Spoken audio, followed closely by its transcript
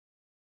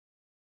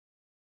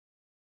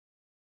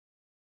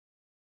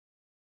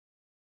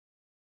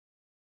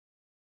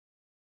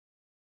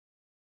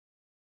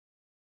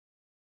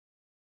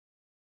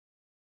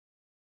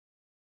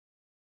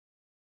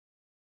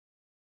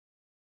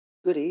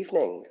Good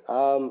evening.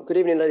 Good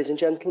evening, ladies and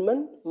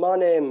gentlemen. My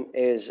name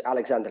is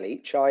Alexander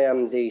Leach. I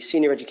am the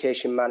Senior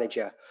Education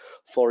Manager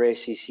for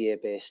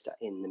ACCA based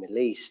in the Middle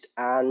East,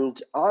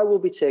 and I will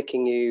be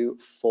taking you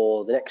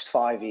for the next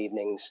 5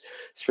 evenings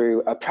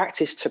through a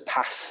Practice to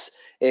Pass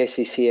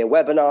ACCA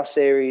webinar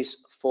series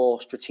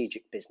for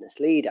Strategic Business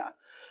Leader.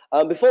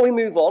 Before we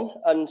move on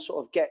and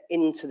sort of get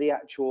into the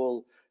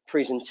actual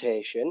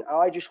presentation,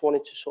 I just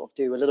wanted to sort of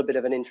do a little bit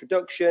of an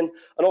introduction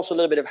and also a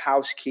little bit of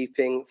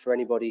housekeeping for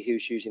anybody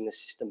who's using the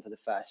system for the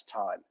first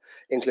time,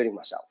 including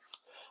myself.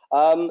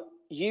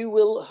 You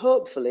will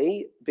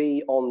hopefully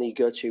be on the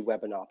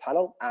GoToWebinar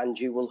panel and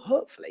you will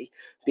hopefully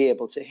be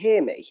able to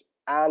hear me.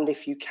 And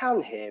if you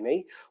can hear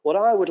me, what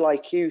I would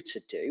like you to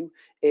do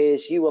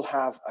is you will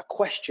have a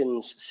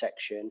questions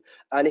section,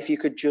 and if you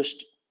could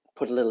just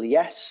put a little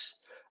yes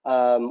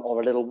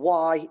or a little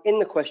Y in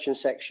the question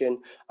section.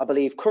 I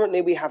believe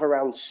currently we have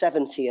around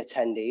 70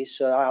 attendees,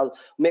 so I'll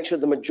make sure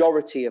the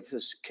majority of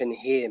us can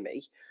hear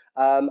me.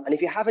 And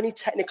if you have any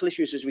technical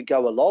issues as we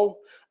go along,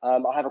 I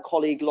have a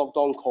colleague logged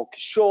on called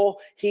Kishore.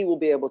 He will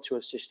be able to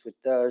assist with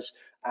those,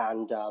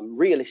 and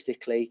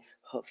realistically,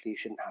 hopefully you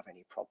shouldn't have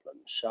any problems.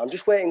 So I'm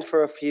just waiting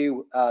for a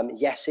few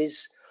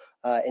yeses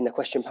in the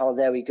question panel.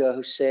 There we go.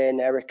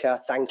 Hussein,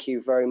 Erica, thank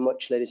you very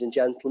much, ladies and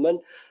gentlemen.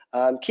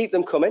 Keep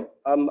them coming.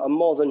 I'm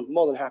more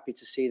than happy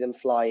to see them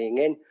flying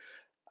in,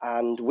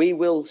 and we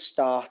will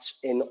start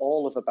in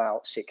all of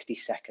about 60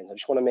 seconds. I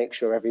just want to make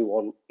sure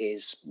everyone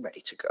is ready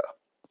to go.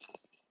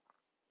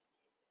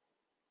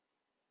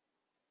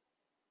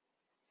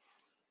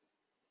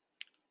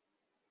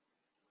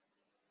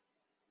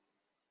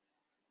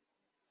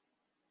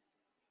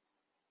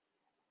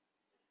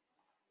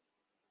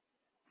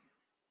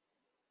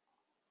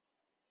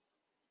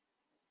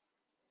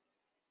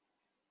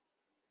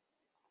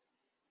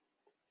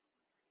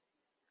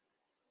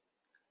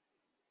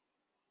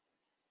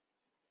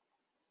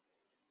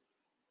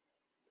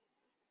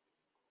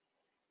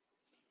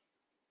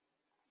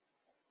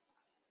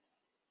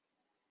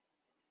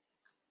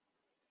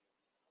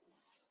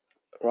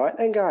 Right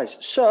then, guys,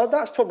 so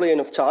that's probably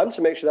enough time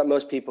to make sure that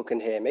most people can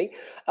hear me.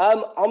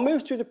 I'll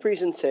move through the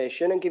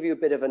presentation and give you a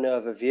bit of an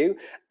overview.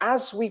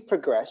 As we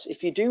progress,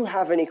 if you do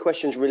have any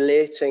questions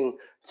relating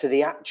to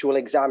the actual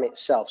exam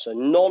itself, so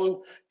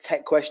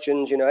non-tech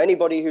questions,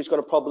 anybody who's got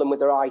a problem with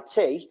their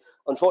IT,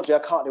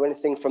 unfortunately I can't do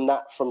anything from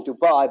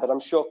Dubai, but I'm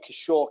sure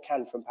Kishore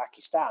can from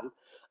Pakistan.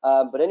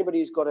 But anybody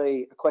who's got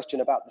a question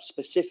about the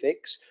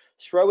specifics,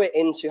 throw it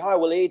into, hi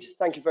Waleed,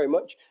 thank you very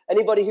much.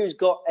 Anybody who's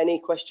got any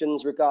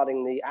questions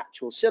regarding the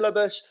actual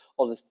syllabus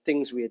or the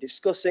things we are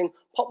discussing,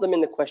 pop them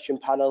in the question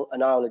panel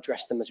and I'll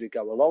address them as we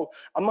go along.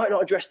 I might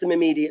not address them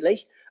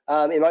immediately.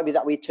 It might be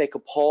that we take a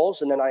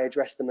pause and then I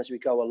address them as we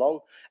go along.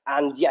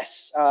 And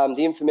yes,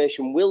 the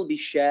information will be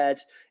shared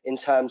in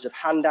terms of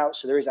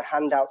handouts. So there is a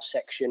handout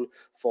section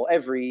for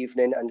every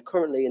evening, and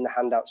currently in the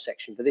handout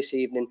section for this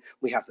evening,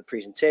 we have the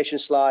presentation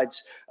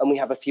slides and we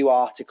have a few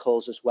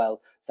articles as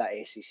well that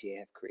ACCA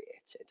have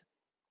created.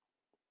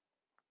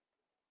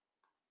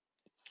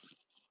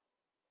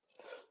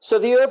 So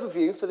the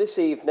overview for this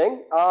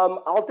evening,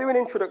 I'll do an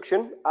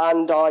introduction,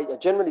 and I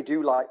generally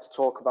do like to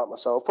talk about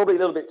myself, probably a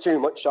little bit too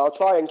much, so I'll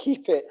try and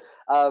keep it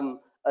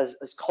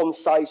as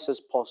concise as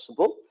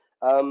possible.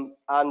 And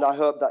I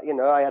hope that,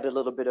 I had a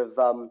little bit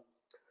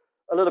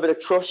of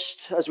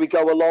trust as we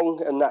go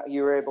along, and that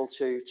you're able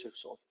to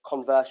sort of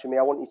converse with me.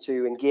 I want you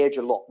to engage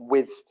a lot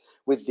with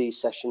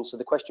these sessions, so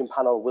the question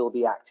panel will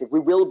be active. We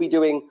will be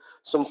doing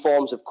some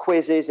forms of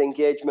quizzes,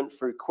 engagement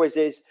through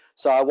quizzes,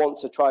 so I want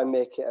to try and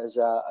make it as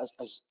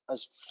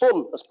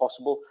fun as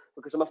possible,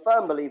 because I'm a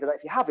firm believer that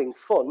if you're having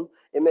fun,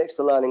 it makes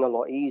the learning a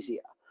lot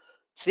easier.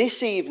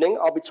 This evening,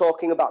 I'll be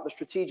talking about the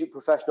strategic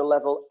professional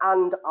level,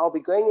 and I'll be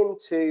going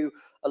into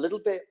a little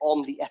bit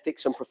on the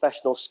ethics and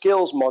professional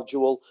skills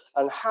module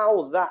and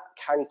how that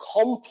can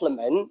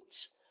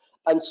complement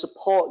and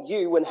support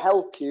you and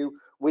help you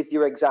with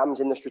your exams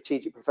in the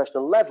strategic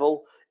professional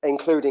level,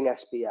 including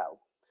SBL.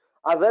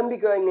 I'll then be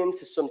going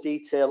into some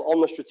detail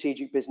on the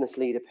strategic business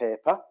leader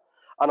paper,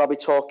 and I'll be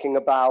talking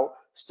about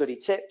study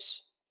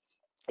tips,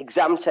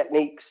 exam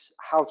techniques,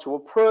 how to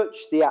approach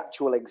the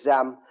actual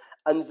exam,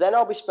 and then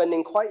I'll be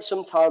spending quite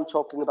some time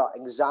talking about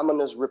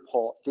examiners'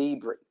 report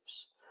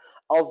debriefs.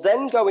 I'll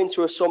then go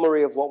into a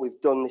summary of what we've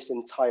done this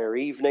entire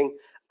evening,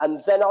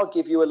 and then I'll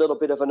give you a little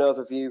bit of an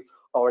overview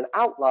or an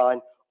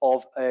outline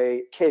of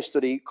a case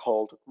study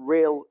called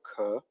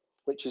Railcur,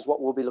 which is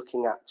what we'll be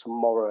looking at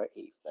tomorrow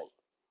evening.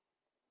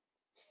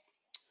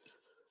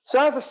 So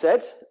as I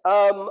said,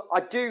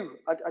 I do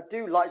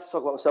like to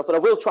talk about myself, but I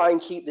will try and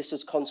keep this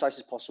as concise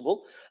as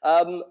possible.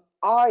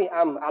 I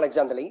am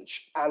Alexander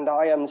Leach, and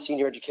I am the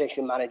Senior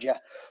Education Manager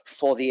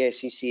for the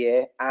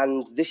ACCA,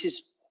 and this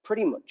is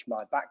pretty much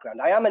my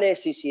background. I am an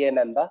ACCA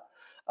member.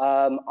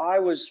 I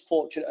was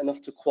fortunate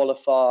enough to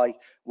qualify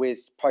with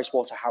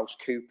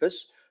PricewaterhouseCoopers,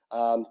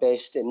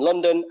 based in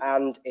London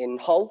and in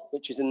Hull,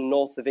 which is in the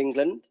north of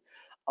England.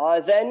 I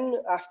then,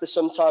 after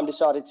some time,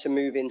 decided to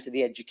move into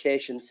the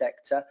education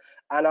sector,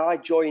 and I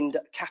joined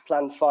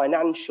Kaplan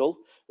Financial,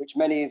 which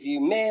many of you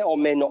may or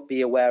may not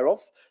be aware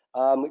of,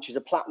 which is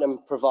a platinum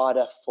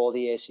provider for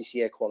the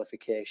ACCA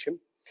qualification.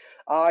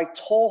 I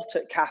taught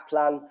at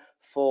Kaplan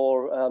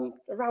for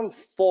around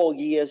 4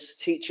 years,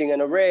 teaching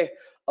an array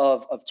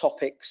of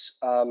topics,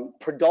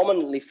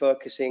 predominantly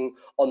focusing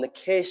on the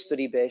case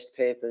study based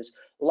papers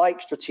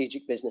like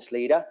Strategic Business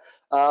Leader,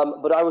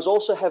 but I was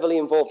also heavily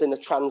involved in the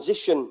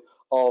transition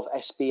of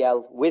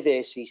SBL with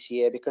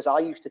ACCA, because I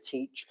used to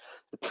teach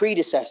the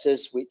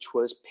predecessors, which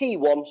was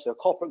P1, so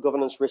Corporate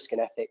Governance, Risk and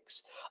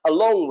Ethics,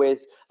 along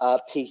with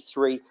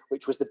P3,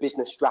 which was the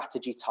business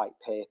strategy type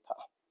paper.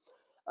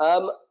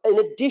 In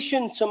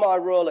addition to my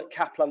role at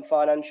Kaplan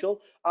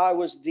Financial, I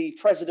was the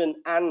president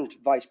and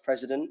vice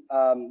president,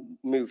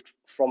 moved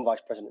from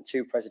vice president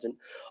to president,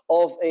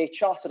 of a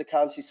chartered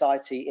accounting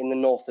society in the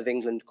north of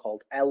England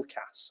called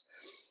LCAS.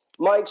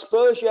 My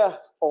exposure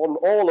on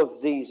all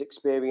of these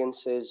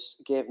experiences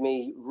gave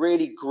me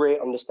really great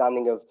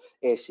understanding of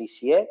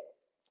ACCA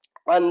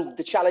and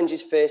the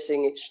challenges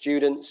facing its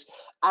students,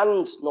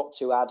 and not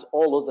to add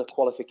all other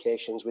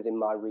qualifications within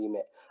my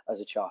remit as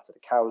a chartered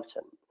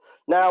accountant.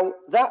 Now,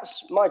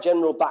 that's my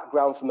general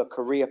background from a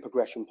career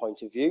progression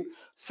point of view.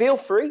 Feel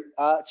free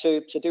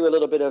to do a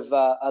little bit of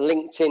a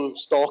LinkedIn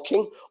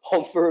stalking,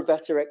 for a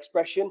better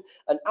expression,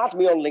 and add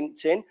me on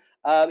LinkedIn.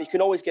 You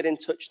can always get in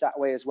touch that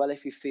way as well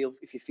if you feel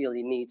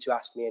you need to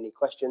ask me any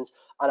questions,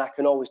 and I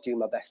can always do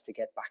my best to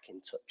get back in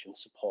touch and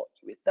support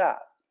you with that.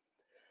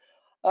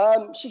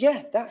 So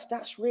yeah,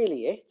 that's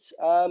really it.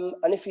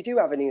 And if you do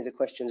have any other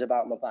questions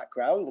about my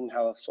background and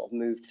how I've sort of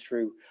moved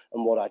through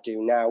and what I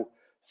do now,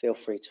 feel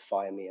free to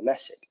fire me a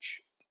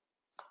message.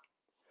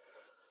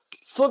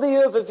 For the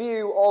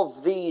overview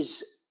of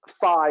these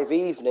 5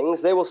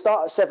 evenings, they will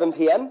start at 7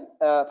 p.m.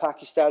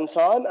 Pakistan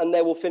time, and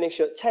they will finish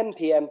at 10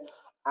 p.m.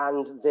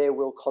 and they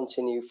will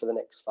continue for the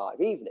next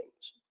 5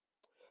 evenings.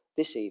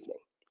 This evening,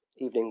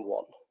 evening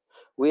 1,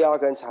 we are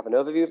going to have an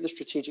overview of the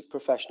strategic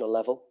professional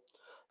level,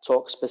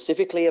 talk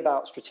specifically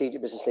about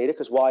Strategic Business Leader,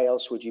 because why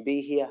else would you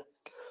be here?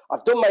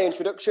 I've done my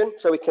introduction,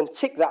 so we can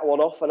tick that one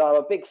off, and I'm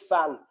a big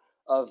fan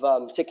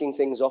of ticking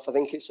things off. I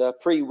think it's a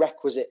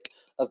prerequisite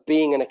of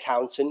being an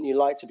accountant. You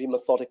like to be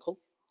methodical.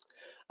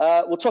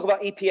 We'll talk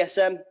about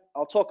EPSM.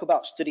 I'll talk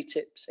about study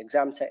tips,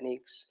 exam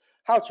techniques,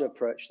 how to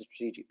approach the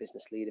Strategic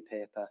Business Leader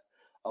paper.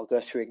 I'll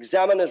go through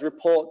examiners'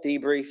 report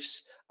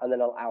debriefs, and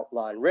then I'll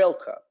outline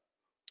Railco.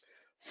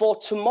 For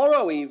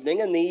tomorrow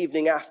evening and the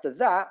evening after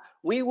that,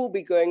 we will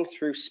be going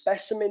through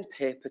specimen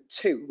paper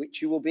 2,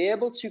 which you will be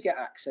able to get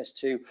access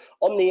to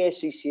on the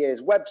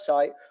ACCA's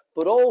website,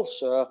 but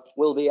also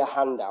will be a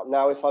handout.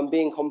 Now, if I'm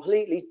being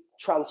completely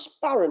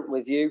transparent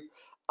with you,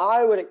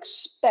 I would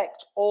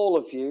expect all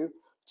of you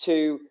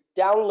to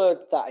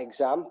download that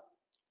exam,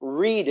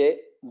 read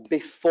it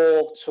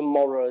before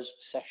tomorrow's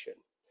session.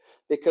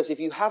 Because if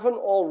you haven't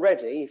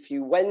already, if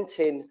you went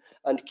in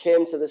and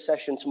came to the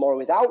session tomorrow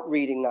without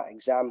reading that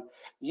exam,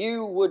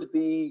 you would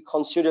be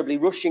considerably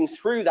rushing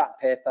through that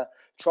paper,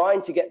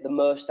 trying to get the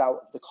most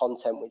out of the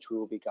content which we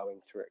will be going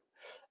through.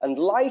 And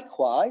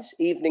likewise,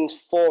 evenings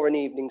 4 and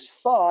evenings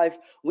 5,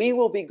 we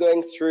will be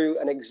going through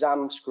an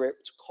exam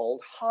script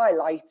called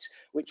Highlight,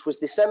 which was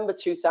December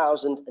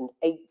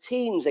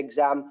 2018's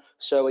exam,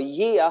 so a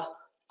year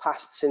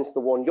passed since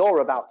the one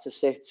you're about to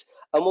sit,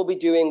 and we'll be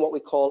doing what we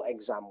call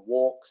exam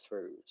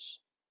walkthroughs.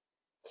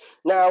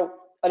 Now,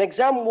 an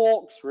exam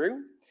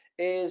walkthrough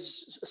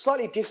is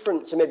slightly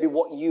different to maybe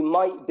what you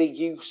might be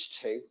used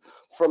to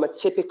from a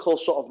typical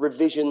sort of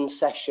revision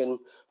session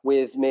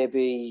with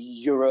maybe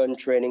your own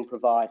training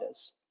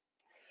providers.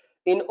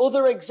 In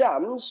other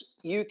exams,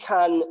 you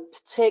can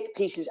take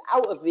pieces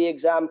out of the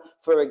exam,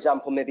 for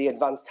example, maybe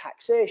advanced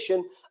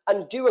taxation,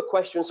 and do a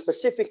question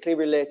specifically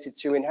related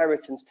to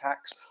inheritance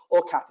tax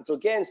or capital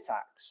gains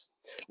tax,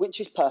 which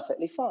is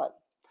perfectly fine.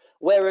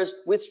 Whereas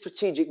with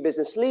Strategic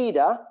Business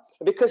Leader,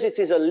 because it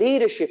is a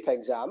leadership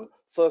exam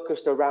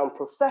focused around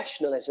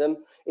professionalism,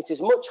 it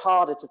is much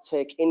harder to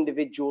take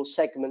individual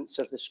segments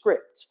of the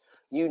script.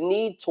 You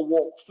need to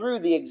walk through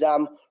the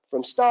exam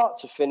from start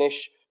to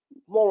finish,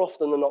 more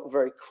often than not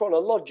very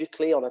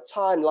chronologically on a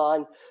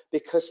timeline,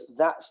 because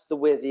that's the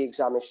way the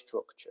exam is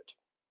structured.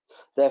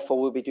 Therefore,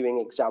 we'll be doing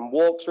exam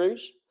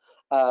walkthroughs.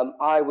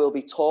 I will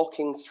be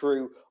talking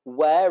through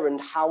where and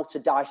how to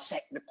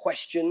dissect the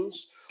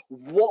questions,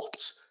 what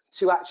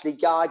to actually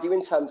guide you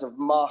in terms of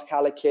mark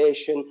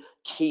allocation,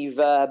 key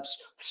verbs,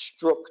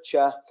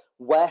 structure,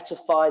 where to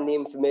find the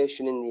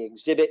information in the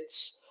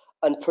exhibits,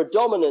 and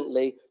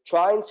predominantly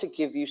trying to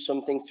give you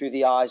something through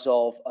the eyes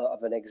of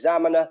an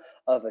examiner,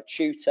 of a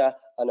tutor,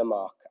 and a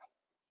marker.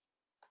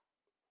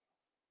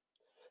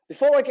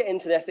 Before I get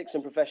into the ethics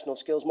and professional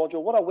skills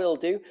module, what I will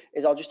do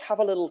is I'll just have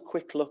a little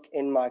quick look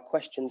in my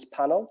questions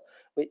panel,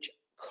 which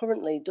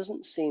currently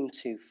doesn't seem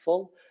too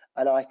full,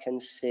 and I can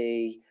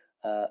see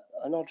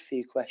an odd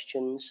few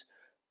questions,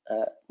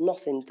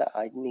 nothing that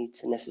I need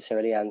to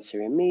necessarily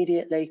answer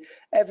immediately.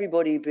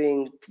 Everybody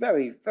being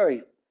very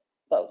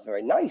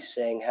nice,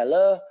 saying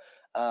hello,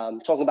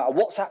 talking about a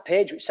WhatsApp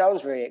page, which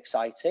sounds very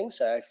exciting.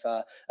 So if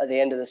at the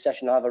end of the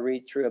session I'll have a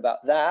read through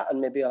about that,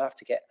 and maybe I'll have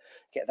to get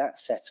that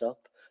set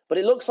up. But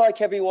it looks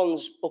like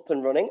everyone's up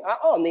and running.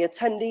 Oh, and the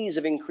attendees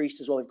have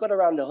increased as well. We've got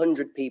around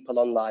 100 people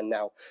online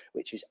now,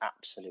 which is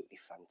absolutely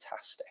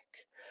fantastic.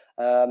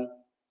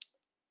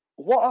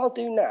 What I'll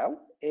do now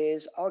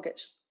is I'll get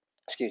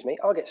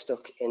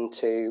stuck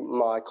into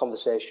my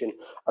conversation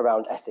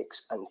around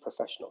ethics and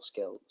professional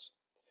skills.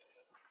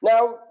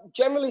 Now,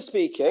 generally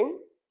speaking,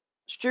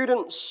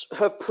 students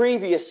have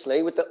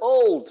previously, with the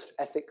old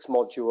ethics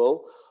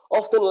module,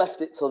 often left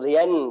it till the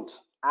end,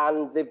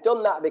 and they've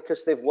done that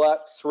because they've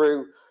worked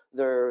through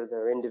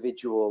their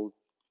individual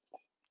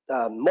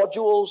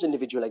modules,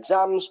 individual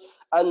exams,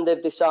 and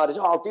they've decided,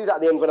 oh, I'll do that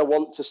at the end when I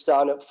want to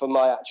sign up for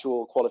my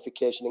actual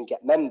qualification and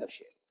get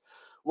membership.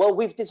 Well,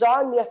 we've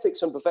designed the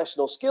ethics and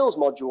professional skills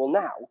module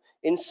now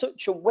in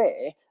such a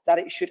way that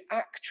it should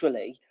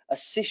actually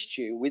assist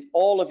you with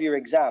all of your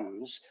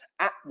exams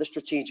at the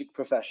strategic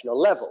professional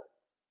level.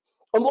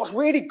 And what's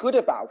really good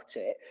about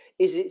it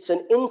is it's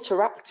an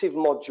interactive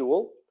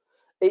module.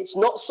 It's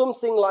not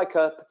something like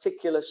a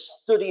particular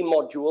study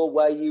module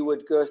where you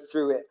would go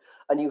through it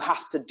and you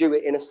have to do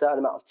it in a certain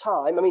amount of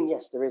time. I mean,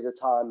 yes, there is a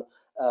time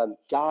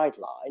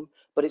guideline,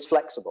 but it's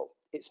flexible.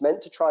 It's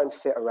meant to try and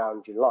fit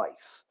around your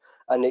life.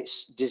 And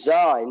it's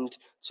designed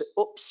to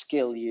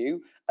upskill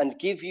you and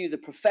give you the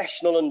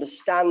professional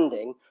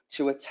understanding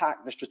to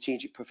attack the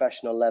strategic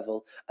professional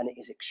level. And it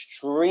is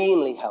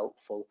extremely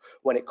helpful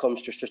when it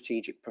comes to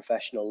strategic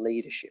professional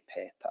leadership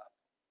paper.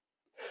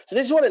 So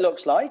this is what it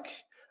looks like.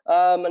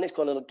 And it's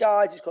got little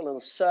guides, it's got little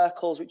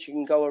circles which you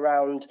can go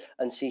around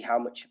and see how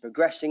much you're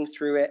progressing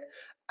through it.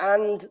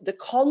 And the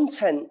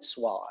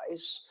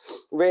contents-wise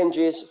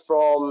ranges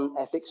from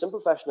ethics and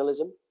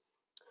professionalism,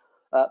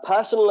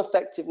 personal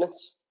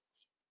effectiveness,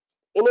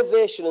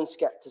 innovation and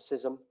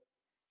skepticism,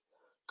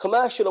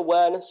 commercial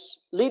awareness,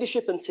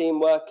 leadership and team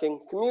working,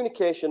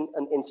 communication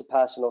and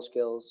interpersonal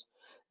skills,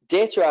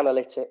 data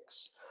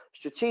analytics,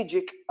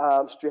 strategic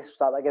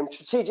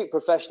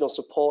professional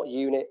support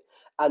unit,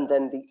 and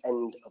then the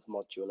end of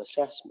module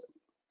assessment.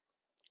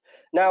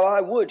 Now,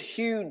 I would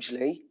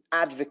hugely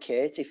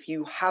advocate, if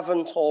you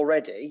haven't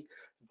already,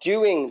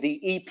 doing the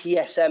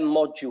EPSM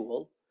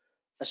module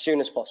as soon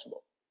as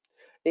possible.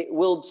 It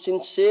will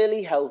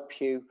sincerely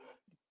help you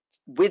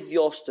with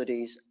your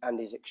studies and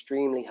is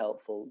extremely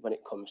helpful when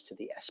it comes to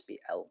the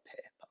SBL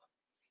paper.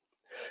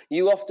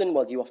 You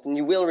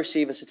will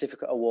receive a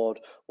certificate award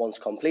once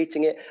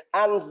completing it,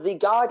 and the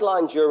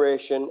guideline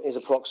duration is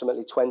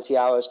approximately 20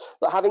 hours.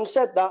 But having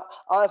said that,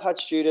 I've had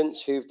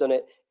students who've done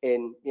it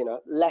in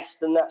less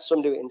than that.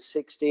 Some do it in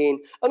 16,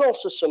 and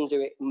also some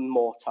do it in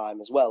more time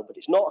as well. But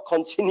it's not a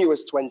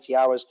continuous 20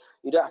 hours.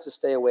 You don't have to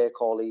stay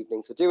awake all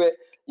evening to do it.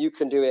 You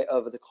can do it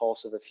over the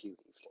course of a few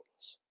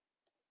evenings.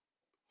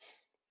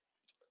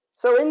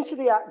 So into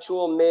the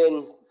actual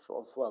main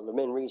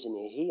reason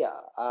you're here,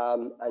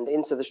 and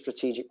into the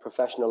strategic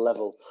professional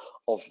level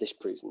of this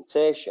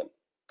presentation.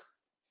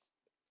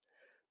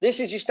 This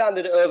is your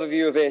standard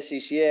overview of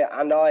ACCA,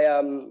 and I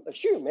am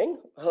assuming,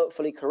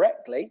 hopefully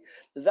correctly,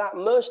 that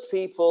most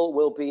people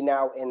will be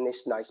now in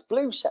this nice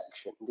blue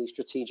section, the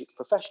strategic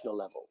professional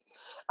level.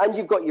 And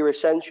you've got your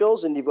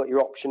essentials and you've got your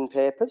option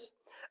papers.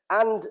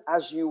 And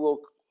as you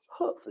will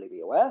hopefully be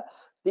aware,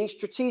 the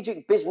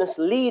strategic business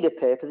leader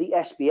paper, the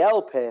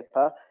SBL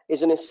paper,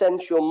 is an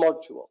essential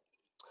module.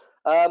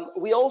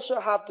 We also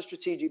have the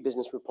strategic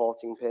business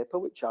reporting paper,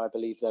 which I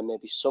believe there may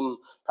be some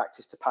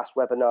practice to pass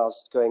webinars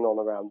going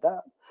on around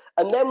that.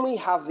 And then we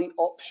have the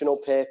optional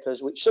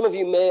papers, which some of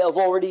you may have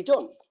already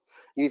done.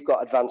 You've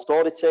got advanced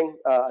auditing,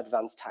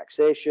 advanced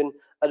taxation,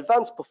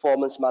 advanced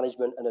performance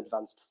management, and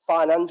advanced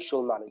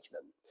financial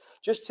management.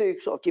 Just to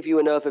sort of give you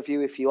an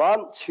overview, if you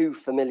aren't too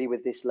familiar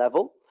with this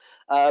level,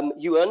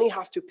 you only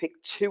have to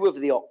pick 2 of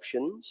the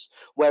options,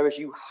 whereas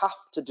you have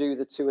to do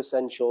the 2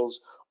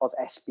 essentials of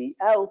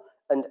SBL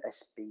and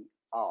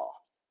SBR.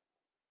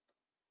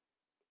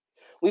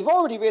 We've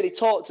already really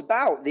talked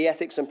about the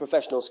ethics and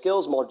professional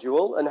skills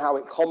module and how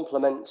it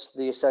complements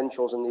the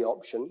essentials and the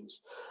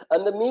options.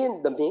 And the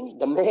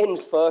main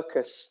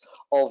focus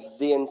of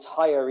the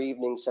entire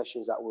evening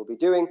sessions that we'll be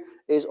doing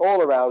is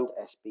all around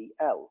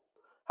SBL.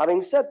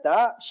 Having said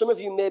that, some of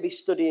you may be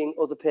studying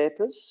other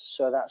papers,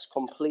 so that's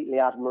completely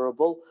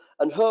admirable.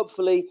 And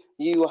hopefully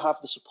you will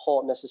have the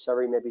support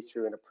necessary, maybe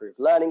through an approved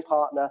learning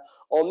partner,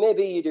 or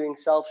maybe you're doing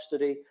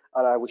self-study,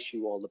 and I wish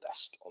you all the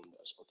best on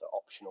those other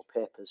optional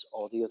papers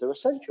or the other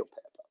essential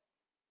paper.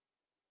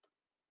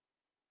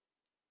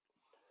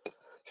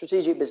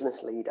 Strategic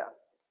Business Leader.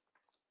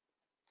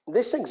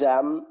 This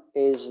exam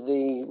is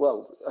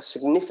a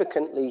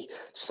significantly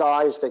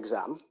sized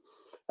exam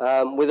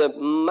with a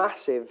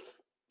massive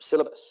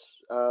syllabus.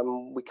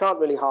 We can't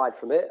really hide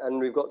from it, and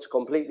we've got to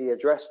completely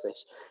address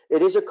this.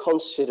 It is a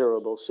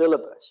considerable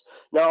syllabus.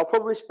 Now, I'll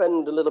probably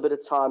spend a little bit of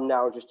time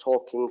now just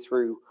talking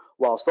through,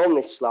 whilst on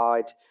this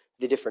slide,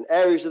 the different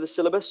areas of the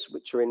syllabus,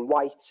 which are in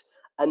white,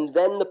 and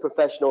then the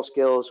professional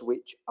skills,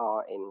 which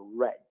are in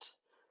red.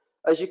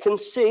 As you can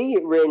see,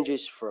 it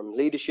ranges from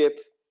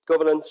leadership,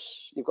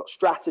 governance, you've got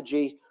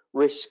strategy,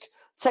 risk,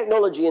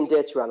 technology and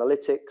data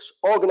analytics,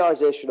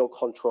 organizational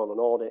control and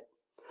audit,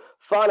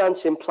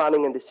 financing,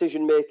 planning and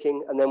decision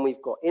making, and then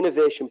we've got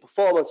innovation,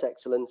 performance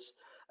excellence,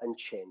 and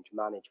change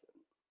management.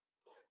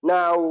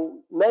 Now,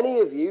 many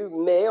of you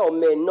may or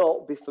may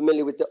not be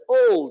familiar with the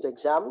old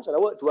exams, and I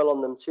won't dwell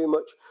on them too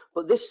much,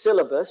 but this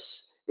syllabus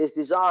is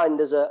designed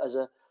as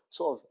a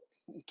sort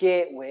of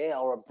gateway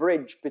or a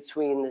bridge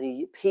between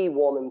the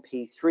P1 and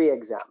P3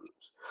 exams.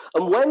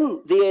 And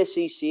when the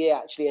ACCA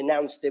actually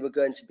announced they were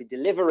going to be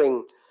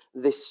delivering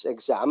this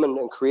exam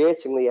and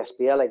creating the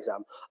SBL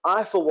exam,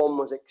 I, for one,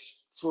 was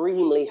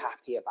extremely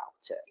happy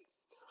about it.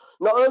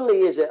 Not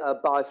only is it a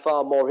by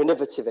far more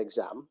innovative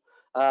exam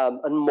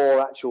and more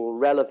actual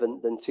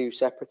relevant than two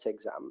separate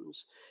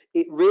exams,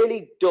 it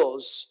really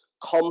does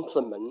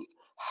complement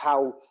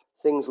how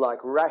things like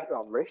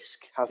risk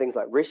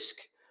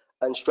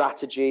and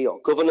strategy or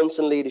governance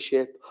and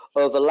leadership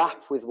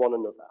overlap with one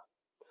another.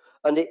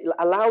 And it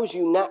allows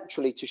you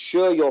naturally to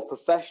show your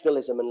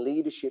professionalism and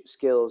leadership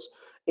skills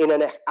in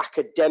an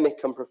academic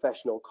and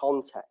professional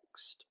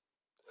context.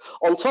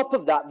 On top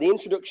of that, the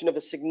introduction of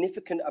a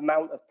significant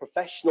amount of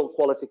professional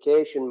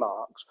qualification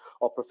marks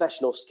or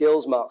professional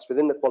skills marks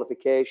within the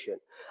qualification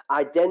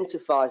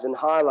identifies and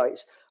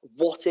highlights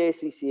what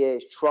ACCA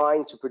is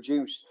trying to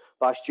produce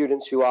by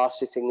students who are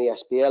sitting the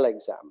SBL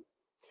exam.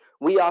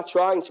 We are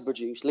trying to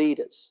produce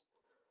leaders.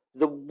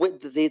 The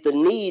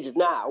need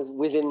now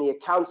within the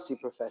accountancy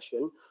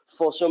profession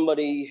for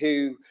somebody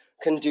who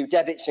can do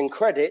debits and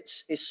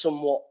credits is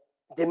somewhat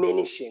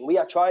diminishing. We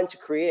are trying to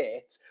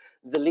create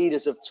the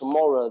leaders of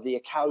tomorrow, the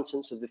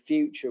accountants of the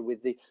future,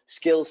 with the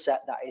skill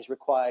set that is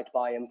required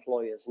by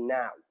employers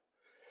now.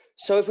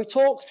 So if we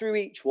talk through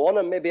each one,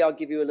 and maybe I'll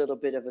give you a little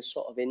bit of a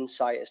sort of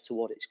insight as to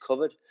what it's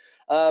covered,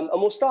 and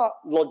we'll start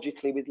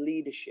logically with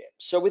leadership.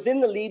 So within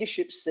the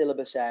leadership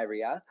syllabus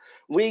area,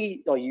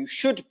 you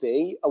should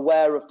be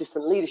aware of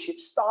different leadership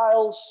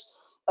styles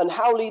and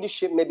how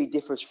leadership maybe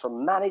differs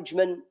from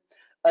management,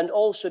 and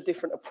also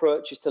different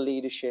approaches to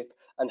leadership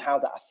and how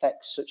that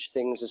affects such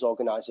things as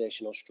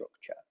organizational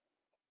structure,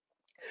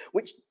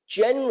 which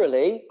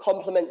generally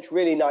complements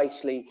really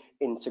nicely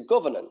into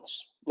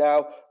governance.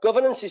 Now,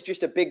 governance is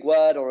just a big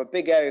word or a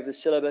big area of the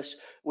syllabus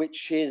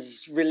which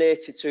is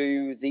related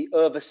to the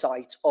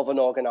oversight of an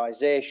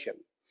organization.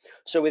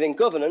 So within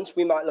governance,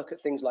 we might look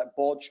at things like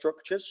board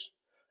structures.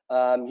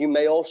 You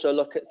may also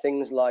look at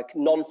things like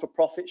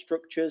non-for-profit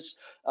structures,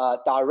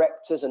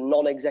 directors and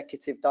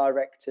non-executive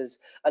directors,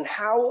 and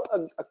how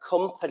a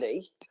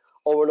company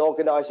or an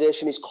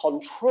organization is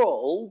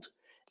controlled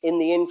in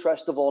the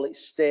interest of all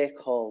its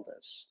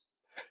stakeholders.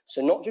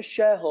 So not just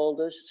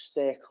shareholders,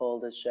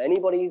 stakeholders, so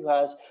anybody who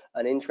has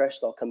an interest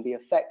or can be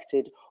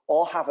affected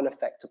or have an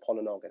effect upon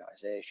an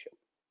organization.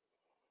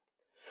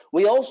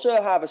 We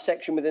also have a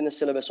section within the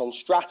syllabus on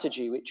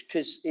strategy, which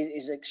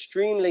is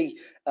extremely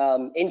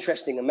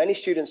interesting, and many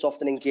students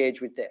often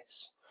engage with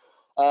this.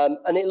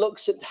 And it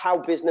looks at how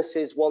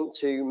businesses want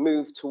to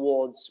move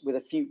towards with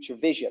a future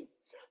vision.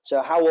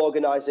 So how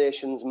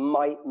organizations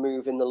might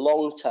move in the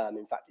long term.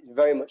 In fact, it's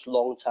very much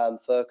long-term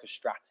focused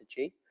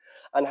strategy,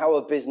 and how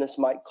a business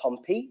might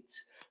compete.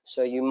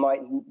 So you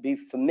might be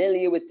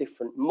familiar with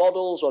different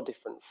models or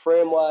different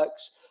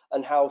frameworks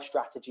and how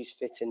strategies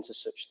fit into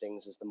such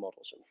things as the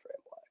models and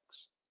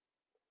frameworks.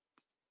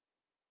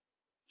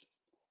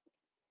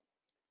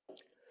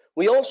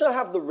 We also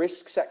have the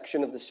risk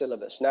section of the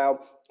syllabus.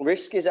 Now,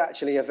 risk is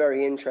actually a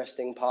very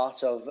interesting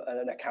part of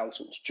an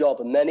accountant's job,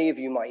 and many of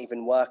you might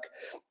even work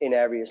in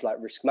areas like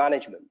risk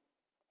management.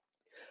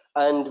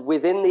 And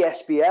within the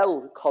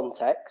SBL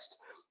context,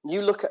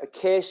 you look at a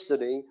case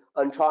study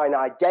and try and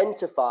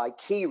identify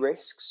key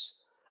risks,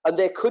 and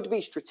there could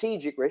be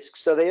strategic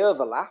risks, so they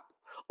overlap,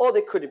 or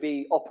there could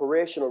be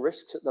operational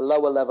risks at the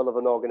lower level of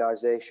an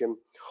organization,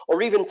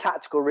 or even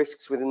tactical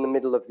risks within the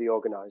middle of the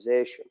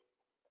organization.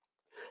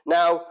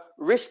 Now,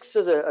 risks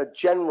as a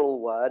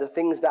general word are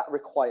things that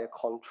require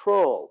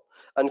control,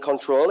 and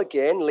control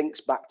again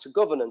links back to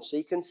governance. So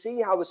you can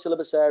see how the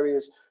syllabus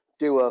areas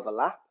do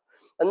overlap.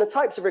 And the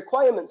types of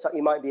requirements that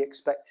you might be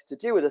expected to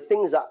do are the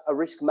things that a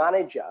risk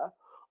manager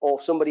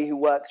or somebody who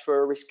works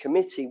for a risk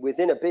committee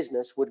within a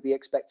business would be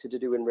expected to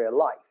do in real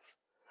life.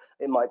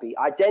 It might be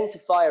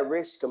identify a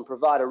risk and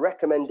provide a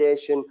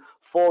recommendation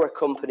for a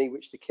company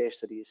which the case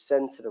study is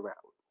centered around.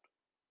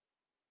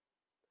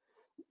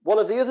 One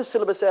of the other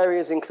syllabus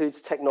areas includes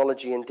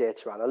technology and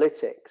data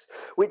analytics,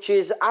 which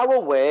is our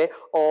way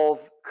of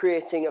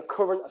creating a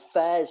current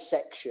affairs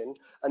section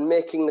and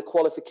making the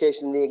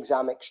qualification and the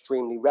exam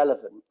extremely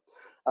relevant.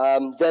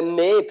 There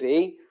may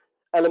be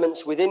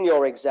elements within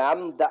your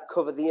exam that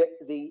cover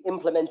the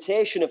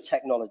implementation of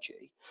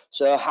technology,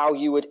 so how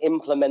you would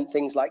implement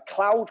things like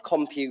cloud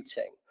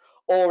computing,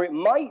 or it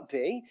might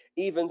be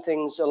even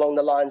things along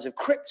the lines of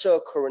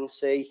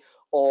cryptocurrency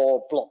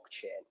or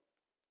blockchain.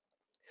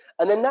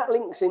 And then that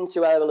links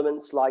into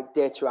elements like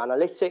data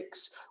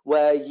analytics,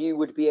 where you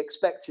would be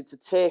expected to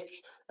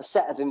take a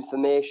set of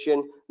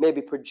information,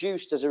 maybe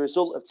produced as a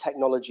result of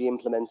technology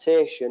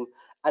implementation,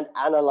 and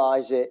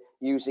analyze it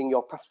using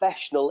your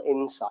professional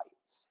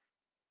insights.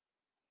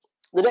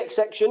 The next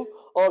section,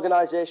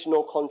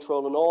 organizational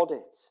control and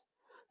audit.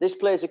 This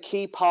plays a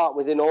key part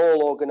within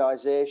all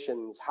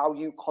organizations, how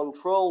you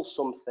control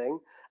something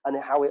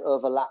and how it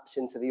overlaps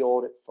into the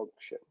audit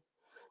function.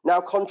 Now,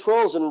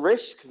 controls and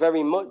risk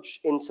very much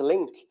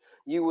interlink.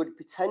 You would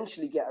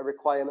potentially get a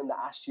requirement that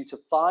asks you to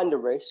find a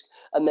risk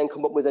and then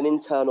come up with an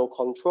internal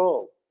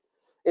control.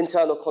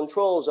 Internal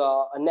controls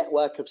are a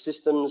network of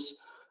systems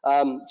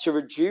to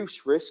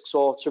reduce risks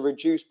or to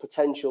reduce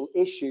potential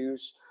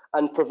issues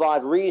and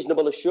provide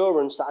reasonable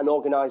assurance that an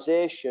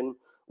organization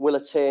will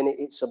attain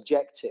its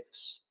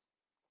objectives.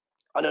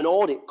 And an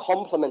audit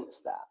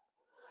complements that.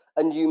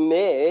 And you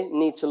may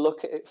need to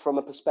look at it from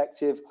a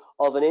perspective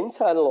of an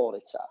internal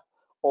auditor,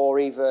 or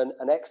even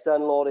an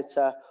external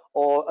auditor,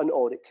 or an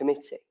audit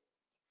committee.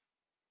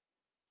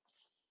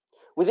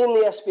 Within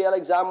the SBL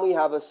exam, we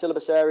have a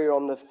syllabus area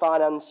on the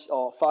finance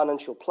or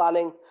financial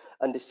planning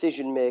and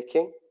decision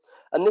making.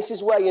 And this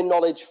is where your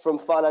knowledge from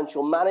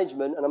financial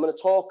management, and I'm going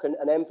to talk and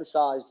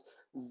emphasize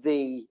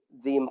the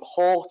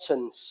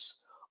importance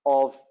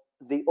of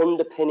the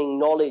underpinning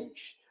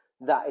knowledge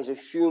that is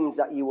assumed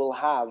that you will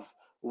have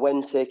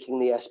when taking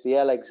the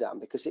SBL exam,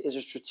 because it is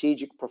a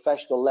strategic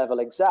professional level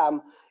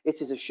exam.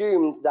 It is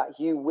assumed that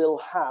you will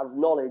have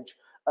knowledge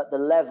at the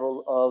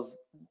level of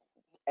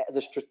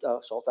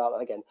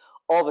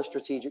of a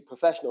strategic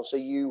professional. So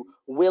you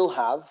will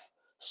have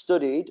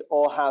studied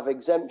or have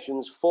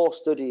exemptions for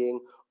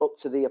studying up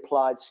to the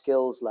applied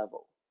skills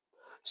level.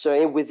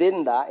 So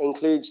within that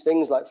includes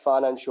things like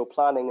financial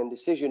planning and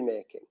decision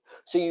making.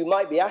 So you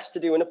might be asked to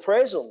do an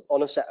appraisal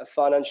on a set of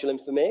financial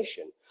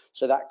information.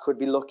 So that could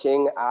be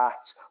looking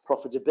at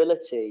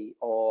profitability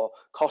or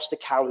cost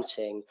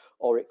accounting,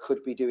 or it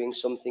could be doing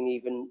something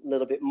even a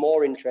little bit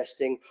more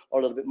interesting or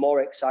a little bit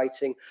more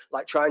exciting,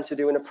 like trying to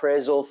do an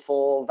appraisal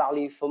for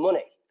value for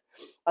money.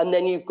 And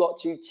then you've got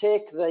to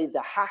take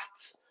the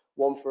hat,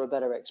 one for a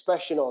better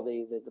expression, or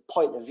the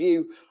point of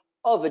view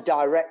of a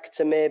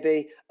director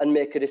maybe, and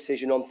make a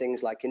decision on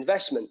things like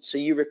investment. So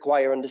you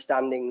require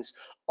understandings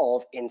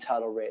of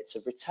internal rates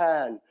of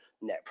return,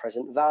 net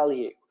present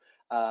value,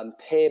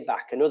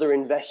 payback, and other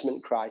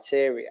investment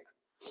criteria.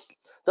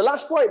 The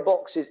last white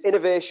box is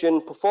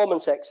innovation,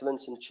 performance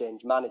excellence, and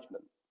change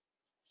management.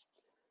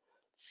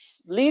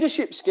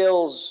 Leadership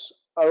skills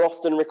are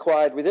often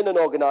required within an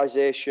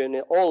organization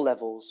at all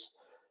levels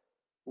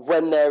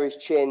when there is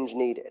change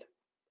needed.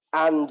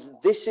 And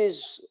this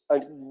is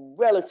a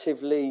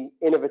relatively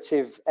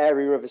innovative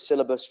area of a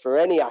syllabus for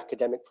any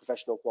academic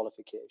professional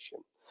qualification.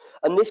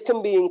 And this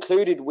can be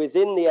included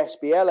within the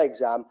SBL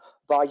exam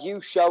by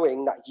you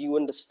showing that you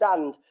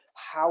understand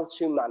how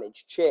to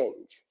manage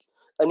change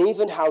and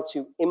even how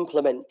to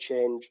implement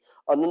change,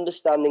 and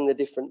understanding the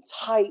different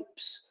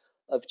types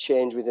of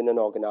change within an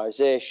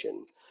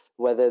organization,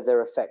 whether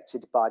they're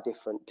affected by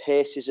different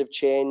paces of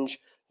change,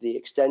 the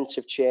extent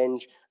of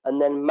change,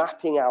 and then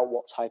mapping out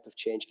what type of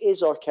change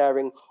is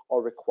occurring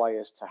or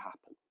requires to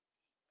happen.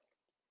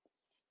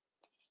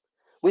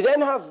 We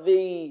then have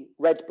the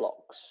red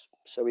blocks.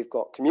 So we've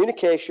got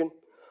communication,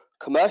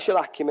 commercial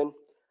acumen,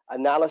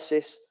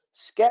 analysis,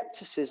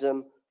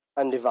 skepticism,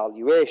 and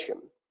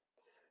evaluation.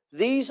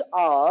 These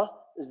are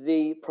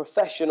the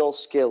professional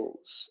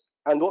skills.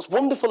 And what's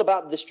wonderful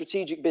about the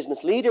Strategic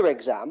Business Leader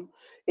exam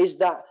is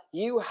that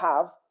you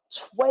have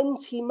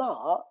 20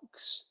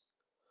 marks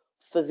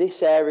for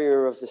this area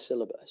of the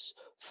syllabus.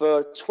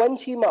 For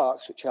 20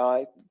 marks, which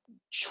I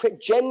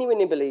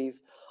genuinely believe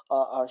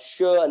are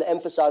sure and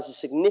emphasize the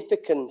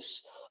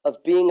significance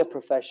of being a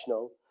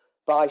professional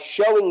by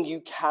showing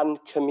you can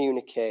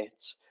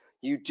communicate,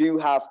 you do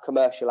have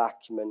commercial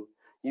acumen,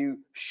 you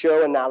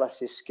show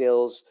analysis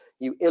skills,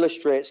 you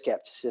illustrate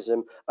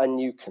skepticism,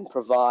 and you can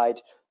provide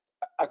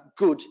a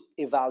good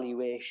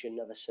evaluation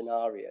of a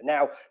scenario.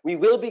 Now, we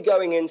will be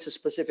going into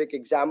specific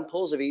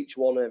examples of each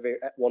one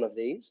of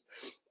these,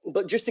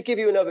 but just to give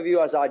you an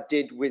overview, as I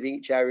did with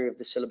each area of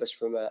the syllabus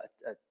from a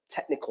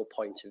technical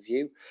point of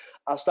view,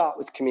 I'll start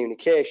with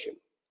communication.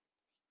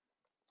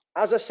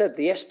 As I said,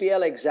 the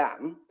SBL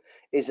exam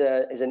is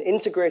an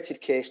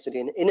integrated case study,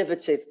 an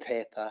innovative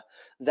paper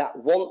that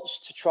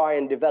wants to try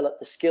and develop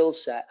the skill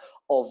set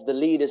of the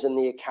leaders and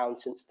the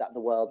accountants that the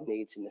world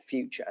needs in the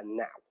future and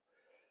now.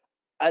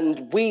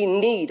 And we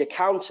need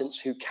accountants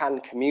who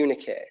can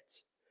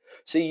communicate.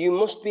 So you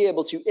must be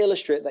able to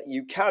illustrate that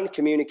you can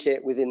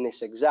communicate within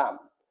this exam,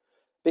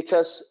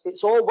 because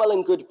it's all well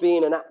and good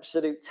being an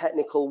absolute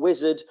technical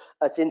wizard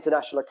at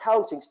international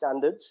accounting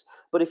standards,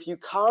 but if you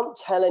can't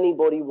tell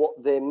anybody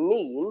what they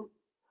mean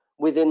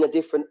within the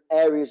different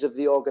areas of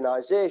the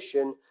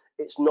organization,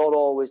 it's not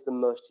always the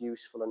most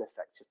useful and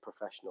effective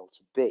professional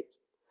to be.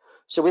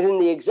 So within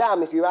the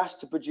exam, if you're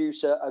asked to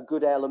produce a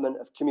good element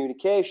of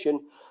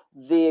communication,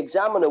 the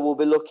examiner will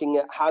be looking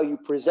at how you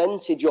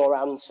presented your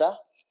answer.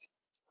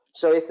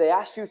 So if they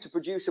asked you to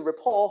produce a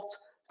report,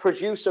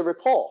 produce a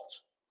report.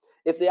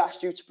 If they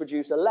asked you to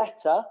produce a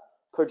letter,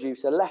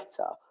 produce a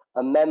letter.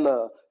 a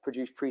memo,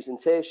 produce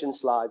presentation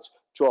slides,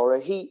 draw a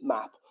heat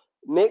map.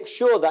 Make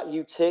sure that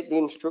you take the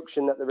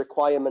instruction that the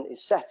requirement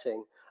is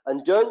setting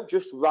and don't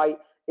just write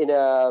in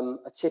a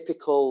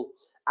typical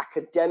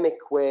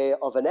academic way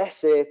of an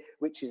essay,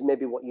 which is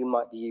maybe what you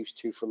might be used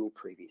to from your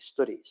previous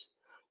studies.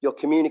 Your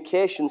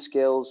communication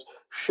skills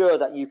show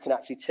that you can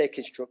actually take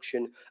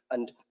instruction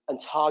and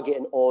target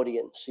an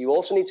audience. So you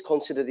also need to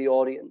consider the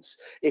audience.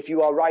 If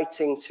you are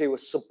writing to a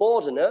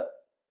subordinate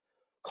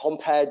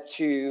compared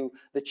to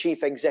the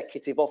chief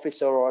executive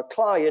officer or a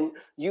client,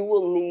 you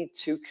will need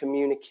to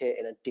communicate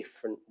in a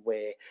different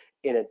way,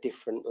 in a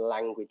different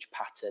language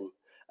pattern,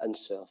 and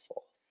so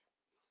forth.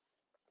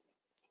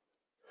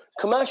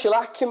 Commercial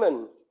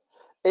acumen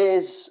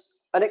is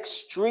an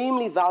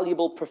extremely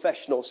valuable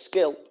professional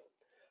skill.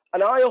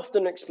 And I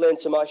often explain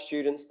to my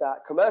students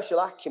that commercial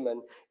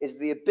acumen is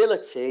the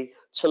ability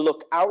to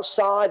look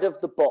outside of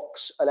the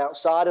box and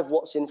outside of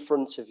what's in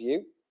front of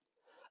you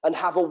and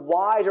have a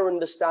wider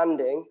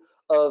understanding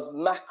of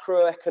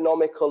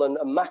macroeconomical and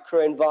macro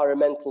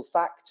environmental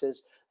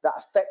factors that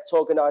affect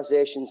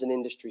organizations and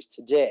industries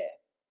today.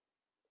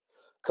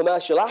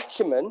 Commercial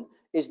acumen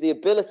is the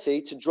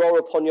ability to draw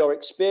upon your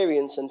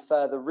experience and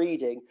further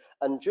reading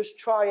and just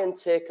try and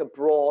take a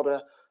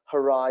broader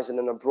horizon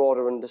and a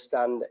broader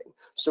understanding.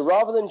 So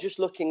rather than just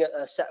looking at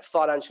a set of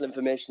financial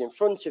information in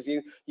front of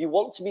you, you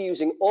want to be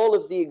using all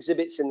of the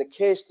exhibits in the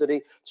case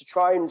study to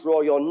try and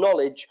draw your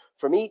knowledge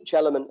from each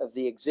element of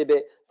the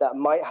exhibit that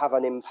might have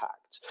an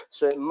impact.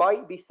 So it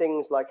might be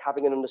things like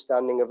having an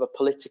understanding of a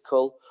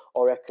political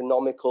or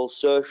economical,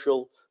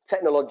 social,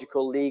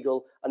 technological,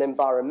 legal, and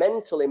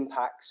environmental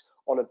impacts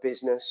on a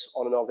business,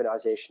 on an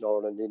organization, or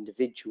on an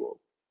individual.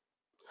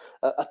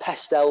 A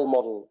pastel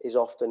model is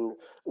often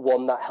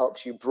one that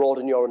helps you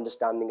broaden your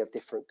understanding of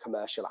different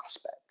commercial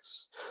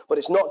aspects. But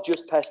it's not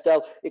just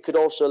pastel, it could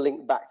also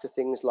link back to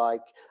things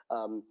like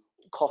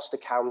cost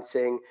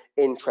accounting,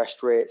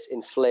 interest rates,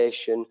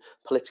 inflation,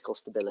 political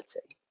stability.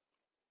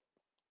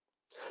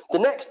 The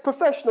next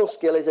professional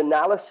skill is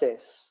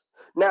analysis.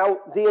 Now,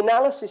 the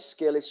analysis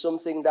skill is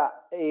something that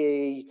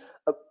a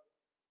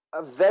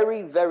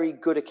very, very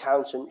good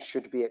accountant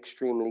should be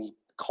extremely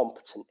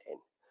competent in.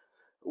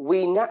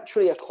 We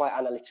naturally are quite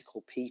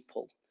analytical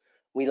people.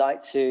 We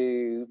like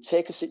to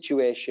take a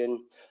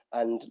situation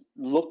and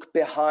look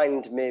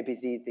behind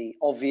maybe the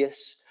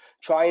obvious,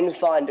 try and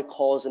find a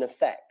cause and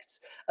effect.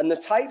 And the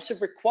types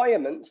of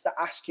requirements that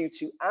ask you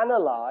to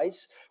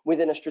analyze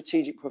within a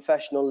strategic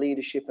professional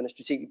leadership and a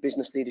strategic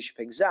business leadership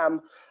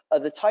exam are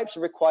the types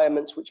of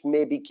requirements which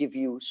maybe give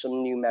you some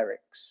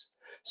numerics.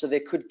 So they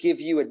could give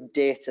you a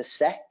data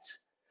set.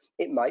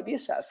 It might be a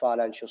set of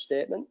financial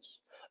statements.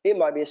 It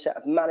might be a set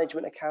of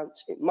management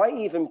accounts. It might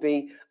even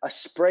be a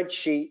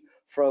spreadsheet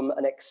from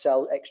an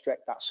Excel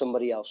extract that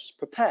somebody else has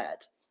prepared.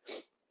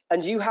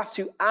 And you have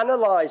to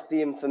analyze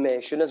the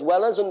information as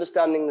well as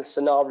understanding the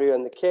scenario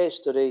and the case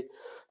study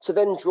to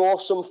then draw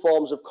some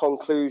forms of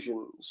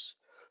conclusions.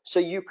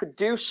 So you could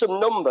do some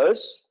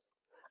numbers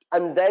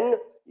and then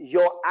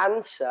your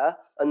answer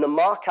and the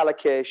mark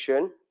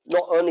allocation,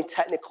 not only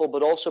technical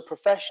but also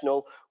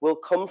professional, will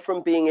come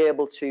from being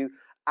able to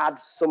add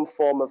some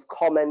form of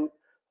comment,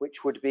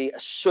 which would be a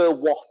so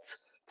what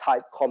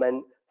type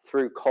comment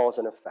through cause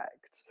and effect.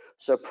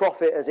 So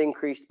profit has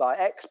increased by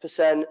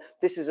X%.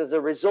 This is as a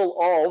result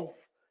of,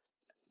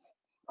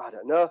 I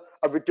don't know,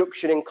 a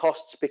reduction in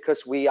costs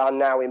because we are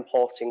now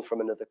importing from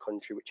another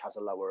country which has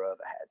a lower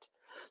overhead.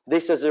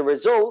 This as a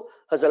result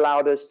has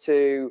allowed us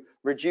to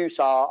reduce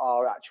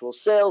our actual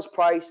sales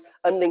price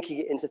and linking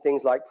it into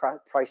things like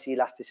price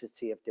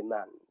elasticity of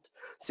demand.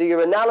 So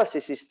your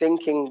analysis is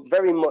thinking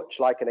very much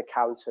like an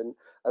accountant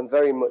and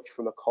very much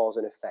from a cause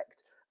and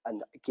effect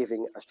and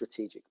giving a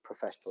strategic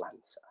professional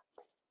answer.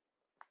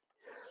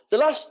 The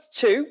last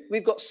two,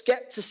 we've got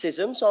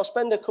skepticism. So I'll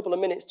spend a couple of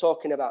minutes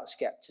talking about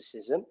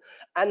skepticism.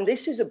 And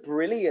this is a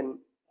brilliant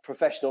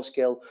professional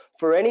skill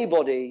for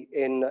anybody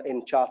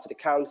in chartered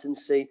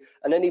accountancy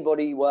and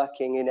anybody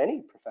working in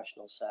any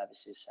professional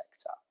services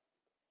sector.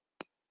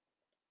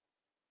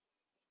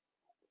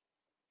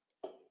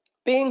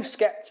 Being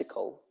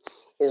skeptical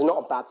is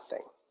not a bad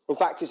thing. In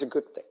fact, it's a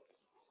good thing.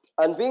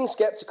 And being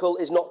skeptical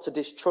is not to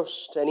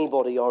distrust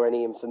anybody or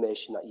any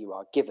information that you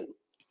are given.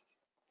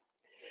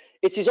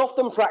 It is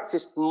often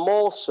practiced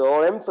more so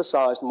or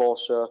emphasized more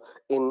so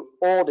in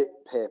audit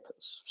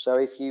papers. So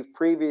if you've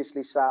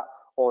previously sat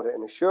audit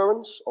and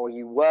assurance, or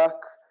you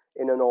work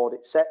in an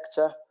audit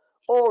sector,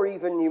 or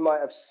even you might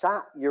have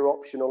sat your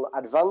optional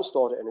advanced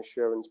audit and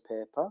assurance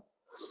paper,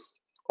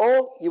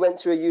 or you went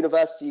to a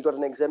university, you got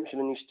an exemption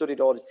and you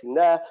studied auditing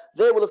there,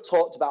 they will have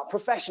talked about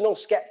professional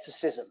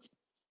skepticism.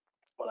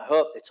 Well, I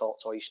hope they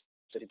talked or you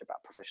studied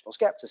about professional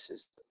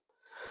skepticism,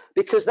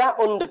 because that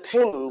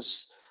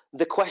underpins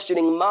the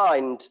questioning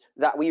mind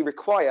that we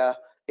require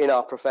in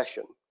our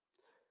profession.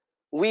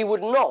 We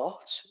would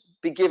not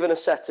be given a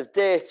set of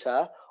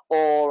data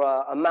or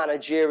a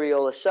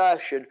managerial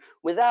assertion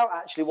without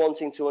actually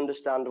wanting to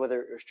understand whether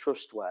it was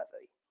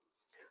trustworthy.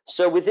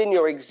 So within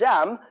your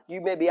exam,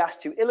 you may be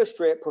asked to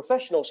illustrate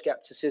professional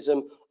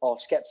skepticism or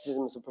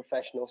skepticism as a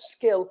professional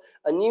skill,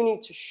 and you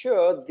need to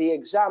show the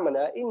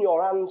examiner in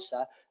your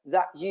answer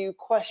that you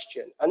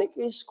question. And it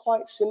is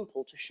quite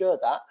simple to show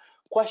that.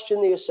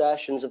 Question the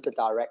assertions of the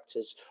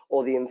directors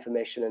or the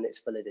information and its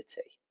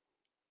validity.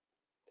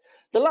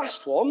 The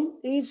last one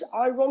is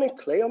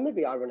ironically, or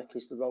maybe ironically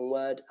is the wrong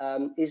word,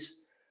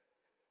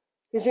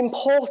 is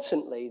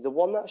importantly the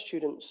one that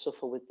students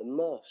suffer with the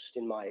most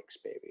in my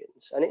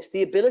experience, and it's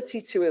the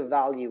ability to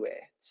evaluate.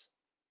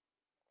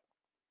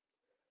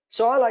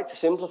 So I like to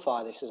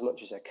simplify this as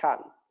much as I can.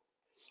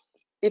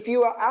 If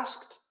you are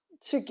asked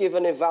to give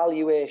an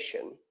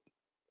evaluation,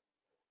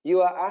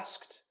 you are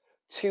asked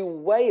to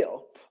weigh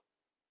up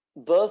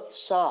both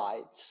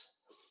sides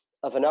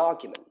of an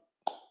argument.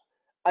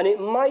 And it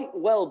might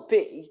well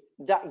be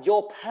that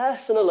your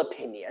personal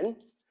opinion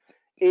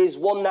is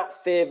one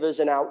that favours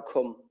an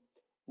outcome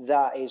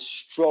that is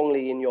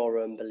strongly in your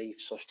own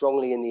beliefs or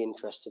strongly in the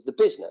interest of the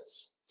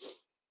business.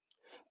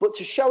 But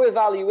to show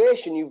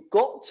evaluation, you've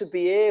got to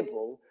be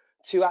able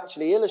to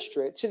actually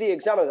illustrate to the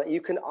examiner that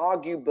you can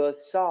argue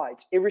both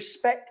sides,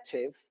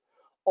 irrespective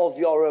of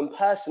your own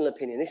personal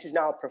opinion. This is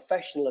now a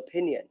professional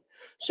opinion.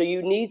 So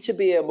you need to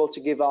be able to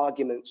give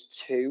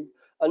arguments to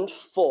and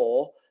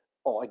for,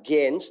 or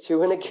against,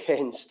 to and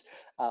against,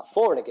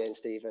 for and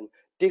against even,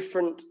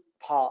 different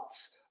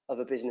parts of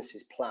a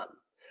business's plan.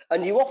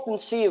 And you often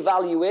see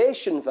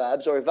evaluation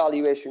verbs or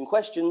evaluation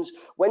questions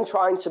when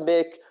trying to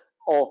make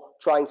or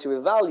trying to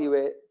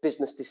evaluate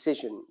business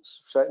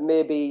decisions. So it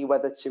may be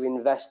whether to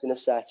invest in a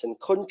certain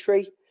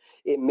country,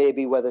 it may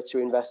be whether to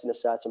invest in a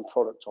certain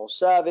product or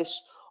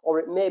service, or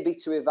it may be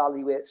to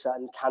evaluate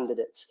certain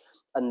candidates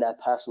and their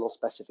personal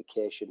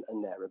specification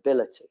and their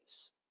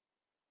abilities.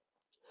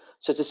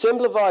 So to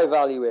simplify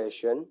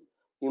evaluation,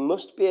 you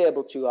must be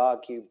able to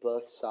argue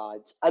both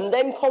sides and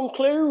then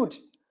conclude.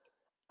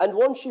 And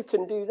once you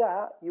can do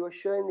that, you are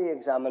showing the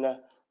examiner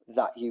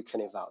that you can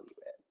evaluate.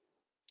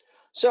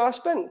 So I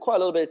spent quite a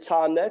little bit of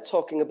time there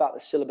talking about the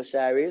syllabus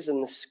areas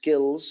and the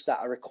skills that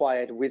are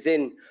required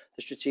within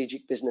the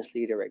Strategic Business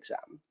Leader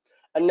exam.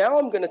 And now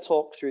I'm going to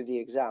talk through the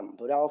exam,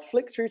 but I'll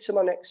flick through to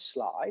my next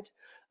slide.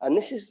 And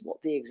this is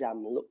what the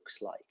exam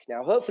looks like.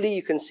 Now, hopefully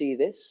you can see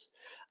this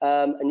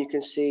and you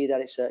can see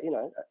that it's a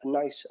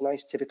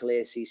nice typical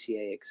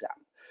ACCA exam.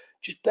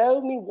 Just bear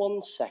with me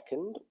 1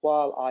 second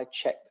while I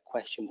check the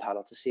question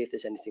panel to see if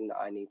there's anything that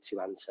I need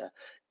to answer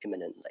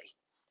imminently.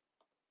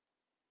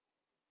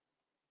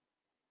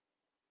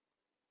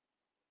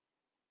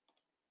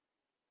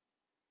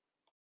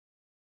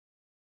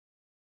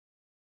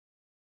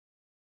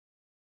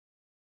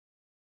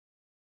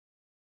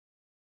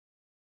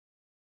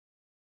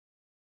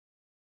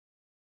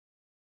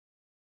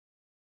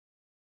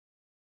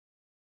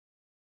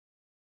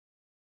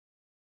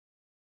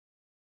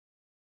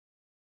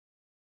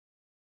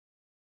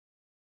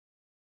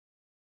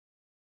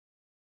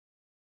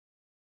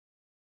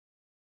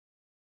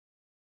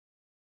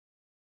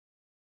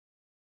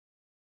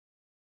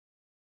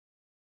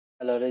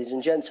 Hello, ladies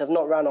and gents. I've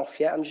not ran off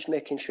yet. I'm just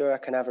making sure I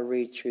can have a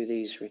read through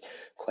these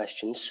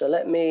questions. So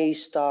let me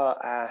start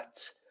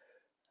at,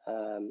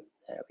 there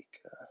we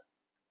go.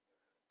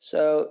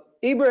 So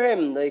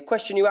Ibrahim, the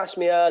question you asked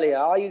me earlier,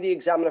 are you the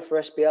examiner for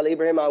SBL?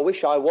 Ibrahim, I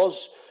wish I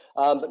was,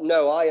 but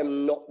no, I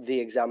am not the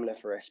examiner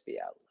for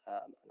SBL.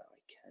 And I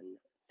can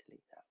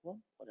delete that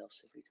one. What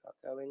else have we got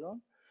going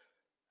on?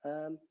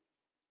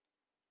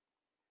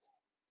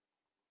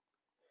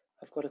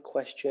 I've got a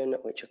question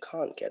which I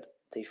can't get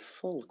the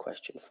full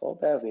question for.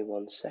 Bear with me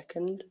 1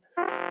 second. If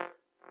I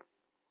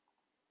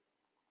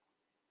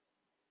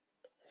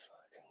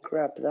can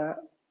grab that.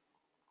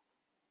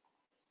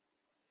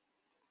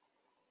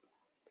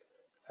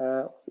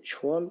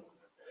 Which one?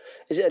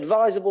 Is it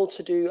advisable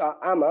to do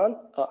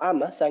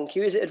Amma, thank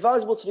you. Is it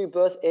advisable to do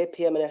both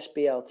APM and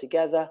SBL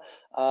together?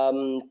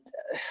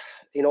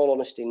 In all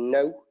honesty,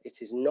 no,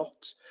 it is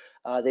not.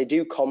 They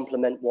do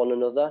complement one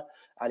another,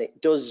 and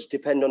it does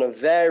depend on a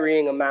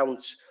varying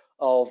amount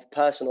of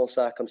personal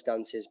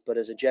circumstances, but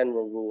as a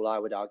general rule, I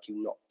would argue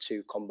not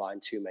to combine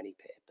too many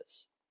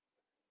papers.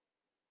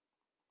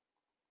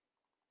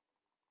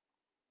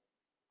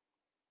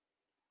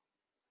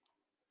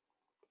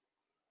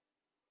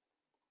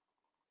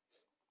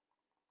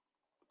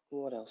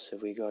 What else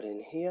have we got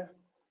in here?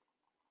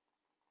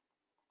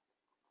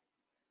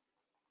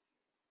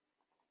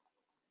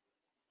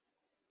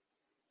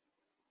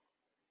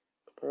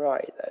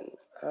 Right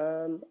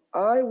then,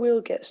 I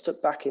will get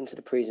stuck back into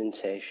the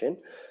presentation,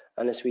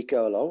 and as we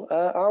go along,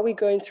 are we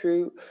going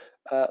through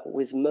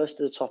with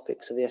most of the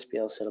topics of the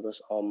SBL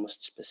syllabus or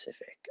most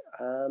specific?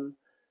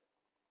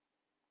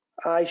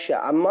 Aisha,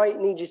 I might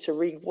need you to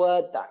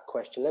reword that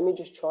question. Let me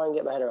just try and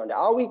get my head around it.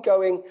 Are we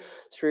going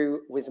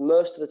through with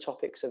most of the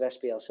topics of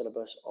SBL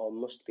syllabus, or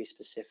must be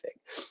specific?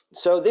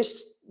 So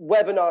this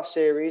webinar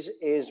series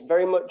is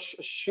very much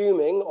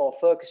assuming or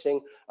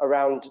focusing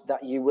around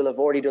that you will have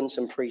already done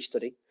some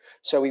pre-study.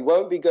 So we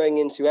won't be going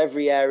into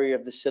every area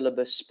of the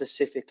syllabus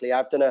specifically.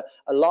 I've done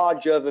a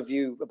large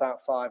overview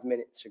about 5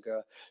 minutes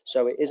ago.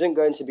 So it isn't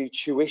going to be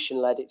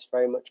tuition-led, it's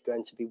very much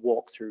going to be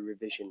walkthrough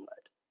revision-led.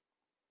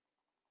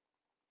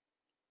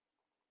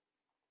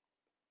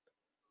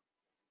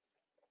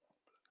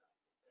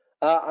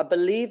 I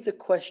believe the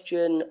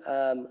question,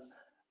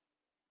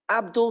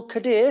 Abdul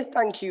Kadir,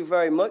 thank you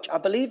very much. I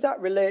believe that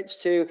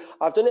relates to,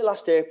 I've done it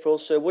last April,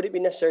 so would it be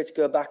necessary to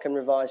go back and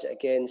revise it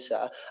again,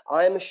 sir?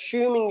 I am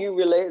assuming you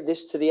relate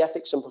this to the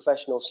Ethics and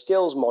Professional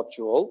Skills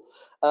module.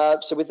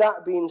 So with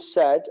that being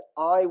said,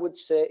 I would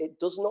say it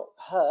does not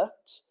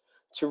hurt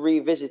to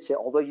revisit it,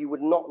 although you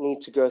would not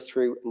need to go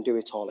through and do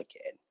it all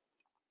again.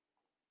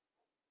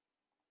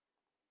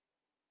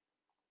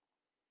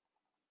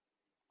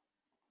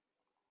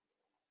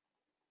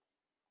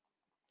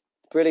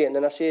 Brilliant,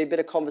 and I see a bit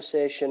of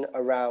conversation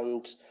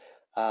around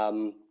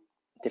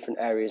different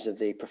areas of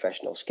the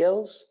professional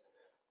skills.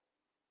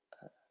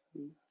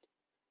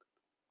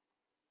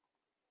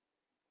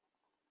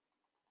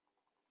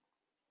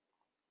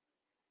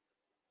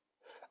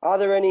 Are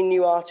there any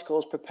new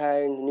articles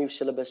preparing the new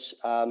syllabus?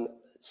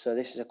 So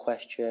this is a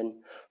question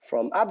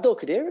from Abdul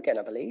Kadir again,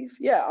 I believe.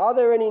 Yeah, are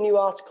there any new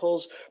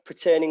articles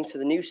pertaining to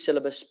the new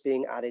syllabus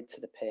being added to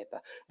the paper?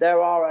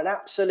 There are an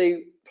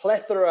absolute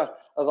plethora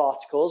of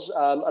articles,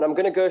 and I'm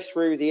going to go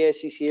through the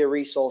ACCA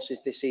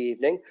resources this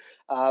evening.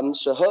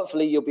 So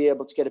hopefully you'll be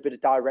able to get a bit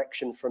of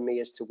direction from me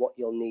as to what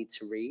you'll need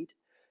to read.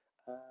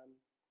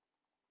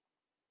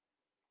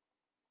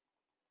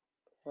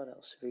 What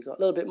else have we got?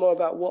 A little bit more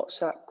about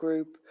WhatsApp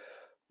group.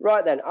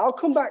 Right then, I'll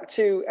come back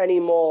to any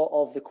more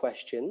of the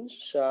questions,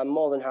 so I'm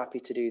more than happy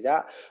to do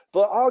that,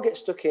 but I'll get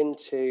stuck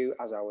into,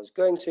 as I was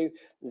going to,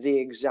 the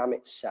exam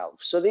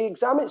itself. So the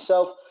exam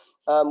itself,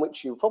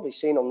 which you've probably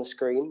seen on the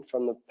screen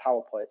from the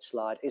PowerPoint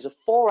slide, is a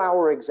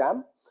 4-hour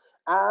exam,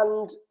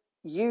 and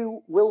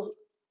you will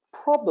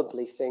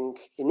probably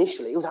think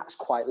initially, oh, that's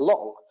quite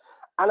long,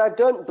 and I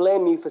don't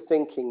blame you for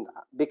thinking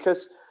that,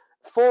 because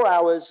 4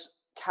 hours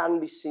can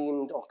be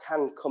seen or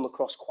can come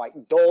across quite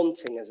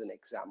daunting as an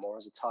exam or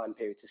as a time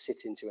period to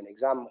sit into an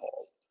exam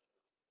hall.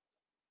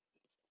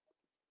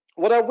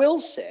 What I will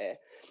say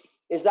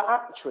is that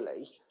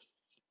actually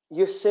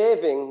you're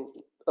saving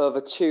over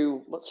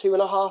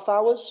 2.5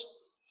 hours,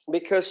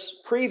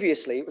 because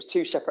previously it was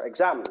 2 separate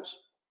exams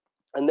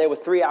and they were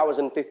 3 hours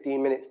and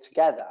 15 minutes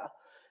together,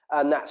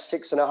 and that's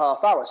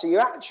 6.5 hours. So you're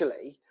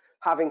actually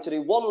having to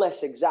do one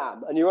less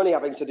exam, and you're only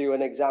having to do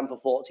an exam for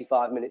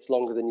 45 minutes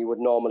longer than you would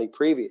normally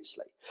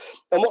previously.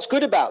 And what's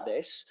good about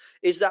this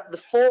is that the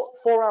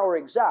 4-hour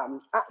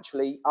exam,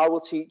 actually, I will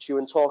teach you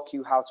and talk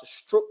you how to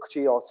structure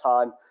your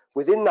time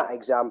within that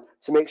exam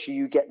to make sure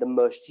you get the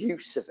most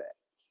use of it.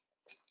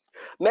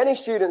 Many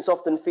students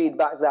often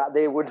feedback that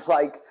they would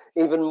like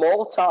even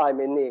more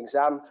time in the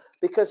exam,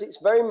 because it's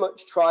very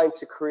much trying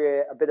to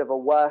create a bit of a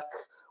work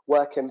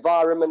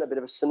environment, a bit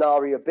of a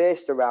scenario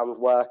based around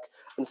work.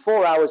 And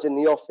 4 hours in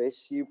the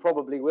office, you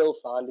probably will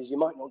find, is you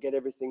might not get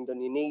everything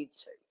done you need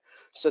to.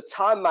 So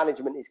time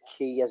management is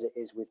key, as it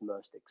is with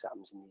most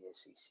exams in the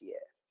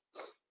ACCA.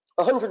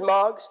 100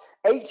 marks,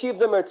 80 of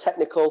them are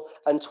technical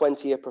and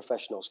 20 are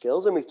professional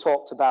skills. And we've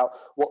talked about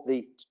what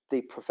the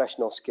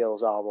professional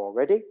skills are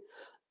already.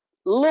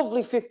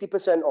 Lovely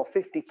 50% or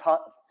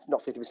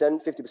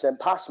 50%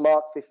 pass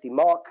mark, 50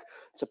 mark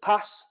to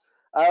pass.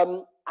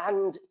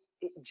 And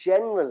it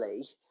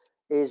generally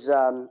is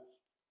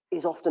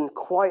often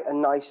quite a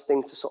nice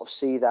thing to sort of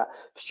see that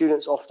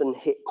students often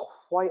hit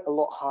quite a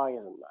lot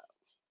higher than that.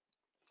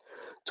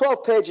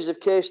 12 pages of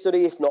case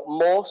study, if not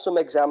more. Some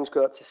exams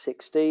go up to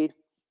 16.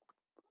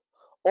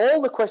 All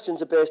the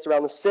questions are based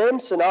around the same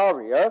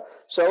scenario.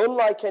 So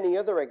unlike any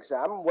other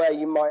exam where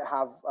you might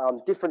have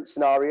different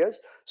scenarios,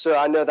 so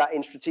I know that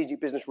in strategic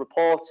business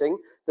reporting,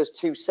 there's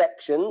 2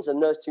 sections and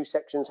those 2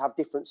 sections have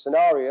different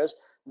scenarios.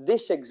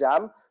 This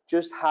exam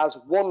just has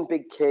one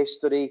big case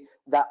study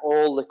that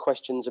all the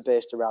questions are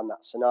based around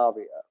that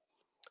scenario.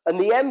 And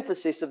the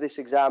emphasis of this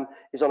exam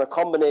is on a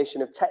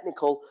combination of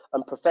technical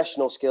and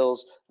professional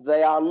skills.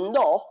 They are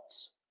not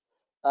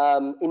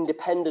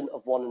independent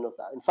of one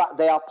another. In fact,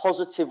 they are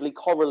positively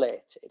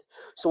correlated.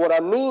 So what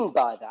I mean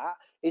by that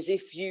is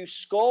if you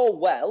score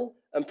well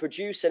and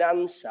produce an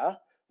answer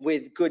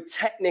with good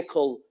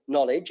technical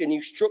knowledge and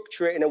you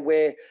structure it in a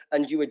way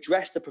and you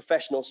address the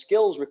professional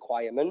skills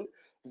requirement,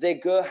 they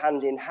go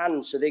hand in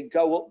hand. So they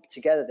go up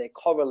together, they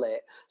correlate.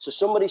 So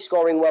somebody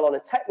scoring well on a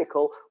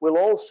technical will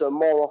also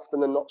more often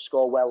than not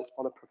score well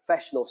on a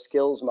professional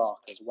skills mark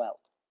as well.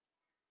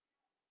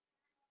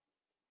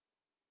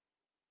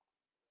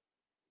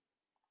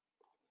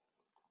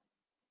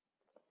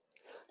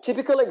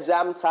 Typical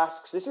exam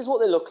tasks, this is what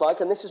they look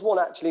like, and this is one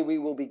actually we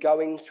will be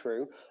going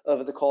through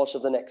over the course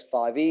of the next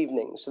 5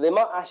 evenings. So they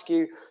might ask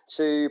you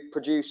to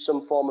produce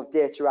some form of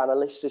data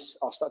analysis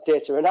of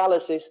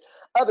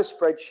a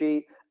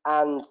spreadsheet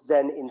and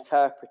then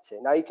interpret it.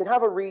 Now you can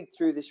have a read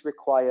through this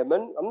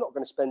requirement. I'm not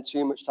going to spend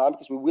too much time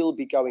because we will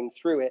be going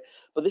through it,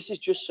 but this is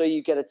just so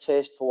you get a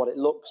taste for what it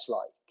looks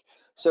like.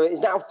 So it is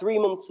now 3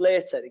 months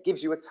later. It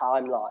gives you a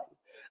timeline.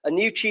 A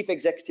new chief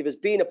executive has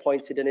been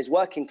appointed and is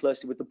working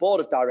closely with the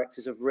board of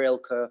directors of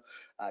Railco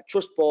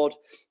Trust Board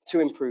to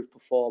improve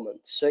performance.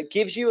 So it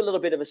gives you a little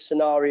bit of a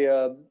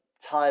scenario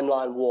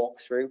timeline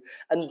walkthrough,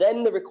 and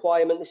then the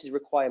requirement, this is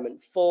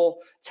requirement 4,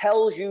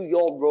 tells you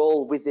your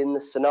role within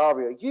the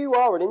scenario. You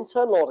are an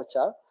internal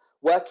auditor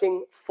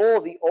working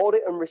for the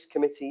Audit and Risk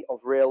Committee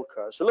of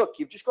Railco. So look,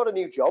 you've just got a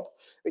new job,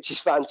 which is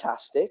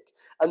fantastic,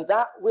 and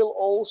that will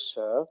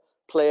also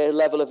play a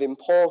level of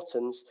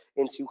importance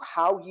into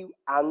how you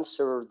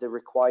answer the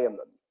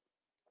requirement.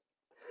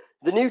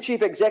 The new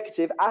chief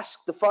executive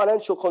asked the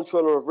financial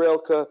controller of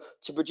Railco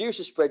to produce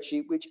a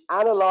spreadsheet which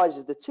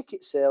analyses the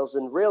ticket sales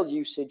and rail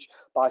usage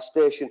by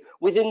station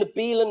within the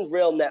Beeland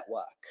rail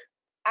network,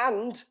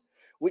 and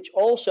which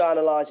also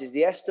analyses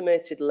the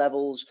estimated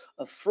levels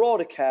of fraud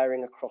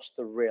occurring across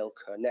the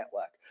Railco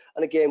network.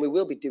 And again, we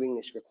will be doing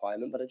this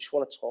requirement, but I just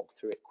want to talk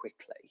through it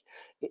quickly.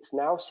 It's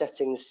now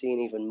setting the scene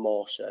even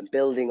more so and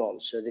building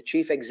on. So the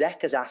chief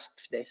exec has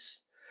asked for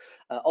this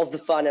of the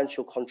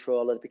financial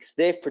controller because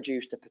they've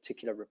produced a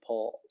particular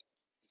report.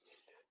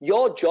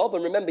 Your job,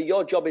 and remember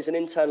your job is an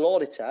internal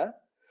auditor,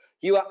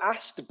 you are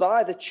asked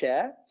by the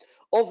chair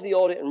of the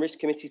Audit and Risk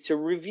Committee to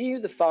review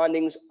the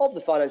findings of the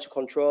financial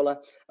controller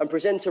and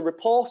present a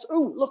report.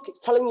 Oh, look,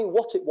 it's telling you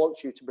what it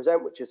wants you to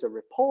present, which is a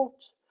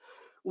report,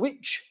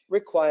 which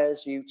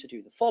requires you to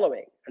do the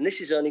following. And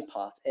this is only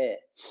part A.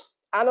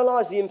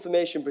 Analyse the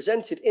information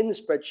presented in the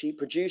spreadsheet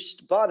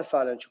produced by the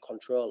financial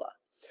controller,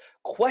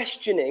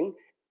 questioning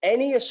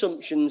any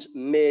assumptions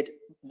made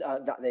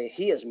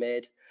he has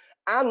made,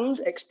 and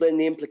explain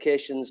the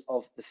implications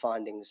of the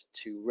findings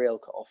to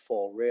Railco or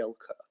for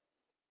Railco.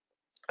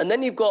 And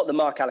then you've got the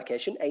mark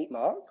allocation, 8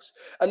 marks,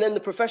 and then the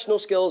professional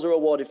skills are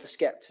awarded for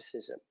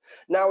skepticism.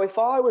 Now, if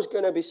I was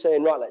going to be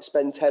saying, right, let's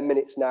spend 10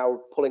 minutes now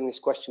pulling this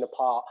question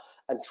apart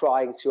and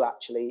trying to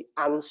actually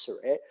answer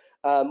it,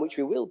 which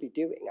we will be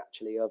doing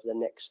actually over the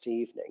next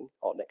evening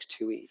or next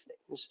 2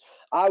 evenings,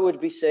 I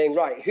would be saying,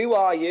 right, who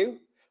are you?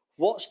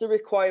 What's the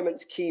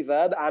requirements key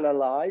verb?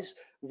 Analyze.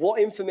 What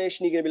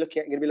information are you going to be looking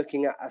at? You're going to be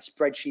looking at a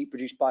spreadsheet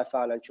produced by a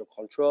financial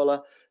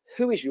controller.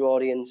 Who is your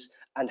audience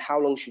and how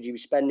long should you be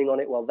spending on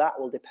it? Well, that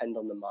will depend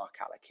on the mark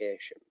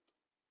allocation.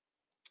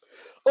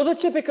 Other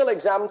typical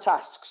exam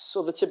tasks,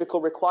 so the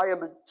typical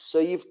requirements. So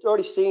you've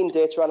already seen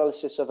data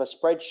analysis of a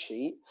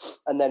spreadsheet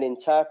and then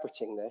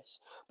interpreting this,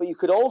 but you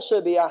could also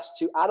be asked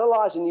to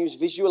analyze and use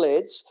visual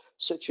aids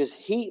such as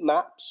heat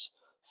maps,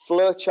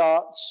 flow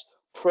charts,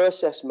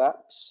 process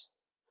maps,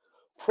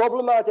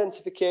 problem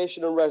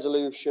identification and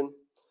resolution,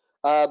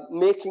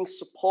 making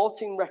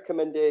supporting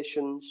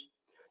recommendations,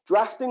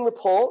 drafting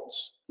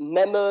reports,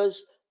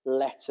 memos,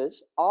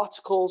 letters,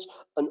 articles,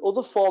 and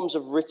other forms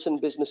of written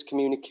business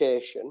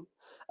communication.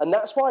 And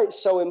that's why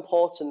it's so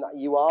important that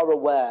you are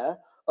aware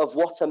of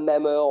what a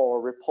memo or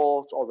a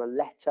report or a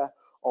letter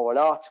or an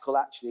article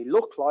actually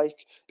look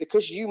like,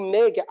 because you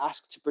may get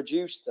asked to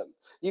produce them.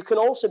 You can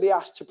also be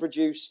asked to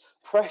produce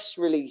press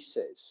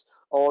releases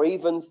or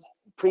even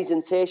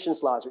presentation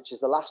slides, which is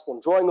the last one,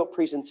 drawing up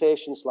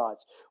presentation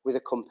slides with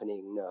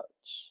accompanying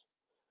notes.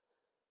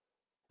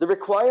 The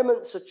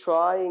requirements are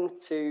trying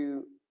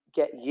to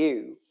get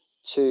you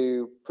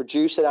to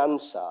produce an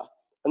answer,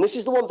 and this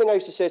is the one thing I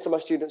used to say to my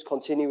students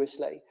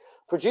continuously: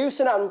 produce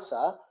an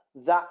answer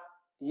that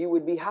you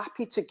would be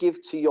happy to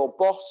give to your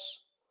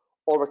boss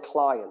or a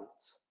client.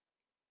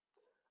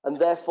 And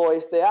therefore,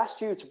 if they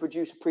asked you to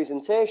produce a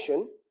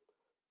presentation,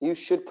 you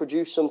should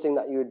produce something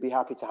that you would be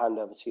happy to hand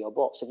over to your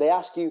boss. If they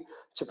ask you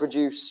to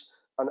produce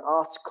an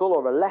article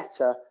or a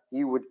letter,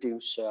 you would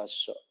do so as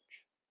such.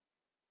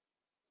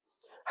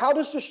 How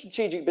does the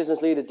strategic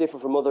business leader differ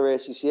from other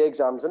ACCA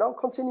exams? And I'll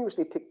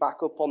continuously pick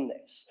back up on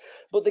this.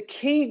 But the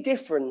key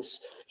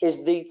difference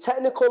is the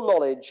technical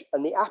knowledge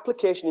and the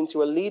application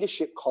into a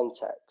leadership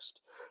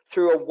context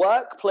through a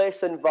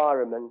workplace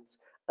environment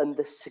and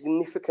the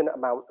significant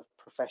amount of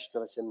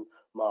professionalism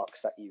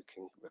marks that you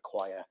can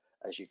require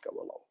as you go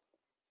along.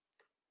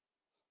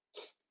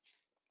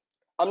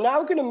 I'm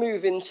now going to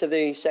move into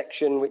the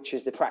section which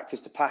is the practice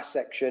to pass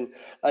section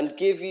and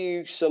give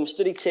you some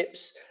study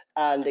tips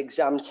and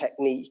exam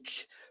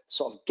technique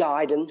sort of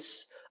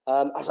guidance.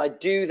 As I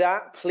do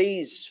that,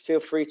 please feel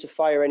free to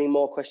fire any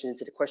more questions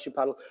into the question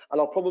panel,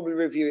 and I'll probably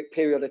review it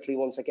periodically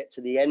once I get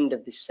to the end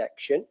of this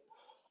section.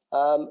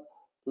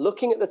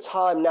 Looking at the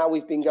time now,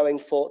 we've been going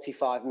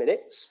 45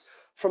 minutes.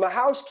 From a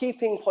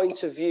housekeeping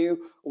point of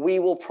view, we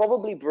will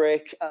probably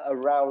break at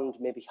around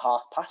maybe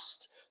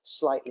 1/2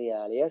 slightly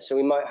earlier. So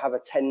we might have a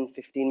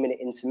 10-15 minute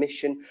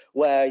intermission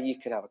where you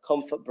can have a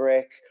comfort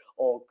break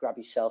or grab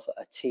yourself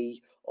a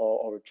tea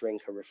or a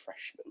drink, a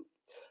refreshment.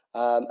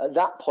 At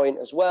that point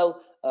as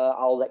well,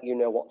 I'll let you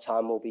know what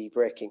time we'll be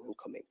breaking and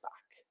coming back.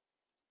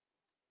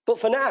 But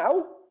for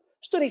now,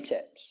 study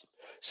tips.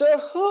 So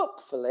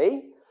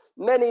hopefully,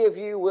 many of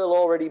you will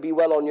already be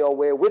well on your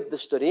way with the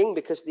studying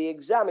because the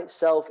exam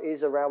itself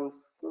is around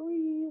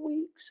 3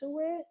 weeks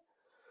away.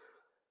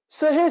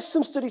 So here's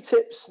some study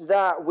tips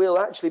that will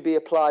actually be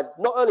applied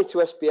not only to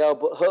SBL,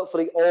 but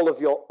hopefully all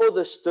of your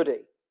other study.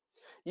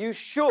 You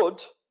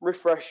should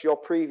refresh your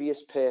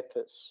previous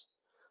papers.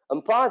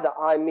 And by that,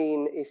 I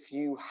mean if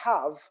you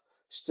have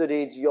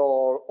studied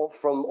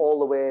from all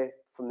the way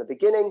from the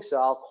beginning, so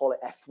I'll call it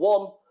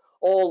F1,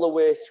 all the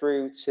way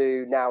through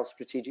to now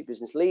Strategic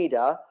Business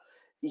Leader,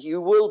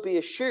 you will be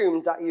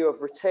assumed that you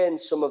have retained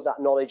some of that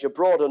knowledge, a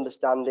broad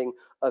understanding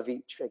of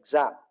each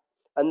exam.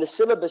 And the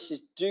syllabuses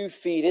do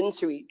feed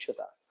into each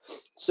other.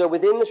 So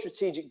within the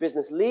Strategic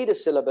Business Leader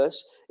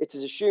syllabus, it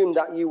is assumed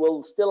that you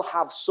will still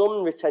have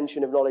some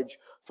retention of knowledge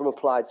from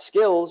applied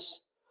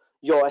skills,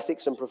 your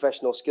ethics and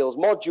professional skills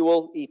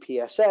module,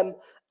 EPSM,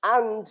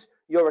 and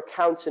your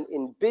accountant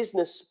in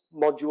business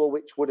module,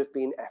 which would have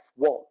been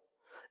F1.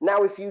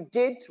 Now, if you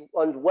did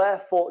and were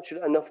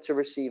fortunate enough to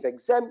receive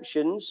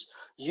exemptions,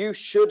 you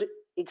should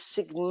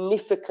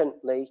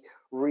significantly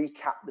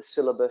recap the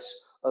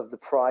syllabus of the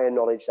prior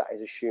knowledge that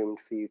is assumed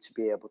for you to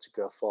be able to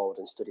go forward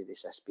and study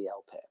this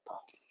SBL paper.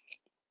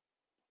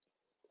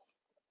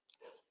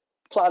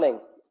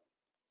 Planning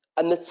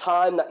and the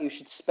time that you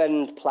should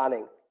spend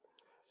planning.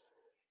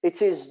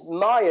 It is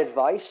my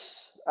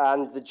advice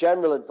and the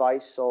general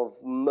advice of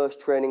most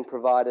training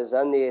providers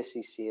and the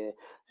ACCA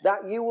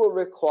that you will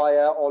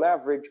require on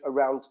average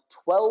around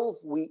 12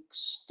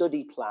 weeks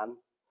study plan,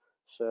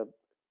 so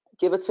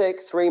give or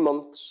take 3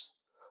 months,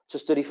 to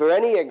study for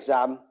any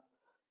exam.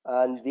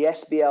 And the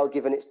SBL,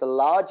 given it's the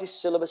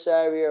largest syllabus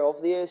area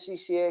of the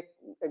ACCA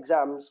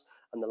exams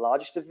and the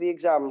largest of the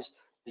exams,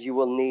 you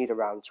will need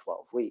around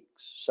 12 weeks.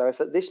 So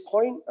if at this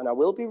point, and I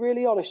will be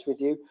really honest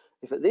with you,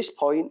 if at this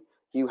point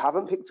you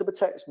haven't picked up a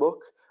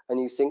textbook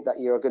and you think that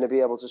you're going to be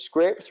able to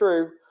scrape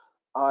through,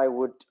 I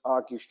would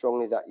argue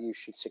strongly that you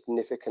should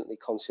significantly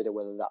consider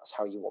whether that's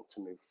how you want to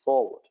move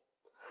forward.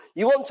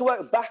 You want to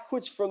work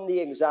backwards from the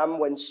exam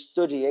when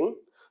studying.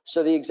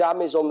 So the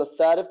exam is on the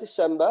 3rd of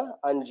December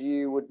and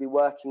you would be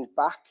working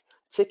back,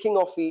 ticking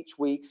off each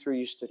week through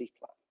your study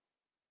plan.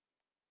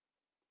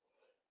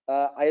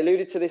 I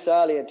alluded to this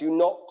earlier, do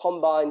not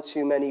combine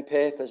too many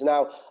papers.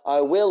 Now,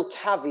 I will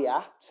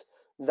caveat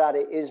that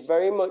it is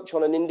very much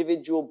on an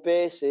individual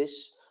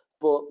basis,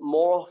 but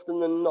more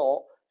often than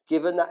not,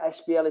 given that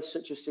SBL is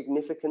such a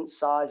significant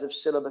size of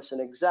syllabus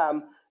and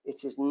exam,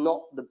 it is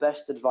not the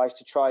best advice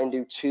to try and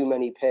do too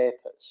many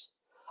papers.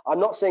 I'm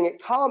not saying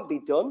it can't be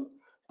done,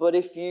 but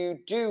if you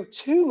do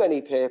too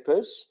many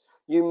papers,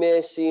 you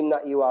may seem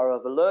that you are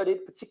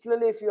overloaded,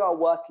 particularly if you are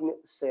working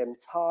at the same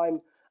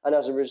time. And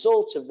as a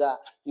result of that,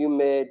 you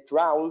may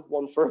drown,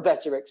 one for a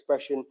better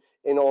expression,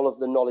 in all of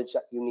the knowledge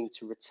that you need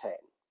to retain.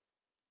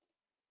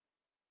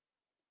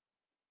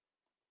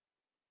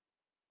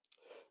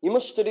 You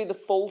must study the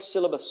full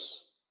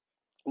syllabus.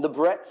 The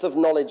breadth of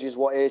knowledge is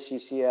what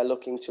ACCA are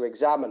looking to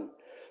examine.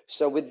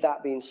 So with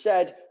that being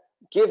said,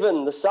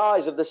 given the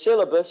size of the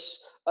syllabus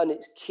and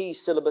its key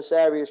syllabus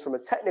areas from a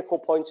technical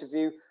point of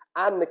view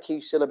and the key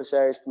syllabus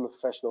areas from a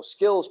professional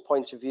skills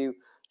point of view,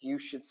 you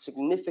should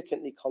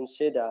significantly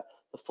consider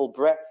the full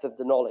breadth of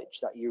the knowledge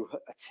that you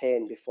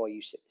attain before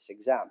you sit this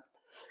exam.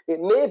 It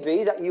may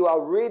be that you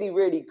are really,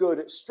 really good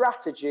at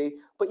strategy,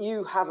 but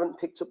you haven't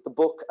picked up the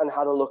book and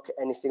had a look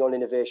at anything on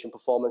innovation,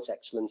 performance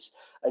excellence,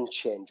 and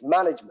change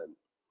management.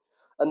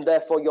 And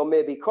therefore, you're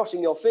maybe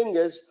crossing your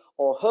fingers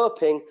or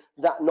hoping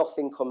that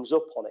nothing comes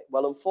up on it.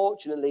 Well,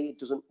 unfortunately, it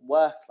doesn't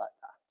work like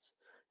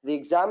that. The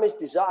exam is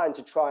designed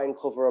to try and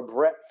cover a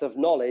breadth of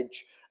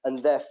knowledge, and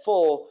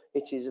therefore,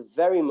 it is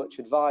very much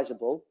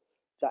advisable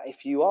that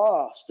if you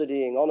are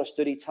studying on a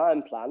study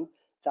time plan,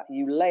 that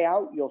you lay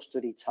out your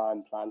study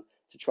time plan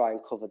to try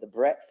and cover the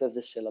breadth of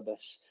the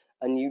syllabus,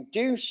 and you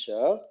do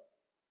so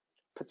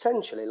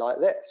potentially like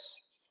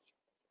this.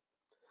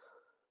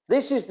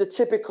 This is the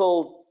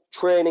typical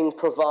training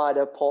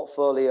provider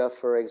portfolio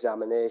for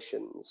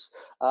examinations.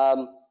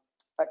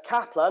 At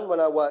Kaplan, when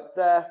I worked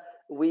there,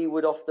 we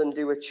would often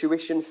do a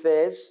tuition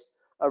phase,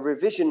 a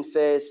revision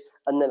phase,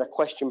 and then a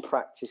question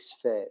practice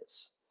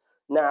phase.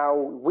 Now,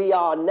 we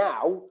are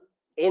now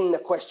in the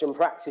question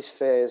practice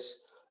phase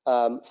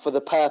for the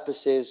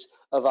purposes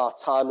of our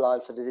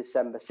timeline for the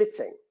December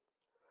sitting.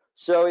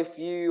 So if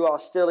you are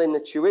still in the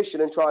tuition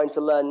and trying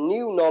to learn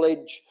new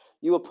knowledge,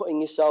 you are putting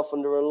yourself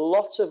under a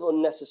lot of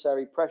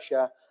unnecessary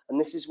pressure, and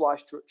this is why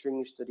structuring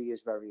your study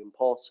is very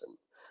important.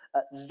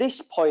 At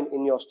this point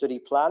in your study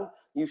plan,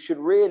 you should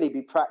really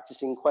be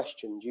practicing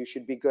questions. You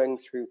should be going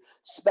through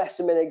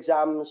specimen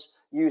exams,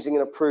 using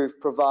an approved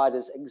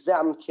provider's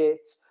exam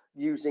kit,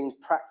 using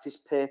practice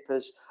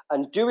papers,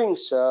 and doing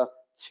so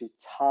to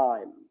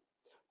time,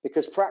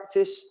 because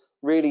practice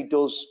really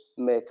does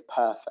make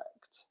perfect.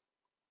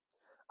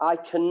 I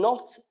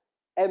cannot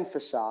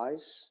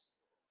emphasize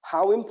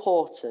how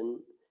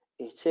important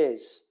it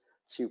is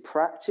to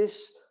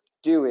practice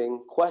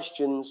doing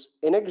questions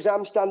in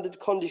exam standard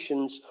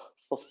conditions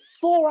for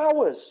 4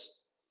 hours,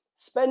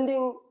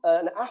 spending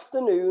an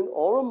afternoon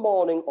or a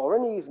morning or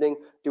an evening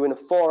doing a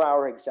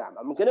 4-hour exam.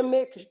 I'm going to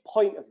make a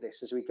point of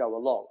this as we go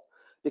along,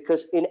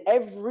 because in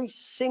every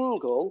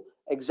single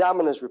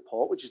examiner's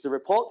report, which is the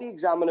report the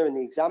examiner and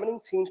the examining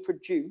team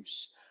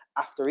produce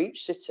after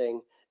each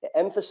sitting, it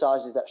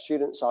emphasises that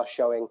students are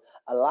showing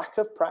a lack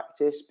of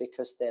practice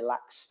because they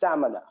lack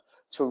stamina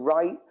to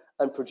write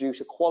and produce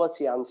a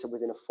quality answer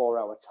within a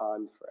 4-hour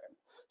time frame.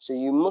 So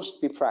you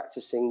must be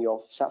practicing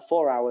your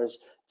 4 hours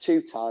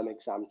 2-time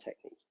exam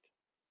technique.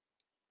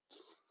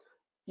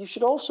 You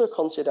should also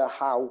consider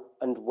how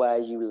and where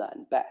you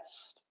learn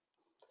best.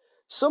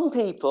 Some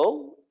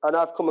people, and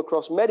I've come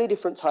across many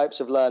different types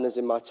of learners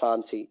in my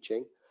time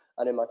teaching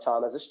and in my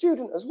time as a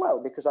student as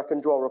well, because I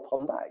can draw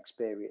upon that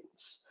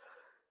experience.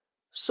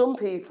 Some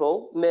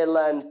people may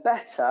learn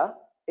better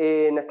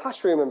in a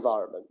classroom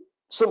environment.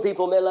 Some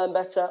people may learn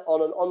better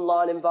on an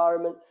online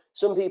environment.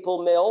 Some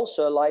people may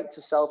also like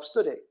to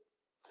self-study.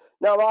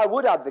 Now, I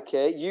would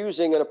advocate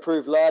using an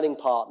approved learning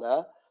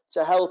partner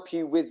to help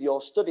you with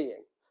your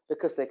studying,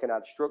 because they can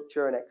add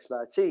structure and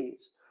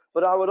expertise.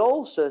 But I would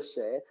also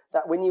say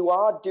that when you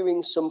are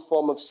doing some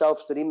form of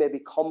self-study, maybe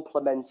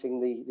complementing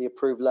the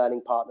approved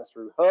learning partner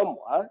through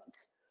homework,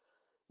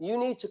 you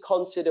need to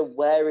consider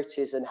where it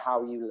is and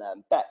how you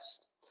learn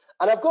best.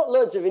 And I've got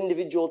loads of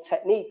individual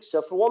techniques.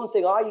 So for one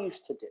thing I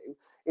used to do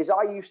is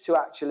I used to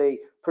actually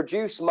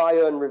produce my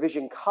own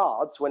revision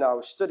cards when I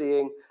was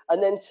studying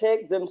and then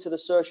take them to the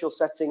social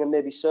setting and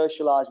maybe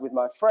socialize with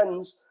my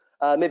friends,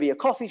 maybe a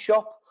coffee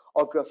shop,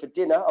 or go for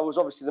dinner. I was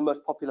obviously the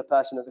most popular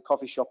person at the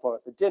coffee shop or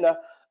at the dinner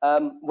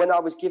when I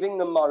was giving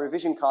them my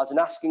revision cards and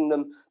asking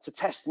them to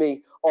test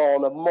me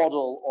on a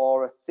model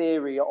or a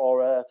theory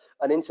or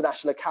an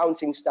international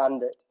accounting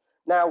standard.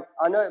 Now,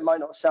 I know it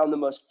might not sound the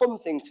most fun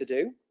thing to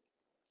do,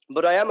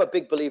 but I am a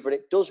big believer, and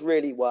it does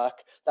really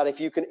work, that if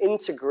you can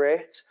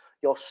integrate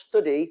your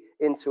study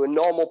into a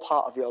normal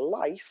part of your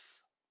life,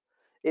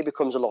 it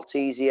becomes a lot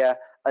easier,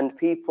 and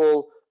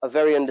people are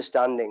very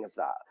understanding of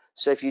that.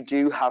 So if you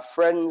do have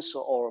friends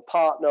or a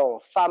partner or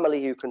a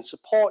family who can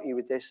support you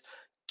with this,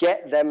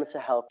 get them to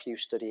help you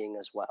studying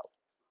as well.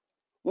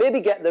 Maybe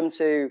get them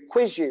to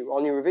quiz you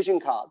on your revision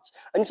cards,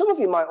 and some of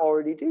you might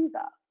already do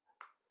that.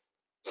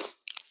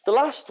 The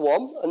last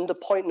one, under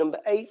point number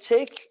 8,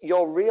 take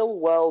your real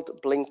world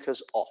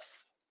blinkers off.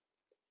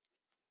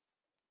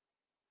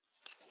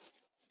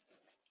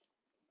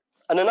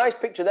 And a nice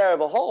picture there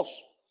of a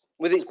horse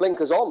with its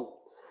blinkers on.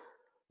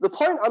 The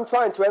point I'm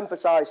trying to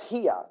emphasize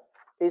here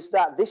is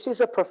that this is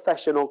a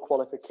professional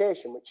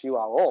qualification, which you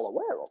are all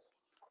aware of,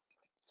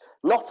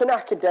 not an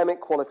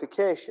academic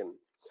qualification.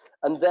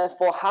 And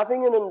therefore,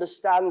 having an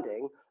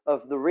understanding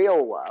of the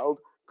real world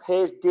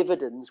pays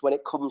dividends when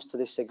it comes to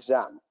this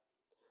exam.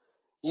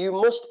 You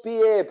must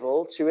be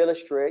able to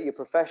illustrate your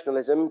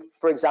professionalism,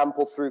 for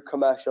example, through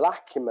commercial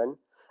acumen,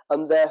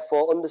 and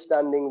therefore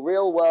understanding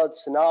real-world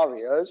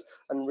scenarios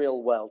and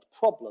real-world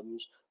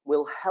problems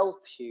will help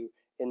you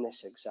in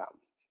this exam.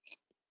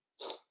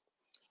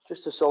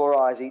 Just to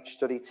summarise each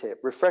study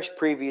tip: refresh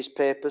previous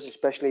papers,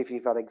 especially if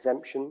you've had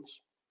exemptions.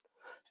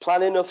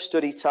 Plan enough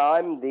study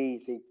time.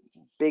 The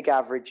big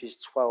average is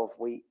 12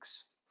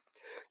 weeks.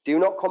 Do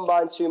not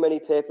combine too many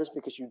papers,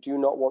 because you do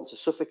not want to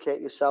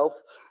suffocate yourself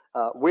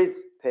with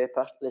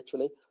paper,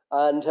 literally,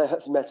 and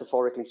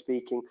metaphorically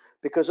speaking,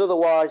 because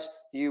otherwise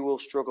you will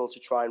struggle to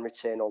try and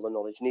retain all the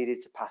knowledge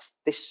needed to pass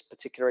this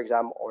particular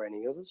exam or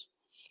any others.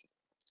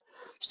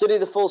 Study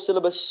the full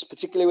syllabus,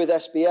 particularly with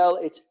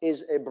SBL. It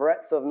is a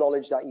breadth of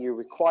knowledge that you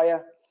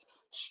require.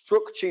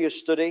 Structure your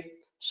study,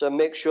 so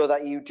make sure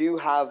that you do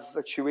have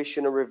a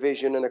tuition, a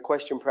revision, and a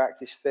question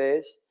practice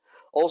phase.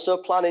 Also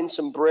plan in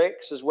some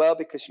breaks as well,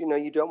 because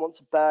you don't want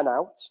to burn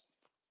out.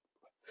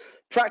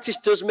 Practice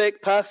does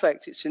make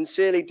perfect. It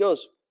sincerely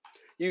does.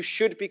 You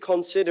should be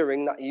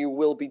considering that you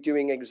will be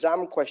doing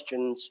exam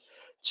questions,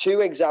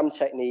 2 exam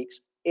techniques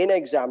in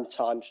exam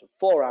times for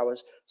 4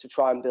 hours to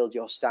try and build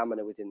your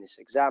stamina within this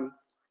exam.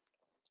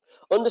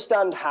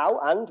 Understand how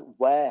and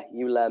where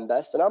you learn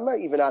best, and I might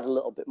even add a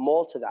little bit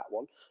more to that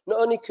one. Not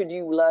only could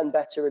you learn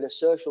better in a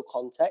social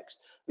context,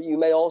 but you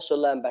may also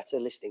learn better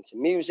listening to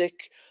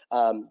music.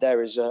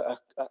 There is a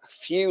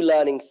few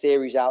learning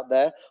theories out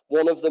there.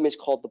 One of them is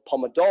called the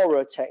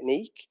Pomodoro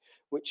technique,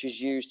 which is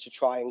used to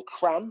try and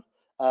cram,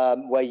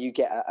 where you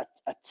get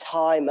a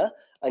timer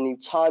and you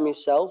time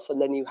yourself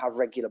and then you have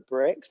regular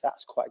breaks.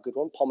 That's quite a good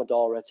one,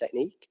 Pomodoro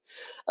technique.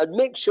 And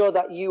make sure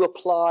that you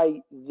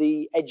apply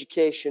the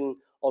education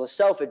or the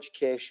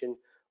self-education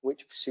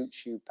which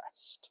suits you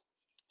best.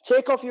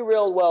 Take off your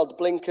real-world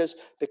blinkers,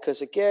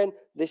 because again,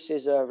 this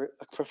is a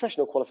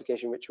professional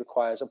qualification which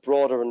requires a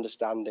broader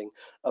understanding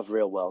of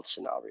real-world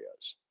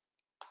scenarios.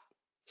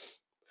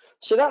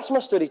 So that's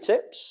my study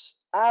tips,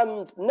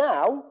 and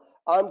now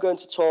I'm going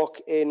to talk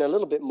in a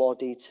little bit more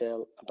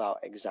detail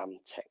about exam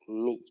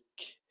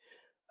technique.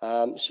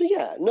 So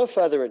yeah, no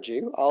further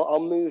ado, I'll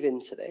move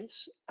into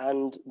this,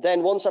 and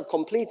then once I've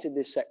completed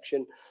this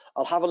section,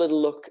 I'll have a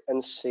little look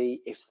and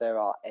see if there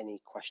are any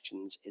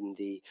questions in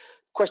the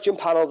question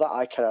panel that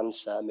I can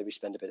answer, and maybe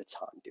spend a bit of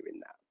time doing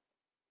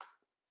that.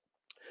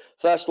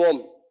 First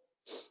one,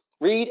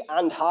 read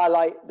and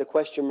highlight the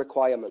question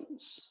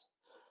requirements.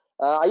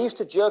 I used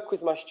to joke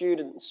with my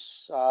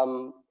students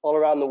all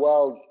around the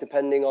world,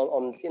 depending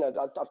on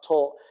I've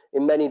taught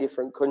in many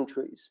different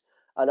countries,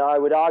 and I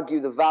would argue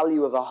the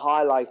value of a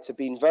highlighter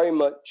being very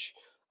much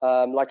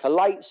like a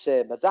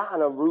lightsaber, that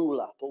and a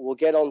ruler, but we'll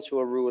get onto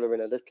a ruler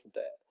in a little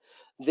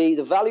bit.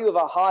 The value of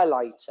a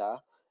highlighter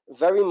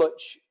very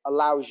much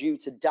allows you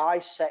to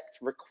dissect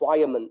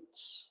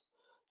requirements.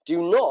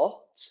 Do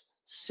not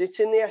sit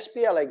in the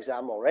SBL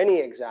exam or any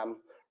exam,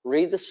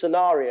 read the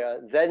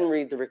scenario, then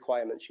read the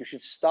requirements. You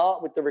should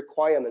start with the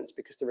requirements,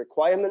 because the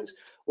requirements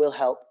will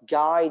help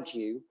guide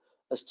you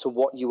as to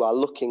what you are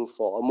looking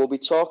for. And we'll be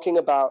talking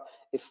about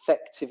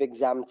effective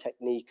exam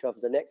technique over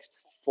the next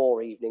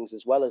 4 evenings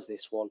as well as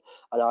this one,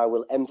 and I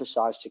will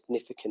emphasize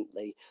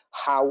significantly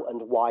how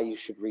and why you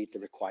should read the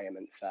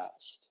requirement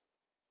first.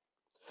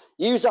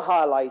 Use a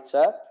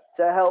highlighter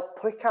to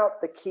help pick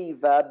out the key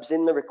verbs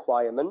in the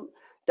requirement,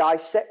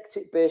 dissect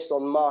it based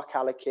on mark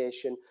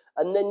allocation,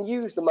 and then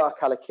use the mark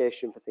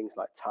allocation for things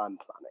like time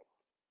planning.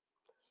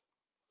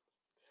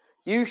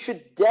 You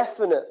should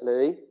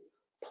definitely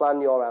plan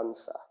your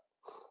answer.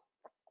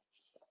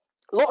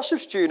 Lots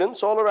of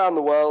students all around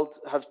the world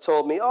have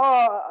told me,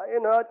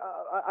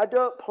 I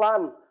don't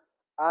plan.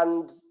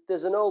 And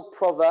there's an old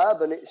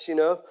proverb, and it's,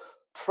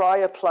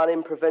 prior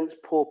planning prevents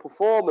poor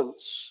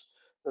performance.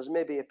 There's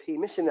maybe a P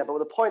missing there, but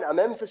the point I'm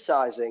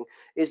emphasizing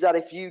is that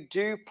if you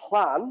do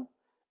plan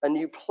and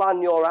you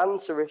plan your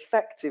answer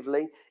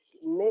effectively,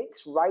 it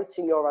makes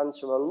writing your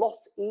answer a lot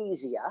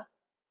easier.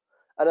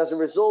 And as a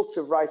result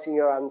of writing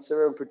your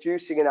answer and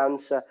producing an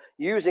answer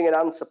using an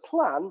answer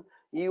plan,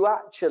 you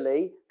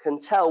actually can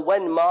tell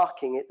when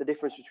marking it the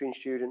difference between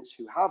students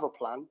who have a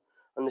plan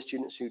and the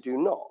students who do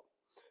not.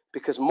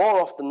 Because more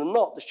often than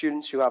not, the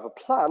students who have a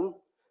plan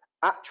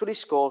actually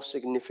score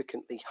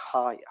significantly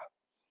higher.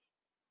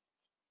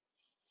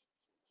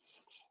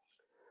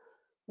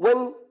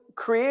 When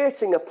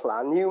creating a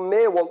plan, you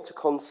may want to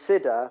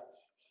consider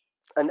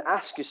and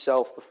ask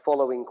yourself the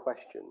following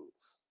questions.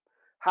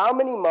 How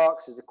many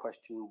marks is the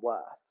question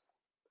worth?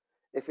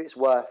 If it's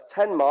worth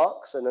 10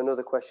 marks and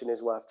another question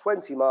is worth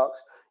 20 marks,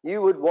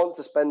 you would want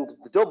to spend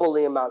double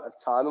the amount of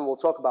time, and we'll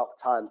talk about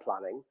time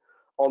planning,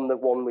 on the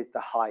one with the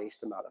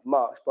highest amount of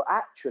marks. But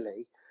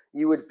actually,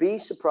 you would be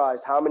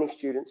surprised how many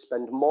students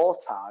spend more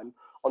time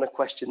on a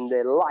question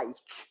they like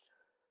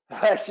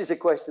versus a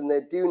question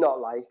they do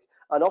not like,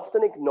 and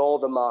often ignore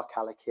the mark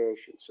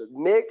allocation. So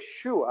make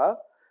sure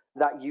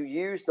that you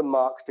use the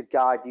marks to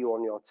guide you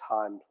on your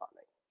time planning.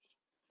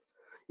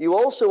 You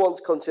also want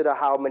to consider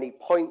how many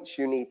points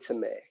you need to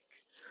make.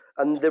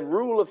 And the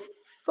rule of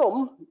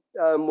thumb,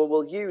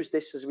 we'll use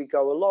this as we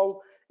go along,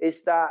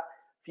 is that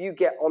if you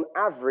get on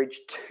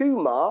average 2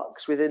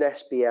 marks within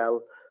SBL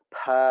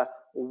per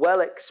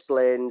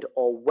well-explained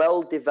or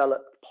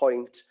well-developed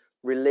point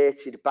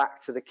related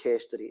back to the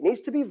case study. It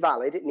needs to be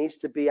valid, it needs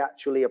to be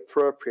actually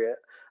appropriate,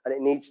 and it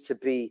needs to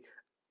be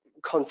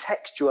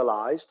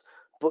contextualized,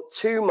 but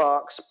 2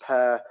 marks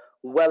per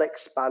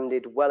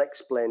well-expanded,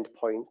 well-explained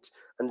point,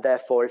 and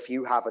therefore if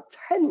you have a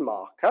 10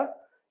 marker,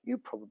 you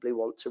probably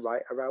want to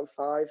write around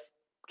 5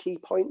 key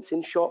points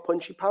in short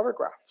punchy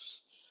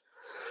paragraphs.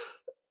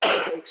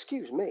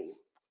 Excuse me.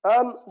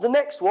 The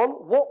next one,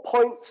 what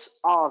points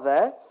are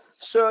there?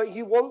 So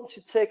you want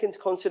to take into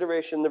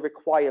consideration the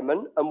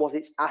requirement and what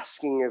it's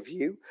asking of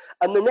you.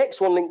 And the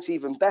next one links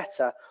even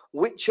better.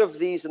 Which of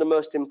these are the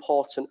most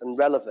important and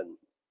relevant?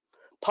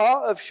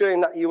 Part of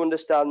showing that you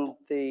understand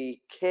the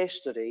case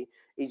study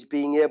is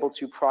being able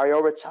to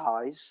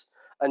prioritize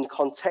and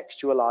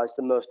contextualize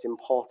the most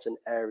important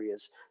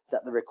areas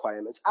that the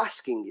requirement's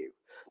asking you,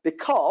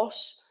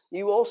 because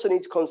you also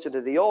need to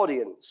consider the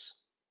audience.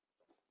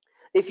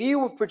 If you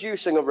were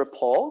producing a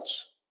report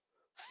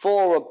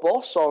for a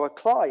boss or a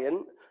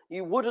client,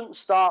 you wouldn't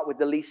start with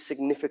the least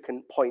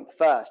significant point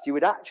first. You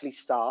would actually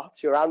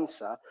start your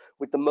answer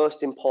with the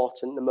most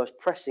important, the most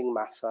pressing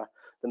matter,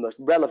 the most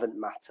relevant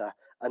matter,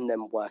 and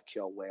then work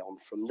your way on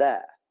from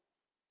there.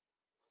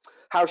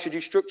 How should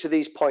you structure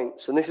these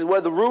points? And this is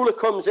where the ruler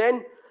comes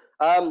in.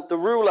 The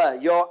ruler,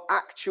 your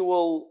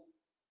actual,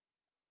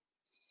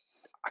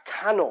 I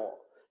cannot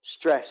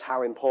stress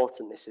how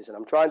important this is, and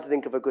I'm trying to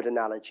think of a good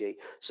analogy.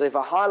 So if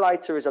a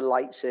highlighter is a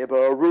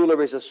lightsaber, a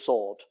ruler is a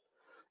sword,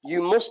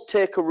 you must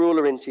take a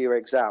ruler into your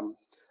exam.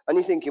 And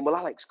you're thinking, well,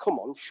 Alex, come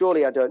on,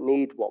 surely I don't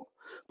need one.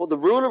 But the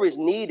ruler is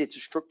needed to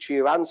structure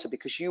your answer,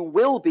 because you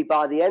will be,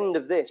 by the end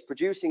of this,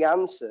 producing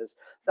answers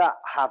that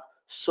have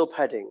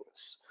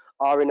subheadings,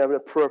 are in an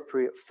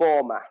appropriate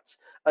format.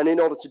 And in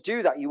order to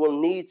do that, you will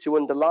need to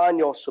underline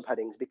your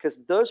subheadings,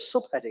 because those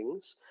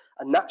subheadings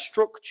and that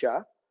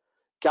structure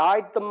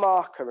guide the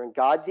marker and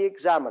guide the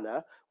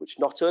examiner, which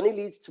not only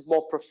leads to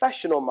more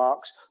professional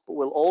marks, but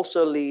will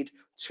also lead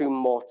to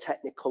more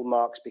technical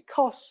marks,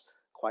 because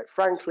quite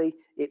frankly,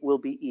 it will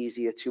be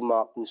easier to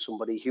mark than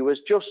somebody who has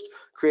just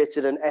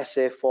created an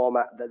essay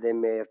format that they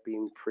may have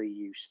been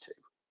pre-used to.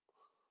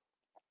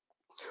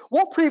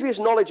 What previous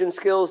knowledge and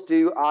skills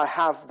do I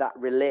have that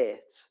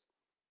relate?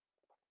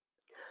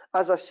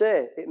 As I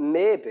say, it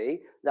may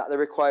be that the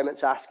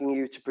requirement's asking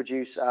you to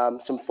produce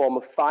some form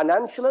of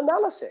financial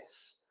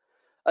analysis.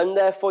 And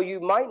therefore, you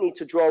might need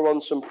to draw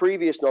on some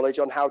previous knowledge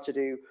on how to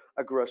do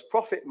a gross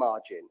profit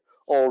margin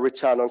or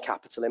return on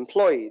capital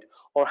employed,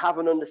 or have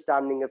an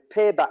understanding of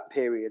payback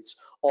periods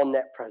or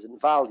net present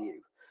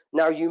value.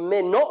 Now, you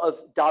may not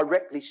have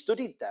directly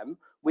studied them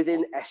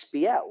within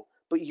SBL,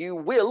 but you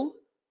will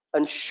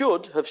and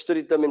should have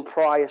studied them in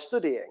prior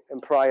studying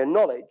and prior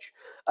knowledge.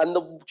 And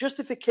the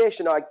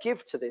justification I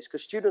give to this,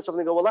 because students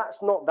often go, well,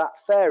 that's not that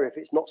fair if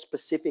it's not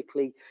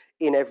specifically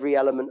in every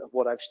element of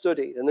what I've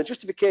studied. And the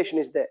justification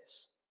is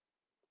this.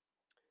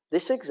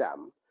 This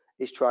exam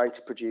is trying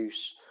to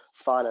produce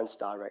finance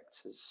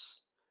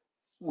directors,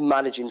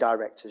 managing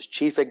directors,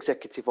 chief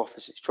executive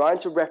officers, trying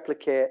to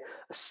replicate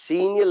a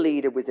senior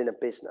leader within a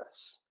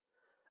business.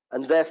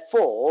 And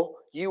therefore,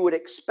 you would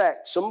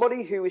expect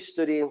somebody who is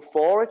studying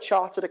for a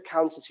chartered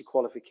accountancy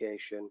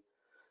qualification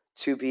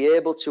to be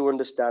able to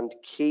understand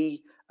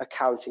key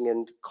accounting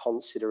and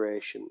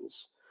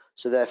considerations.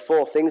 So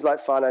therefore, things like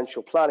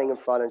financial planning and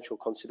financial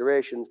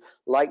considerations,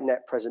 like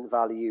net present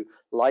value,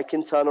 like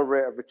internal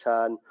rate of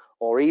return,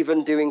 or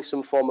even doing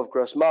some form of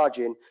gross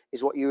margin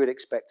is what you would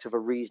expect of a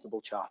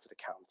reasonable chartered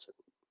accountant.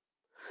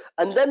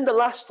 And then the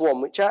last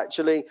one, which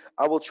actually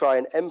I will try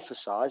and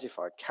emphasize if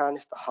I can,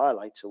 if the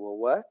highlighter will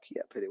work.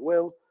 Yep, it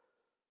will.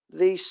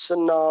 The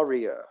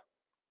scenario.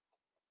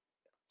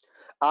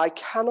 I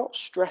cannot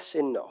stress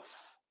enough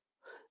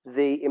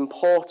the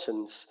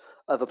importance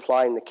of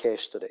applying the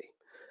case study.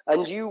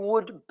 And you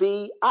would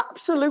be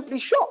absolutely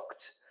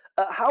shocked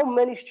at how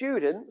many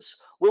students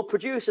will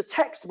produce a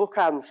textbook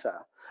answer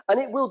and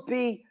it will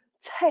be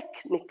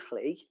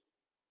technically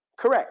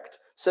correct.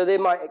 So they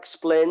might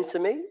explain to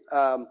me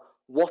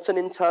what an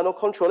internal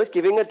control is,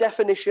 giving a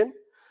definition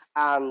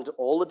and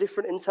all the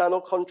different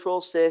internal control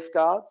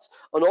safeguards,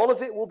 and all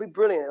of it will be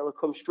brilliant. It will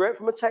come straight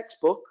from a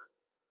textbook,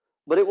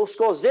 but it will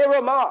score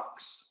 0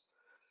 marks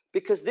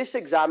because this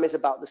exam is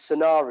about the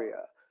scenario,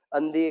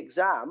 and the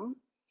exam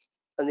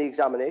and the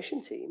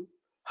examination team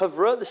have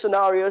wrote the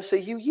scenario so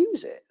you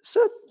use it.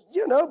 So,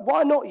 you know,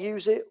 why not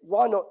use it?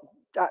 Why not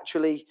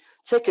actually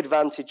take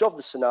advantage of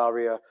the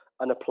scenario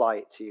and apply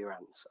it to your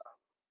answer?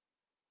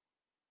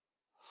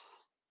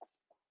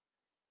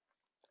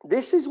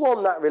 This is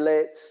one that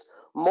relates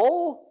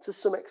more to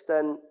some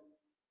extent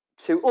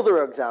to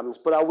other exams,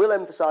 but I will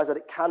emphasize that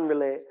it can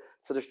relate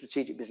to the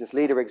Strategic Business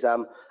Leader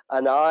exam.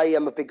 And I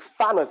am a big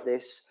fan of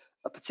this,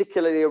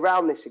 particularly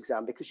around this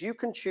exam, because you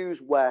can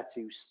choose where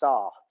to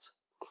start.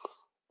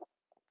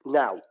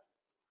 Now,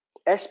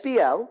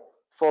 SBL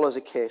follows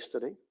a case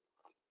study.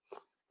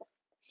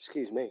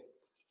 Excuse me.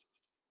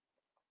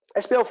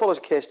 SBL follows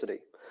a case study.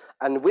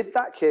 And with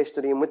that case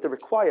study and with the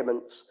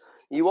requirements,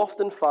 you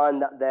often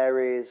find that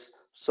there is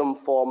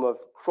some form of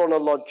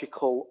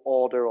chronological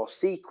order or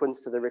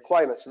sequence to the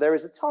requirements. So there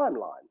is a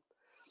timeline.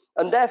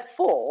 And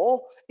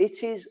therefore,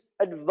 it is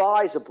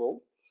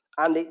advisable,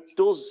 and it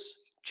does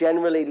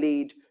generally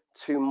lead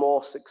to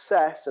more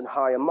success and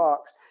higher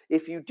marks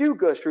if you do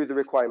go through the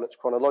requirements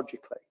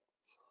chronologically.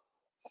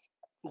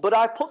 But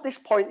I put this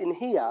point in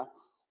here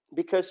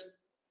because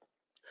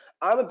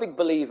I'm a big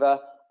believer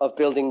of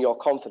building your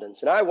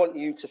confidence. And I want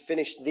you to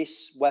finish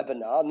this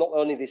webinar, not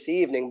only this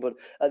evening, but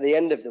at the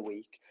end of the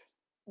week,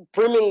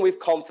 brimming with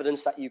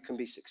confidence that you can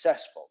be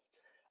successful.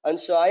 And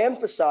so I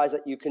emphasize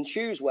that you can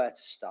choose where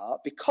to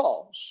start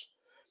because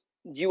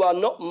you are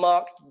not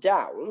marked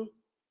down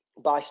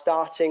by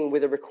starting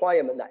with a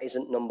requirement that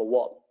isn't number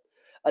 1.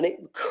 And it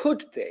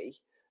could be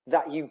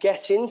that you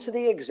get into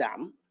the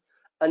exam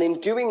and in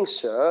doing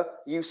so,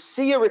 you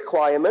see a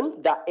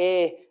requirement that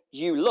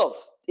you love.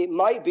 It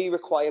might be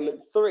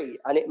requirement 3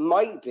 and it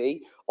might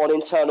be on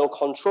internal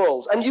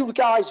controls. And you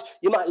guys,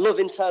 you might love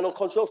internal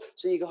controls.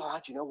 So you go,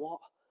 do you know what?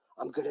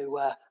 I'm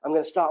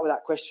going to start with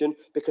that question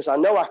because I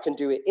know I can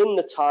do it in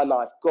the time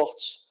I've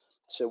got.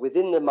 So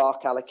within the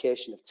mark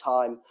allocation of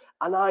time,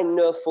 and I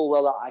know full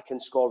well that I can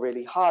score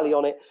really highly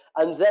on it.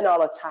 And then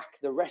I'll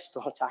attempt the rest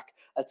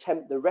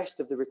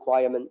of the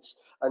requirements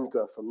and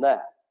go from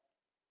there.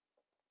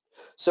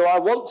 So I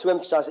want to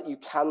emphasize that you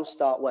can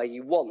start where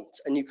you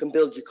want and you can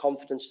build your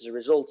confidence as a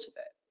result of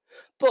it.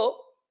 But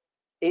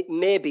it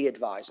may be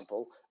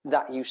advisable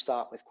that you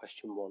start with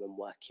question 1 and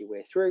work your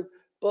way through,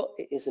 but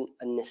it isn't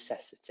a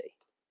necessity.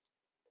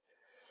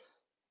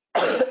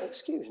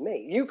 Excuse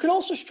me. You can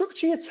also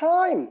structure your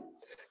time.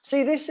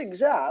 See, this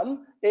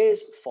exam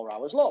is 4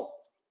 hours long.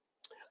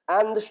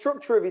 And the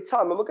structure of your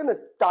time, and we're going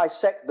to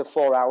dissect the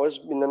 4 hours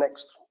in the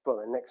next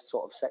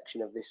sort of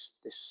section of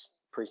this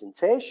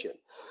presentation.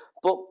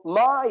 But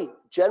my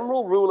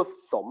general rule of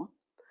thumb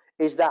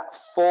is that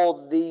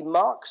for the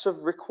marks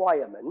of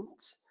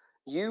requirement,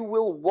 you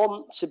will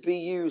want to be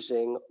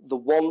using the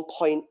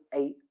 1.8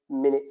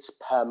 minutes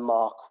per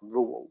mark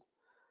rule.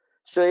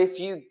 So if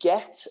you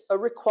get a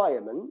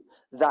requirement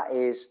that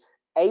is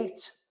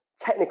 8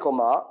 technical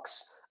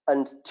marks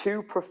and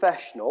 2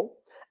 professional,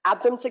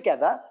 add them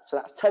together, so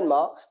that's 10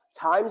 marks,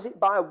 times it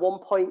by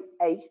 1.8,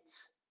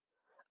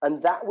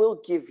 and that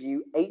will give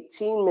you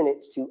 18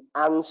 minutes to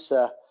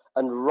answer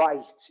and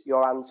write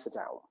your answer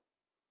down.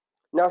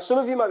 Now, some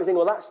of you might be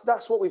thinking, well,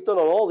 that's what we've done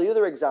on all the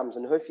other exams,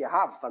 and if you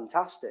have,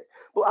 fantastic.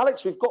 But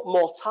Alex, we've got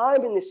more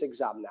time in this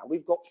exam now.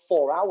 We've got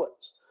 4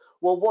 hours.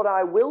 Well, what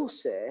I will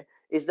say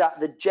is that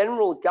the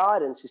general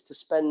guidance is to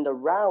spend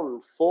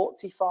around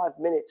 45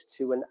 minutes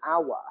to an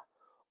hour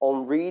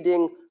on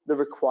reading the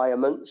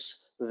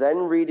requirements, then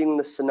reading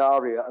the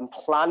scenario and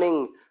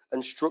planning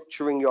and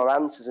structuring your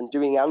answers and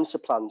doing answer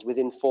plans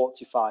within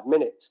 45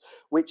 minutes,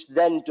 which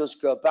then does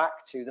go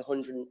back to the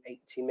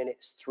 180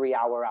 minutes,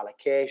 3-hour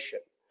allocation.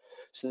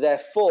 So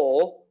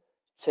therefore,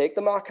 take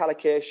the mark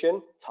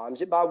allocation,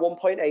 times it by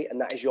 1.8,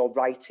 and that is your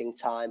writing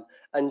time.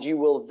 And you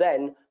will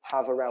then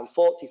have around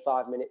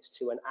 45 minutes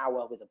to an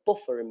hour with a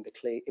buffer in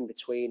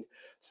between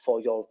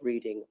for your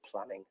reading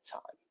planning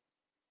time.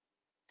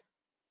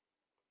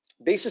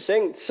 Be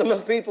succinct. Some of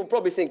the people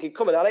probably thinking,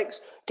 come on,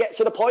 Alex, get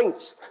to the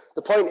point.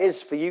 The point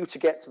is for you to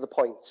get to the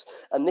point.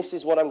 And this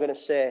is what I'm going to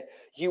say.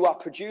 You are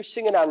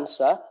producing an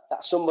answer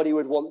that somebody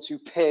would want to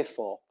pay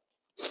for.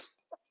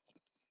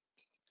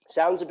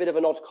 Sounds a bit of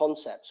an odd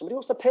concept. Somebody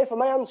wants to pay for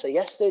my answer.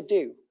 Yes, they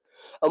do.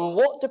 And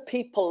what do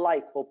people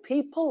like? Well,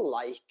 people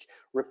like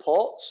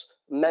reports,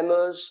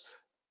 memos,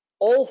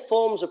 all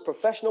forms of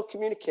professional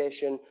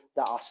communication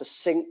that are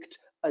succinct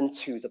and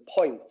to the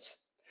point.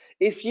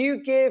 If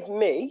you gave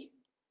me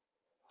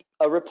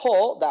a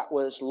report that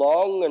was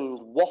long and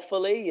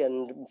waffly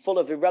and full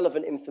of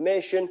irrelevant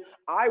information,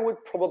 I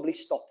would probably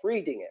stop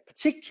reading it,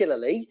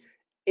 particularly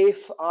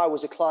if I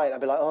was a client.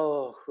 I'd be like,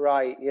 oh,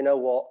 right, you know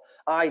what?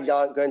 I'm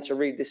not going to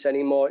read this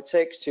anymore. It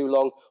takes too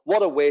long.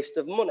 What a waste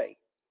of money.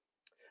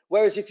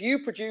 Whereas if you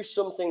produce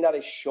something that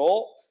is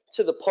short,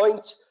 to the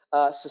point,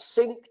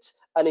 succinct,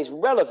 and is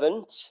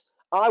relevant,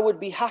 I would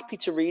be happy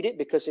to read it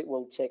because it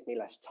will take me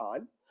less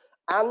time.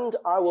 And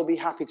I will be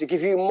happy to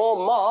give you more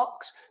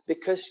marks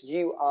because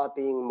you are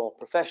being more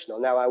professional.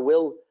 Now, I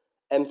will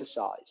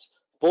emphasize,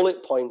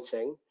 bullet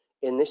pointing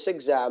in this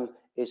exam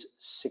is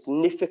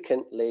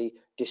significantly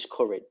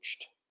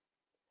discouraged.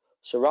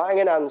 So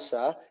writing an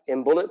answer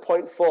in bullet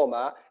point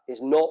format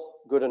is not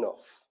good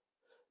enough.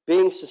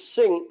 Being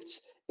succinct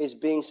is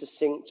being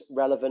succinct,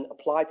 relevant,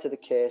 applied to the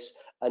case,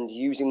 and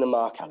using the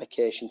mark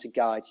allocation to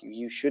guide you.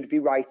 You should be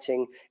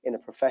writing in a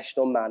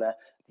professional manner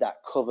that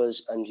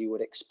covers and you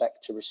would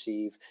expect to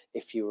receive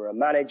if you were a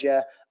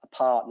manager, a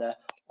partner,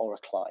 or a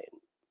client.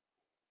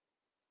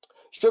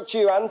 Structure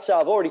your answer.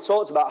 I've already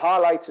talked about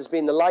highlighters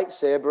being the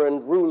lightsaber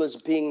and rulers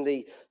being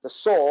the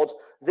sword.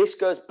 This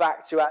goes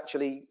back to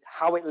actually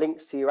how it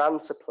links to your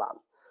answer plan.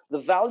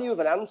 The value of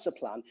an answer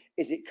plan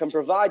is it can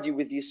provide you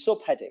with your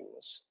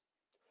subheadings.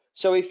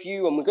 So if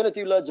you, and we're going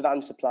to do loads of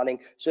answer planning,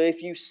 so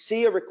if you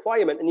see a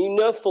requirement and you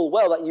know full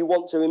well that you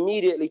want to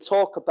immediately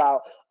talk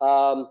about,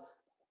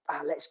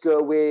 let's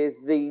go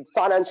with the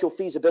financial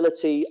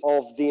feasibility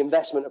of the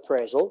investment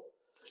appraisal,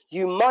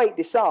 you might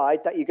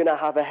decide that you're going to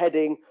have a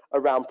heading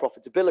around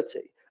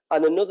profitability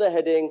and another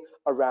heading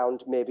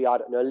around maybe, I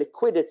don't know,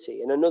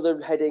 liquidity and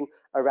another heading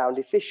around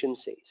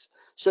efficiencies.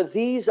 So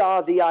these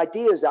are the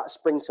ideas that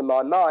spring to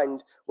my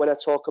mind when I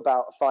talk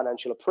about a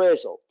financial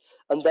appraisal.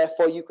 And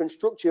therefore you can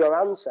structure your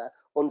answer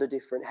under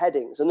different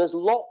headings. And there's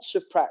lots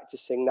of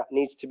practicing that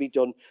needs to be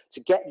done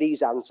to get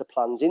these answer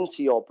plans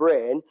into your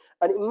brain.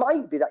 And it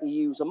might be that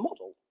you use a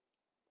model.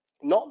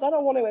 Not that I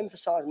want to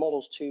emphasize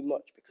models too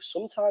much, because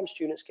sometimes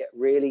students get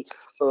really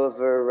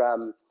over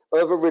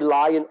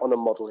reliant on a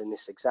model in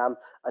this exam,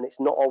 and it's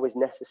not always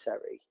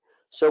necessary.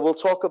 So we'll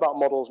talk about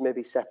models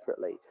maybe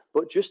separately.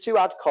 But just to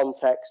add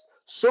context,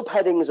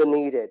 subheadings are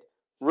needed.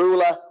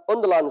 Ruler,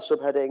 underline the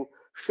subheading,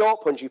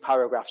 short punchy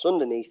paragraphs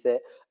underneath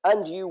it,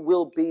 and you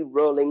will be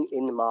rolling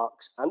in the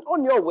marks and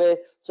on your way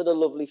to the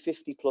lovely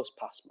 50+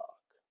 pass mark.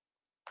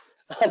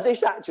 And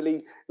this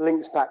actually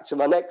links back to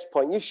my next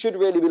point. You should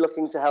really be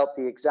looking to help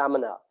the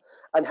examiner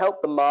and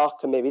help the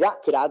marker. Maybe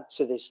that could add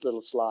to this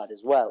little slide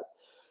as well.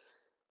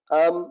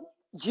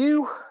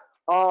 You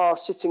are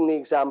sitting the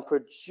exam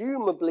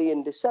presumably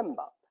in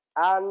December,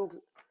 and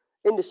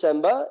in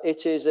December,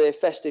 it is a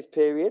festive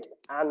period,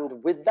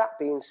 and with that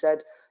being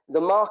said,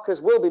 the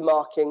markers will be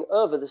marking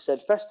over the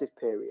said festive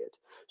period.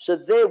 So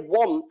they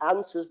want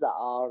answers that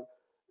are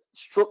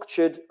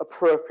structured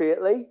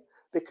appropriately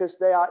because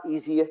they are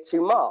easier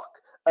to mark.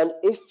 And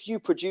if you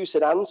produce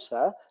an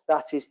answer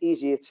that is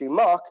easier to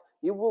mark,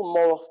 you will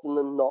more often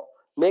than not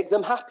make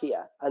them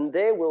happier, and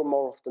they will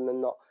more often than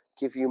not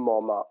give you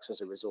more marks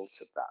as a result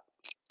of that.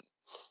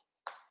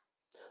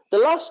 The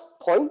last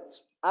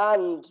point,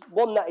 and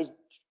one that is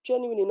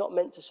genuinely not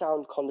meant to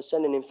sound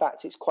condescending, in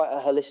fact it's quite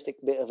a holistic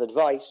bit of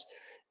advice,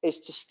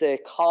 is to stay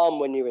calm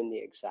when you're in the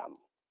exam.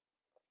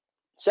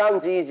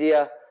 Sounds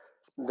easier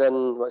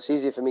than, well, it's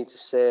easier for me to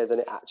say than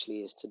it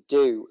actually is to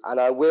do, and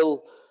I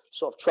will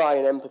sort of try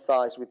and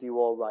empathize with you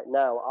all right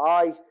now.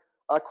 I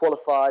I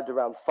qualified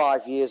around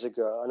 5 years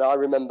ago, and I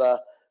remember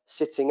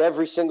sitting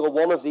every single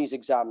one of these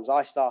exams.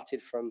 I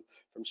started from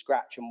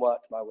scratch and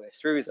worked my way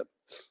through them.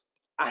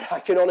 And I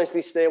can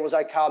honestly say, was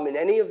I calm in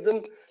any of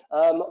them?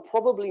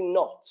 Probably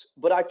not,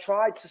 but I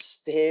tried to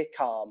stay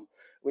calm,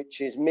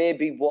 which is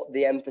maybe what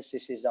the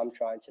emphasis is I'm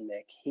trying to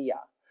make here.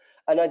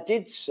 And I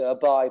did so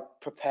by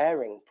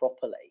preparing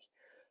properly.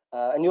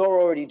 And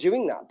you're already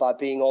doing that by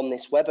being on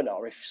this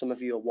webinar. If some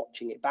of you are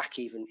watching it back,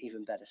 even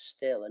better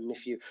still. And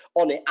if you're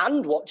on it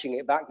and watching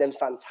it back, then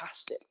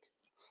fantastic.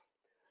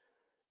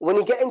 When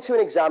you get into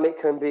an exam, it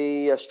can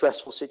be a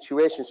stressful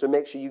situation, so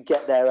make sure you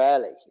get there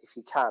early if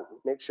you can.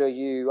 Make sure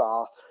you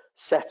are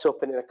set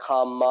up and in a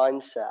calm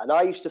mindset. And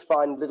I used to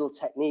find little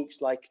techniques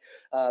like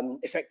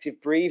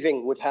effective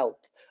breathing would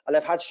help. And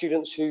I've had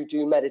students who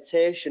do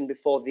meditation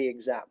before the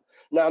exam.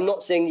 Now, I'm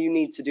not saying you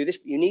need to do this,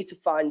 but you need to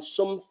find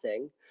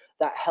something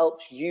that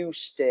helps you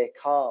stay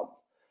calm.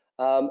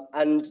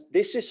 And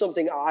this is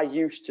something I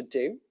used to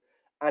do.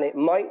 And it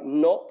might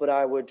not, but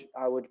I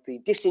would be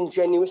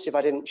disingenuous if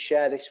I didn't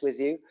share this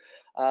with you.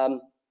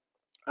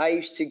 I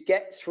used to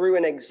get through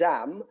an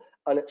exam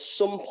and at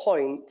some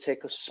point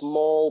take a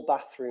small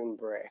bathroom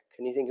break.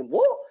 And you're thinking,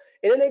 what?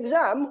 In an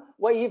exam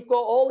where you've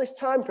got all this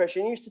time pressure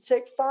and you used to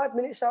take 5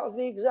 minutes out of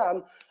the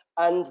exam?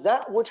 And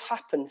that would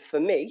happen for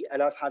me.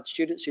 And I've had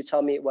students who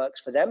tell me it works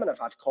for them. And I've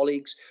had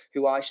colleagues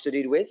who I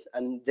studied with,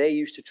 and they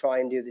used to try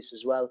and do this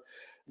as well.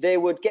 They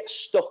would get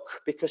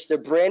stuck because their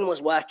brain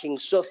was working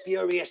so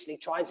furiously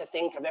trying to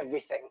think of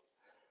everything.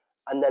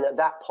 And then at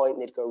that point,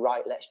 they'd go,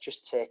 right, let's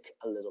just take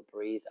a little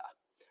breather.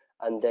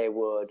 And they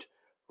would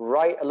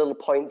write a little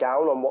point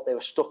down on what they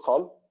were stuck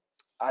on,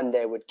 and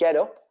they would get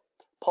up,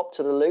 pop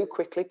to the loo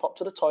quickly, pop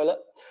to the toilet,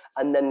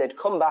 and then they'd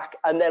come back.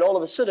 And then all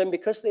of a sudden,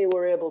 because they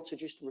were able to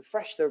just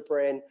refresh their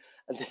brain,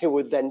 and they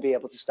would then be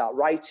able to start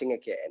writing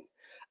again.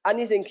 And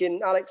you're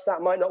thinking, Alex,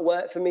 that might not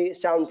work for me. It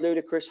sounds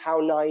ludicrous. How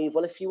naive.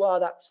 Well, if you are,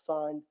 that's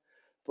fine.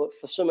 But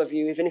for some of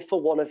you, even if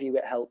for one of you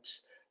it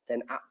helps,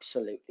 then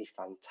absolutely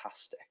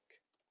fantastic.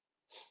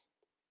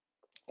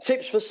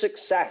 Tips for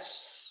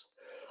success.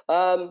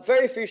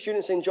 Very few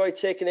students enjoy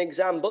taking an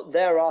exam, but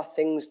there are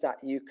things that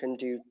you can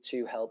do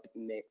to help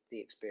make the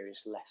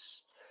experience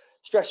less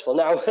stressful.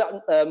 Now,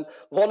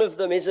 one of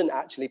them isn't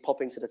actually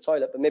popping to the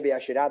toilet, but maybe I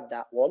should add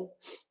that one.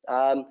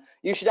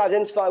 You should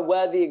identify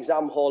where the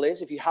exam hall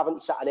is. If you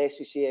haven't sat an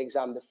ACCA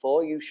exam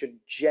before, you should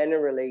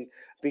generally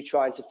be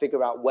trying to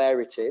figure out where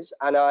it is.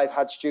 And I've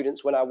had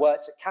students when I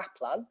worked at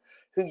Kaplan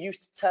who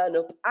used to turn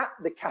up at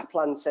the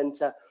Kaplan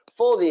Centre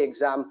for the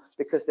exam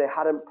because they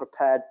hadn't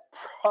prepared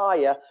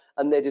prior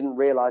and they didn't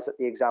realise that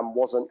the exam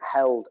wasn't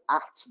held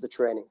at the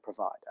training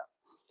provider.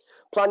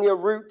 Plan your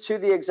route to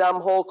the exam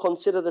hall,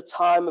 consider the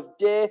time of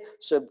day,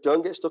 so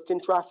don't get stuck in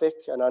traffic.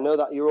 And I know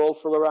that you're all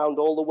from around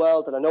all the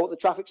world, and I know what the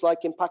traffic's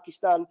like in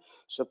Pakistan,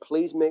 so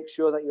please make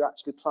sure that you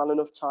actually plan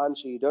enough time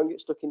so you don't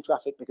get stuck in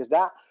traffic, because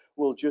that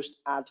will just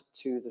add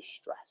to the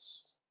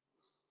stress.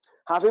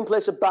 Have in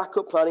place a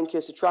backup plan in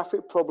case the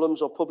traffic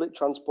problems or public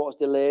transport is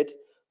delayed.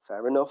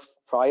 Fair enough.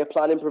 Prior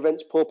planning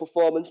prevents poor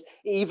performance,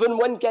 even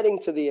when getting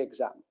to the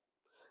exam.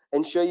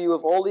 Ensure you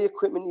have all the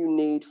equipment you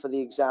need for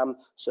the exam,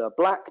 so a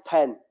black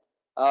pen.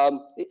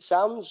 It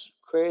sounds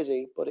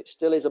crazy, but it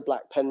still is a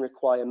black pen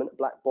requirement, a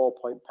black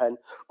ballpoint pen.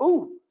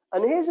 Oh,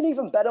 and here's an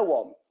even better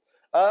one.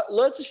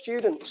 Loads of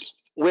students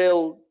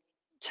will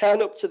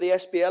turn up to the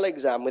SBL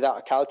exam without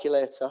a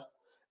calculator,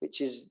 which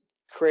is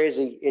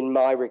crazy in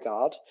my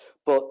regard,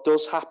 but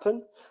does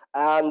happen.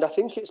 And I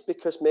think it's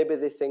because maybe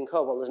they think,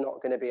 oh, well, there's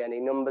not going to be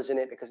any numbers in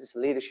it because it's a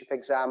leadership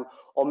exam,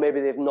 or maybe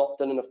they've not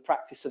done enough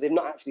practice, so they've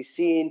not actually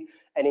seen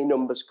any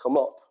numbers come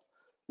up.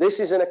 This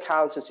is an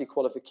accountancy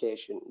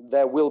qualification.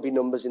 There will be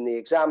numbers in the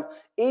exam,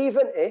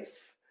 even if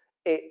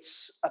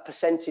it's a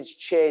percentage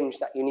change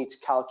that you need to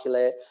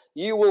calculate.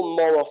 You will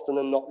more often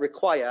than not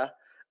require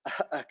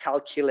a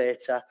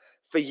calculator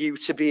for you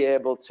to be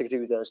able to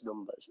do those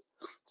numbers.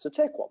 So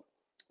take one.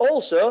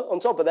 Also, on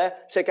top of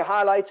that, take a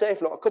highlighter,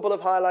 if not a couple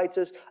of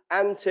highlighters,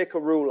 and take a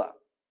ruler.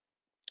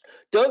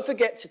 Don't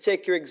forget to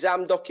take your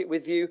exam docket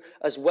with you,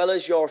 as well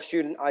as your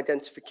student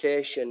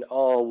identification.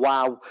 Oh,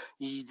 wow.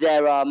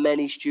 There are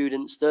many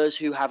students, those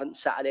who haven't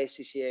sat an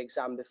ACCA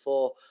exam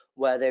before,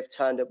 where they've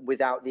turned up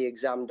without the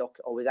exam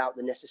docket or without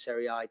the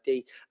necessary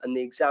ID, and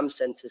the exam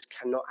centres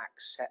cannot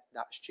accept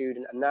that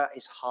student. And that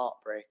is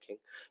heartbreaking,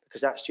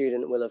 because that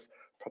student will have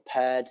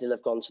prepared, they'll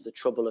have gone to the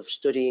trouble of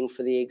studying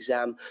for the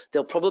exam,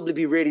 they'll probably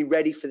be really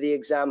ready for the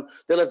exam,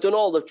 they'll have done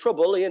all the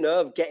trouble, you know,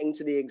 of getting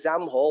to the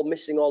exam hall,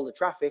 missing all the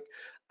traffic,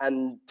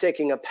 and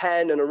taking a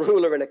pen and a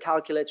ruler and a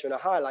calculator and a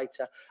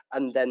highlighter,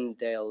 and then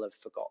they'll have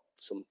forgot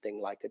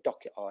something like a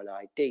docket or an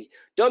ID.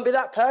 Don't be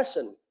that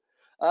person.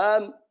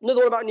 Another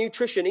one about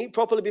nutrition. Eat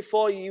properly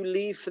before you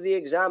leave for the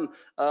exam.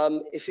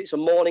 If it's a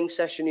morning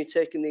session, you're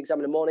taking the exam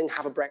in the morning,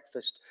 have a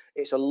breakfast.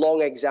 It's a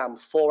long exam,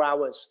 4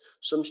 hours.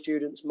 Some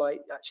students might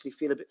actually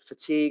feel a bit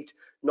fatigued,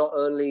 not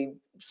only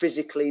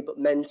physically but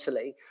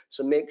mentally.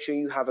 So make sure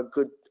you have a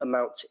good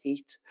amount to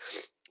eat.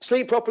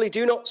 Sleep properly.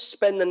 Do not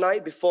spend the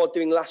night before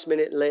doing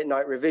last-minute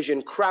late-night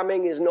revision.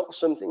 Cramming is not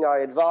something I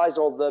advise,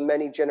 although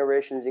many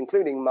generations,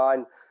 including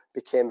mine,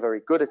 became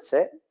very good at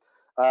it.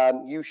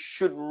 You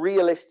should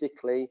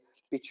realistically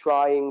be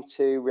trying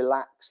to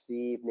relax the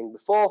evening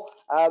before.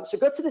 So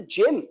go to the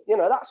gym. You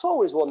know, that's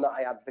always one that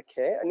I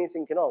advocate. And you're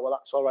thinking, oh, well,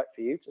 that's all right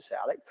for you to say,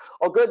 Alex.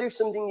 Or go do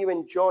something you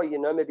enjoy. You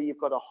know, maybe you've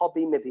got a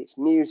hobby, maybe it's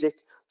music.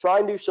 Try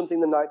and do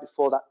something the night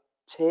before that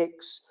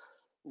takes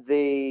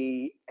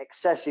the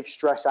excessive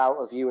stress out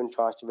of you and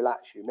tries to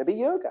relax you. Maybe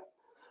yoga.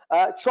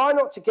 Try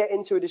not to get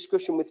into a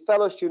discussion with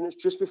fellow students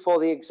just before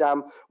the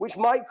exam, which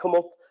might come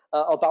up,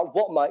 about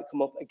what might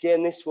come up.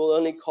 Again, this will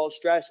only cause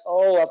stress.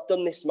 Oh, I've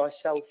done this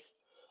myself.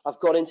 I've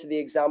got into the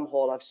exam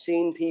hall. I've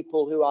seen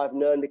people who I've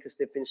known because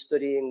they've been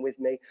studying with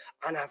me,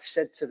 and I've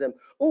said to them,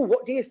 oh,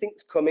 what do you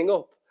think's coming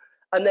up?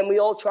 And then we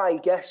all try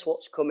and guess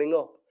what's coming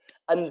up.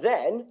 And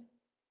then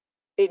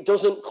it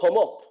doesn't come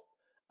up.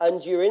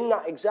 And you're in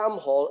that exam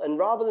hall, and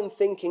rather than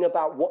thinking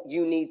about what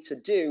you need to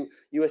do,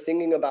 you are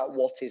thinking about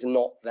what is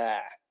not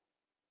there.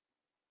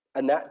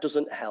 And that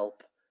doesn't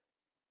help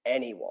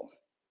anyone.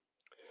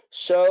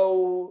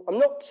 So I'm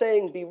not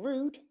saying be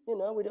rude, you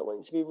know, we don't want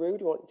you to be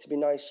rude, we want you to be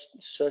nice,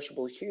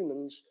 sociable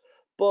humans,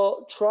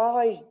 but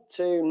try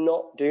to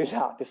not do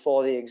that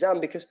before the exam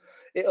because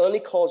it only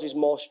causes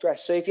more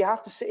stress. So if you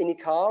have to sit in your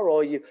car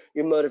or your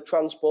mode of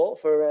transport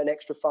for an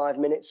extra 5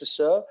 minutes or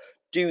so,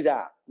 do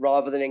that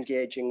rather than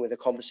engaging with a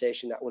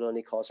conversation that will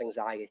only cause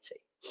anxiety.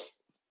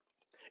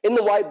 In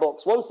the white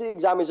box, once the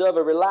exam is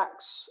over,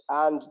 relax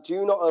and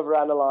do not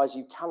overanalyze.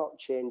 You cannot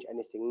change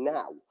anything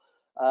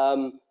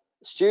now.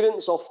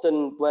 Students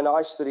often, when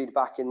I studied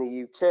back in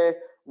the UK,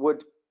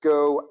 would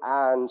go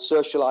and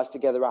socialise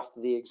together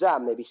after the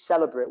exam, maybe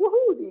celebrate,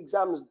 woohoo, the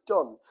exam's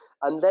done.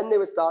 And then they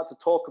would start to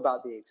talk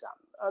about the exam.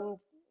 And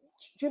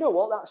do you know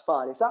what? That's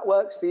fine. If that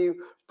works for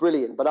you,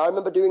 brilliant. But I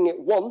remember doing it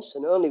once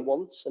and only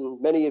once, and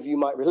many of you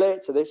might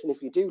relate to this. And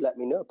if you do, let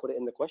me know, put it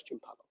in the question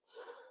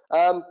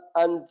panel.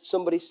 And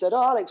somebody said,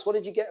 oh, Alex, what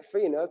did you get for,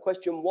 you know,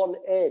 question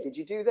 1A? Did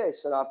you do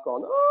this? And I've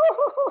gone,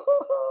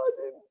 oh,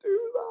 I didn't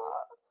do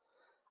that.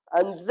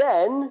 And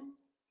then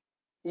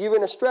you're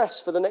in a stress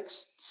for the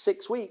next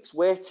 6 weeks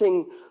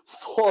waiting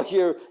for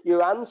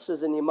your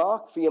answers and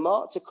for your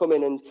mark to come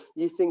in, and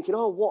you're thinking,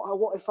 oh,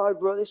 what if I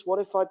wrote this? What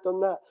if I'd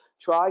done that?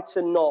 Try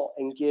to not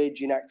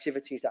engage in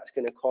activities that's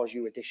going to cause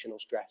you additional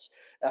stress.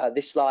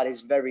 This slide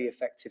is very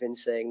effective in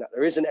saying that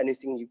there isn't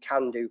anything you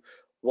can do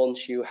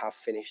once you have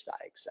finished that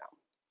exam.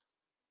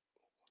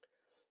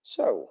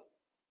 So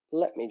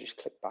let me just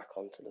click back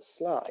onto the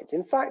slides.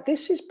 In fact,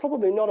 this is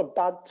probably not a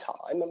bad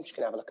time. I'm just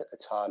going to have a look at the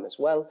time as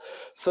well.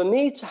 For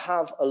me to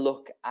have a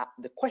look at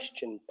the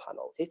question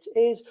panel, it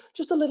is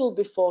just a little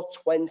before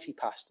 20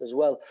 past as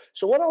well.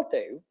 So what I'll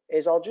do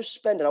is I'll just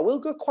spend, and I will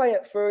go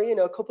quiet for, you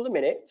know, a couple of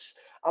minutes.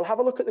 I'll have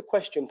a look at the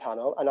question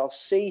panel and I'll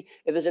see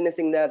if there's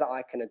anything there that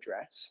I can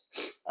address.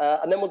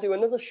 And then we'll do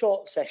another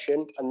short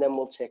session and then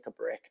we'll take a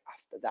break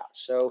after that.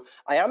 So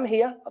I am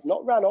here, I've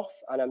not ran off,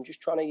 and I'm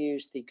just trying to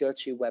use the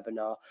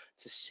GoToWebinar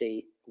to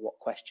see what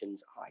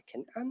questions I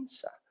can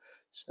answer.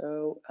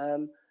 So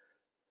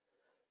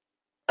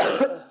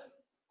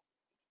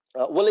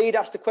Waleed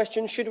asked a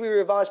question, should we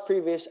revise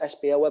previous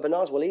SBL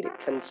webinars? Waleed, it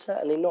can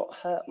certainly not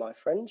hurt, my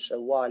friend, so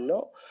why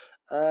not?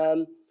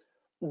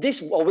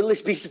 Will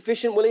this be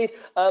sufficient, Waleed?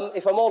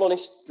 If I'm all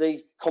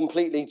honestly,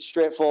 completely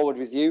straightforward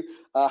with you,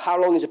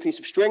 how long is a piece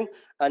of string?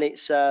 And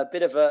it's a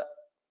bit of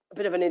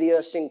an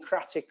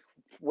idiosyncratic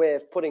way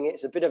of putting it.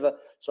 It's a bit of a,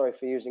 sorry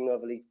for using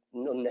overly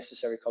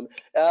unnecessary comment.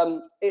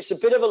 It's a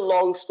bit of a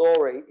long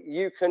story.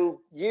 You can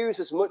use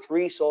as much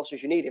resource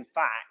as you need. In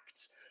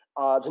fact,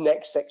 the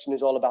next section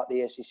is all about the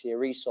ACCA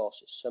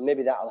resources. So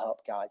maybe that'll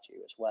help guide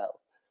you as well.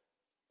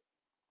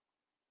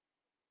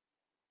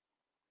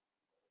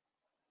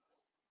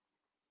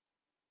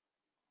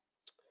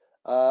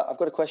 I've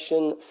got a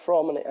question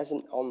from, and it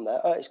isn't on there.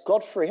 It's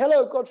Godfrey.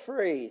 Hello,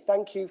 Godfrey.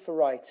 Thank you for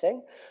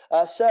writing.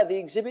 Sir, the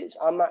exhibits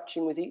are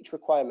matching with each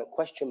requirement,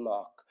 question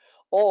mark.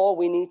 Or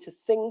we need to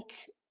think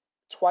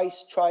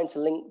twice trying to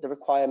link the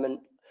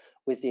requirement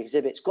with the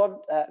exhibits.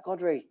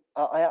 Godfrey,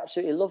 I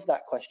absolutely love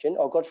that question.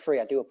 Oh,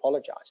 Godfrey, I do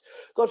apologize.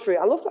 Godfrey,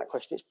 I love that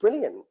question. It's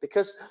brilliant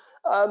because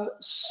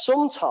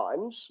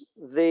sometimes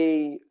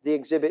the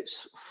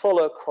exhibits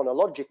follow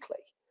chronologically,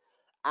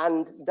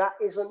 and that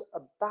isn't a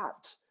bad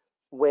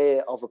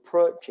way of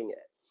approaching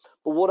it.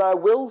 But what I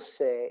will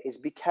say is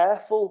be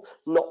careful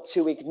not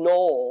to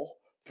ignore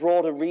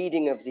broader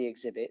reading of the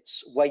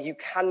exhibits where you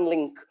can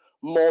link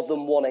more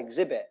than one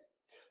exhibit.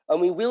 And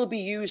we will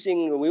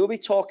be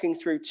talking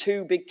through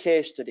 2 big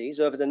case studies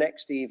over the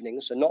next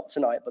evening, so not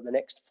tonight, but the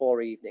next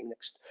 4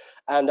 evenings.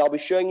 And I'll be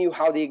showing you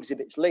how the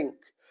exhibits link.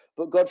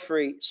 But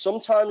Godfrey,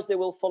 sometimes they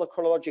will follow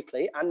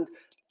chronologically, and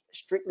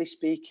strictly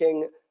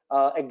speaking,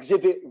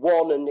 Exhibit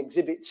 1 and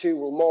Exhibit 2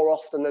 will more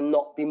often than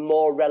not be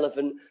more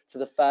relevant to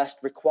the first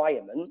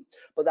requirement,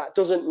 but that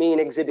doesn't mean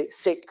Exhibit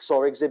 6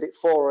 or Exhibit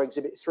 4 or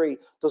Exhibit 3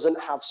 doesn't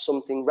have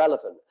something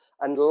relevant.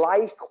 And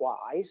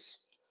likewise,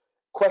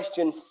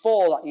 question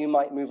 4 that you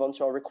might move on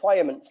to, or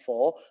requirement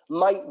 4,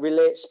 might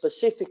relate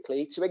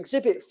specifically to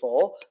exhibit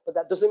 4, but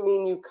that doesn't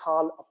mean you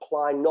can't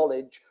apply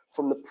knowledge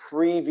from the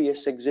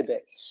previous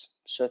exhibits.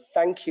 So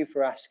thank you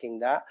for asking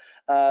that.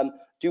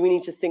 Do we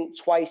need to think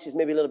twice is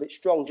maybe a little bit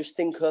strong? Just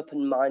think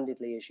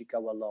open-mindedly as you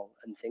go along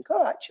and think,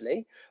 oh,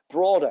 actually,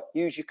 broader,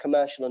 use your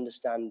commercial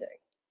understanding.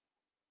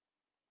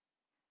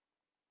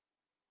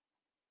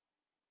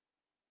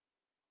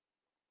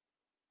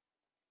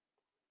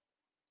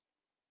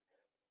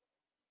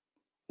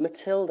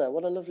 Matilda,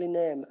 what a lovely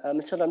name.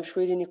 Matilda, I'm just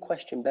reading your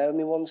question. Bear with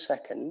me 1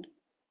 second.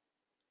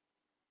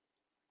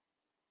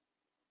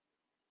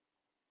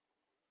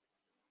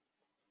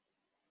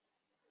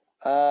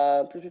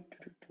 Oh,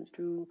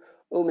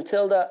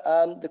 Matilda,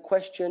 the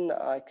question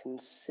I can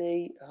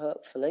see,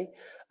 hopefully,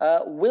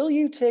 will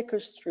you take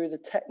us through the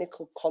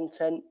technical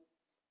content,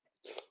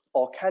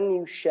 or can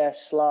you share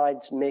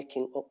slides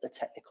making up the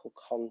technical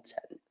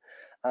content?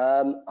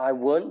 I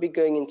won't be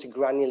going into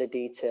granular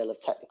detail of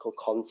technical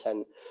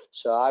content,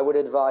 so I would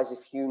advise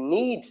if you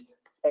need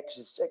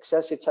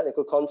excessive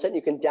technical content,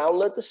 you can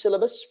download the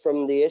syllabus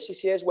from the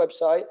ACCA's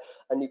website,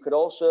 and you could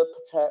also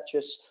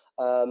purchase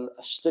a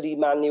study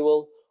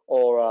manual,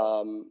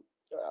 or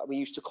we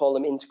used to call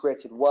them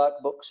integrated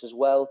workbooks as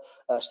well,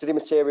 study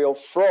material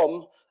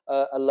from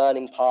a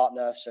learning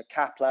partner, so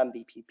Kaplan,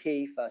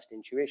 BPP, First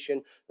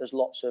Intuition. There's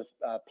lots of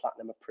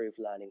platinum approved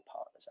learning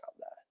partners out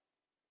there.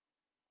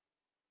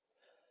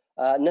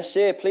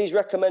 Nasir, please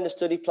recommend a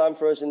study plan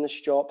for us in the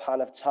short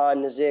pan of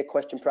time. Nasir,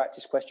 question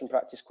practice, question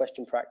practice,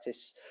 question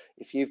practice.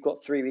 If you've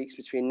got 3 weeks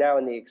between now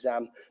and the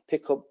exam,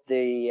 pick up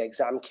the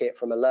exam kit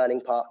from a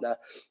learning partner,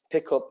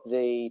 pick up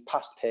the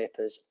past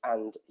papers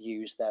and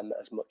use them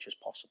as much as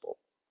possible.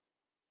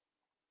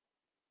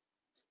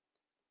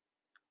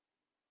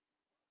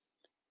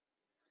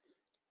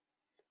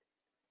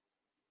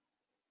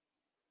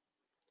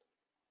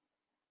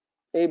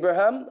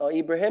 Ibrahim,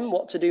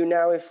 what to do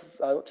now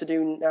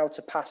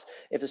to pass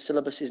if the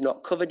syllabus is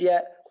not covered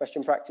yet?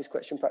 Question practice,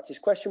 question practice,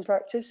 question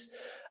practice.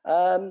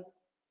 Aisha,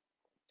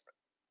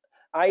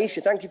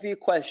 thank you for your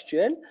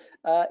question.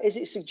 Is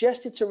it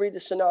suggested to read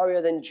the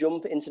scenario then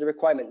jump into the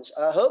requirements?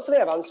 Hopefully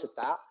I've answered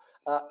that.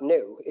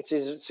 No, it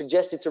is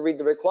suggested to read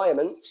the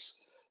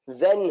requirements,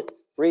 then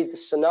read the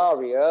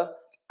scenario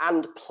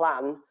and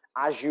plan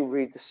as you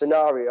read the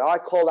scenario. I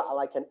call that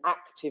like an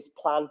active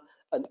plan,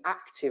 an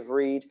active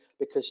read,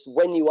 because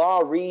when you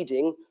are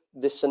reading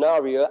the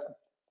scenario,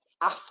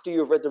 after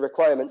you've read the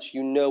requirements,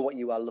 you know what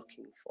you are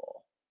looking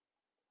for.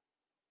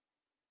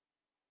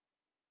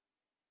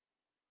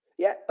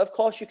 Yeah, of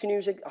course you can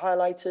use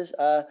highlighters.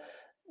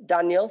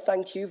 Daniel,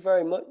 thank you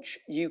very much.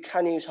 You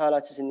can use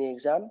highlighters in the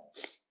exam.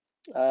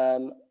 I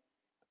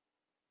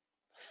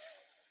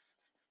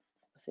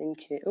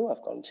think, oh,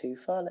 I've gone too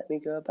far. Let me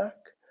go back.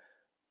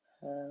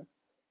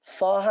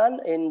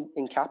 Farhan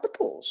in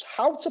capitals,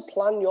 how to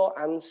plan your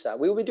answer.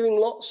 We will be doing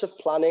lots of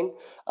planning,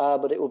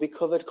 but it will be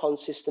covered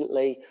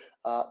consistently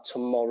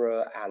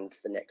tomorrow and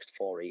the next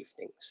 4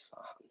 evenings,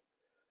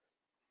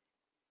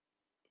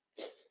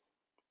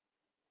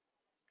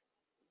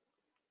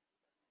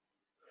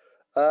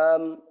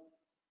 Farhan.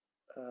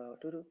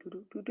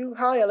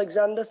 Hi,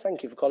 Alexander.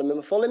 Thank you for calling me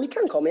my full name. You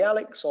can call me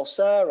Alex or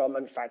Sir.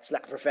 In fact, I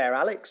prefer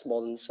Alex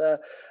more than Sir.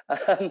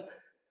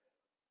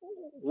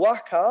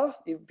 Waka,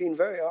 you've been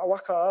very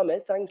Waka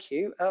Ahmed. Thank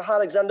you. Hi,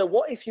 Alexander.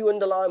 What if you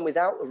underline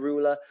without a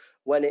ruler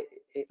when it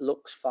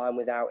looks fine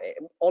without it?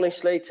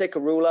 Honestly, take a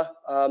ruler.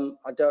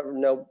 I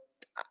don't know.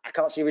 I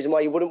can't see a reason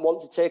why you wouldn't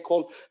want to take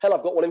one. Hell,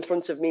 I've got one in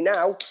front of me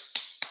now,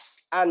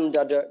 and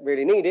I don't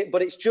really need it,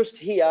 but it's just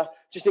here,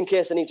 just in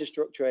case I need to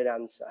structure an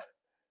answer.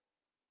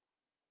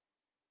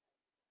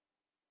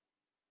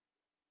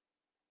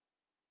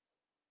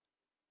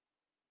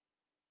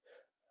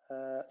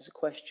 There's a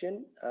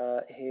question.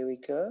 Here we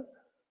go.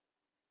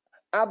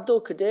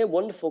 Abdul Kadir,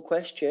 wonderful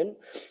question.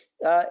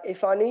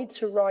 If I need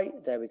to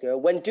write, there we go.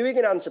 When doing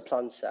an answer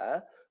plan,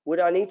 sir, would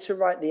I need to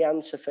write the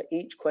answer for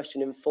each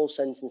question in full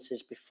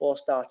sentences before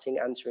starting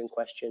answering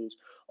questions,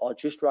 or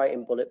just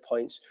writing bullet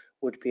points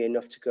would be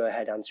enough to go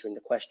ahead answering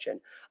the question?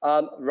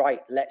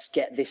 Right, let's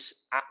get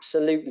this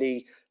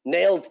absolutely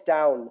nailed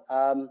down.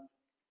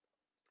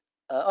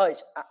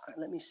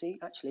 Let me see.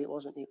 Actually, it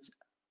wasn't. It was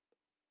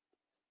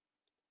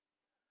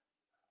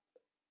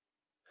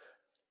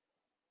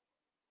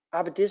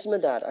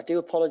Abdismadad, I do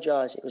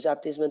apologise. It was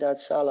Abdismadad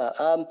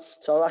Salah.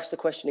 So I'll ask the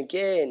question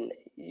again.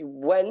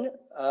 When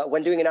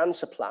doing an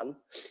answer plan,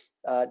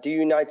 do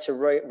you need to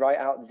write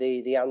out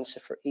the answer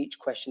for each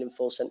question in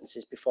full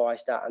sentences before I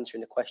start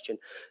answering the question?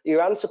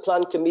 Your answer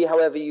plan can be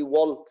however you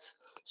want.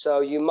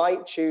 So you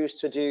might choose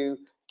to do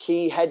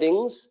key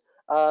headings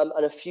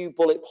and a few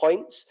bullet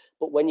points,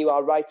 but when you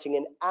are writing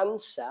an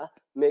answer,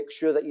 make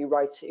sure that you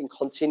write it in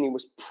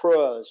continuous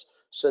prose.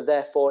 So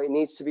therefore, it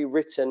needs to be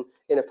written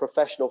in a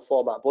professional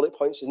format. Bullet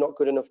points is not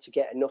good enough to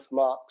get enough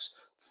marks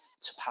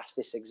to pass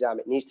this exam.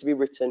 It needs to be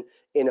written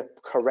in a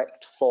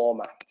correct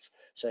format.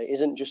 So it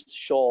isn't just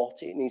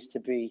short, it needs to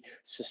be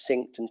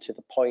succinct and to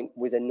the point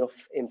with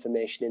enough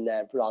information in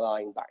there,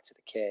 relying back to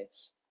the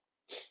case.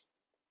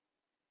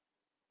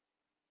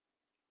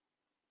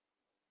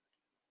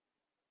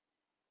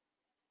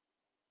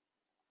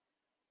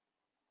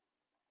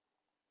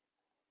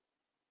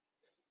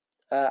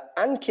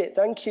 Ankit,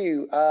 thank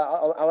you.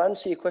 I'll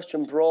answer your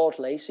question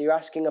broadly. So you're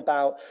asking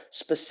about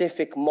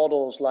specific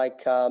models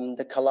like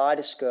the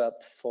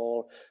kaleidoscope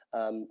for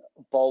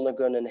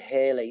Bolnagun and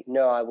Haley.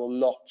 No, I will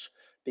not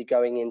be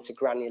going into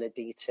granular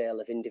detail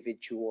of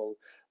individual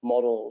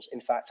models.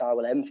 In fact, I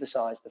will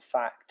emphasize the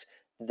fact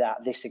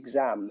that this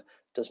exam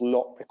does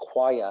not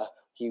require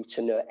you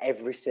to know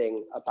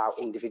everything about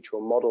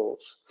individual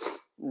models.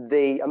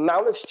 The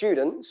amount of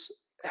students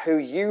who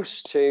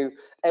used to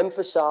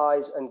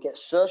emphasize and get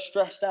so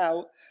stressed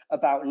out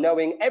about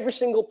knowing every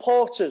single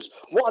porters,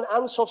 what an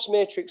Ansof's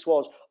matrix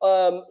was.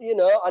 You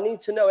know, I need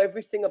to know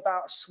everything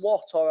about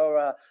SWOT or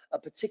a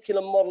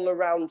particular model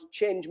around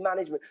change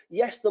management.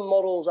 Yes, the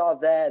models are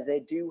there. They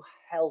do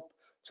help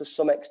to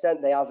some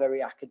extent. They are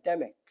very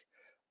academic,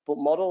 but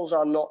models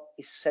are not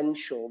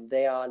essential.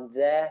 They are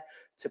there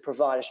to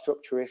provide a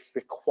structure if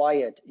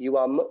required. You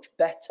are much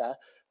better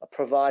at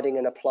providing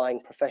and applying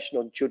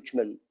professional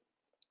judgment.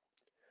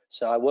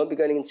 So I won't be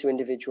going into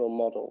individual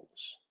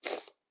models.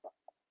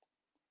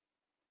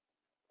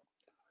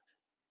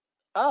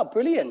 Ah,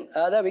 brilliant.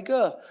 There we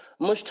go.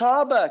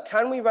 Mushtaba,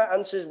 can we write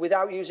answers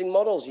without using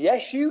models?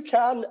 Yes, you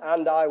can,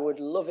 and I would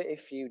love it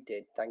if you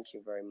did. Thank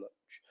you very much.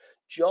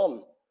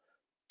 John,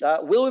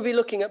 will we be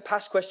looking at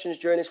past questions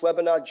during this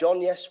webinar?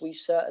 John, yes, we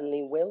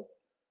certainly will.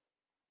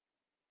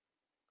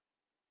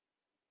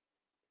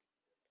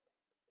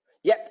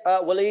 Yep,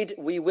 Waleed,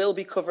 we will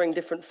be covering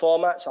different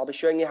formats. I'll be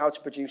showing you how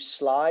to produce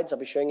slides. I'll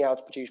be showing you how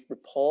to produce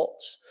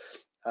reports.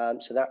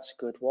 So that's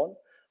a good one.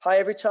 Hi,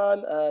 every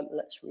time.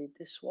 Let's read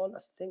this one. I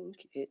think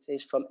it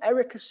is from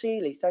Erica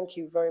Seeley. Thank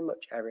you very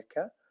much,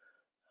 Erica.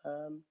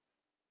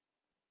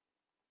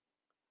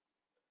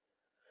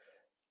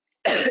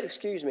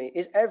 Excuse me.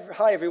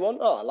 Hi, everyone.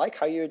 Oh, I like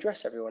how you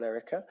address everyone,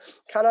 Erica.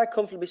 Can I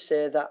comfortably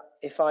say that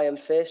if I am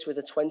faced with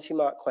a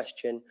 20-mark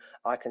question,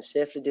 I can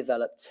safely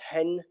develop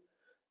 10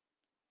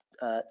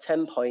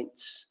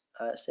 points,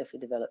 safely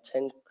develop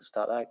 10,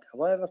 start like,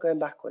 why am I going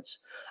backwards?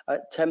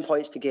 10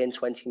 points to gain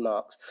 20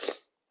 marks.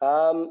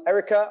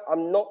 Erica,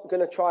 I'm not going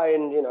to try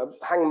and, you know,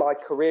 hang my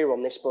career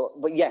on this, but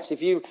yes,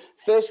 if you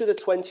first with a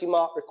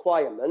 20-mark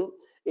requirement,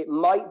 it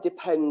might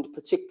depend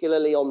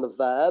particularly on the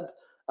verb.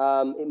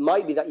 It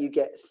might be that you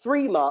get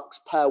 3 marks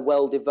per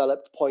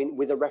well-developed point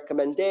with a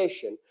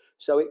recommendation.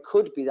 So it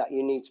could be that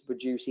you need to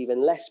produce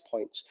even less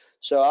points.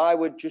 So I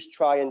would just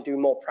try and do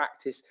more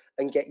practice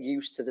and get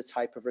used to the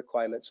type of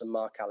requirements and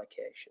mark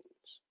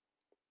allocations.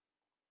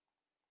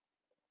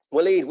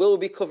 Waleed, will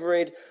we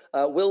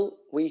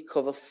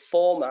cover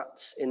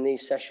formats in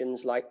these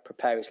sessions like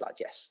preparing slides?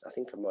 Yes, I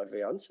think I've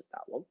already answered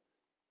that one.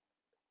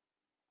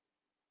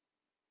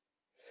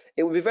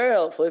 It would be very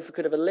helpful if we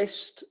could have a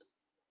list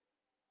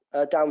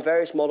down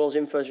various models,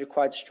 infos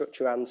required to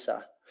structure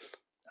answer.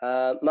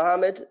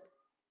 Mohammed,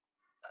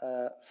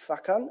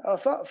 Fakan,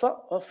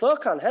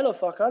 Furkan, hello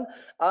Furkan.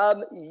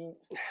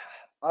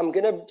 I'm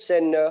going to say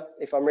no,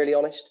 if I'm really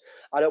honest.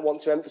 I don't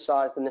want to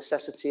emphasize the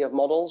necessity of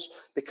models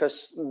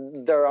because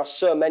there are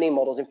so many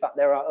models. In fact,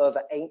 there are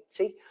over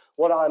 80.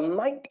 What I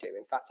might do,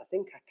 in fact, I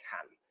think I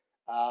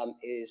can,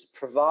 is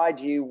provide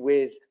you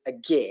with a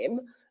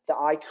game that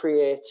I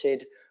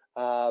created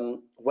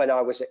when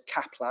I was at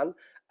Kaplan.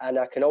 And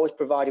I can always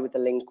provide you with the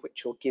link,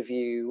 which will give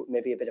you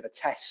maybe a bit of a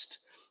test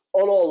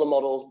on all the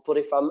models. But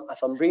if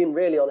I'm being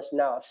really honest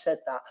now, I've said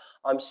that,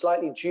 I'm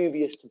slightly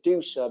dubious to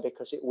do so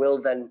because it will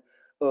then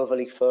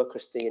overly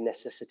focus the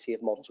necessity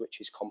of models,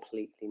 which is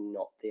completely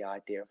not the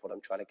idea of what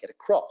I'm trying to get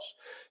across.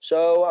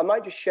 So I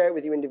might just share it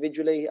with you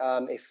individually.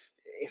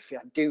 If I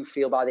do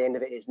feel by the end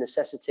of it is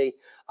necessity,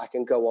 I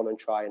can go on and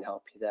try and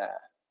help you there.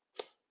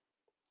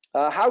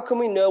 How can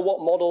we know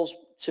what models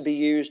to be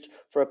used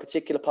for a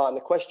particular part in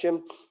the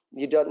question?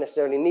 You don't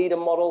necessarily need a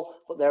model,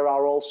 but there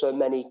are also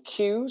many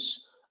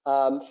cues.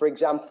 For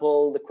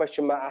example, the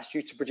question might ask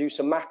you to produce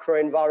a macro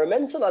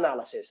environmental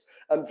analysis.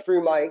 And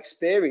through my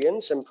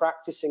experience and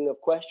practicing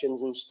of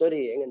questions and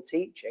studying and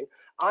teaching,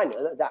 I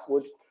know that that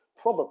would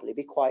probably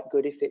be quite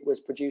good if it was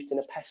produced in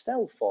a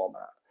pastel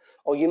format.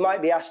 Or you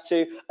might be asked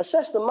to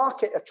assess the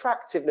market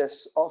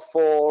attractiveness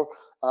for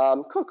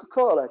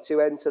Coca-Cola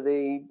to enter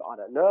the, I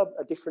don't know,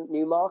 a different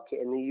new market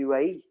in the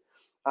UAE.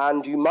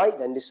 And you might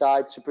then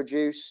decide to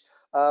produce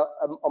a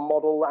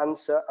model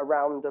answer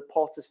around the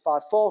Porter's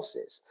 5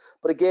 forces.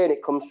 But again,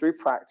 it comes through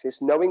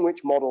practice. Knowing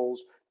which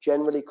models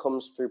generally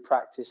comes through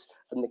practice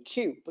and the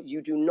cue, but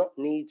you do not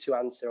need to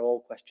answer all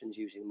questions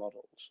using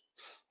models.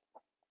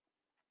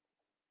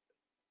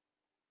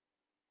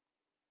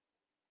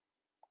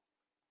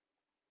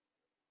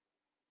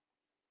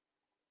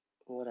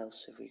 What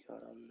else have we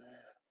got on there?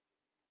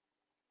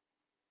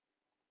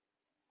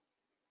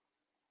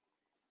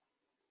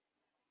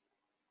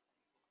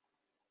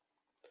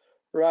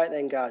 Right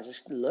then, guys,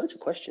 there's loads of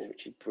questions,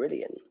 which is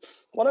brilliant.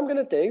 What I'm going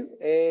to do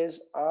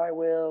is I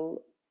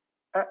will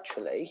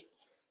actually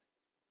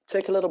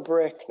take a little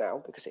break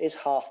now because it is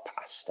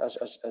past, as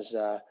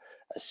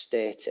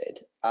stated,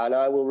 and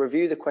I will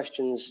review the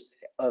questions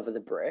over the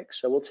break.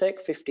 So we'll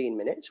take 15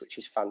 minutes, which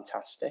is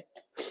fantastic.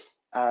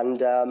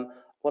 And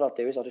what I'll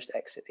do is I'll just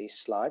exit these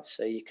slides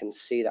so you can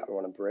see that we're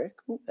on a break.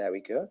 Ooh, there we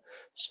go.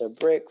 So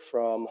break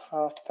from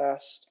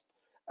 2:30,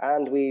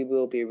 and we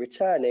will be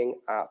returning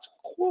at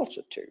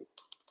 1:45,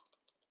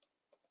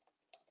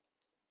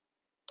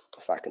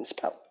 if I can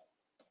spell.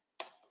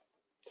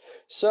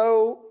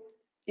 So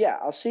yeah,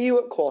 I'll see you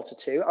at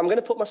 1:45. I'm going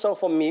to put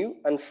myself on mute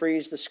and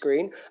freeze the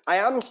screen. I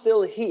am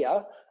still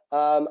here,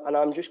 and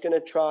I'm just going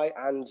to try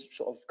and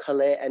sort of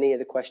collate any of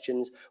the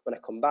questions. When I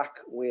come back,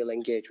 we'll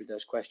engage with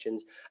those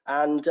questions.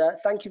 And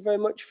thank you very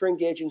much for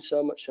engaging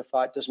so much so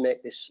far. It does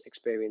make this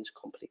experience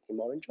completely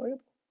more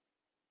enjoyable.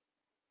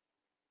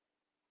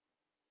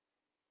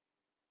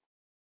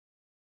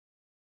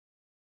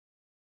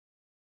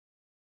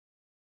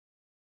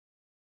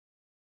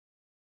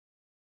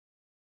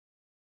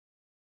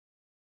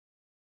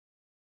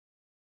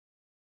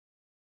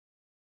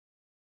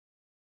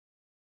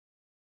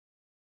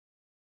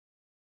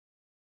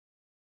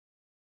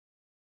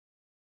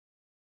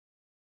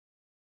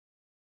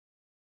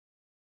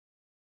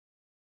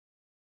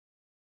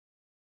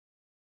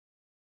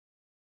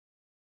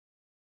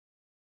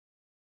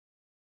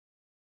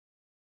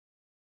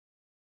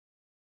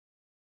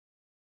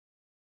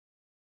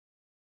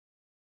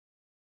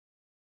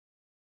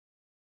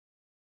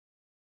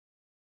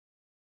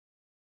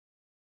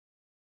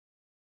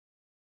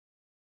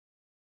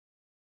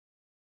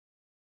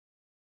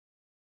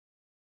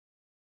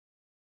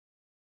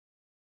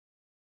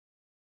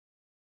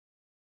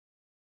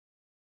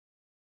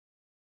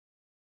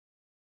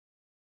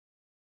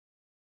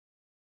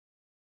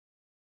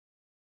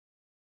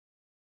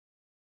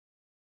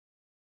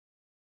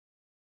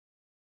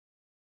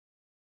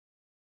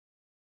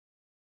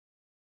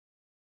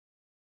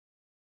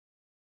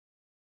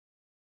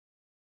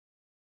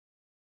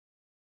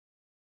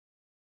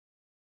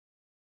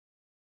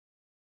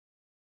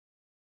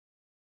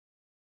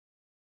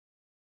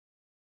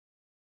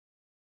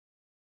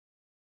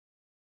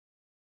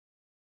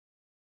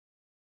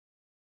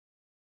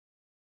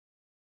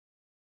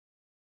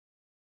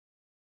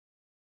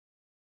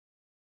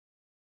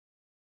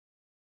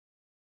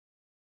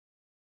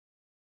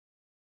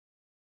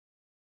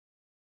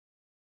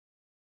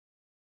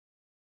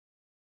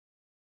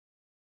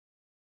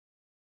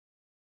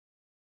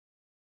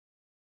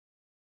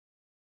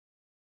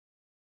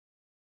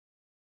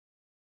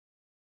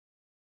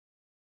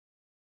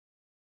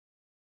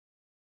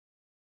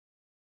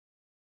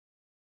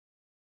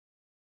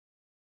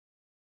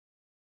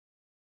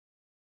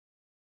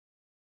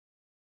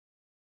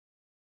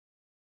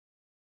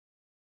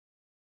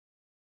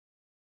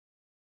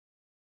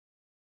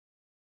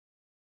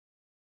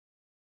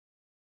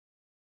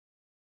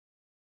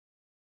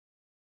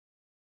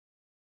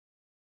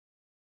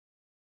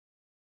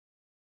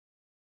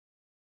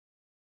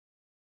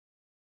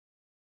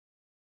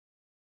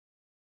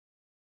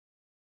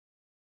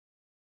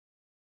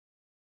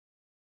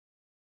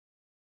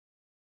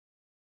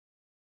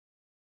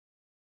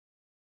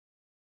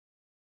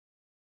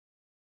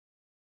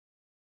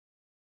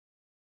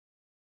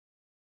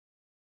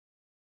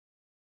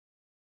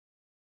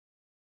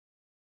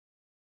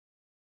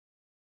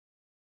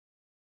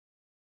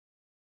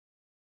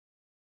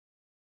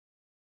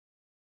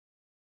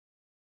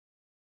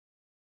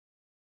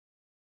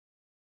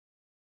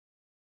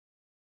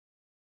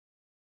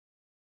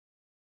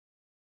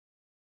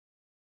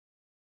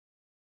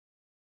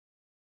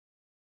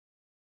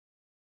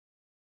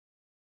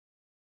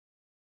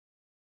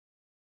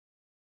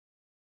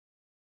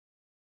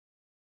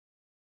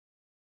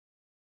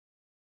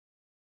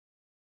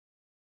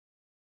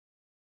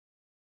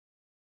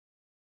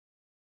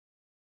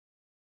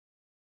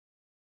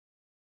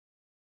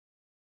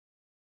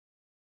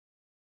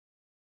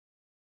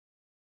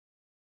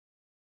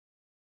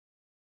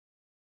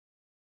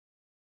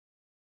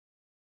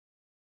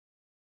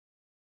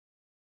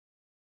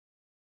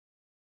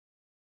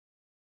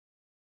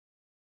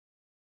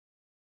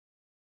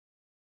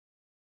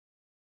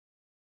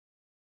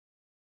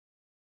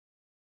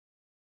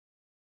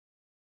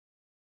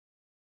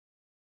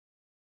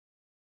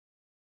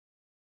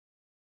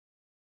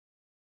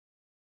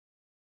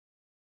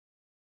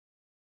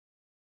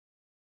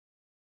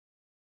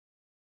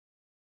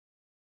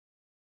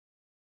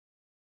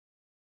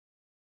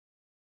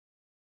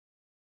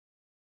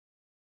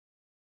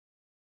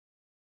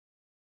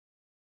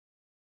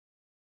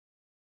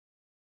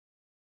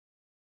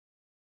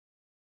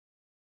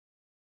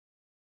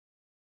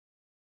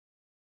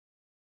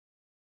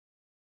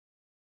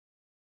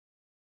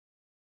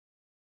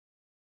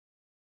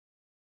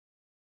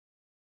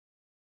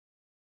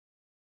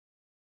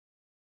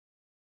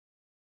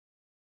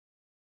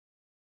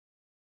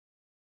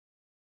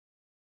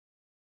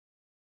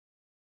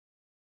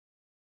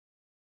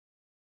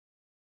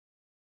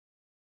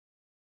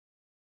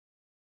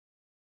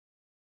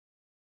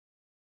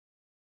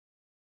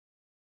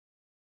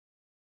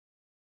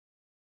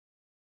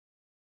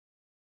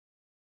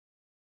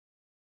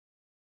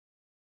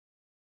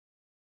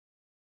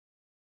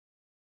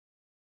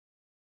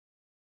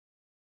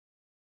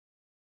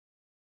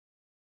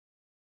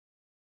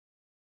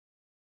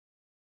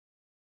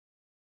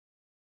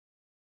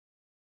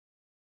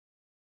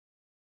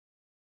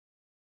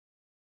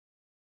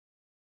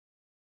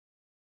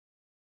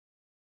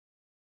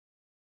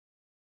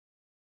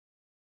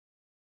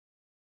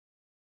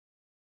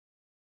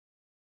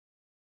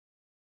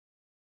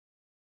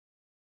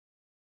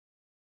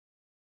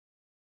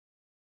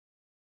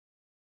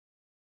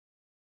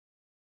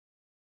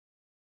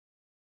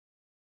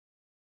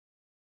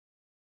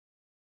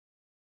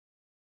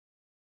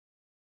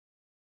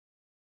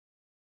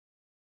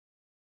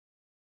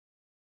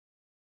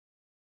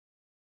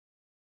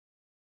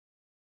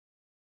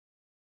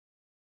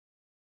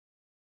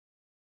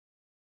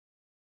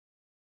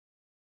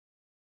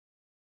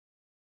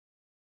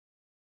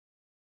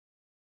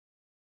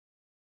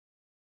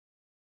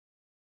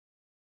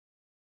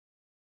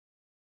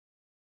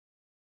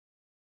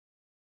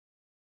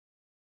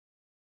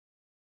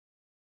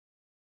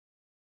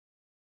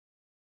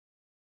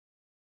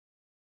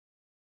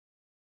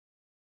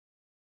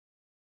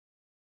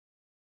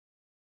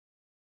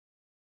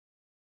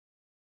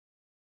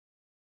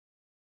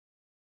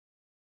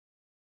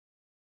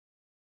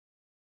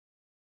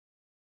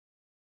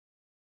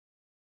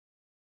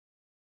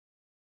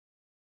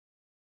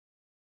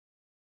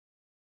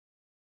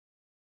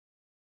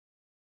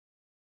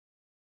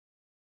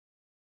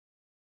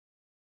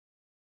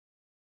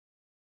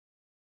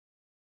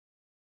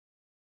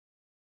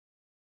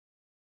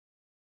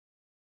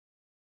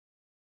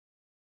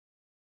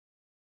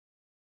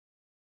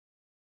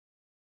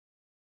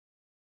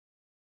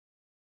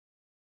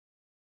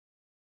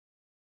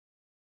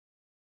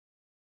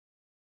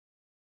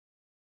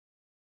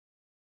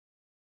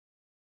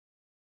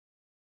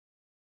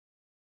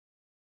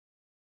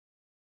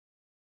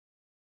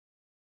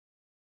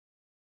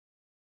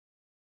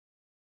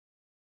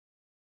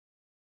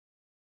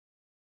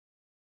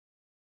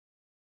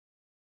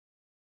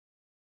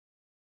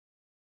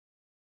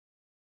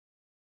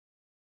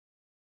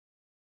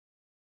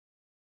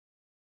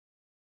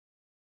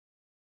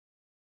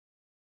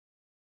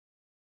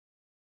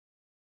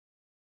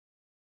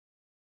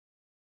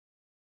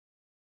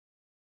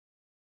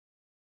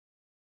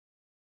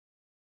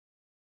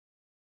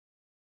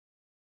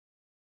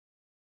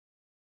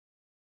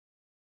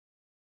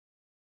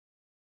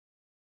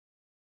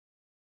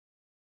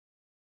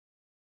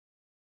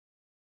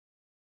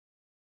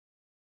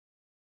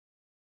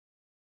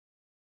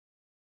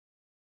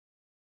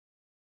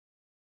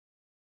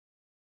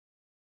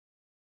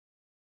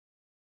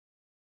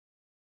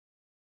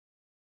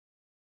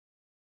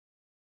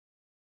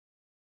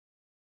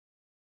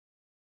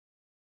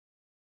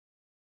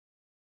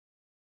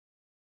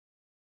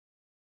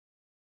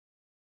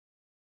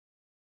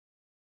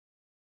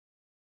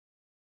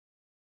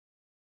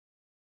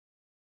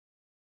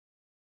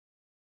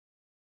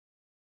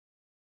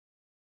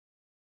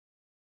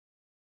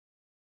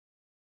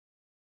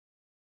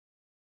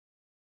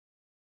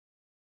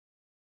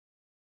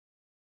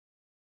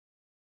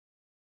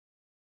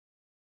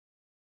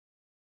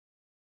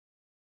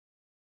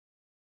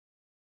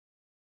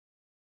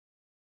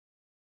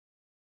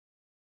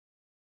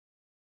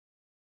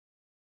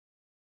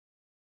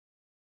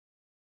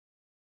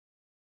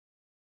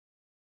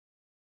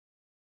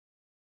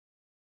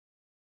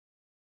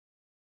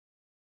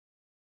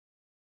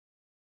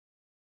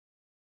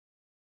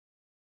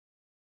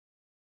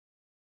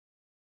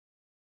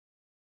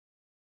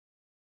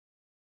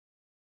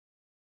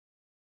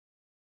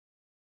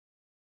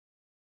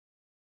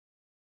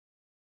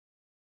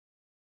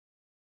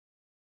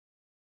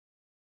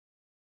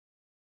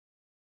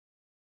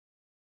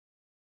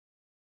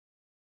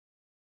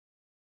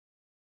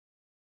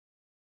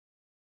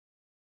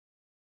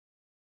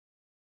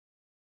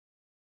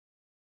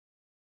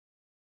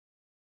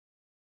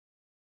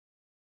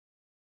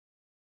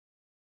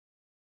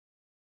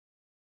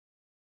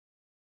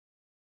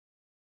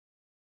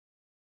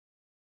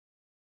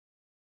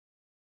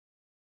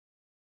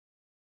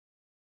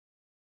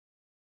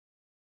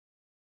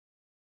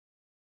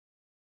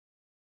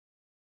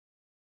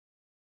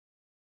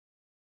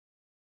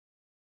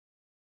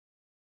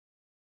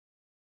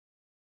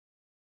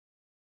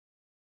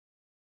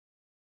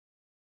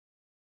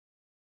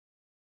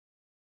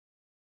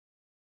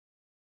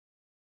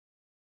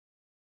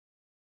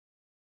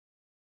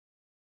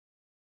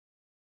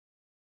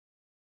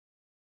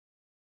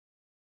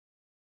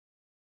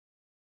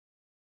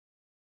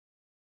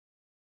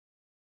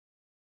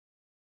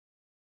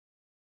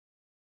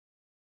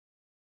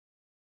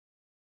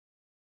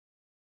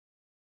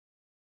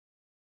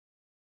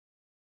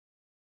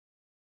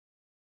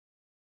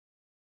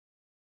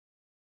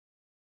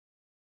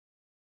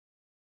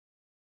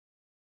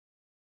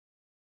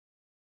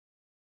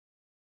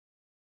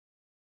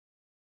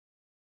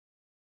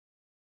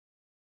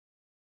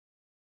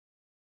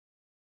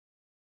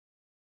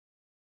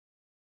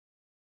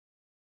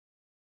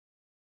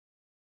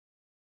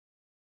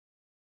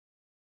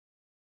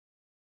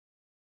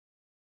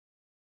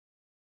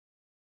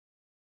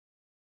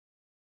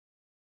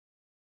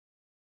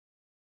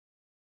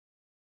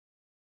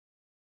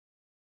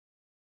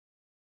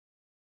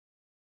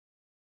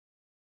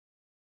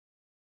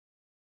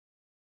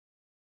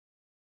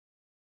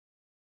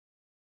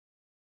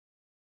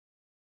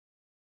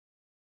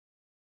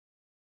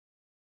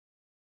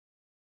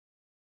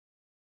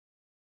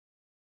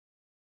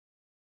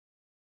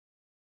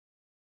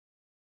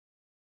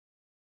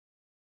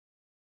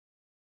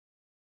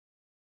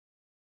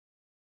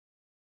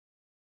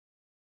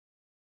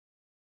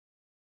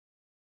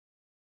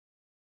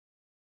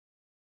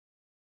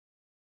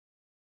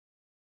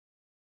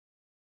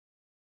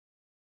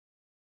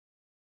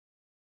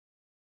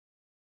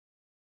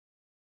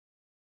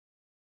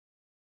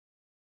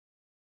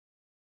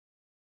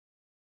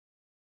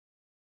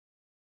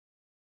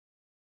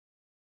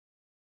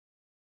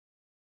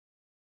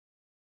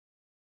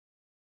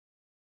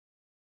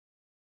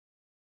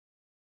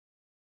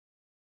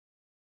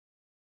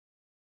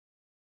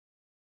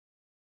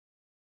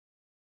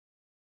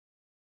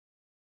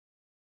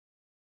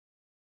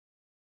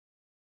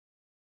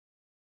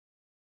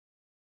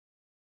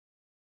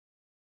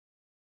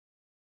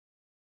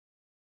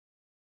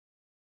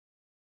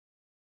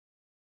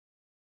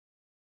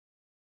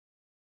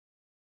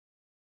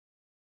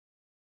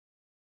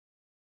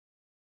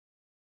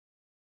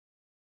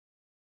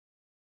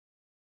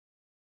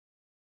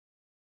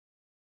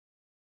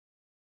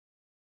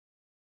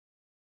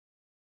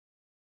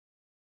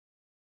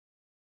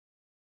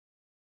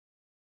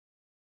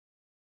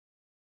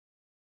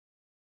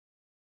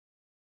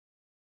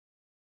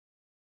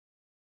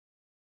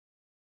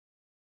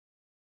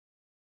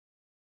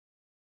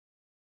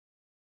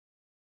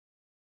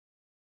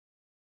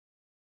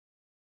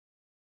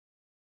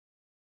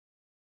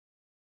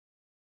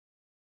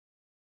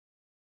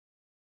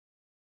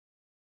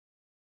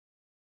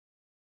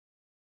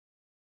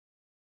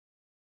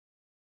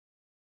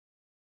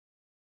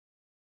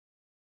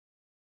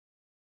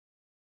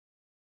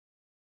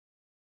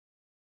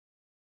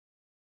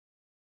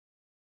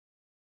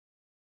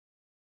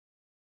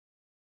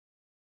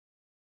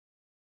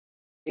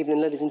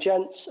 Evening, ladies and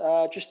gents.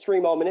 Just 3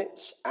 more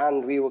minutes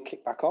and we will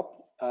kick back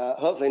up.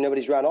 Hopefully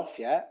nobody's ran off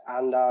yet,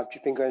 and I've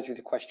just been going through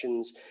the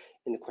questions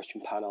in the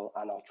question panel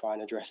and I'll try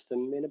and address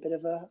them in a bit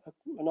of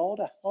an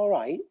order. All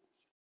right.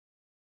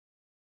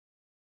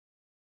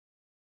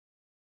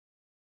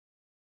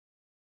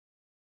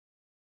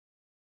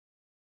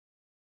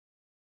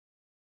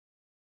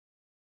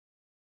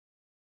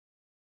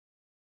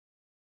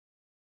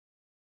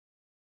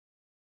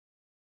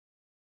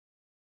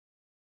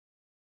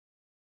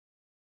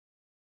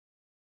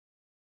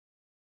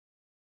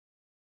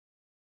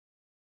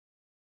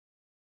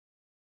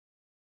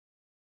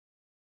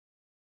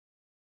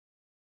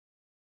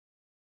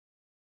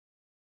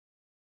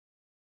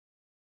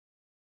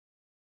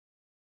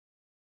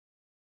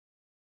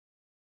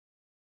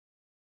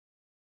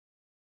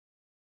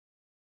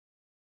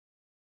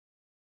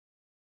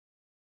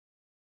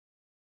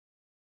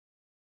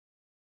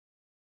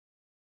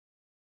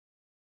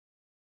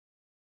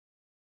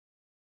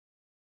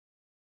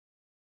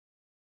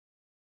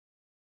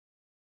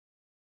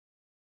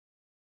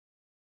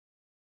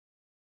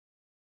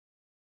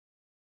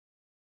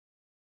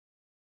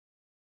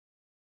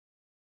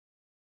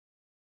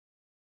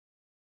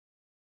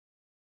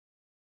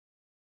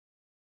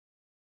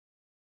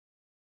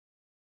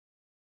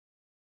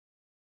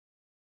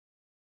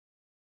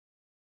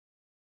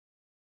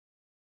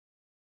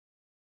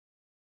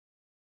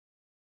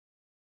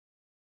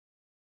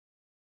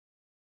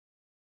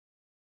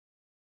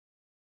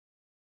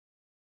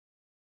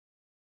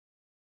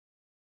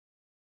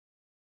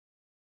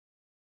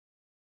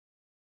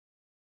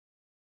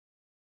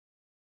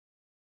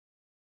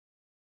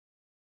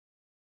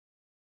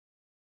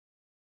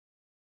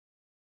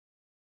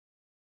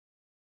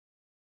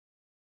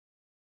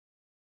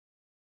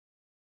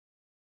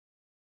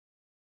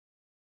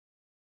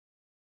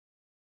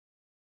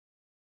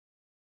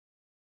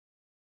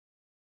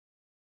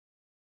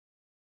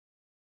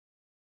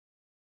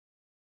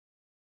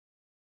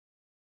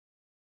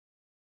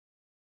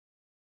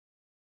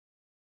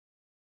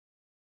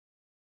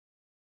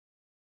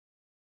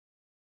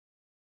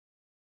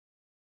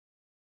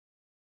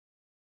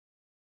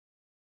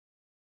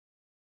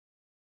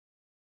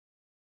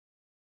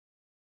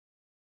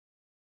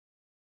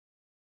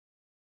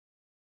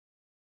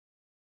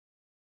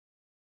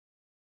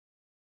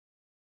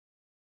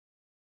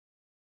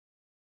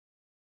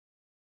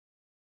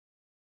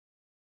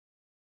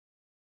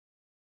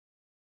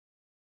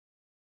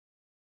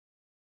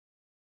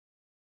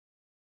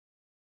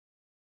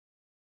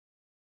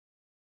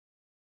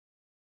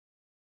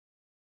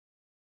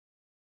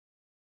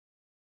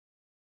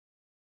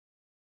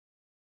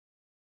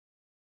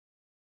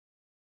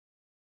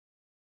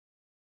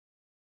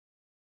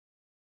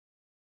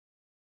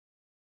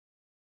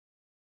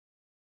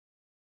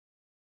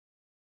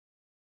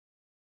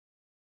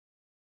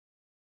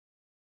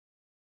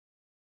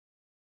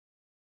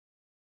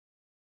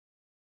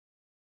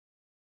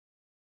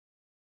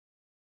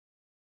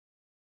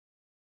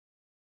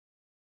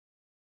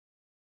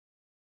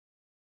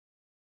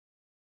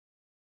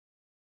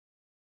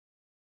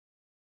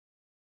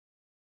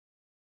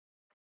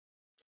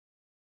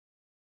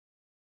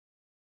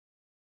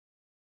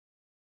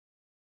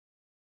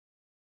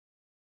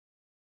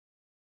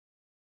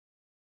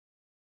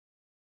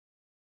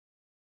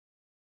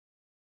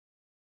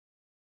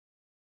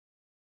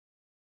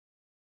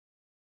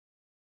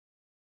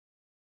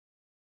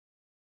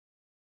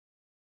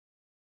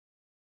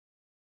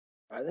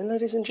 Right then,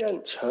 ladies and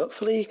gents,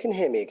 hopefully you can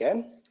hear me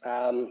again.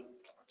 And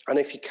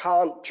if you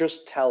can't,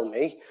 just tell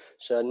me.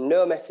 So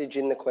no message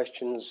in the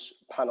questions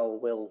panel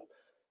will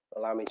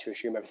allow me to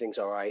assume everything's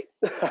all right.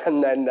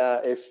 And then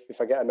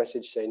if I get a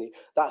message saying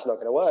that's not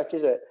going to work,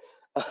 is it?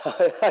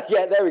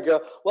 Yeah, there we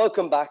go.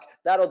 Welcome back.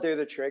 That'll do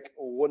the trick.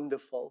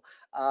 Wonderful.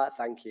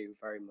 Thank you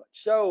very much.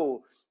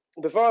 So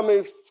before I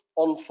move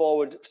on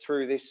forward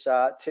through this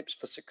tips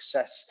for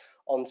success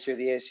onto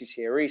the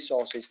ACCA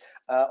resources,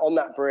 on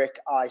that break,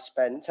 I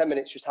spent 10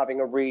 minutes just having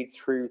a read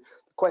through the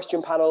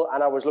question panel,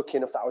 and I was lucky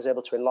enough that I was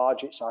able to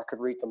enlarge it so I could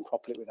read them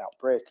properly without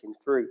breaking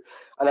through.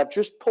 And I've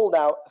just pulled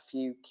out a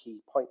few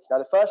key points. Now,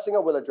 the first thing I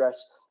will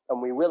address,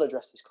 and we will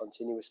address this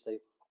continuously,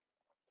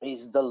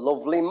 is the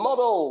lovely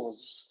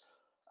models.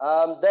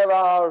 There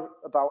are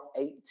about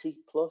 80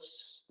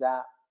 plus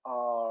that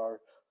are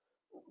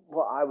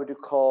what I would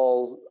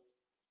call,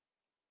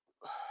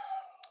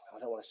 I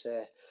don't want to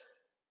say,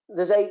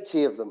 there's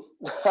 80 of them,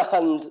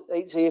 and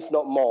 80 if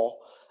not more,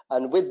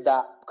 and with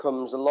that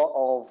comes a lot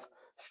of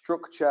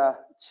structure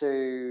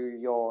to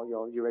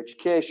your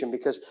education,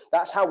 because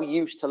that's how we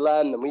used to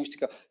learn them. We used to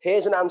go,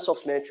 here's an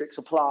Ansof's matrix,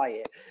 apply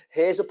it.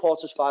 Here's a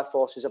Porter's five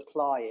forces,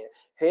 apply it.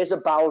 Here's a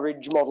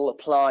Balridge model,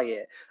 apply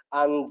it.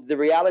 And the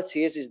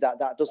reality is that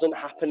that doesn't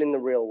happen in the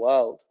real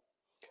world.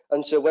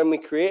 And so when we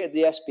created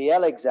the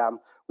SBL exam,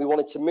 we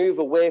wanted to move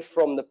away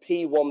from the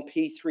P1,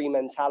 P3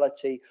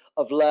 mentality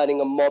of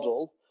learning a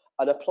model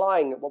and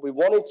applying it. What we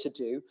wanted to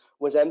do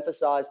was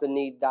emphasize the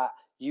need that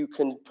you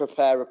can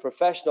prepare a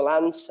professional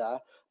answer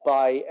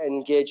by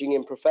engaging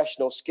in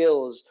professional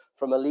skills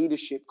from a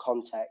leadership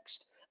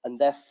context and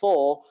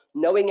therefore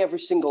knowing every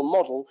single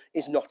model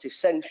is not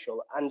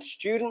essential. And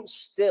students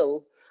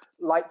still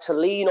like to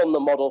lean on the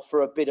model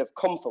for a bit of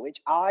comfort,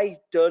 which I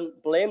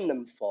don't blame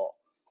them for.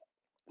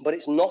 But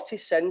it's not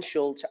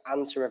essential to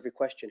answer every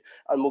question.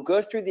 And we'll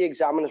go through the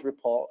examiner's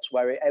reports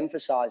where it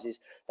emphasizes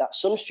that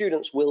some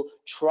students will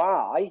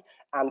try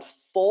and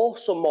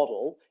force a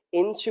model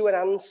into an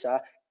answer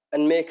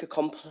and make a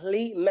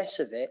complete mess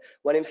of it,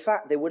 when in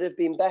fact they would have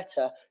been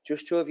better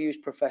just to have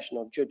used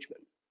professional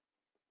judgment.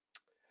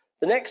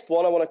 The next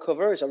one I want to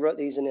cover, as I wrote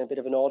these in a bit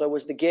of an order,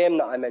 was the game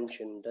that I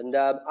mentioned, and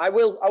I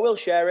will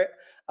share it.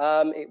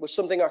 It was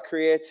something I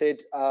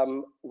created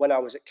when I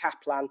was at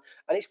Kaplan,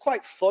 and it's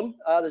quite fun.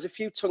 There's a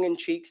few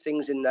tongue-in-cheek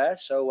things in there,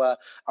 so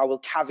I will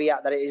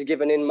caveat that it is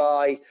given in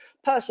my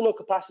personal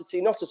capacity,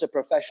 not as a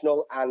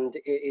professional, and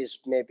it is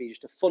maybe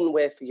just a fun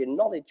way for your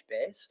knowledge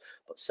base,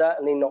 but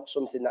certainly not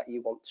something that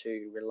you want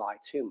to rely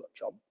too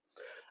much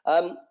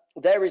on.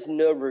 There is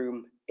no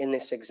room in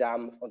this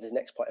exam, or the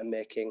next point I'm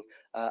making,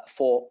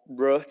 for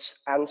rote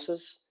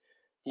answers.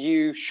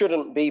 You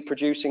shouldn't be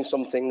producing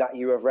something that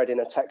you have read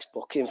in a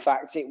textbook. In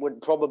fact, it would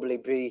probably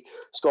be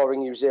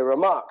scoring you 0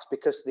 marks,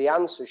 because the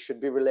answers should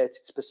be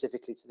related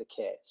specifically to the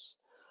case.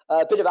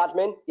 A bit of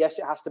admin, yes,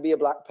 it has to be a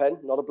black pen,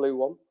 not a blue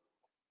one.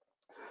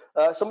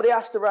 Somebody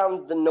asked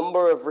around the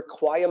number of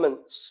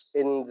requirements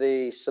in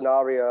the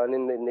scenario and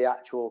in the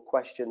actual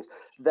questions.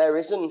 There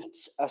isn't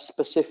a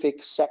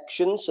specific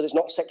section, so there's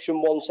not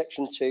section 1,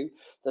 section 2.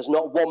 There's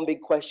not one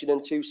big question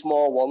and 2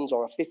 small ones,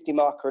 or a 50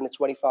 marker and a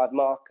 25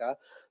 marker.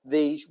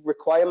 The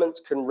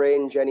requirements can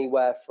range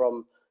anywhere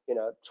from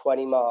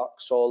 20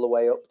 marks all the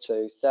way up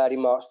to 30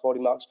 marks, 40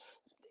 marks.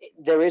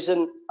 There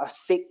isn't a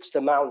fixed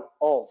amount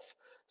of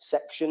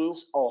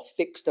sections or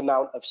fixed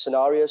amount of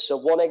scenarios. So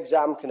one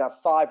exam can have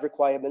 5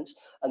 requirements,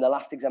 and the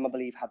last exam I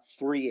believe had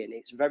 3 in.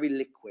 It's very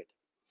liquid.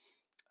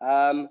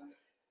 How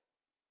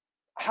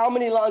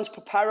many lines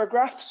per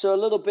paragraph? So a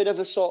little bit of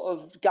a sort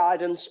of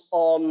guidance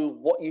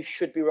on what you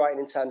should be writing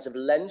in terms of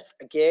length.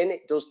 Again,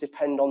 it does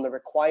depend on the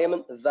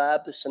requirement, the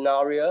verb, the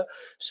scenario.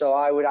 So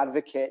I would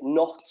advocate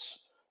not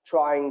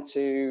trying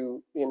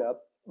to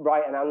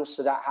write an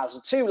answer that has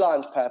 2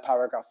 lines per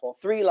paragraph or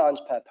 3 lines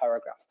per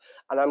paragraph.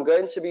 And I'm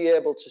going to be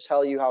able to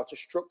tell you how to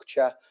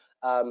structure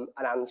an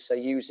answer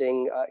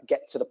using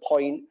get to the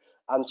point,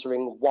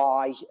 answering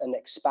why, and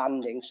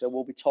expanding. So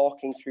we'll be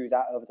talking through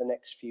that over the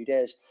next few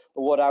days.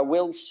 But what I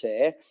will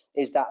say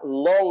is that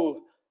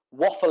long,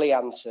 waffly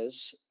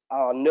answers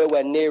are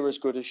nowhere near as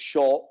good as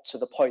short, to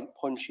the point,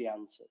 punchy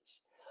answers.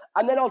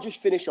 And then I'll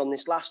just finish on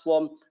this last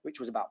one, which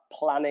was about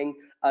planning.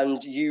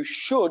 And you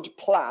should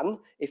plan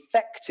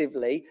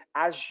effectively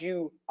as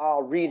you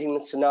are reading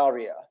the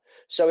scenario.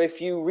 So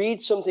if you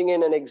read something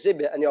in an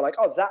exhibit and you're like,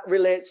 oh, that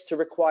relates to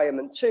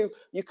requirement 2,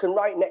 you can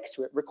write next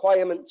to it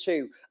requirement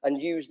 2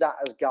 and use that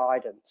as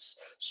guidance.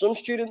 Some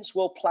students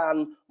will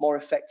plan more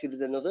effectively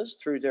than others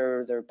through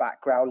their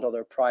background or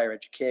their prior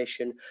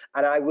education.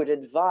 And I would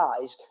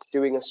advise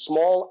doing a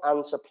small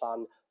answer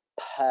plan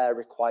per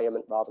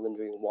requirement rather than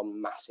doing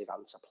one massive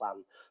answer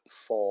plan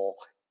for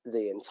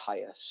the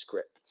entire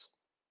script.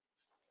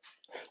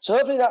 So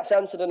hopefully that's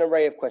answered an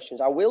array of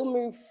questions. I will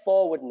move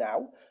forward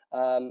now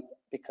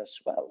because,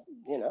 well,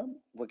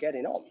 we're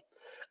getting on.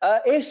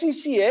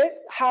 ACCA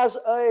has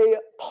a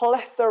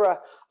plethora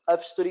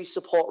of study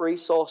support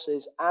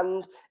resources,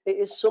 and it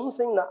is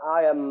something that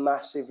I am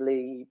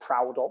massively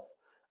proud of.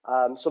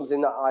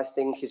 Something that I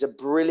think is a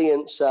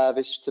brilliant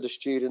service to the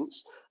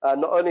students.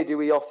 Not only do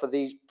we offer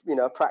these,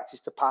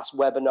 practice to pass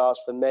webinars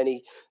for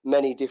many,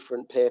 many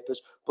different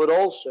papers, but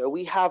also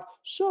we have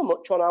so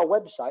much on our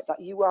website that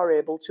you are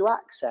able to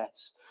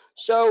access.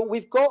 So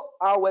we've got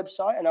our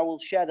website, and I will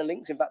share the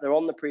links. In fact, they're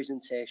on the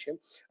presentation.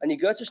 And you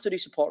go to study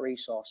support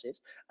resources,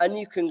 and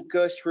you can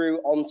go through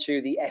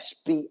onto the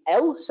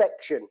SBL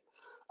section.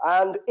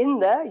 And in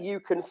there, you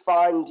can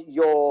find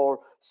your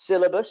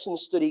syllabus and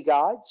study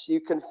guides.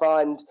 You can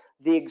find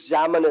the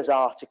examiner's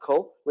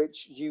article,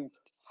 which you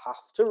have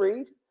to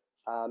read.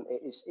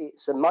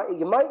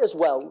 You might as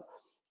well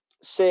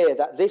say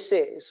that this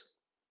is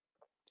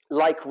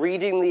like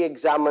reading the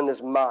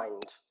examiner's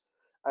mind.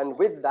 And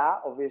with that,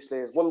 obviously,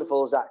 as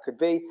wonderful as that could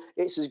be,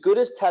 it's as good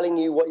as telling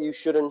you what you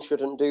should and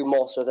shouldn't do,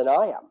 more so than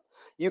I am.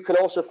 You can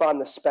also find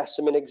the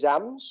specimen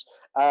exams,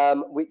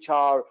 which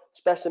are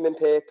specimen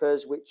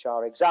papers, which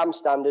are exam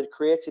standard,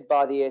 created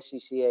by the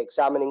ACCA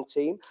examining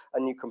team,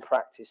 and you can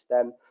practice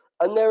them.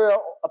 And there are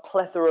a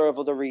plethora of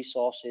other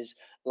resources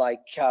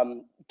like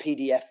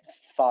PDF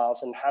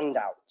files and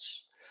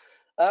handouts.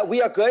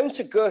 We are going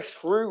to go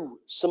through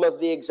some of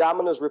the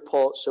examiner's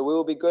reports. So we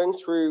will be going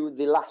through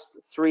the last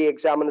 3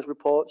 examiner's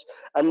reports,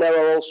 and there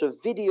are also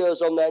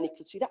videos on there, and you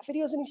can see that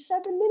video is only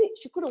 7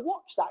 minutes. You could have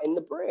watched that in the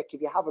break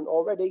if you haven't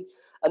already.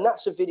 And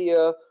that's a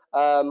video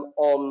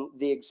on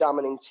the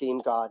examining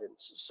team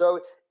guidance. So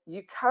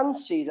you can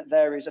see that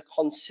there is a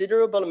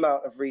considerable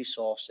amount of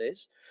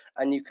resources,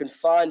 and you can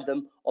find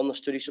them on the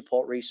study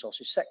support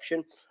resources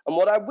section. And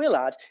what I will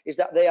add is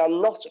that they are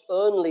not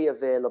only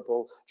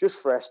available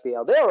just for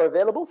SBL, they are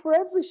available for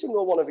every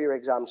single one of your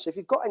exams. So if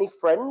you've got any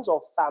friends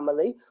or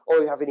family, or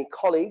you have any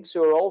colleagues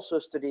who are also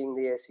studying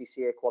the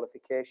ACCA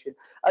qualification,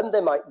 and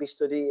they might be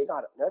studying,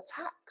 I don't know,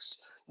 tax,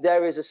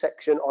 there is a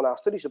section on our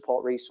study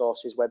support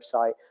resources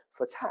website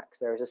for tax.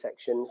 There is a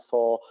section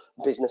for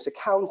business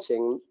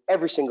accounting,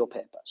 every single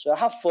paper. So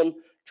have fun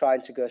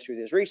trying to go through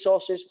those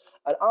resources.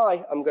 And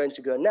I am going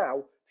to go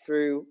now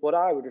through what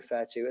I would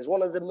refer to as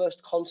one of the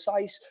most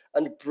concise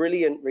and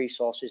brilliant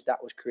resources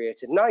that was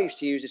created. And I used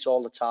to use this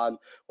all the time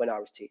when I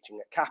was teaching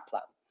at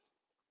Kaplan.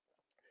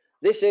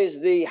 This is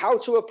the how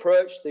to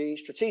approach the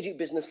strategic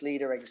business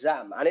leader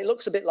exam, and it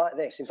looks a bit like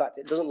this. In fact,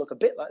 it doesn't look a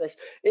bit like this,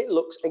 it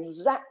looks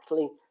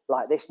exactly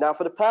like this. Now,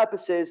 for the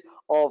purposes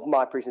of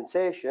my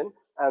presentation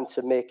and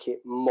to make it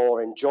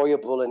more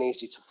enjoyable and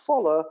easy to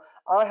follow,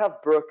 I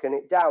have broken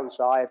it down.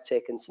 So I have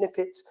taken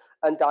snippets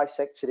and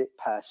dissected it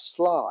per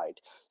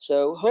slide.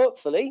 So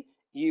hopefully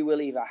you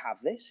will either have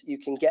this, you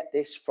can get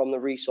this from the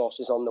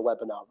resources on the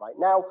webinar right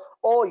now,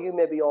 or you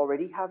maybe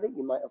already have it,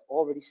 you might have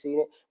already seen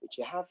it, which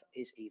you have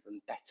is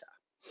even better.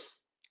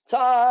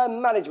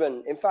 Time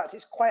management. In fact,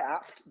 it's quite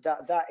apt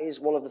that that is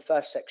one of the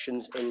first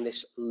sections in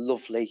this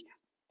lovely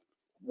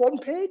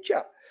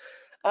one-pager.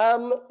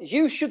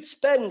 You should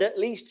spend at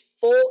least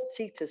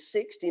 40 to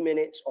 60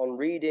 minutes on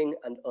reading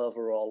and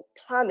overall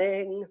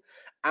planning,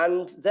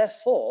 and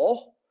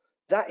therefore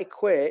that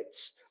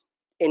equates,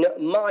 in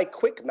my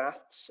quick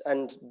maths,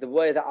 and the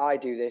way that I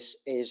do this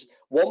is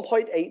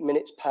 1.8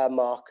 minutes per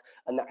mark,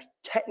 and that's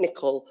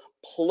technical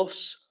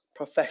plus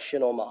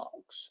professional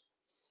marks.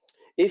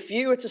 If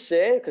you were to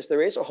say, because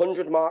there is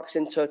 100 marks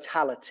in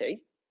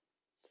totality,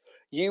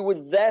 you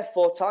would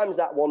therefore times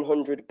that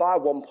 100 by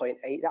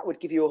 1.8, that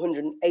would give you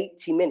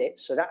 180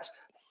 minutes, so that's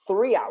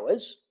 3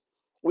 hours,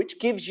 which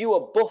gives you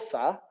a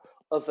buffer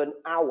of an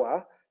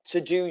hour to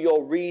do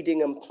your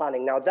reading and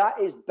planning. Now that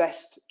is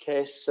best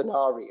case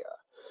scenario.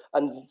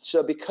 And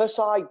so because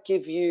I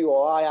give you,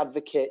 or I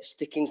advocate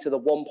sticking to the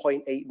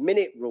 1.8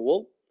 minute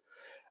rule,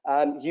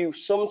 you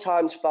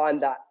sometimes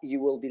find that you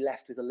will be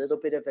left with a little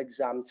bit of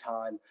exam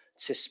time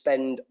to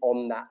spend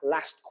on that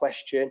last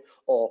question,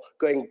 or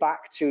going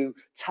back to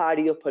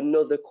tidy up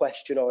another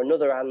question or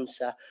another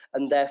answer,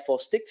 and therefore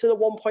stick to the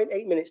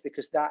 1.8 minutes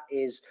because that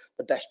is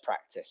the best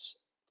practice.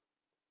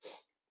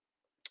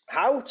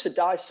 How to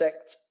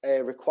dissect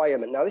a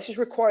requirement. Now this is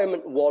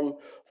requirement 1,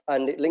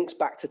 and it links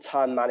back to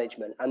time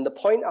management. And the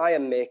point I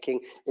am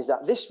making is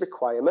that this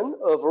requirement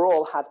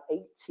overall had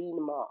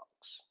 18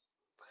 marks.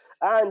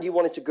 And you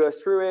wanted to go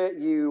through it.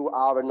 You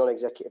are a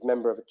non-executive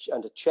member of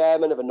and a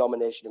chairman of a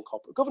nomination and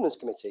corporate governance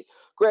committee.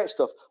 Great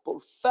stuff. But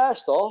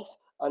first off,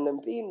 and I'm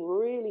being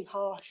really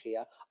harsh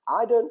here,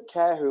 I don't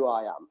care who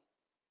I am.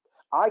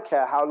 I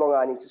care how long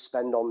I need to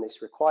spend on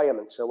this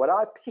requirement. So when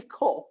I pick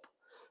up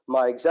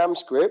my exam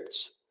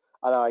script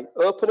and I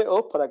open it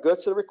up and I go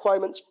to the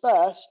requirements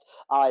first,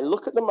 I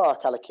look at the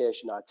mark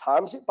allocation, I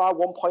times it by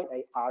 1.8,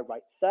 I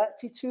write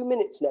 32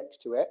 minutes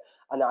next to it,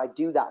 and I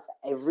do that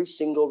for every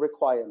single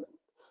requirement.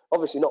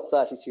 Obviously not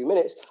 32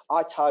 minutes,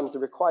 I times the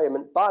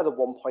requirement by the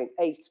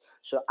 1.8,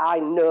 so I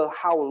know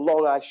how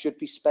long I should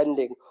be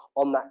spending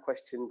on that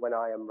question when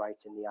I am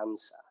writing the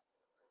answer.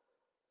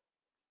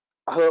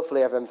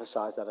 Hopefully I've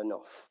emphasized that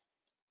enough.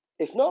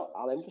 If not,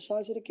 I'll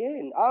emphasize it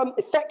again.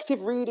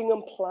 Effective reading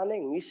and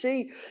planning. You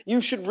see, you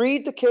should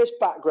read the case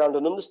background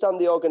and understand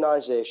the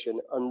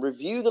organization, and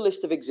review the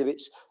list of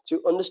exhibits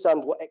to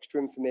understand what extra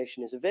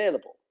information is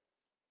available.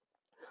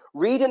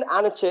 Read and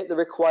annotate the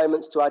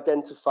requirements to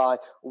identify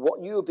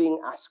what you are being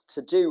asked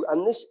to do.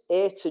 And this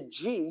A to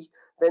G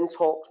then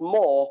talks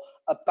more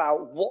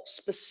about what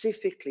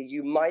specifically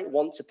you might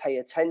want to pay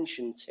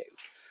attention to.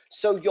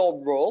 So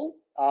your role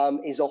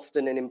is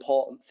often an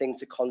important thing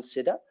to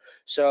consider.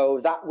 So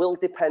that will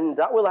depend,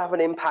 that will have an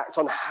impact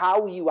on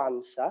how you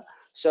answer.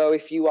 So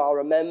if you are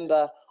a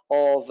member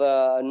of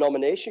a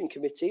nomination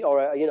committee, or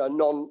a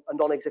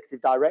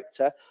non-executive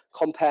director,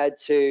 compared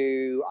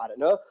to, I don't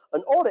know,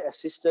 an audit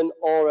assistant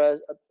or a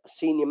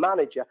senior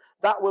manager,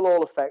 that will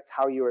all affect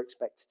how you're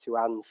expected to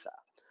answer.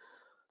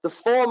 The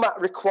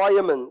format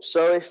requirements.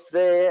 So if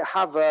they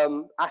have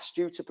asked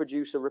you to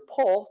produce a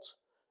report,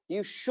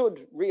 you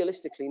should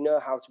realistically know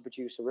how to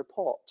produce a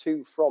report: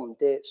 to, from,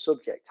 date,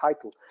 subject,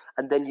 title,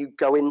 and then you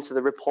go into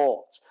the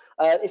report.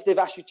 If they've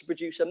asked you to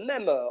produce a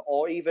memo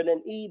or even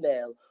an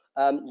email,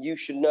 you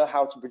should know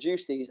how to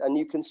produce these, and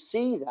you can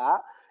see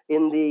that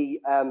in the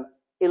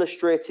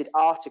illustrated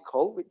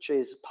article, which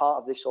is part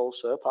of this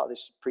also, part of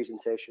this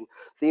presentation,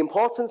 the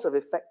importance of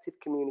effective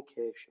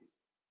communication.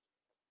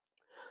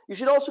 You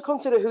should also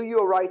consider who you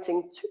are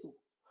writing to,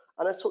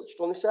 and I touched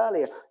on this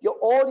earlier. Your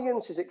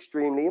audience is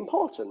extremely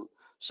important.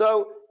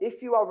 So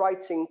if you are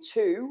writing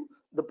to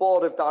the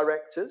board of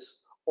directors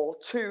or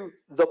to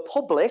the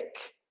public,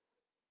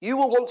 you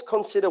will want to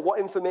consider what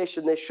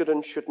information they should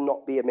and should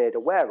not be made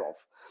aware of.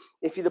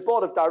 If you're the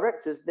board of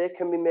directors, they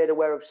can be made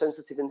aware of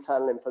sensitive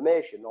internal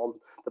information on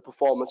the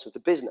performance of the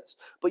business,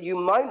 but you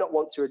might not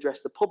want to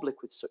address the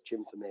public with such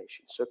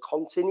information. So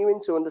continuing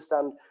to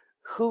understand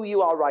who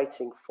you are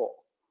writing for.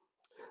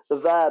 The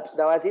verbs.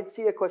 Now, I did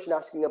see a question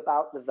asking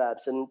about the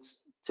verbs, and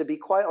to be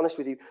quite honest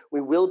with you, we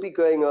will be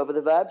going over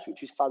the verbs,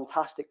 which is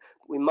fantastic,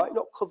 but we might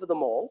not cover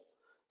them all.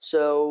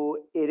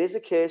 So it is a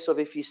case of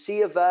if you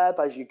see a verb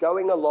as you're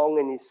going along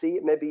and you see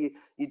it, maybe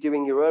you're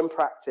doing your own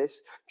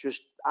practice,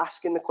 just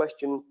ask in the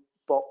question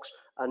box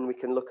and we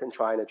can look and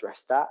try and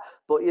address that.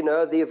 But you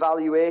know, the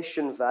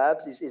evaluation verb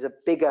is a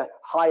bigger,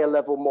 higher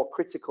level, more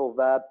critical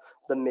verb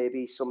than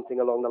maybe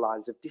something along the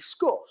lines of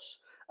discuss.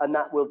 And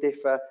that will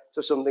differ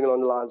to something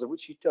along the lines of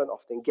which you don't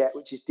often get,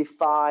 which is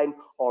define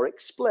or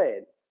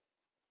explain.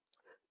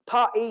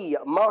 Part E,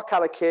 mark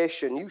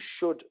allocation. You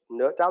should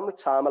note down the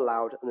time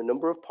allowed and the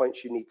number of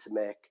points you need to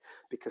make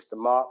because the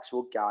marks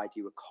will guide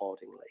you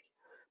accordingly.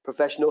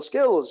 Professional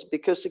skills,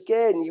 because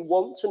again, you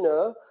want to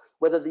know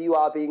whether you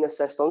are being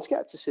assessed on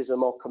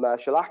skepticism or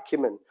commercial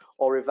acumen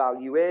or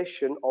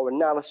evaluation or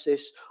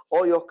analysis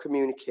or your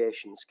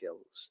communication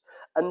skills.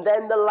 And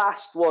then the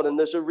last one, and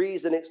there's a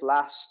reason it's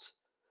last,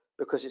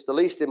 because it's the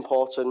least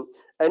important,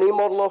 any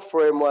model or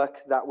framework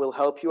that will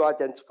help you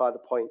identify the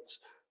points,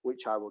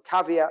 which I will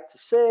caveat to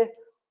say,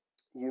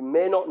 you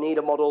may not need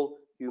a model,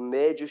 you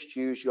may just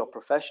use your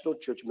professional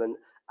judgment,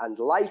 and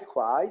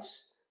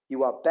likewise,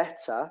 you are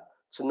better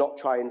to not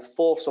try and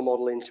force a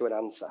model into an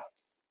answer.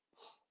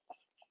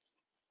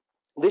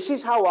 This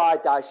is how I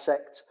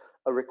dissect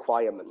a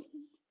requirement.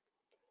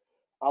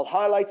 I'll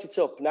highlight it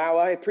up. Now,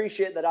 I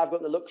appreciate that I've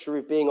got the luxury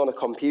of being on a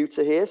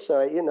computer here,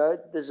 so, you know,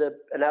 there's an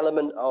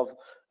element of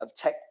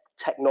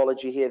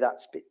technology here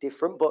that's a bit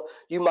different, but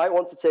you might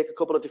want to take a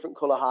couple of different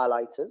color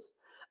highlighters.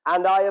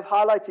 And I have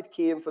highlighted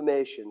key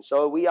information.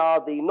 So we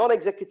are the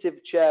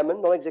non-executive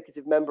chairman,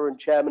 non-executive member and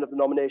chairman of the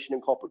Nomination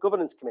and Corporate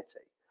Governance Committee.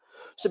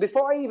 So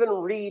before I even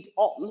read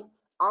on,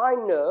 I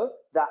know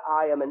that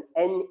I am an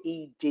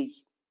NED.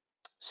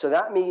 So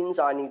that means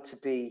I need to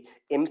be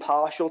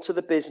impartial to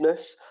the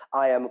business.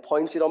 I am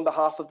appointed on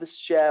behalf of the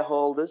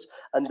shareholders,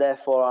 and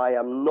therefore I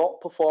am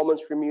not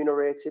performance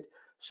remunerated.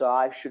 So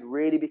I should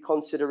really be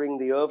considering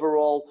the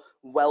overall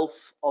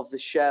wealth of the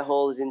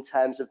shareholders in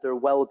terms of their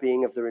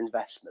well-being of their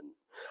investment.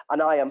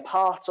 And I am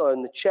part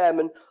and the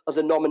chairman of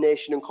the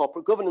Nomination and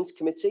Corporate Governance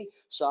Committee.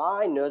 So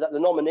I know that the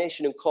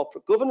Nomination and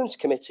Corporate Governance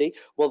Committee,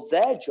 well,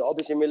 their job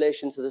is in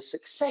relation to the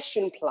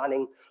succession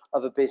planning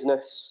of a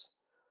business.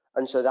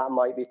 And so that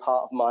might be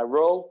part of my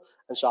role.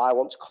 And so I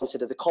want to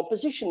consider the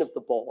composition of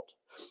the board.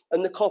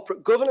 And the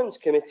Corporate Governance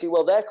Committee,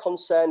 well, they're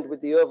concerned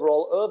with the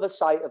overall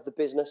oversight of the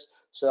business.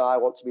 So I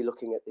want to be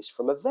looking at this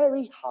from a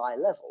very high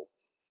level.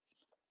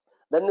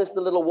 Then there's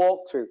the little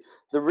walkthrough.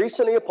 The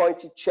recently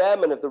appointed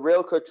chairman of the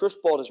Railco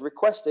Trust Board has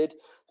requested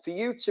for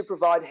you to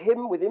provide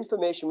him with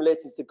information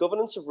relating to the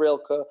governance of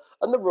Railco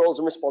and the roles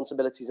and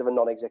responsibilities of a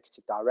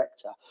non-executive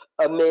director.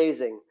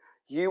 Amazing.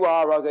 You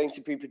are going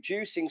to be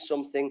producing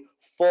something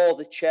for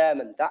the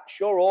chairman. That's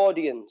your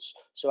audience.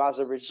 So as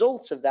a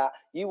result of that,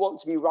 you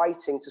want to be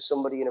writing to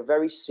somebody in a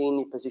very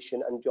senior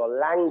position, and your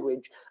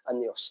language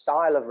and your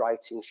style of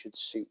writing should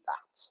suit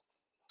that.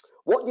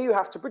 What do you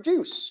have to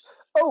produce?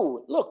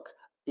 Oh, look.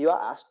 You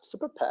are asked to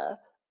prepare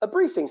a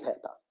briefing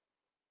paper,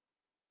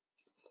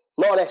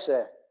 not an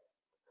essay.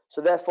 So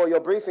therefore,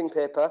 your briefing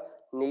paper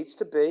needs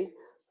to be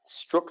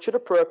structured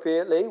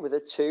appropriately with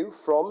a to,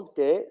 from,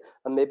 date,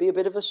 and maybe a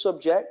bit of a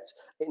subject.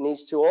 It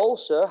needs to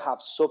also have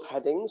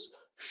subheadings,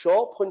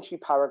 short, punchy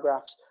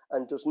paragraphs,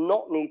 and does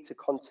not need to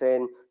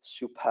contain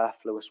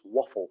superfluous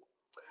waffle.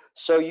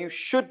 So you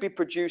should be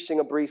producing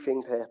a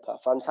briefing paper.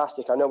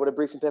 Fantastic. I know what a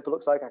briefing paper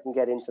looks like. I can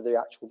get into the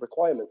actual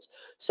requirements.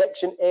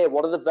 Section A,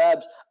 what are the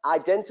verbs?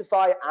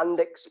 Identify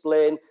and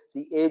explain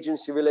the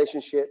agency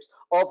relationships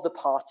of the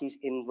parties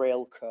in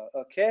Railco.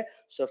 Okay,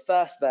 so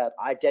first verb,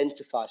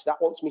 identify. So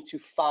that wants me to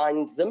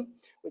find them,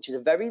 which is a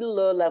very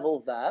low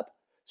level verb.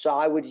 So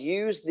I would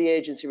use the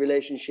agency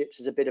relationships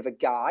as a bit of a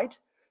guide.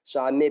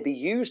 So I maybe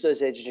use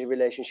those agency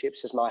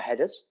relationships as my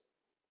headers.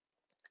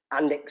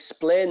 And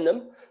explain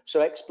them.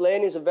 So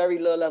explain is a very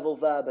low level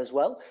verb as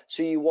well.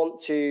 So you want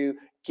to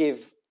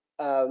give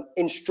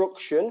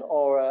instruction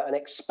or an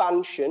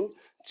expansion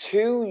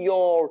to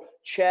your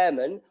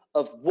chairman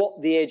of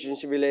what the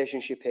agency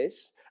relationship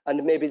is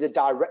and maybe the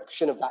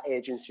direction of that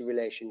agency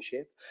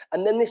relationship.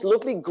 And then this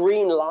lovely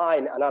green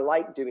line, and I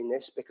like doing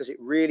this because it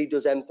really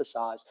does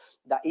emphasize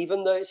that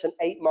even though it's an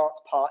 8-mark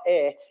part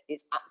A,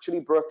 it's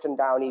actually broken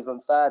down even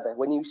further.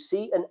 When you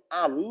see an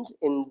and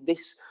in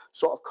this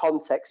sort of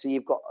context, so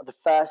you've got the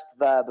first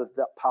verb of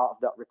that part of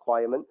that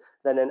requirement,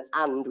 then an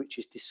and, which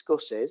is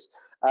discusses,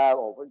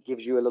 or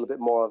gives you a little bit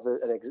more of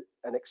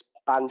an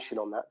expansion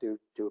on that,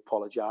 do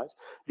apologize.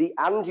 The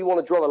and you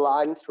want to draw a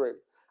line through.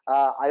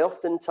 I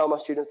often tell my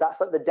students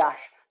that's like the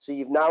dash, so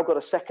you've now got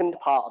a second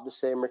part of the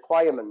same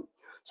requirement.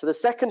 So the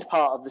second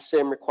part of the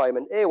same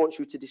requirement A wants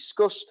you to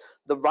discuss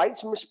the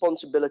rights and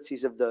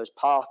responsibilities of those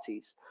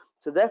parties.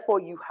 So therefore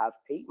you have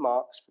 8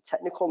 marks for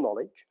technical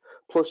knowledge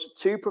plus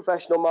 2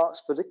 professional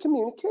marks for the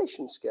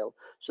communication skill.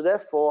 So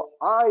therefore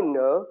I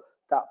know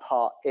that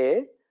part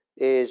A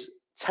is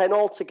 10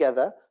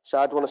 altogether. So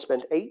I'd want to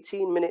spend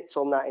 18 minutes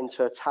on that in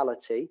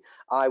totality.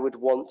 I would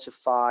want to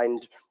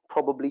find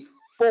probably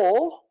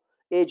 4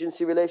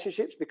 agency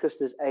relationships because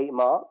there's 8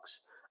 marks.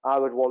 I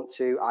would want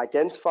to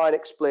identify and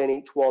explain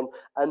each one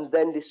and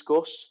then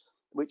discuss,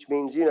 which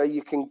means, you know,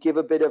 you can give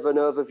a bit of an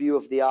overview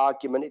of the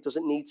argument. It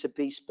doesn't need to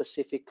be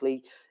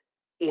specifically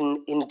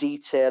in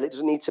detail. It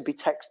doesn't need to be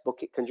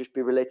textbook. It can just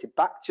be related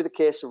back to the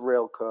case of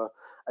Railco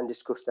and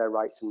discuss their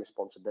rights and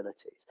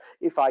responsibilities.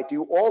 If I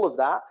do all of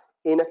that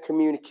in a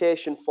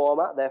communication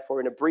format,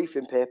 therefore in a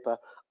briefing paper,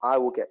 I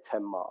will get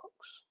 10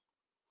 marks.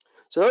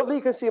 So hopefully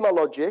you can see my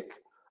logic.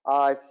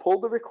 I've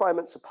pulled the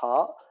requirements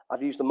apart.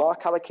 I've used the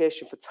mark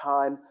allocation for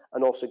time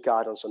and also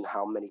guidance on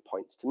how many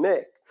points to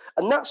make.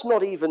 And that's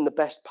not even the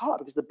best part,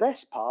 because the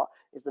best part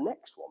is the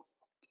next one.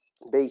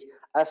 B,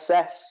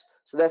 assess.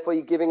 So therefore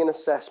you're giving an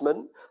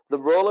assessment, the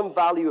role and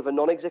value of a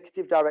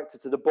non-executive director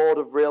to the board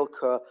of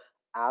Railco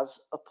as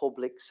a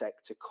public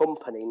sector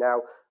company.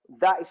 Now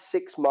that is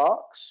 6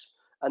 marks.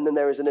 And then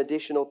there is an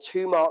additional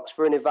 2 marks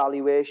for an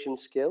evaluation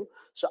skill.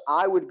 So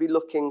I would be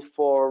looking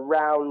for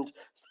around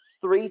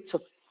 3 to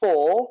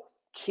 4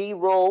 key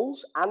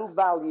roles and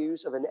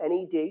values of an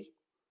NED.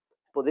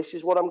 But this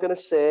is what I'm going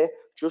to say,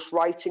 just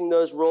writing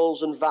those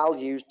roles and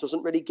values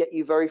doesn't really get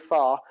you very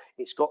far.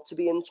 It's got to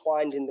be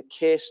entwined in the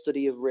case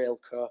study of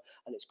Railco,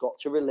 and it's got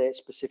to relate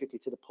specifically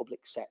to the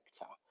public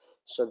sector.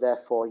 So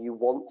therefore you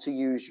want to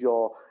use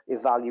your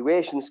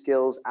evaluation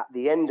skills at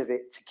the end of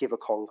it to give a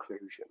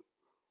conclusion.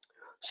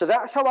 So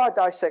that's how I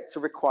dissect a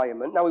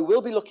requirement. Now we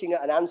will be looking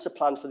at an answer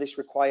plan for this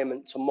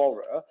requirement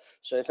tomorrow.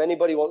 So if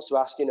anybody wants to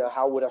ask, you know,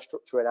 how would I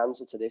structure an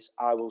answer to this,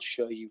 I will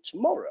show you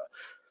tomorrow.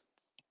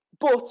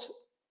 But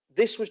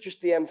this was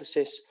just the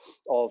emphasis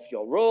of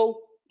your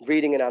role,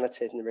 reading and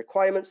annotating the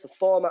requirements, the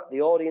format,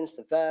 the audience,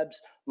 the verbs,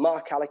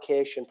 mark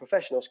allocation,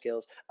 professional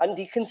skills. And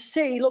you can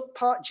see, look,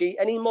 part G,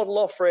 any model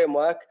or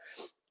framework,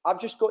 I've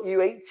just got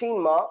you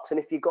 18 marks. And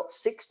if you got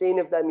 16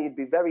 of them, you'd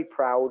be very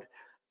proud,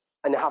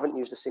 and haven't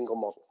used a single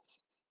model.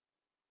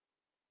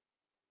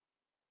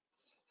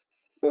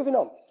 Moving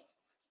on.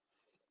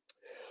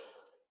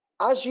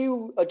 As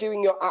you are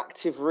doing your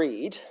active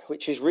read,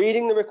 which is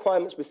reading the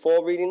requirements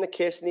before reading the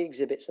case and the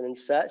exhibits and then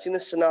searching the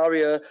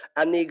scenario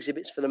and the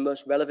exhibits for the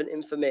most relevant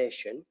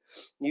information,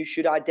 you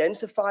should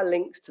identify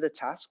links to the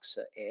tasks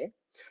at A.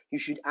 You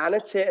should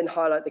annotate and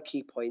highlight the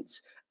key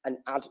points and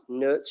add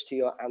notes to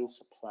your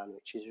answer plan,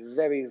 which is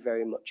very,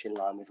 very much in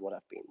line with what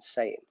I've been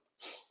saying.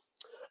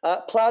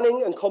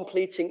 Planning and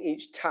completing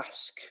each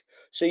task.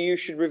 So you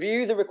should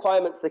review the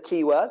requirement for the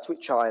keywords,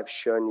 which I have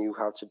shown you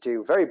how to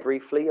do very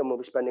briefly, and we'll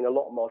be spending a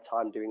lot more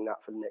time doing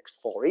that for the next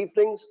 4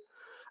 evenings.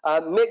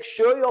 Make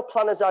sure your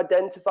plan has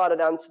identified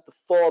and answered the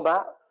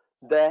format,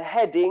 the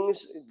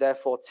headings,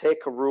 therefore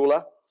take a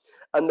ruler,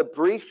 and the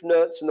brief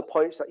notes and the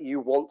points that you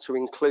want to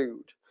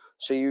include.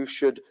 So you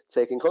should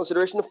take in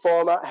consideration the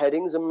format,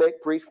 headings, and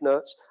make brief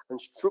notes,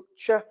 and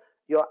structure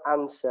your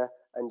answer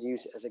and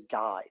use it as a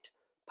guide.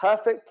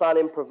 Perfect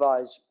planning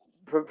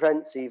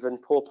prevents even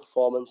poor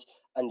performance,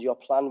 and your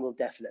plan will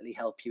definitely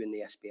help you in the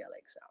SBL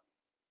exam.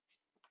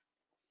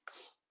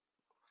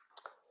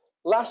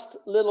 Last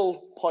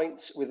little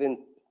points within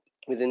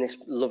this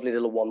lovely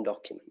little one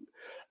document.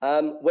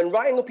 When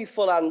writing up your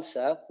full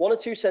answer, 1 or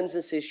 2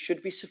 sentences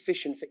should be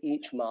sufficient for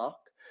each mark.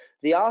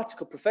 The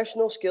article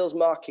Professional Skills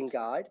Marking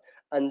Guide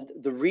and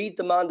the read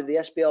demand of the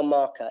SBL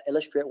marker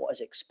illustrate what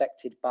is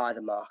expected by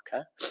the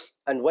marker.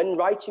 And when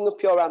writing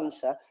up your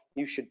answer,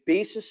 you should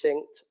be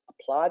succinct,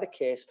 apply the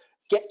case,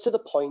 get to the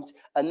point,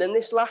 and then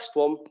this last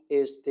one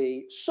is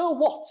the so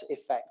what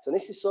effect. And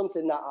this is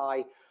something that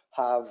I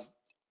have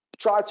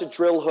tried to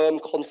drill home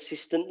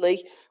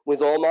consistently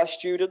with all my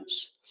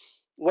students.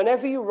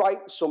 Whenever you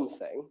write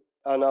something,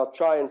 and I'll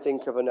try and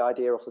think of an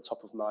idea off the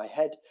top of my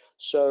head.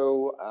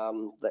 So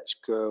let's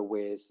go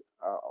with,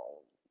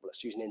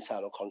 let's use an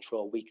internal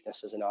control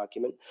weakness as an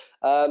argument.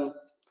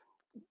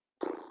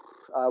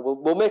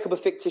 We'll make up a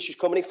fictitious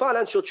company.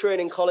 Financial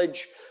Training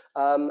College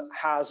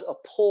has a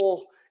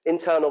poor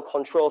internal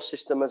control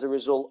system as a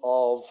result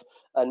of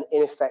an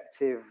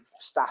ineffective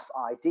staff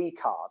ID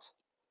card.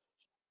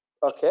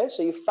 Okay,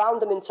 so you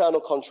found an internal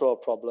control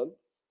problem.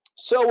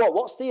 So what?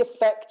 What's the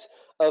effect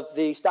of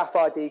the staff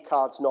ID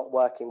cards not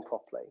working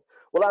properly?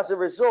 Well, as a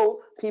result,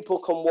 people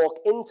can walk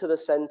into the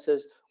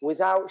centres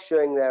without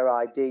showing their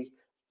ID.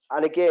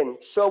 And again,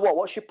 so what?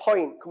 What's your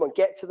point? Come on,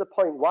 get to the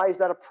point. Why is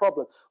that a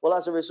problem? Well,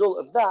 as a result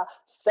of that,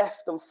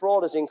 theft and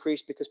fraud has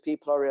increased because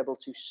people are able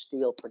to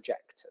steal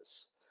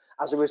projectors.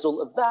 As a result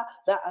of that,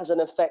 that has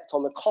an effect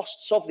on the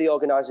costs of the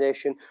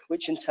organisation,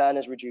 which in turn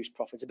has reduced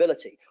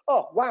profitability.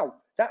 Oh, wow,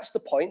 that's the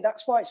point.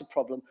 That's why it's a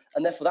problem.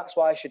 And therefore, that's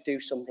why I should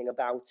do something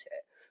about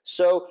it.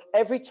 So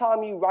every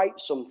time you write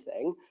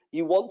something,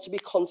 you want to be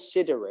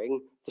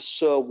considering the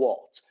so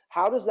what.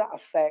 How does that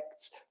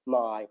affect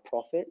my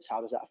profits? How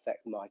does that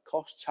affect my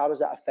costs? How does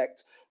that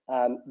affect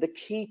the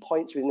key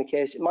points within the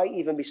case? It might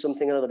even be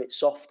something a little bit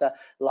softer,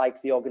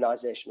 like the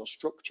organisational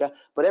structure.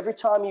 But every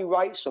time you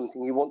write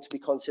something, you want to be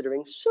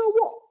considering, so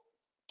what?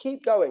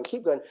 Keep going,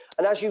 keep going.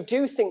 And as you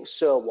do think,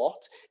 so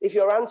what, if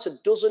your answer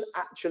doesn't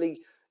actually,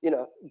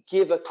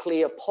 give a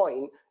clear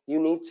point, you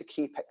need to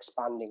keep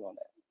expanding on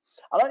it.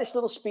 I like this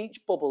little speech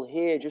bubble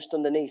here just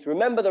underneath.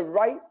 Remember that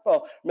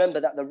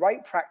the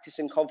right practice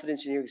and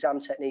confidence in your exam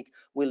technique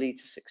will lead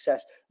to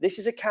success. This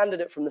is a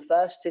candidate from the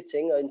first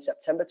sitting in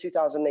September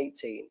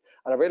 2018,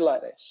 and I really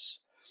like this.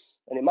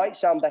 And it might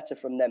sound better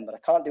from them, but I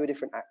can't do a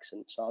different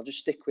accent, so I'll just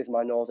stick with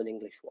my Northern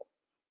English one.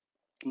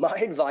 My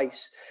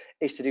advice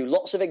is to do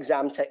lots of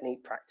exam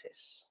technique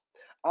practice.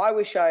 I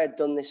wish I had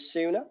done this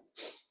sooner.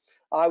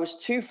 I was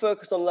too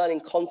focused on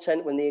learning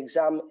content when the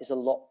exam is a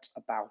lot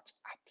about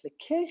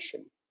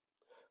application.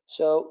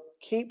 So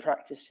keep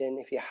practicing.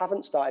 If you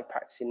haven't started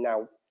practicing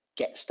now,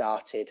 get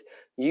started.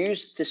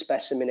 Use the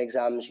specimen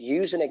exams,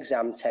 use an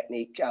exam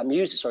technique,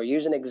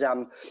 use an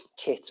exam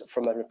kit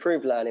from an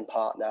approved learning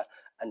partner,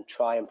 and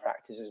try and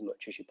practice as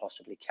much as you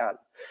possibly can.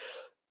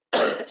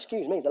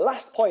 Excuse me. The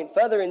last point,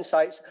 further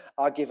insights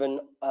are given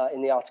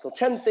in the article.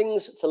 10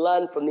 things to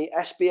learn from the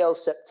SBL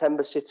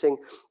September sitting,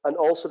 and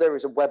also there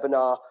is a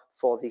webinar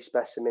for the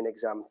specimen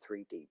exam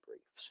 3 debrief.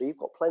 So you've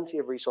got plenty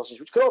of resources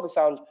which can all be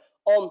found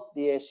on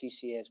the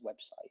ACCA's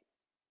website.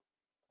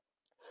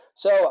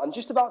 So I'm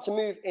just about to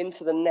move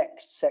into the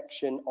next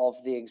section of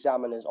the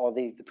examiners or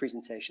the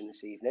presentation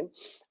this evening,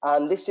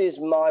 and this is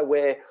my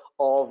way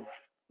of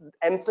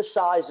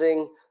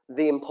emphasizing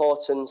the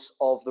importance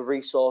of the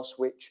resource,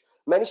 which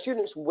many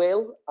students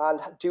will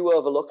and do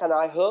overlook, and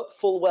I hope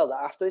full well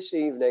that after this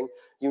evening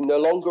you no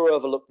longer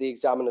overlook the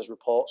examiner's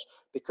reports,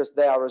 because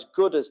they are as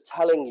good as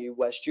telling you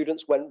where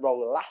students went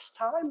wrong last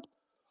time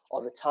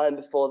or the time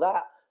before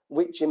that,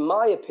 which in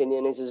my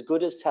opinion is as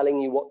good as telling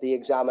you what the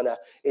examiner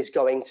is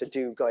going to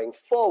do going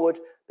forward,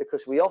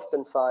 because we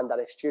often find that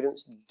if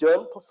students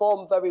don't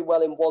perform very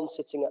well in one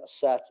sitting at a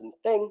certain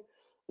thing,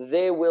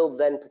 they will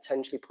then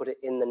potentially put it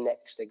in the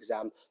next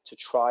exam to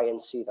try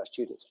and see that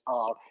students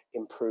are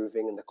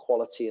improving and the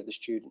quality of the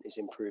student is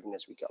improving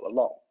as we go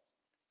along.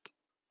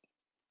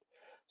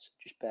 So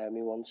just bear with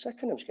me 1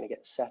 second, I'm just going to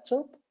get set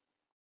up.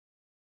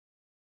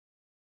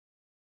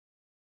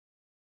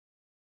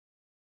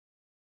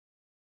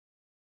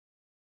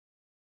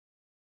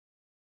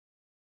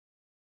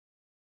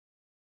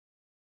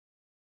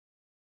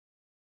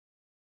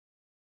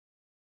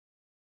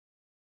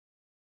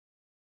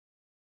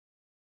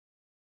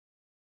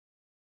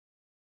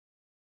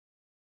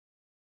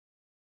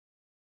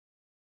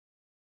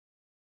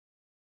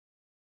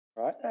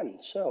 Right then,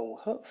 so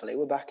hopefully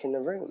we're back in the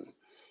room.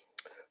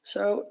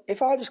 So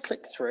if I just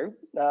click through,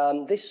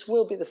 this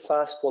will be the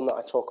first one that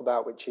I talk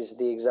about, which is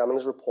the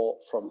examiner's report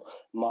from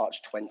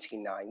March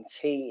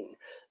 2019.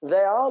 They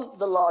aren't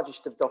the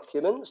largest of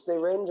documents. They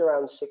range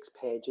around 6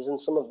 pages,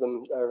 and some of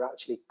them are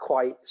actually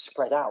quite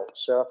spread out.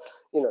 So,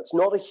 it's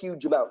not a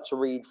huge amount to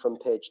read from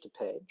page to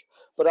page,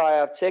 but I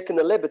have taken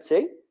the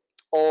liberty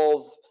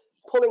of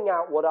pulling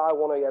out what I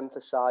want to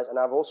emphasize, and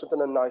I've also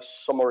done a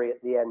nice summary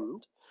at the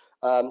end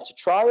to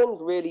try and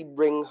really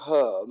bring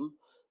home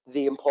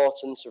the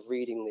importance of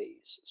reading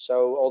these.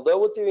 So although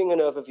we're doing an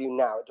overview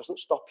now, it doesn't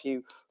stop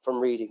you from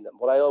reading them.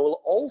 What I will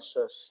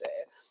also say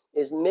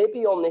is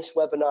maybe on this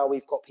webinar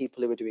we've got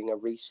people who are doing a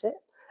resit,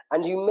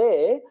 and you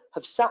may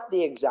have sat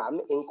the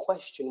exam in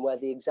question where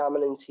the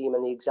examining team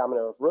and the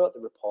examiner have wrote the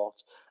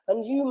report,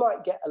 and you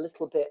might get a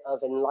little bit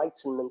of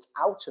enlightenment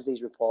out of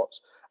these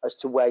reports as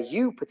to where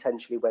you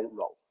potentially went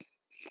wrong.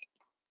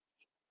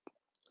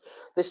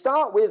 They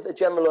start with a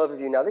general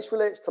overview. Now, this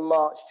relates to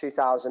March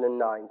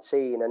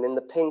 2019, and in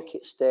the pink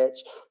it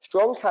states,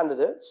 strong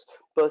candidates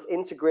both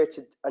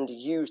integrated and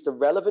used the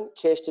relevant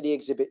case study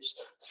exhibits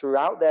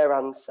throughout their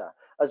answer,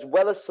 as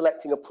well as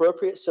selecting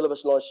appropriate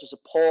syllabus knowledge to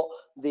support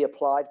the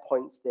applied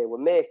points they were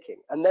making.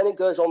 And then it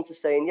goes on to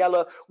say in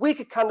yellow,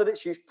 weaker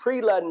candidates used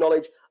pre-learned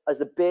knowledge as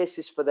the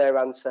basis for their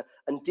answer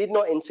and did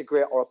not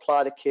integrate or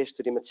apply the case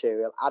study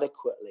material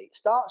adequately. It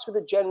starts with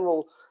a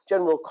general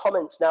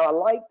comments. Now, I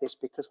like this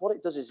because what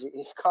it does is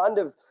it kind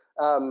of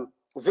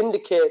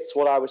vindicates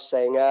what I was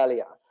saying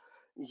earlier.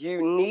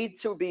 You need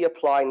to be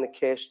applying the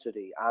case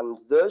study, and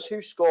those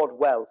who scored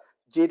well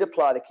did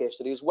apply the case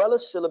study as well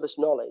as syllabus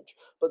knowledge,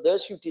 but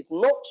those who did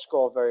not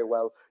score very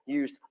well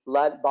used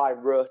learnt by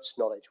rote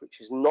knowledge, which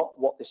is not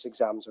what this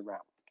exam's around.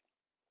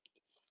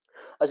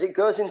 As it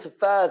goes into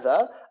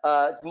further,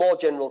 more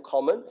general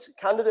comments,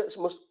 candidates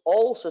must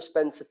also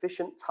spend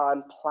sufficient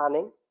time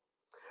planning,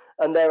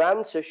 and their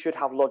answers should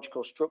have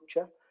logical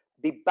structure,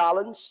 be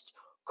balanced,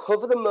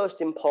 cover the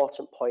most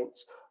important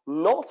points,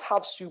 not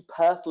have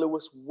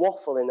superfluous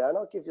waffle in there, and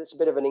I'll give you, it's a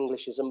bit of an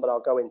Englishism, but I'll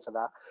go into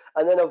that,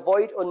 and then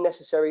avoid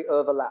unnecessary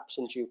overlaps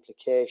and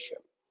duplication.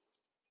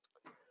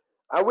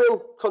 I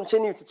will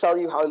continue to tell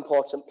you how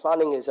important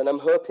planning is, and I'm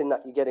hoping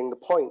that you're getting the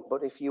point,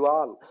 but if you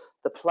aren't,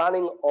 the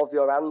planning of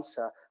your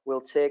answer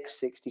will take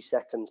 60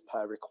 seconds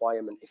per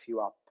requirement if you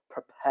are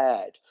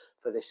prepared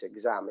for this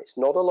exam. It's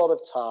not a lot of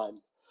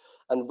time.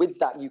 And with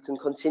that, you can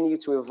continue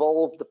to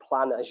evolve the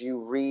plan as you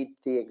read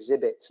the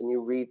exhibits and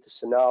you read the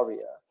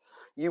scenario.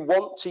 You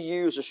want to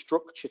use a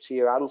structure to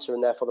your answer,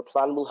 and therefore the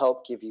plan will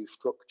help give you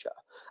structure.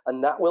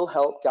 And that will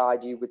help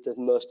guide you with the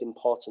most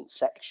important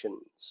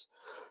sections.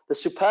 The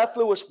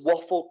superfluous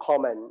waffle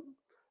comment,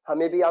 and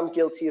maybe I'm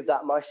guilty of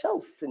that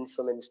myself in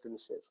some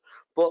instances,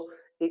 but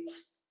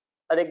it's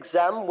an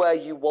exam where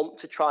you want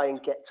to try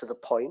and get to the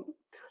point,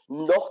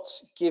 not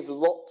give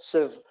lots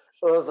of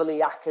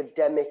overly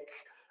academic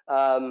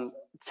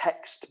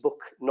textbook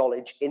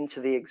knowledge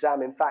into the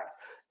exam. In fact,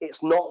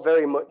 it's not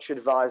very much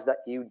advised that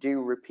you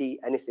do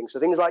repeat anything. So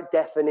things like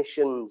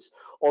definitions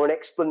or an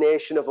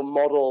explanation of a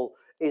model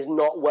is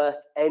not worth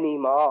any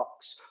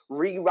marks.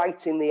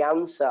 Rewriting the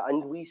answer,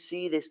 and we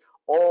see this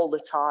all the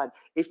time.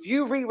 If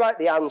you rewrite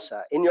the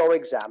answer in your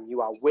exam,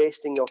 you are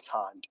wasting your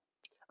time.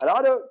 And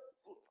I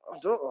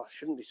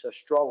shouldn't be so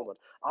strong, but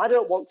I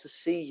don't want to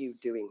see you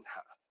doing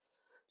that,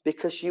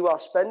 because you are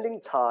spending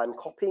time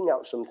copying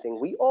out something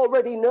we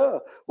already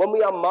know. When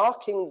we are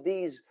marking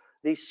these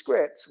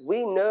scripts,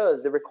 we know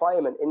the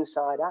requirement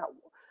inside out.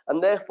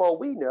 And therefore,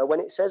 we know when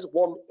it says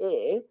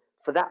 1A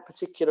for that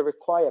particular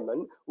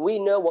requirement, we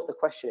know what the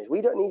question is.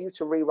 We don't need you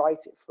to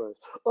rewrite it for us.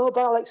 Oh,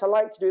 but Alex, I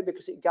like to do it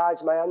because it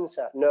guides my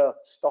answer. No,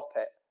 stop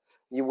it.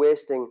 You're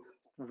wasting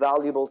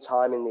valuable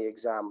time in the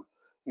exam.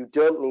 You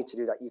don't need to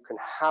do that. You can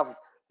have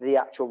the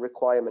actual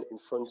requirement in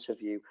front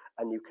of you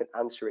and you can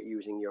answer it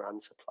using your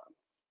answer plan.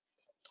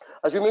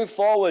 As we move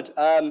forward,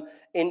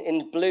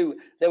 in blue,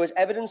 there was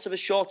evidence of a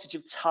shortage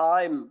of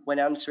time when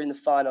answering the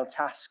final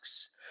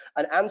tasks,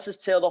 and answers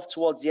tailed off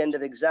towards the end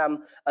of the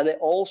exam, and it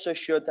also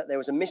showed that there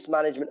was a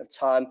mismanagement of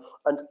time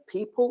and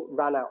people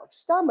ran out of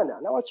stamina.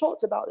 Now, I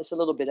talked about this a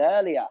little bit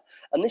earlier,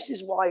 and this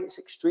is why it's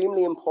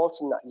extremely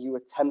important that you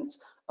attempt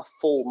a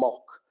full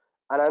mock.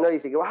 And I know you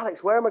think, well,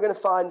 Alex, where am I going to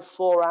find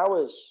 4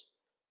 hours?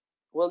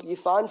 Well, you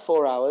find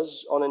 4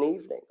 hours on an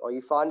evening, or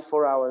you find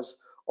 4 hours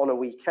on a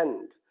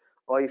weekend,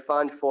 or you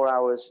find 4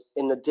 hours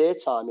in the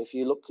daytime if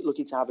you're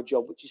looking to have a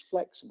job which is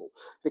flexible,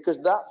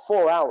 because that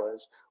 4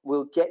 hours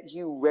will get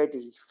you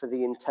ready for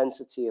the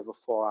intensity of a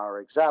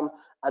 4-hour exam,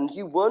 and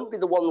you won't be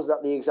the ones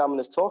that the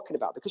examiner's talking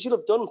about, because you'll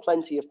have done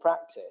plenty of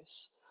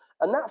practice.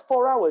 And that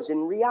 4 hours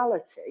in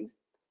reality,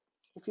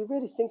 if you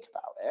really think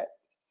about it,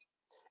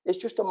 is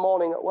just a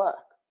morning at work,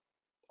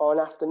 or an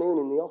afternoon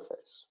in the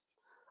office,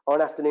 or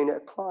an afternoon at a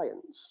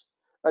client's.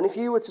 And if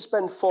you were to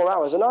spend 4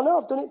 hours, and I know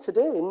I've done it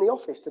today in the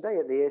office today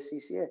at the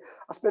ACCA,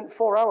 I spent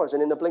 4 hours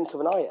and in the blink of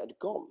an eye it had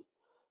gone.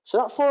 So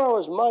that 4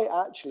 hours might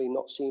actually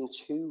not seem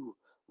too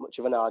much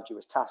of an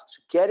arduous task.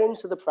 So get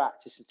into the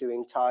practice of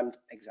doing timed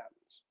exams.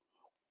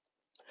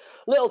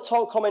 Little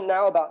comment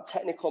now about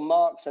technical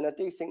marks, and I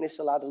do think this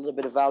will add a little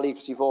bit of value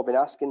because you've all been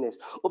asking this.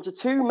 Up to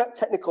 2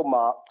 technical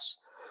marks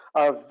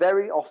are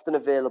very often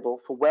available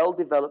for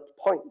well-developed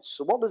points.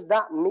 So what does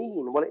that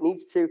mean? Well, it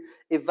needs to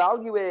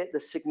evaluate the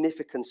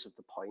significance of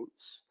the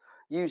points,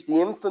 use the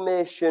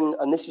information,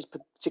 and this is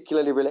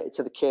particularly related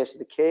to the case.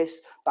 The case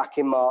back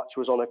in March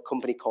was on a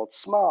company called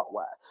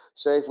Smartware.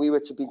 So if we were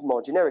to be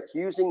more generic,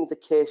 using the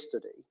case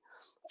study,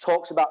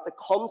 talks about the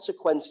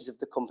consequences of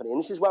the company. And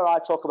this is where I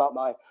talk about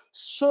my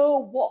so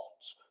what.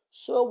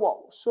 So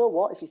what? So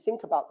what? If you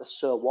think about the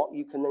so what,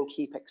 you can then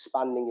keep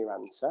expanding your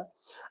answer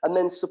and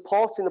then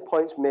supporting the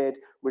points made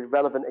with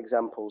relevant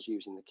examples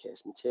using the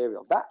case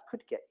material. That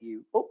could get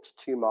you up to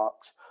 2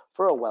 marks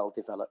for a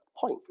well-developed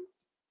point.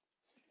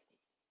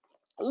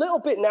 A little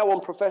bit now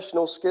on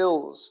professional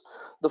skills.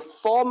 The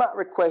format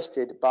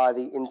requested by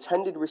the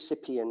intended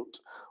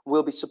recipient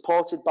will be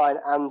supported by an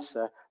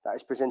answer that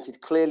is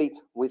presented clearly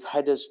with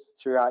headers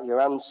throughout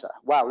your answer.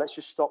 Wow, let's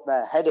just stop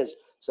there. Headers.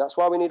 So that's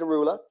why we need a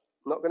ruler.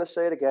 I'm not going to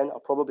say it again.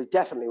 I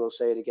definitely will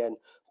say it again.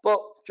 But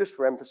just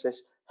for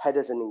emphasis,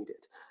 headers are needed.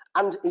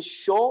 And is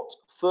short,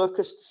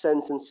 focused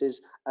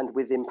sentences and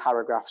within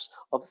paragraphs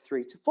of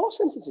 3 to 4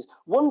 sentences.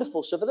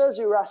 Wonderful. So for those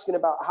who are asking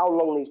about how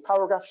long these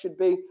paragraphs should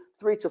be,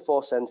 3 to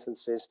 4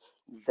 sentences,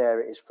 there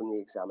it is from the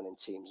examining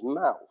team's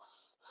mouth.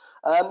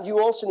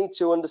 You also need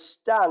to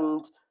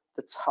understand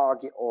the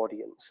target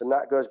audience, and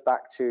that goes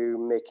back to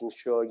making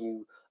sure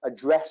you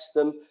address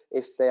them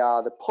if they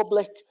are the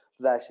public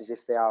versus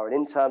if they are an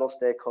internal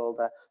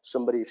stakeholder,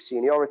 somebody of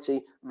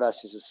seniority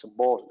versus a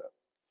subordinate.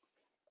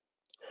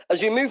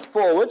 As you move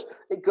forward,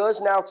 it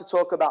goes now to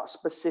talk about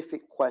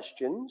specific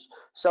questions.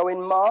 So in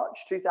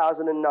March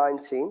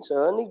 2019, so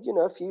only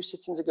a few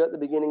sittings ago at the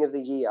beginning of the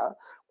year,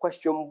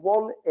 question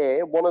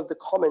 1A, one of the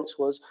comments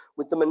was,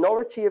 with the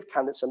minority of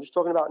candidates, I'm just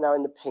talking about now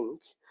in the pink,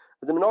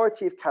 with the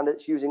minority of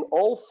candidates using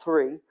all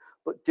 3,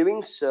 but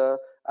doing so,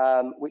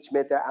 which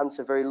made their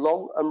answer very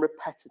long and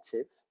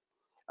repetitive.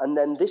 And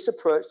then this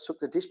approach took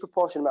the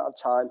disproportionate amount of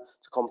time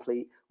to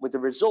complete, with the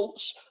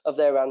results of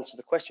their answer,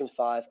 the question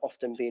 5,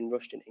 often being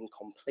rushed and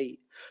incomplete.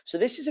 So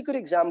this is a good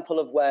example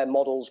of where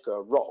models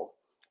go wrong.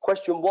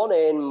 Question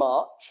 1A in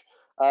March,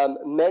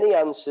 many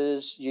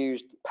answers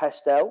used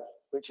PESTEL,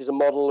 which is a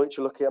model which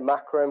are looking at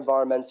macro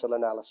environmental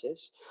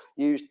analysis,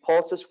 used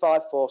Porter's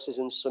 5 forces,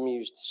 and some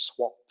used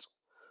SWOT.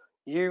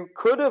 You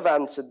could have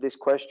answered this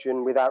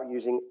question without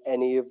using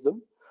any of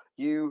them.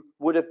 You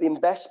would have been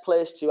best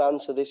placed to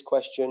answer this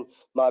question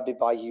maybe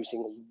by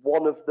using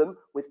one of them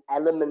with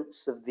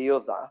elements of the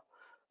other.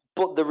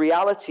 But the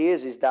reality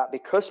is that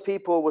because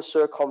people were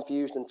so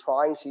confused and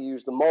trying to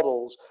use the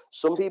models,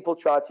 some people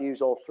tried to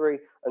use all three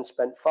and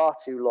spent far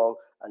too long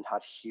and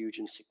had huge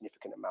and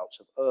significant amounts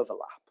of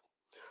overlap.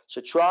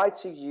 So try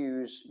to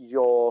use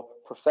your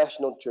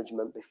professional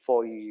judgment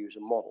before you use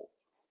a model.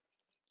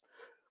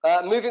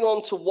 Moving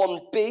on to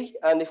 1B,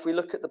 and if we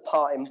look at the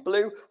part in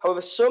blue, however,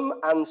 some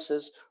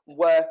answers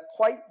were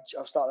quite,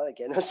 I'll start that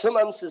again, some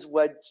answers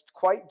were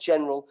quite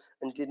general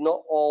and did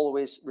not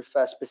always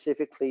refer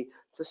specifically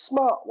to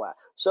smartware.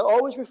 So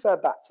always refer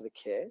back to the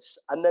case,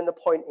 and then the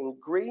point in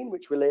green,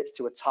 which relates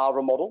to a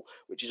TARA model,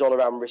 which is all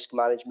around risk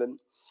management.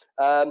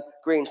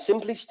 Green,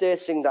 simply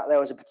stating that there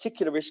was a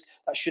particular risk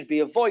that should be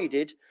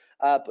avoided,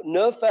 but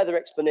no further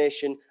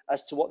explanation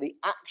as to what the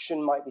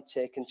action might be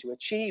taken to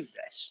achieve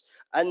this.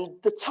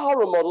 And the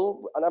TARA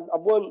model, and I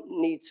won't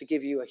need to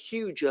give you a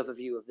huge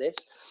overview of this,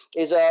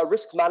 is a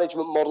risk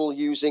management model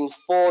using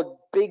 4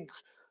 big,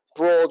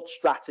 broad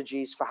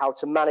strategies for how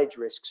to manage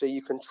risk. So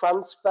you can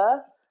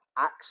transfer,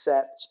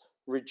 accept,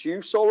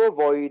 reduce or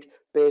avoid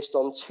based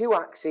on 2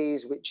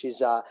 axes, which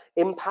is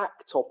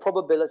impact or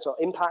probability, or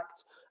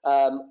impact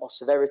or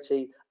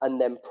severity, and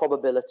then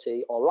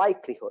probability or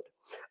likelihood.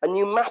 And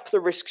you map the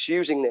risks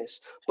using this.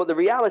 But the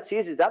reality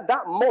is that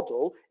that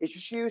model is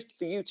just used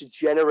for you to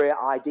generate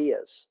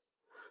ideas.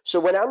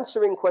 So when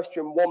answering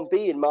question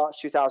 1B in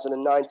March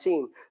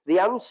 2019, the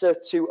answer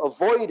to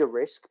avoid a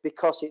risk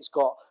because it's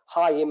got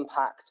high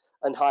impact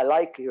and high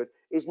likelihood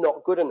is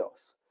not good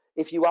enough.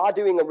 If you are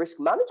doing a risk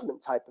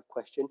management type of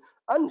question,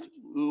 and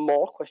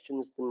more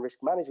questions than risk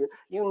management,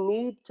 you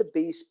need to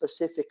be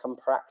specific and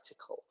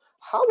practical.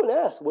 How on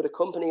earth would a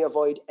company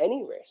avoid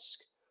any risk?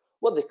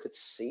 Well, they could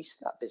cease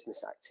that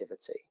business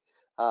activity.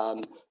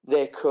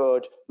 They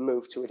could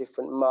move to a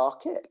different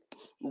market.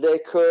 They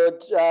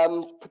could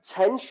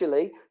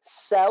potentially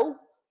sell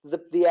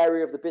the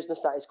area of the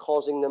business that is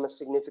causing them a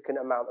significant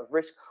amount of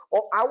risk,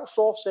 or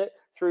outsource it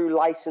through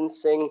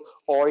licensing,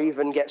 or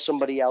even get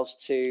somebody else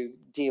to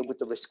deal with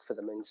the risk for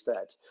them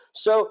instead.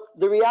 So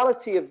the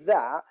reality of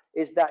that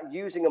is that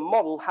using a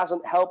model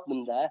hasn't helped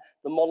them there.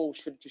 The model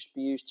should just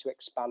be used to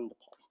expand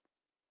upon.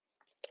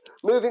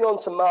 Moving on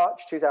to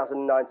March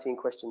 2019,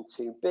 question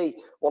 2B,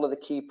 one of the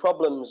key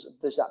problems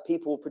is that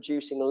people were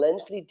producing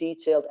lengthy,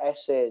 detailed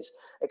essays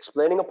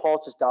explaining a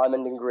Porter's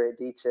diamond in great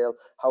detail,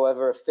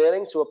 however,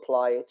 failing to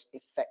apply it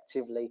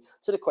effectively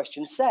to the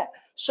question set.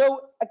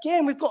 So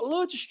again, we've got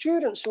loads of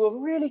students who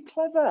are really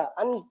clever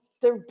and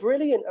they're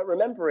brilliant at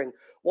remembering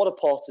what a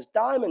Porter's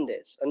diamond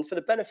is. And for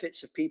the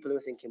benefits of people who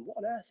are thinking, what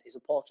on earth is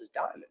a Porter's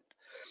diamond?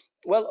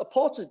 Well, a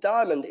Porter's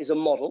diamond is a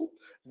model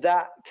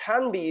that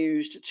can be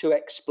used to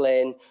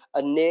explain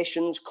a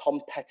nation's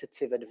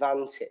competitive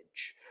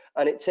advantage.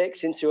 And it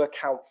takes into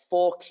account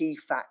 4 key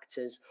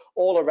factors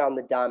all around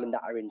the diamond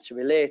that are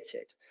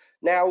interrelated.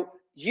 Now,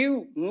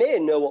 you may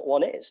know what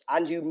one is,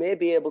 and you may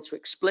be able to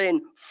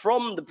explain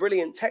from the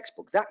brilliant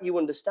textbook that you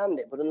understand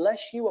it. But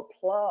unless you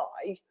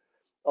apply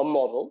a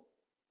model,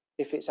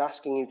 if it's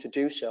asking you to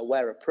do so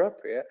where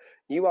appropriate,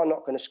 you are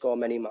not going to score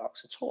many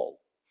marks at all.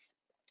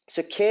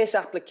 So case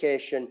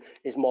application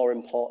is more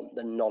important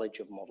than knowledge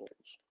of models.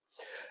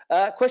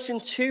 Question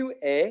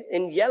 2A,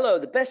 in yellow,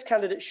 the best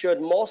candidate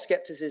showed more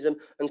skepticism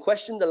and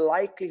questioned the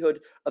likelihood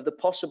of the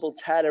possible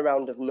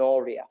turnaround of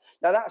Noria.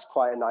 Now that's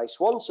quite a nice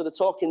one. So they're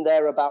talking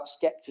there about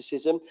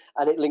skepticism,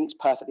 and it links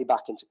perfectly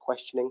back into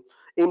questioning.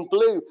 In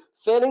blue,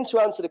 failing to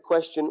answer the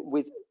question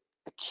with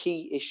a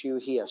key issue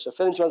here. So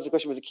failing to answer the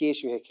question with a key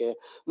issue here.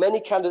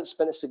 Many candidates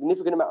spent a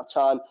significant amount of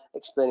time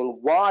explaining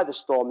why the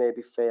store may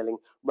be failing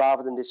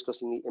rather than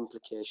discussing the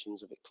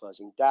implications of it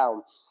closing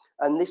down.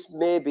 And this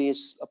maybe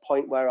is a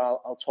point where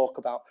I'll talk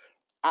about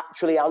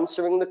actually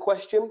answering the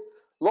question.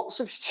 Lots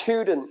of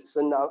students,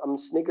 and I'm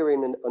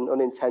sniggering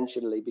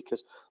unintentionally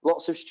because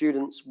lots of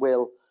students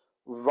will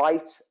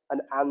write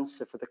an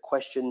answer for the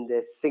question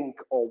they think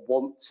or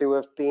want to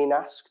have been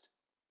asked.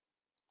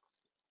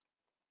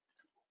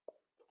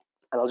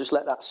 And I'll just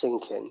let that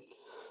sink in.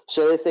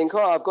 So they think,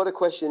 oh, I've got a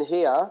question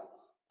here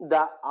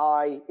that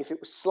if it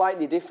was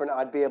slightly different,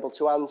 I'd be able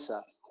to answer.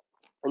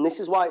 And this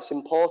is why it's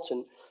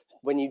important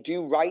when you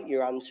do write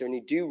your answer and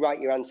you do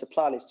write your answer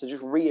plan is to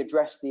just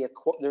readdress the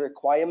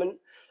requirement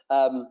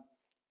on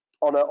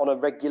a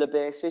regular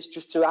basis,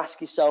 just to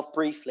ask yourself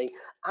briefly,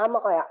 am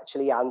I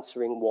actually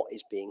answering what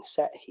is being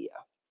said here?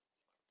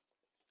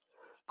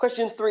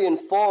 Question 3 and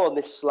 4 on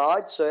this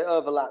slide, so it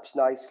overlaps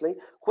nicely.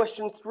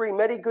 Question 3,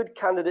 many good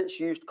candidates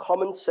used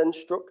common sense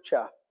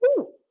structure.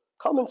 Ooh,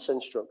 common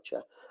sense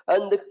structure.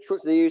 And the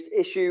structure they used,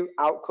 issue,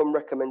 outcome,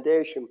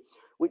 recommendation,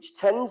 which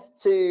tends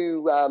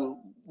to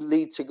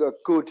lead to a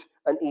good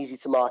and easy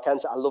to mark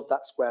answer. I love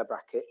that square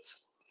bracket.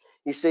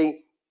 You see,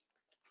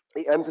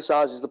 it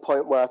emphasizes the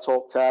point where I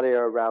talked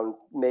earlier around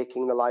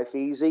making the life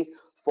easy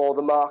for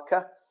the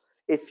marker.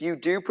 If you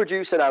do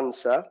produce an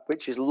answer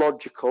which is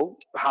logical,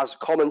 has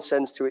common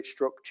sense to its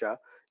structure,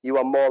 you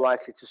are more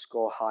likely to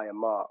score higher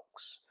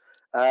marks.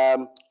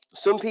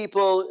 Some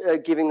people are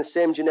giving the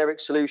same generic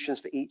solutions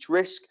for each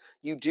risk.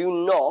 You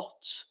do not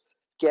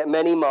get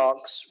many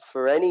marks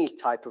for any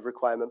type of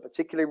requirement,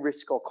 particularly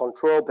risk or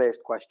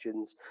control-based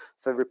questions,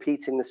 for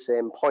repeating the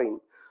same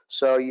point.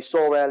 So you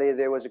saw earlier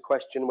there was a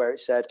question where it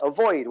said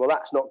avoid. Well,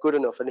 that's not good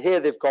enough. And here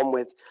they've gone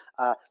with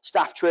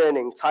staff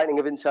training, tightening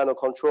of internal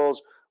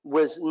controls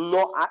was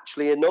not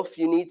actually enough.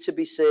 You need to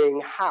be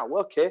saying how.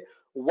 Okay,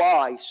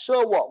 why?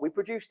 So what? We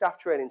produce staff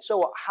training. So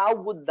what? How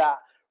would that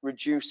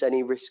reduce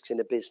any risks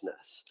in a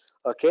business?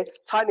 Okay,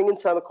 tightening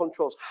internal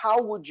controls.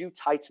 How would you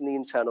tighten the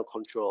internal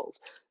controls?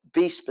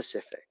 Be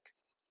specific.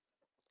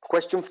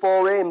 Question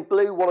 4a in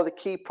blue, one of the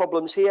key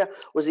problems here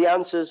was the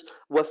answers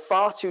were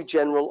far too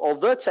general,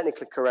 although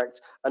technically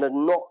correct, and had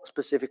not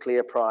specifically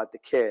applied the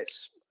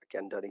case.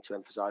 Again, don't need to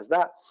emphasize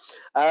that.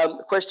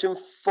 Question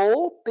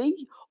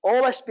 4b,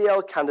 all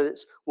SBL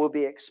candidates will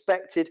be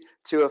expected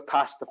to have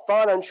passed the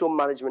financial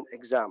management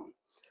exam.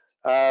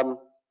 And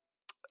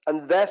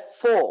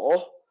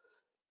therefore,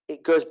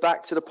 it goes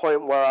back to the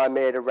point where I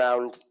made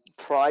around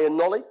prior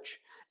knowledge.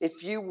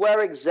 If you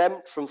were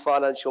exempt from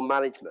financial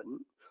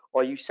management,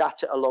 or you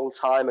sat it a long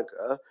time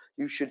ago,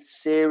 you should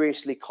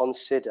seriously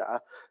consider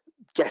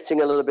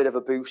getting a little bit of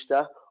a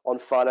booster on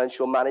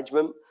financial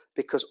management,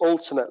 because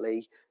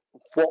ultimately,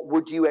 what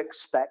would you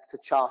expect a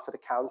chartered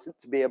accountant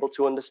to be able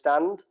to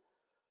understand?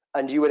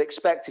 And you would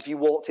expect if you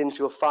walked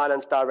into a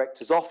finance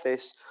director's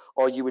office,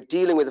 or you were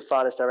dealing with a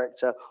finance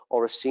director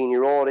or a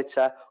senior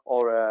auditor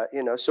or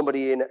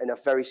somebody in a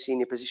very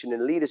senior position,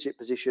 in a leadership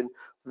position,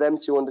 for them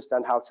to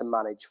understand how to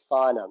manage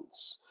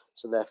finance.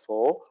 So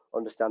therefore,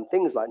 understand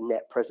things like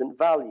net present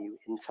value,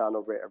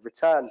 internal rate of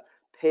return,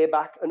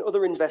 payback, and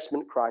other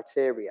investment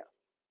criteria.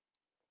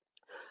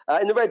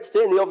 In the red,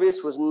 stating the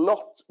obvious was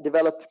not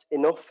developed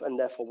enough and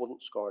therefore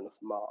wouldn't score enough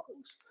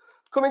marks.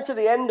 Coming to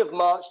the end of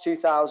March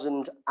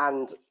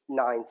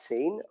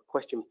 2019,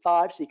 question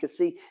 5. So you can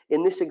see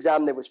in this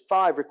exam there was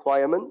 5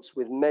 requirements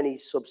with many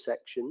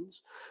subsections.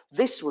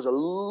 This was a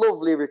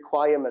lovely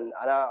requirement,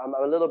 and I'm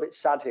a little bit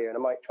sad here, and I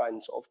might try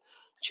and sort of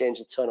change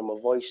the tone of my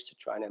voice to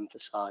try and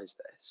emphasize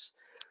this.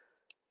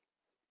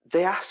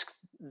 They asked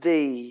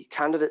the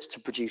candidates to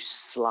produce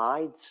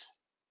slides.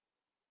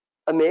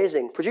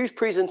 Amazing. Produce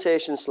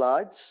presentation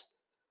slides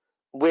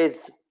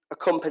with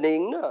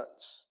accompanying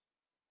notes,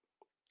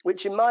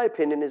 which in my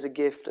opinion is a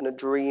gift and a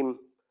dream,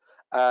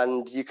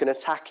 and you can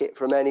attack it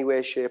from any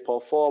way, shape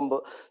or form,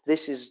 but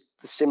this is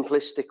the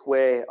simplistic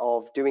way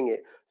of doing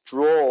it.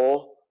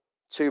 Draw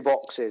 2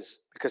 boxes,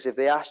 because if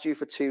they asked you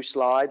for 2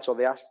 slides or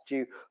they asked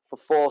you for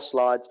 4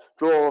 slides,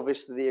 draw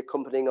obviously the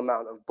accompanying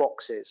amount of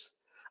boxes,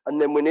 and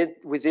then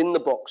within the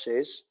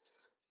boxes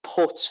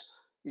put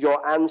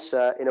your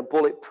answer in a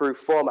bulletproof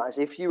format as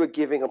if you were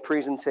giving a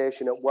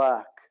presentation at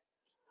work.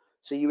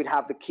 So you would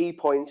have the key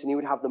points and you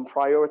would have them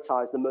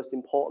prioritize the most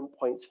important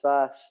points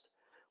first,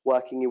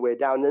 working your way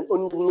down. Then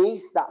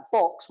underneath that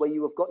box where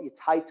you have got your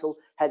title,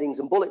 headings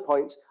and bullet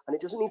points, and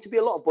it doesn't need to be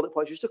a lot of bullet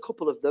points, just a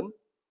couple of them,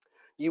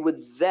 you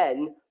would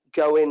then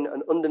go in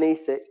and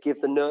underneath it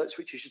give the notes,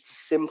 which is just a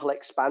simple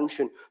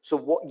expansion. So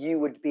what you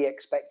would be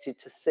expected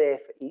to say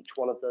for each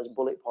one of those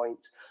bullet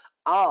points.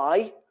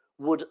 I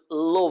would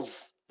love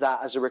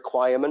that as a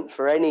requirement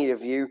for any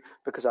of you,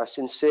 because I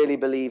sincerely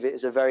believe it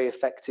is a very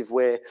effective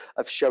way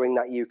of showing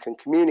that you can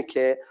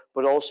communicate,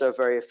 but also a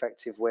very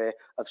effective way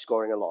of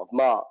scoring a lot of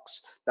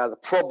marks. Now the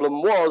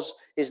problem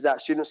is that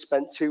students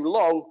spent too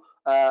long,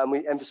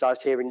 we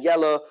emphasized here in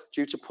yellow,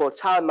 due to poor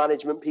time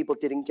management. People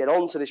didn't get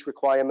onto this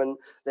requirement,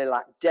 they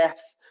lacked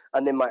depth,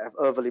 and they might have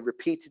overly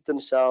repeated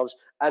themselves,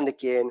 and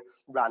again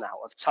ran out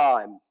of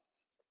time.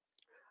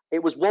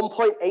 It was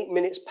 1.8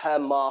 minutes per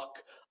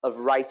mark of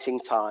writing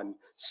time.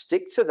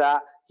 Stick to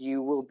that.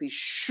 You will be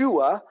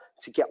sure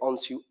to get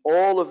onto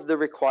all of the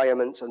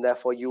requirements, and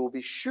therefore you will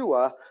be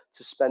sure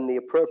to spend the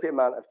appropriate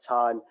amount of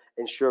time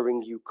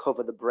ensuring you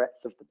cover the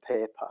breadth of the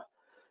paper.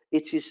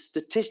 It is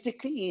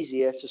statistically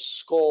easier to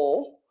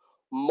score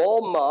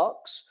more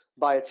marks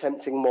by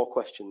attempting more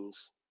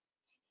questions.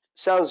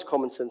 Sounds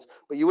common sense,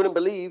 but you wouldn't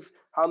believe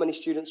how many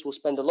students will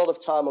spend a lot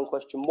of time on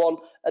question 1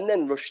 and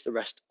then rush the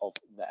rest of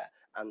their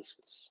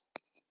answers.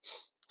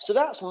 So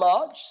that's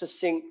March,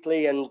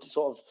 succinctly and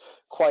sort of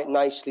quite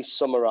nicely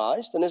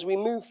summarized. And as we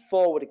move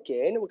forward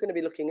again, we're going to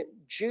be looking at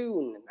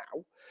June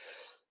now.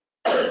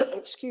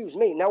 Excuse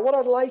me. Now, what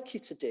I'd like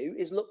you to do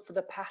is look for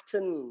the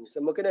patterns,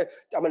 and I'm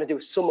going to do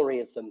a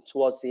summary of them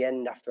towards the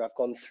end after I've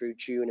gone through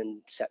June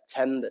and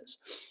September's.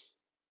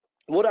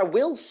 What I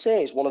will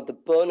say is one of the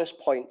bonus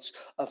points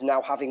of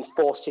now having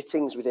 4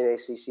 sittings within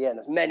ACCA, and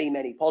there's many,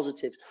 many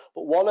positives,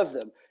 but one of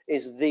them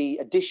is the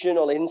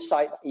additional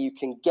insight that you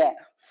can get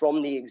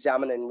from the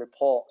examining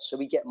report. So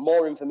we get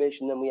more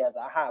information than we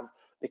ever have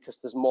because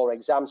there's more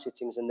exam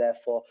sittings, and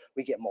therefore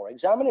we get more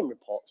examining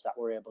reports that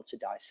we're able to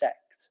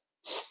dissect.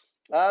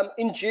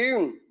 In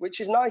June,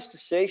 which is nice to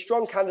see,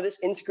 strong candidates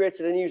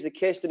integrated and used the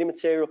case study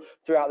material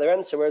throughout their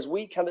answer, whereas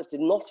weak candidates did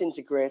not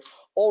integrate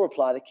or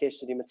apply the case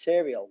study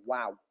material.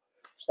 Wow.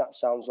 That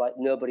sounds like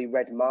nobody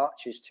read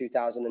March's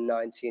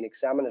 2019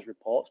 examiner's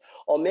report,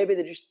 or maybe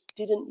they just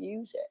didn't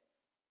use it.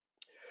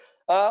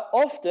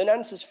 Often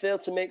answers fail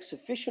to make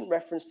sufficient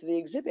reference to the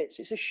exhibits.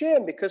 It's a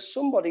shame because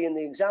somebody in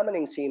the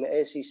examining team at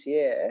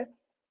ACCA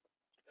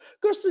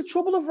goes to the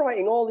trouble of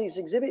writing all these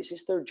exhibits.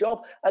 It's their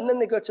job, and then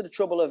they go to the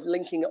trouble of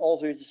linking it all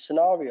through the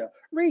scenario.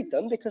 Read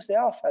them because they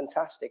are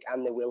fantastic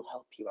and they will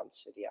help you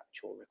answer the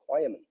actual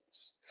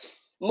requirements.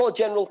 More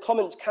general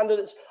comments.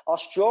 Candidates are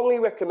strongly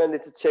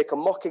recommended to take a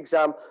mock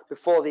exam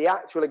before the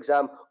actual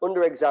exam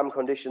under exam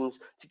conditions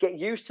to get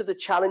used to the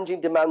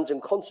challenging demands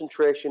and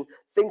concentration,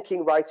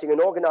 thinking, writing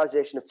and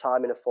organisation of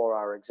time in a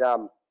 4-hour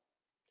exam.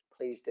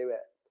 Please do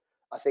it.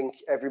 I think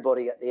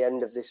everybody at the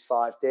end of this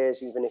 5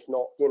 days, even if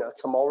not,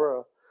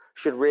 tomorrow,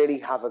 should really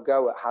have a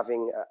go at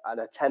having an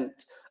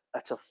attempt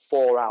at a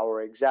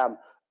 4-hour exam.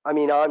 I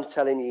mean, I'm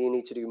telling you, you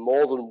need to do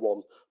more than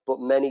one, but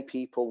many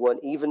people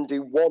won't even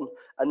do one,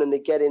 and then they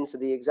get into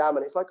the exam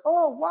and it's like,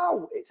 oh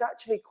wow, it's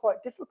actually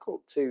quite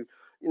difficult to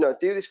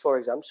do this 4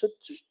 exams. So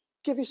just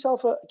give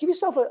yourself a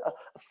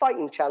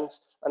fighting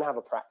chance and have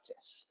a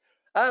practice.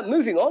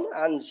 Moving on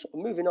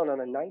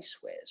a nice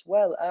way as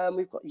well.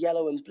 We've got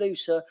yellow and blue.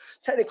 So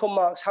technical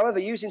marks, however,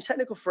 using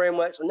technical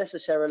frameworks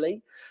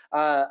unnecessarily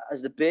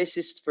as the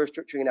basis for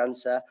structuring an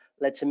answer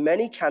led to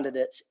many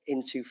candidates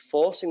into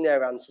forcing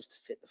their answers to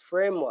fit the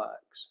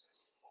frameworks.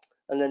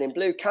 And then in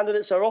blue,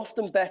 candidates are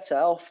often better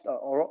off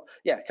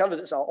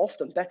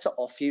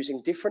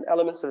using different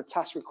elements of a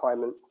task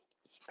requirement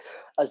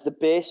as the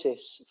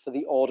basis for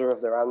the order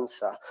of their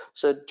answer.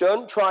 So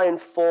don't try and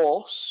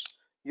force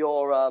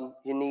your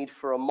need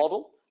for a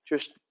model.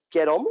 Just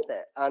get on with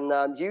it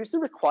and use the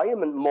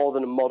requirement more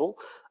than a model,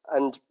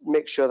 and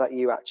make sure that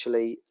you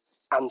actually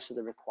answer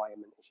the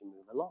requirement as you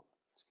move along.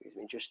 Excuse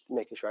me, just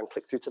making sure I can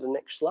click through to the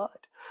next slide.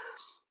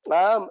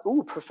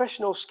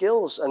 Professional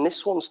skills, and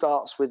this one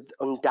starts with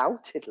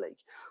undoubtedly.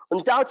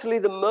 Undoubtedly,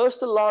 the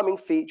most alarming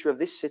feature of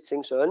this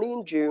sitting, so only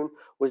in June,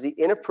 was the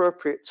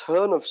inappropriate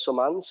turn of some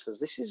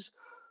answers. This is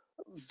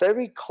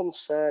very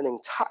concerning,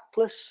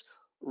 tactless,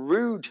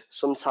 rude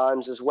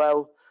sometimes as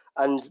well,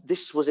 and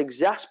this was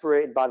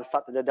exasperated by the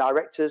fact that the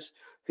directors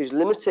whose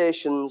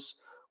limitations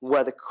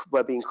were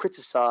being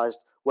criticised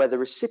were the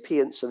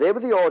recipients, so they were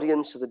the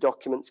audience of the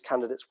documents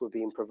candidates were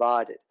being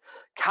provided.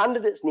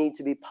 Candidates need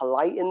to be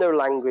polite in their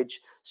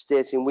language,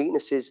 stating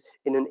weaknesses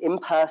in an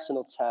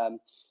impersonal term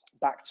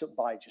backed up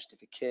by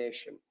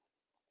justification.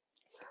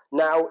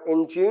 Now,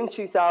 in June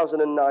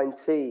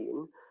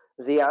 2019,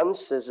 the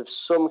answers of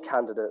some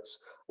candidates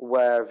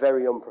were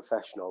very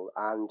unprofessional,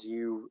 and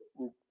you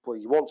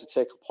want to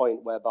take a point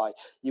whereby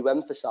you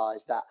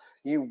emphasize that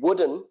you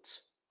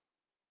wouldn't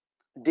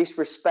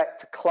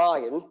disrespect a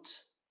client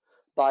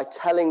by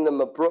telling them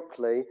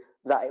abruptly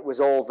that it was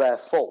all their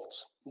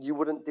fault. You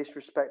wouldn't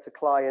disrespect a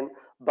client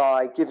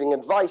by giving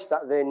advice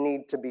that they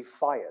need to be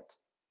fired.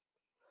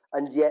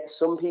 And yet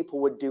some people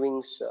were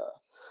doing so.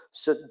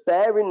 So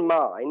bear in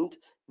mind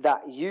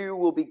that you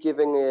will be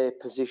giving a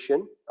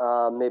position,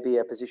 maybe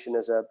a position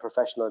as a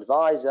professional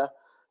advisor,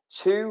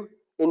 to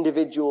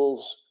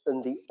individuals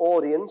in the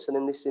audience, and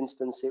in this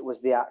instance it was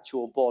the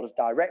actual board of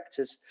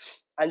directors,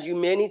 and you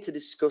may need to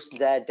discuss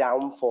their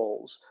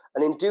downfalls,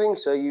 and in doing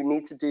so you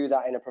need to do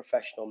that in a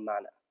professional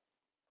manner.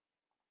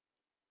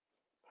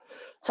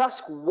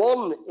 Task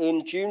 1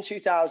 in June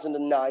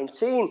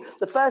 2019.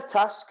 The first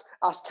task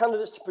asked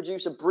candidates to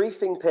produce a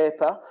briefing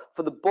paper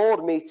for the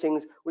board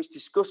meetings which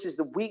discusses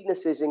the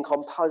weaknesses in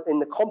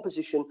the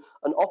composition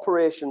and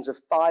operations of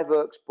Five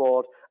Oaks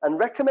board and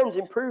recommends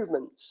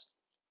improvements.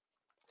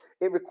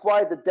 It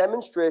required the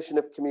demonstration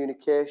of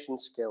communication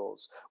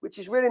skills, which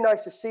is really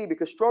nice to see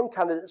because strong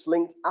candidates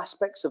linked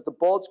aspects of the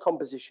board's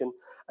composition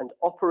and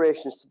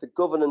operations to the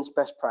governance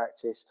best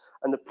practice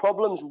and the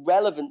problems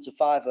relevant to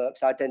Five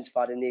Oaks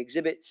identified in the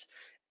exhibits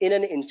in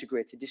an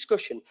integrated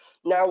discussion.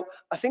 Now,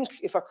 I think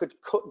if I could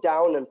cut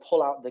down and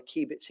pull out the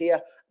key bits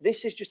here,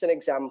 this is just an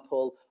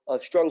example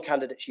of strong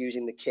candidates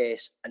using the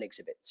case and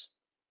exhibits.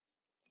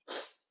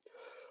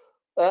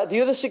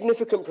 The other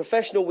significant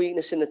professional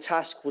weakness in the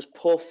task was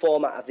poor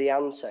format of the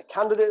answer.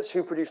 Candidates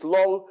who produced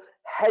long,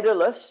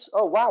 headerless,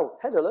 oh wow,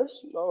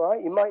 headerless, all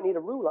right, you might need a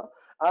ruler,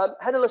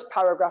 headerless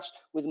paragraphs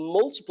with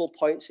multiple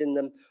points in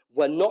them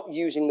were not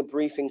using the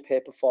briefing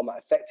paper format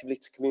effectively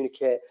to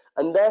communicate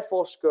and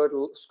therefore scored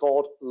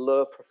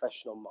low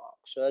professional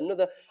marks. So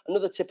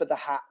another tip of the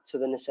hat to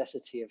the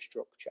necessity of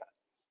structure.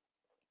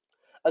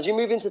 As you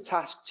move into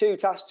task 2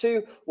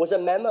 was a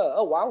memo.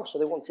 Oh wow, so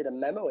they wanted a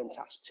memo in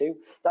task 2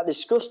 that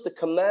discussed the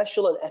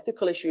commercial and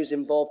ethical issues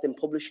involved in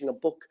publishing a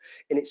book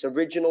in its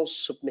original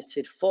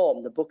submitted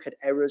form. The book had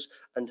errors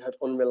and had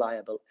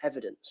unreliable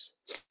evidence.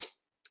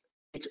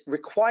 It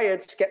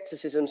required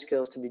skepticism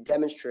skills to be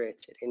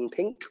demonstrated in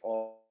pink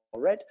or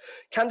red.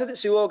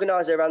 Candidates who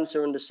organise their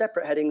answer under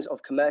separate headings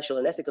of commercial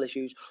and ethical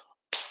issues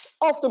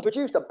often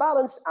produced a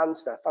balanced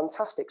answer.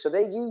 Fantastic. So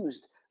they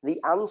used the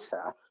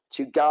answer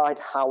to guide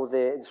how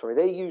they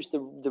used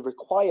the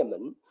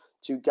requirement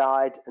to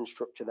guide and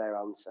structure their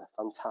answer.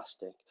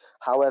 Fantastic.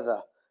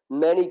 However,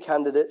 Many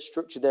candidates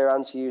structured their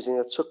answer using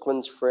a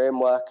Tuckman's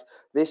framework.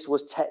 This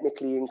was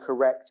technically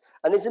incorrect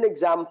and is an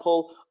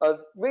example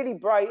of really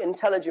bright,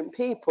 intelligent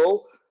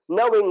people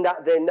knowing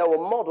that they know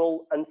a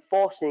model and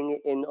forcing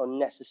it in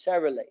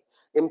unnecessarily.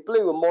 In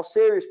blue, a more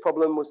serious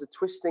problem was the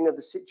twisting of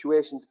the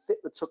situation to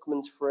fit the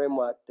Tuckman's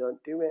framework.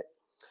 Don't do it.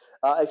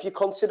 If you're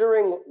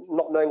considering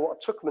not knowing what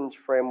a Tuckman's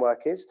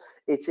framework is,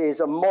 it is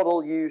a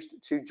model used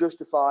to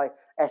justify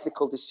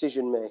ethical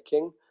decision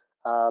making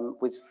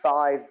with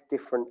 5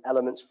 different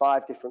elements,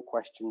 5 different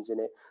questions in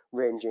it,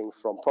 ranging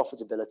from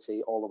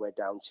profitability all the way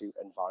down to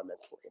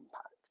environmental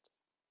impact.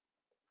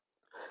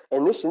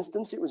 In this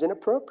instance, it was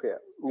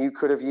inappropriate. You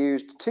could have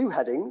used 2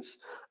 headings.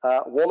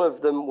 One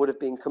of them would have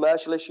been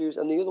commercial issues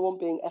and the other one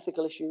being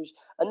ethical issues,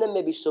 and then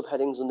maybe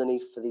subheadings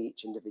underneath for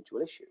each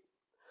individual issue.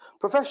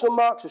 Professional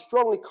marks are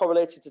strongly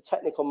correlated to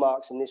technical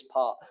marks in this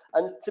part.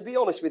 And to be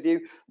honest with you,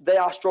 they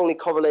are strongly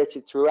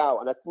correlated throughout.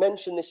 And I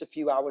mentioned this a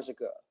few hours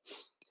ago.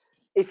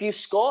 If you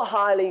score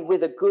highly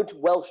with a good,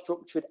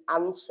 well-structured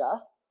answer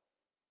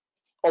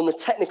on the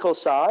technical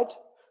side,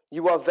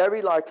 you are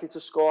very likely to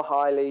score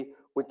highly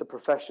with the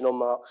professional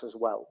marks as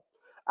well.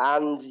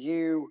 And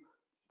you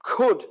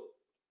could,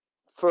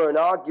 for an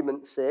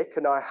argument's sake,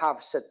 and I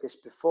have said this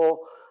before,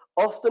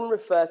 often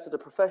refer to the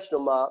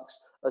professional marks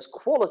as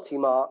quality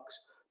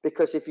marks,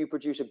 because if you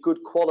produce a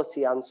good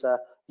quality answer,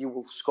 you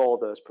will score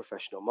those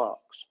professional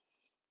marks.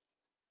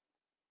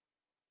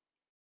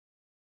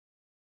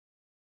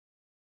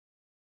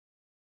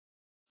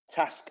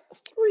 Task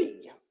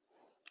 3.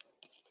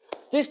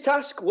 This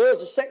task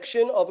was a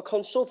section of a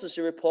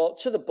consultancy report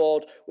to the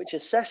board which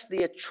assessed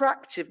the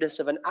attractiveness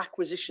of an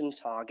acquisition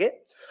target,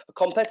 a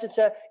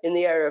competitor in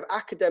the area of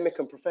academic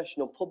and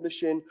professional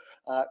publishing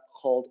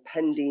called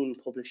Pendine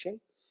Publishing,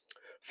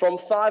 from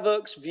Five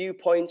Oaks'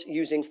 viewpoint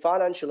using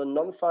financial and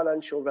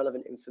non-financial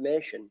relevant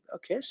information.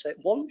 Okay, so it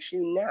wants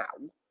you now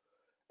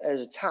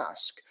as a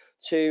task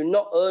to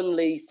not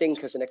only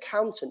think as an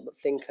accountant, but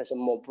think as a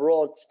more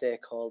broad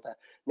stakeholder,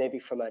 maybe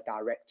from a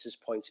director's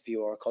point of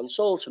view or a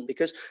consultant,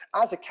 because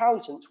as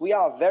accountants, we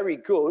are very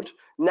good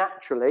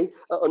naturally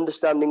at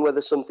understanding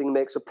whether something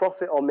makes a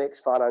profit or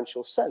makes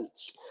financial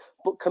sense.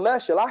 But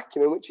commercial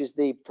acumen, which is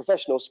the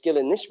professional skill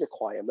in this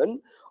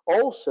requirement,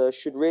 also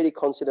should really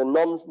consider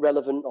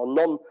non-relevant or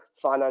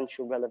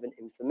non-financial relevant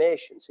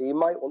information. So you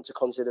might want to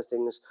consider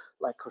things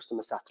like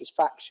customer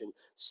satisfaction,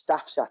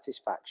 staff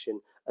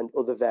satisfaction, and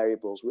other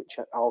variables which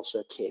are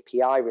also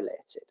KPI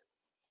related.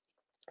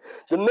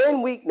 The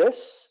main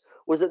weakness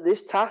was that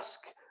this task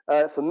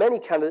for many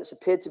candidates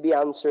appeared to be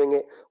answering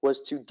it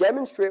was to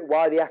demonstrate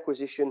why the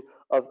acquisition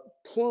of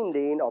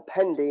Pendine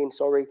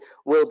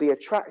will be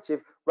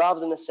attractive rather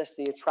than assess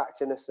the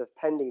attractiveness of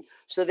Pendine.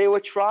 So they were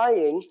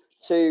trying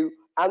to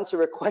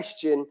answer a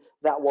question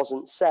that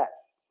wasn't set,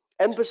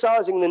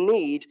 emphasizing the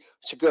need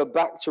to go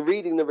back to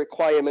reading the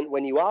requirement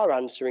when you are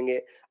answering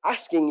it,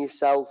 asking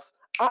yourself,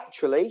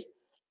 actually,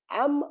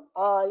 am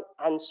I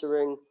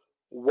answering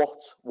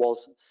what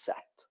was set?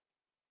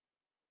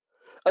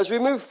 As we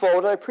move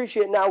forward, I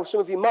appreciate now some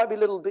of you might be a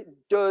little bit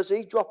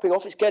dozy, dropping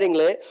off. It's getting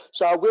late,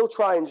 so I will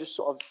try and just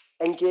sort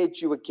of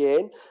engage you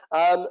again.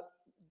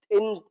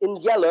 In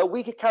yellow,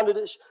 weaker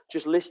candidates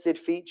just listed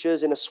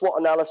features in a SWOT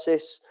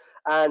analysis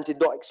and did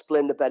not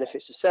explain the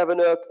benefits of Seven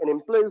Oak. And in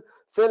blue,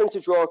 failing to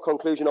draw a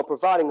conclusion or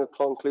providing a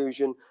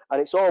conclusion. And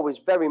it's always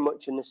very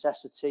much a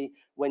necessity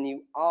when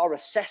you are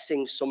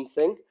assessing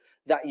something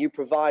that you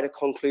provide a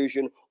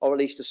conclusion or at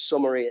least a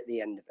summary at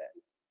the end of it.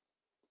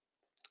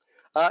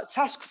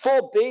 Task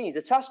 4B,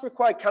 the task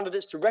required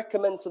candidates to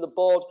recommend to the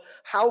board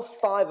how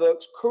Five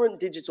Oaks' current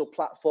digital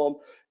platform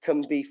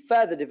can be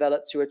further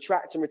developed to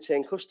attract and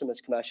retain customers.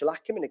 Commercial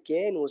acumen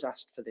again was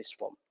asked for this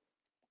one.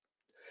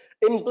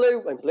 In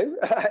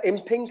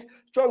pink,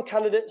 strong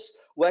candidates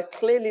were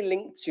clearly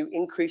linked to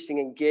increasing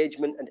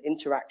engagement and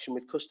interaction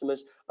with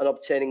customers and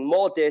obtaining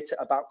more data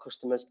about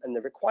customers and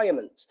the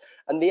requirements.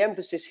 And the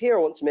emphasis here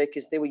I want to make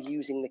is they were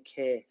using the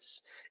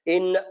case.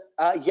 In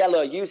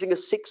yellow, using a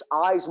 6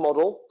 eyes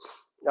model,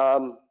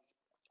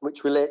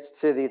 which relates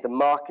to the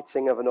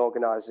marketing of an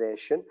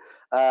organization,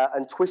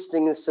 and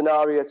twisting the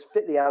scenario to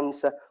fit the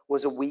answer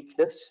was a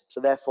weakness.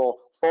 So therefore,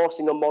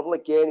 forcing a model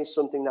again is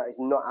something that is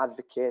not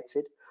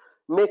advocated.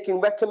 Making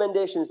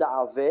recommendations that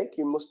are vague,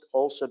 you must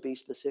also be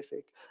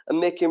specific, and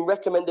making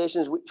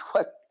recommendations which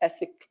were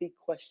ethically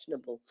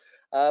questionable.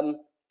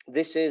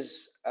 This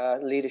is a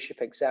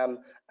leadership exam,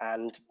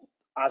 and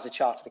as a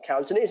chartered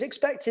accountant, it is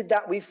expected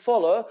that we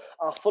follow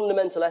our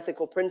fundamental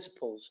ethical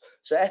principles.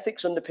 So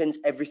ethics underpins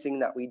everything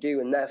that we do,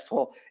 and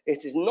therefore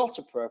it is not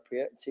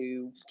appropriate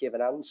to give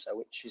an answer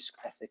which is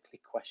ethically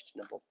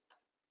questionable.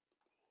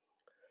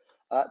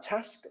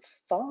 Task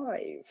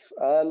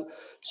 5.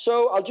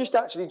 So I'll just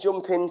actually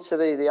jump into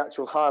the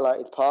actual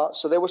highlighted part.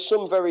 So there were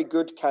some very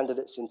good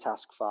candidates in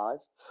task 5,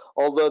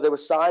 although there were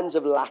signs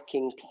of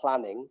lacking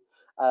planning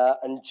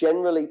and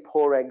generally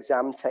poor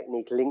exam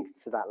technique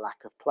linked to that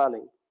lack of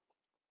planning.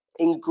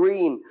 In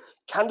green,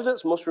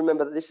 candidates must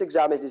remember that this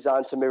exam is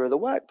designed to mirror the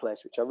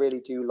workplace, which I really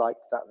do like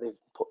that they've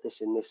put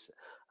this in this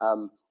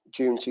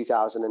June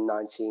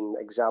 2019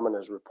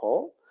 examiner's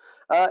report.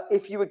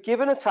 If you were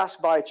given a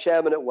task by a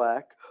chairman at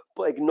work,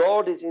 but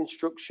ignored his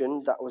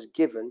instruction that was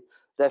given,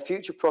 their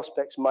future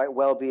prospects might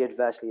well be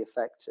adversely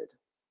affected.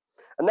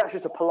 And that's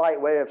just a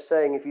polite way of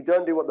saying if you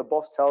don't do what the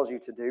boss tells you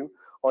to do,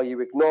 or you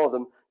ignore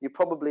them, you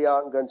probably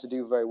aren't going to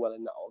do very well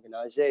in that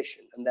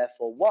organization. And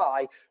therefore,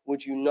 why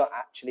would you not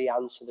actually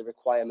answer the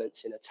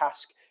requirements in a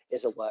task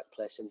as a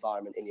workplace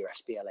environment in your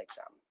SBL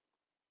exam?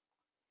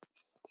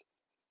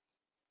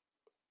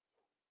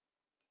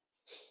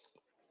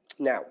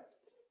 Now,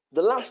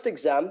 the last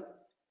exam,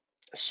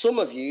 some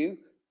of you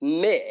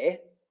may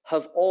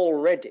have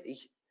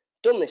already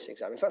done this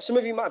exam. In fact, some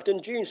of you might have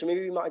done June, some of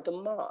you might have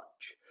done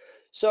March.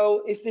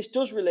 So if this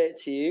does relate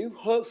to you,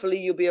 hopefully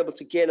you'll be able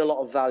to gain a lot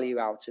of value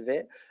out of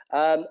it.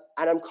 And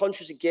I'm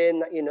conscious again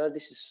that, you know,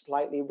 this is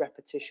slightly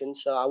repetition,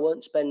 so I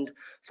won't spend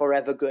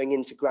forever going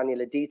into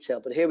granular detail.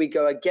 But here we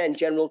go again,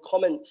 general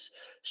comments.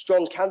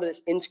 Strong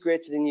candidates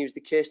integrated and used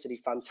the case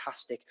study,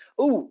 fantastic.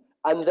 Oh,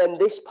 and then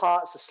this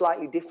part's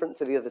slightly different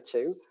to the other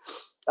two.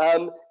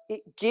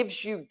 It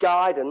gives you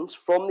guidance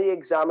from the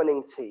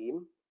examining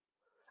team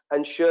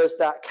and shows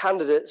that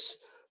candidates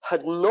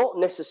had not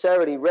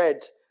necessarily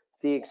read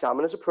the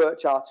examiner's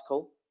approach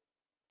article,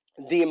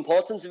 the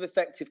importance of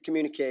effective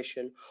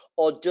communication,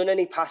 or done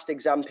any past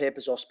exam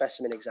papers or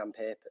specimen exam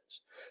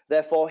papers.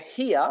 Therefore,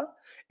 here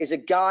is a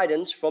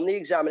guidance from the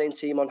examining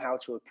team on how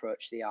to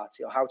approach the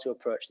RT or how to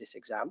approach this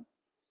exam.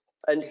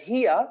 And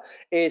here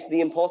is the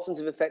importance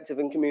of effective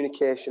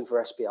communication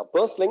for SBL.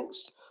 Both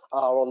links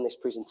are on this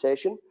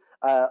presentation,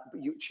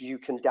 which you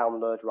can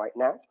download right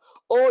now,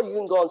 or you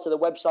can go onto the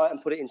website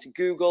and put it into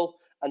Google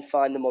and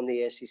find them on the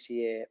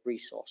ACCA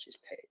resources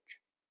page.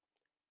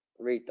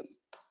 Read them.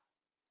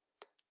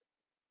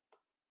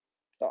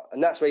 Oh,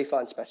 and that's where you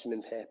find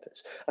specimen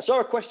papers. I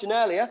saw a question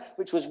earlier,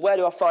 which was where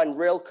do I find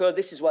real code?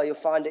 This is where you'll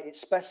find it. It's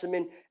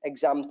specimen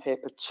exam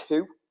paper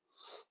 2.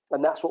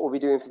 And that's what we'll be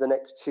doing for the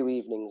next 2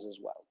 evenings as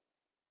well.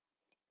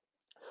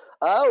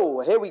 Oh,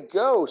 here we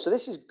go. So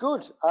this is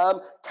good.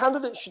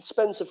 Candidates should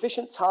spend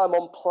sufficient time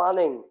on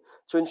planning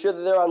to ensure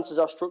that their answers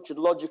are structured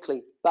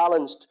logically,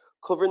 balanced,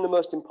 covering the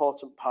most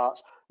important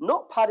parts,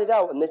 not padded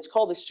out. And it's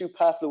called this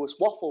superfluous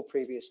waffle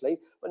previously,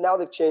 but now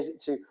they've changed it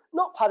to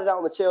not padded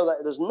out material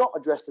that does not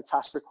address the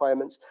task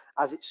requirements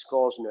as it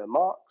scores no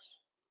marks.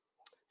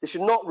 They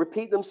should not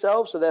repeat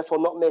themselves, so therefore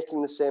not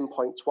making the same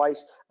point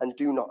twice, and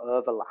do not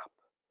overlap.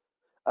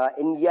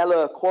 In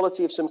yellow,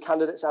 quality of some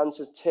candidates'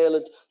 answers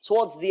tailored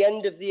towards the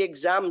end of the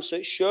exam, so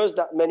it shows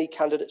that many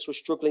candidates were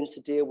struggling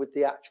to deal with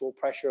the actual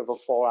pressure of a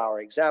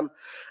 4-hour exam.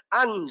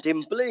 And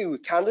in blue,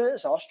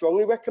 candidates are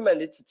strongly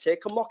recommended to take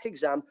a mock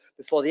exam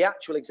before the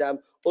actual exam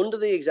under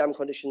the exam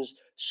conditions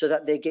so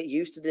that they get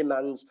used to the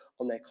demands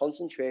on their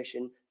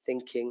concentration,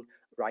 thinking,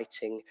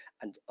 writing,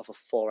 and of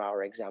a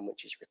 4-hour exam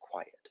which is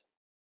required.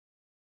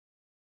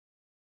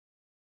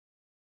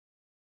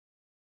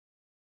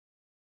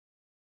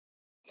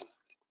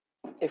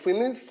 If we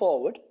move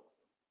forward,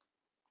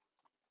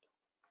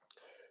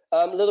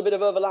 a little bit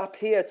of overlap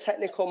here.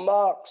 Technical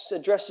marks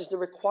addresses the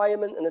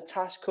requirement, and the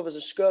task covers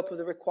the scope of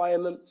the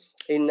requirement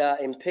in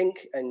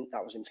pink, and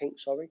that was in pink,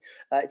 sorry.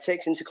 It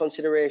takes into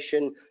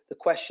consideration the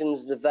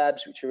questions, the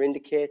verbs which are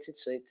indicated,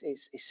 so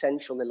it's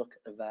essential they look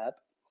at the verb.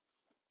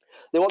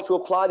 They want to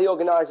apply the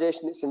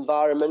organisation, its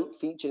environment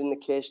featured in the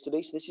case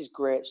study, so this is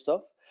great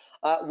stuff.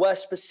 Where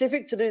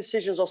specific to the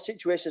decisions or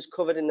situations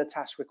covered in the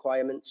task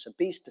requirements, so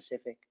be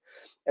specific,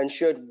 and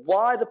showed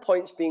why the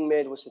points being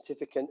made were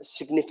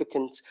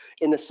significant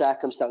in the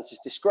circumstances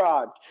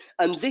described.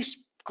 And this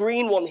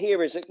green one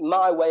here is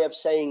my way of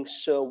saying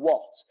so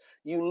what.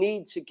 You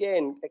need to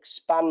again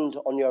expand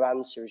on your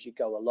answer as you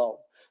go along.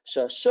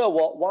 So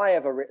what, why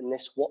have I written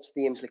this, what's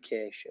the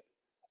implication?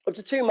 Up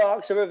to 2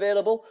 marks are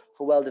available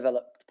for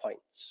well-developed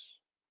points,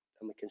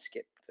 and we can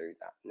skip through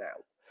that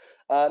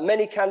now.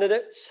 Many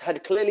candidates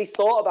had clearly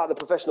thought about the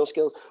professional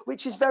skills,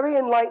 which is very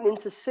enlightening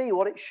to see.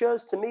 What it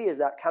shows to me is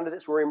that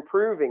candidates were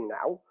improving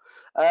now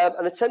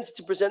and attempted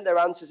to present their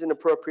answers in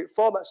appropriate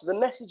format. So the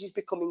message is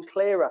becoming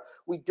clearer.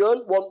 We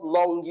don't want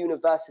long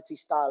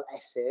university-style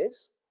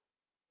essays.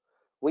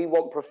 We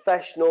want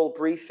professional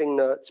briefing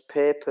notes,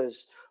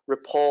 papers,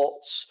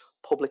 reports,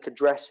 public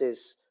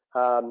addresses,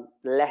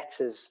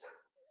 letters,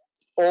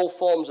 all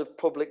forms of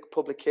public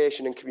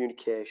publication and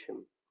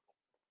communication.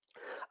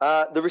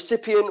 The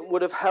recipient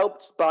would have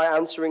helped by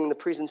answering the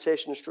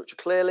presentation structure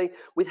clearly,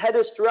 with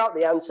headers throughout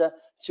the answer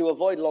to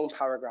avoid long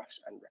paragraphs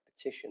and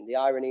repetition. The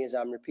irony is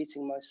I'm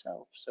repeating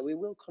myself, so we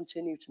will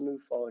continue to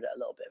move forward at a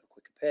little bit of a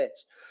quicker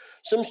pace.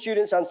 Some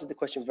students answered the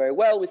question very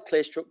well with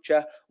clear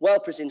structure, well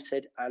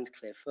presented and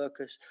clear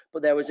focus,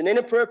 but there was an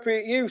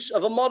inappropriate use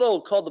of a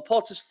model called the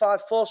Porter's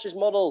 5 Forces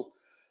model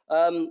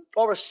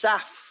or a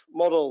SAF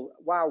model.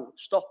 Wow,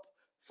 stop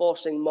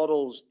forcing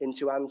models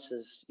into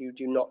answers you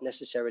do not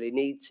necessarily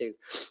need to.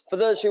 For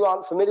those who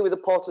aren't familiar with the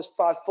Porter's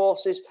 5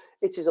 Forces,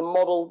 it is a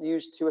model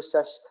used to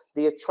assess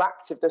the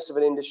attractiveness of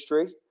an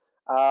industry,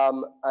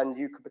 and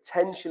you could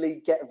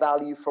potentially get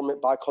value from it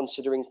by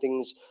considering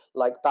things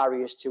like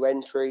barriers to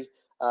entry,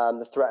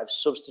 the threat of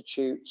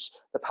substitutes,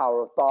 the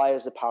power of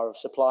buyers, the power of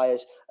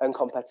suppliers, and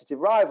competitive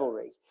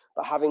rivalry.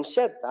 But having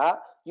said that,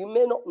 you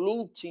may not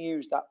need to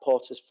use that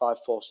Porter's 5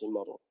 forcing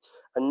model,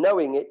 and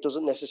knowing it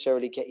doesn't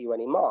necessarily get you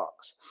any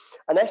marks.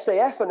 An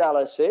SAF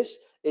analysis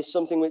is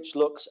something which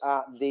looks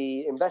at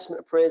the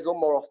investment appraisal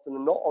more often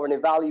than not, or an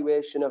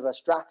evaluation of a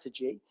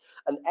strategy,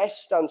 and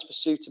S stands for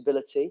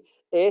suitability,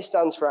 A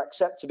stands for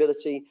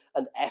acceptability,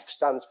 and F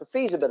stands for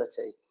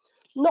feasibility.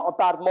 Not a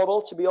bad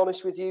model, to be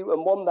honest with you,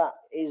 and one that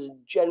is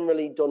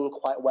generally done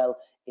quite well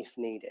if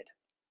needed.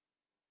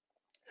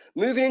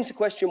 Moving into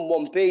question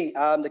 1B,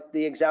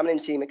 the examining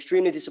team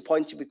extremely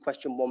disappointed with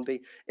question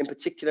 1B, in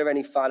particular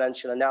any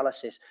financial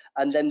analysis.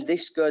 And then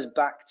this goes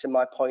back to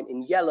my point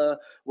in yellow,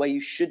 where you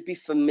should be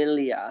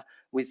familiar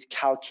with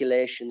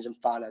calculations and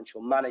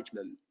financial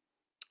management.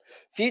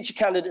 Future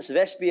candidates of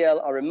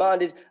SBL are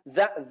reminded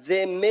that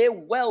they may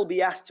well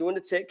be asked to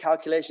undertake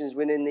calculations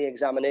within the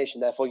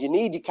examination. Therefore, you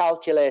need your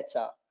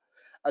calculator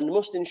and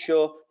must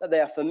ensure that they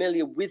are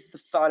familiar with the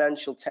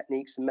financial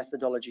techniques and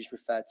methodologies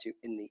referred to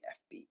in the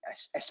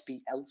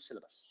SBL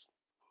syllabus.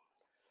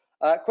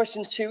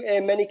 Question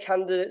 2A, many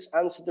candidates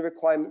answered the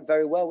requirement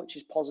very well, which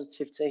is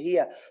positive to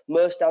hear.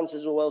 Most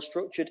answers were well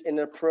structured in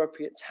an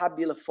appropriate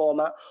tabular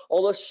format,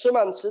 although some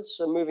answers,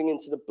 so moving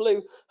into the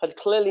blue, had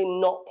clearly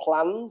not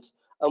planned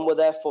and were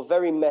therefore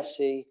very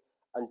messy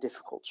and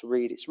difficult to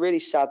read. It's really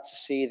sad to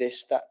see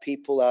this, that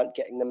people aren't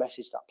getting the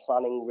message that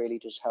planning really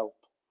does help.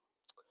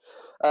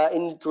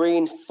 In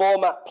green,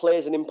 format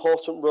plays an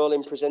important role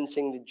in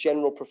presenting the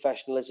general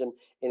professionalism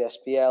in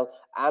SBL,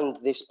 and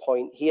this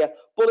point here.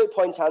 Bullet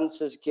point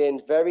answers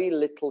gain very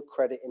little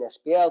credit in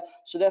SBL,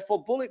 so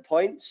therefore bullet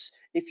points,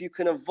 if you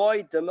can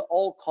avoid them at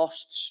all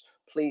costs,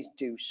 please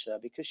do so,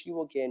 because you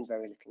will gain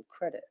very little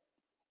credit.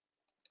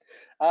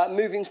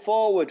 Moving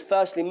forward,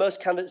 firstly,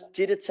 most candidates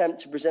did attempt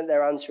to present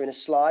their answer in a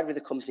slide with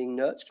accompanying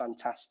notes.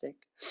 Fantastic.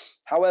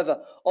 However,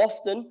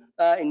 often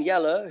in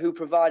yellow, who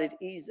provided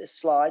either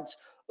slides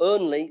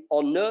only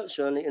or notes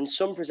only, and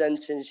some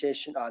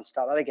presentation,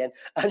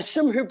 and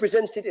some who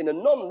presented in a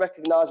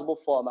non-recognizable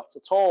format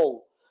at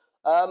all.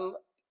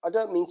 I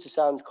don't mean to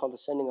sound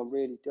condescending, I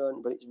really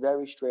don't, but it's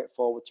very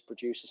straightforward to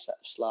produce a set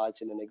of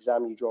slides in an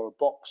exam. You draw a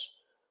box,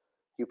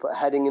 you put a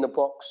heading in a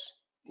box,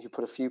 you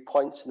put a few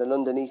points, and then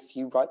underneath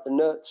you write the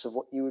notes of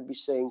what you would be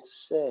saying to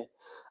say.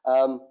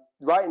 And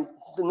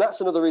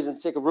that's another reason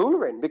to take a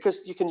ruler in,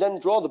 because you can then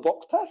draw the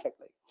box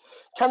perfectly.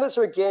 Candidates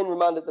are again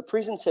reminded that the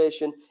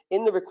presentation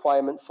in the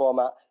requirement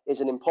format is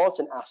an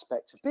important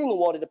aspect of being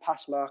awarded a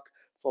pass mark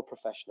for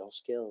professional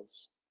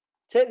skills.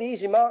 Take the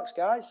easy marks,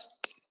 guys.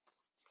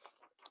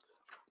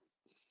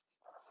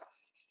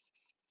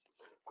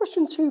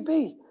 Question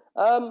 2B.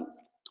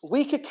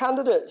 Weaker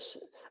candidates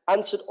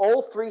answered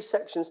all 3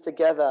 sections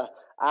together,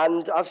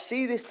 and I've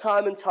seen this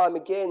time and time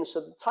again.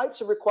 So the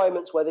types of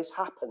requirements where this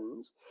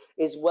happens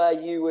is where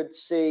you would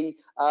see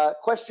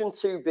question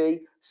 2B,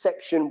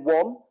 section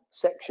 1,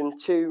 section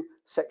 2,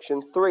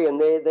 section 3, and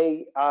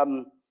they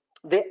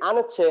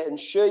annotate and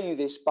show you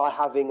this by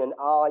having an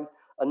I,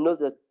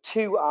 another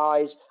 2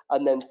 I's,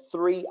 and then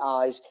 3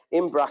 I's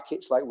in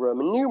brackets like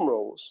Roman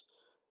numerals.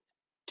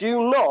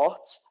 Do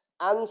not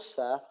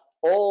answer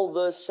all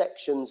those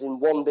sections in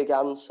one big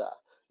answer.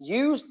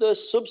 Use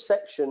those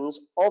subsections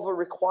of a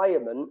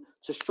requirement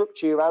to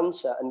structure your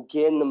answer and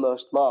gain the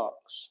most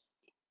marks.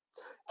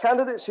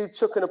 Candidates who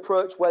took an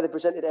approach where they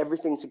presented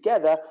everything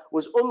together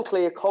was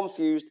unclear,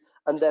 confused,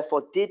 and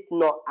therefore did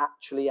not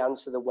actually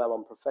answer the well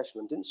on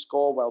professional and didn't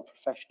score well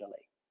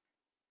professionally.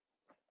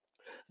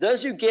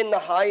 Those who gained the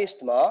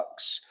highest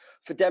marks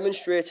for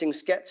demonstrating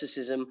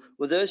skepticism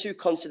were those who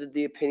considered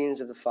the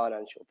opinions of the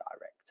financial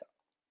director.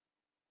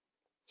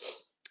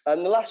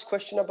 And the last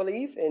question, I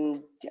believe,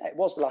 it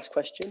was the last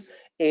question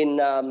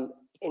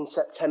in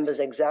September's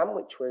exam,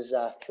 which was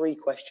 3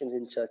 questions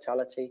in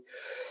totality,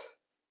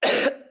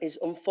 is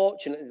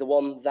unfortunately the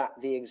one that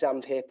the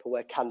exam paper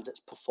where candidates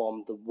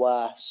performed the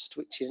worst,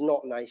 which is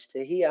not nice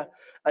to hear.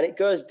 And it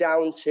goes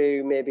down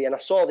to maybe, and I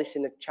saw this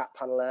in the chat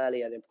panel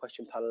earlier, the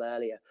question panel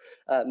earlier,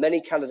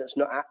 many candidates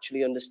not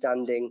actually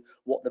understanding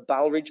what the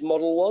Balridge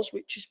model was,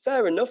 which is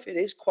fair enough. It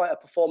is quite a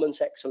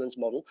performance excellence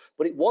model,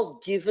 but it was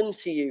given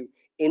to you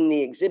in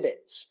the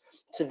exhibits.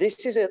 So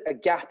this is a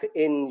gap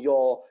in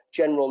your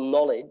general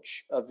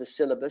knowledge of the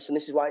syllabus, and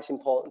this is why it's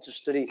important to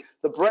study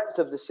the breadth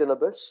of the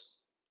syllabus.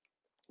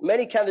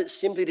 Many candidates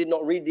simply did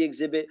not read the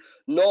exhibit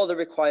nor the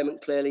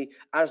requirement clearly,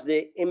 as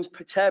they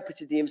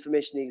interpreted the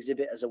information in the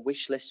exhibit as a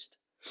wish list.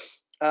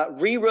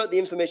 Rewrote the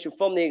information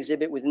from the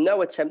exhibit with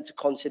no attempt to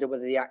consider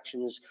whether the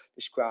actions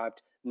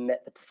described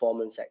met the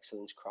performance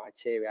excellence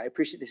criteria. I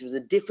appreciate this was a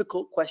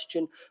difficult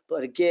question,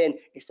 but again,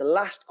 it's the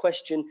last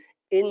question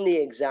in the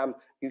exam.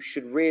 You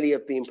should really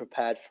have been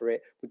prepared for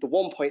it with the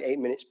 1.8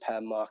 minutes per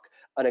mark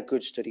and a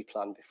good study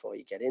plan before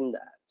you get in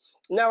there.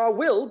 Now, I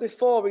will,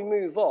 before we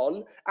move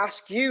on,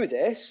 ask you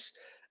this.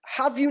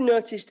 Have you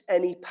noticed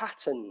any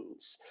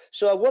patterns?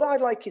 So what I'd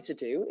like you to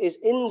do is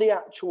in the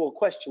actual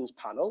questions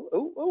panel,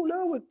 oh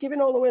no, we're giving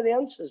all away the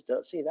answers,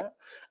 don't see that.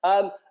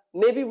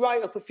 maybe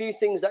write up a few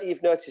things that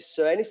you've noticed.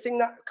 So anything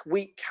that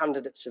weak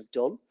candidates have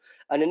done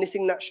and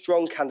anything that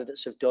strong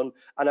candidates have done.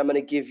 And I'm going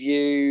to give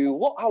you,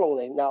 how long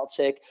will that'll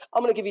take?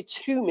 I'm going to give you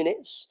 2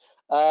 minutes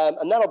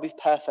and that'll be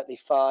perfectly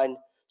fine.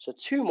 So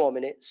 2 more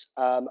minutes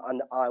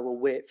and I will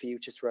wait for you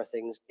to throw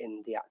things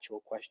in the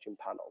actual question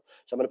panel.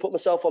 So I'm going to put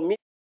myself on mute.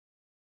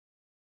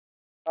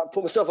 I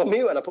put myself on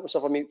mute and I put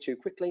myself on mute too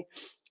quickly.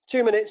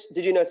 2 minutes.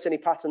 Did you notice any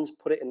patterns?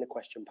 Put it in the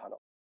question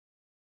panel.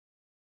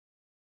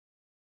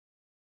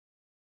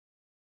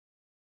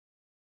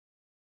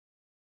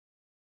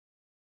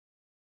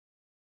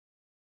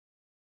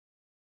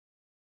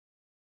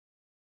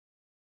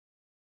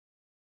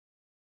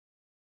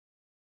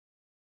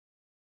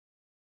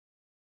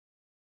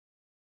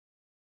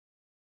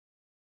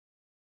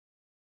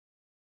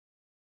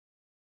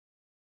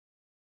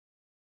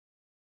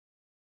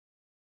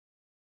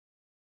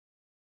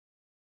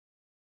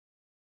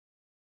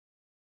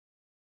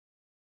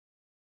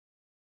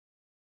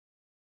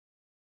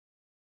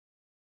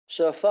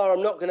 So far,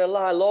 I'm not going to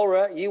lie,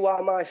 Laura, you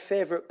are my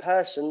favourite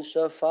person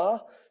so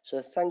far. So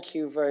thank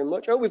you very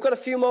much. Oh, we've got a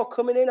few more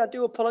coming in. I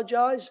do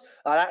apologise.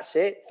 Oh, that's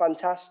it.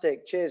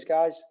 Fantastic. Cheers,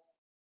 guys.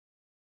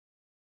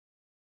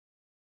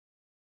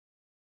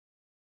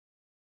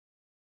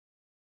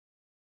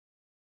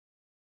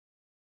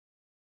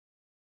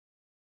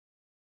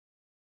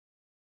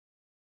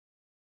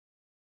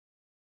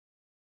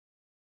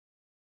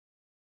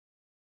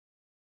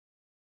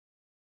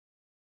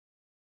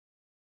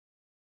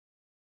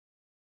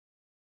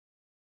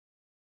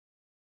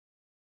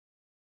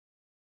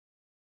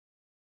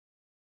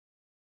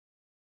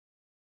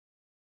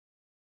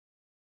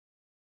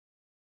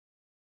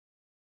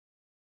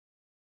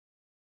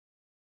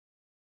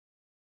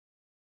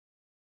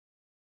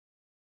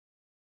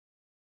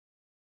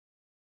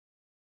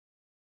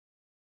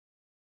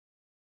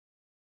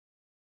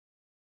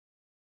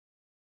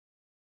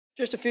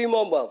 Just a few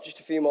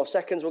more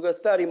seconds. We'll go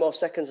 30 more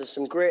seconds. There's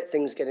some great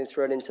things getting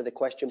thrown into the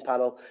question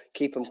panel.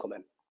 Keep them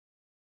coming.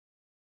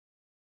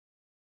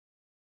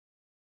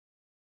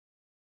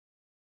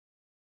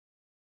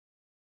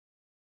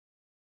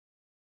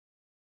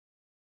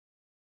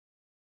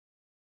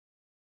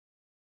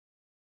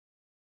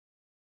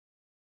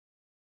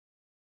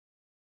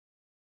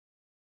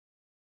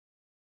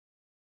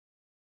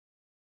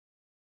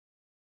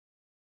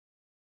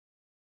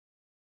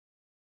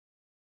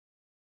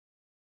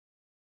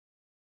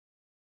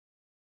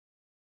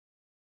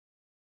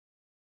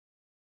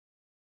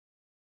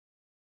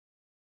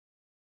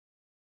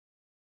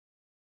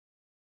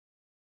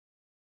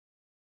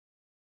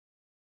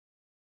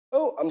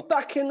 Oh, I'm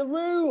back in the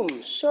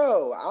room.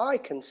 So I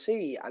can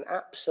see an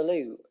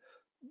absolute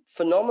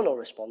phenomenal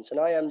response, and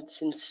I am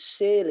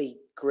sincerely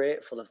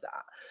grateful of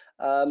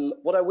that.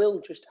 What I will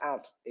just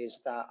add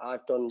is that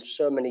I've done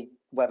so many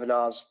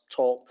webinars,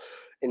 taught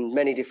in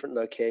many different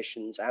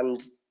locations,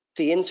 and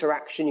the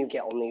interaction you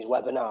get on these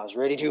webinars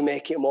really do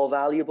make it more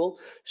valuable.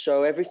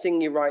 So everything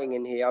you're writing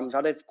in here, I've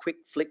had a quick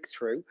flick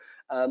through,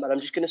 and I'm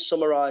just going to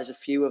summarize a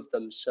few of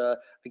them. So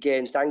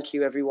again, thank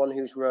you everyone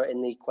who's wrote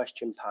in the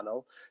question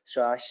panel.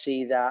 So I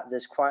see that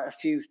there's quite a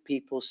few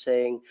people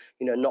saying,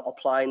 you know, not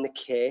applying the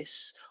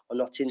case or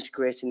not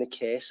integrating the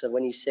case. So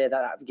when you say that,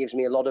 that gives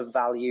me a lot of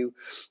value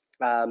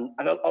and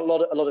a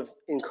lot of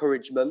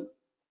encouragement.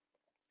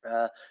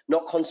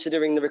 Not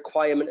considering the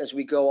requirement as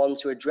we go on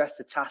to address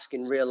the task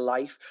in real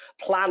life.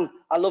 Plan,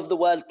 I love the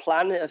word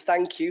plan,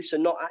 thank you. So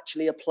not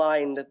actually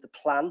applying the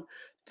plan.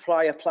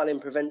 Prior planning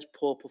prevents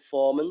poor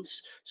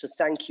performance. So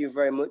thank you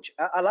very much.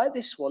 I like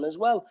this one as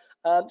well.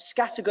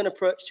 Scattergun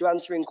approach to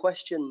answering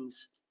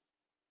questions.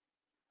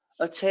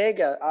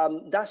 Ortega,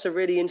 that's a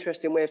really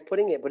interesting way of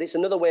putting it, but it's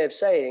another way of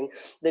saying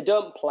they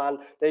don't plan,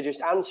 they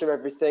just answer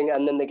everything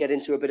and then they get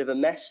into a bit of a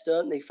mess,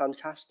 don't they?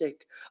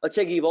 Fantastic.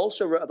 Ortega, you've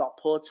also wrote about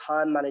poor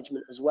time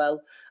management as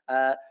well.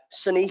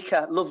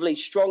 Sanika, lovely,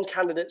 strong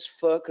candidates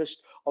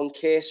focused on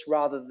case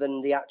rather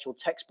than the actual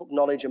textbook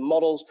knowledge and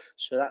models.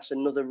 So that's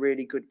another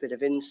really good bit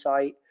of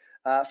insight.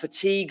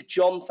 Fatigue,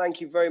 John,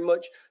 thank you very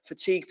much.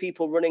 Fatigue,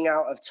 people running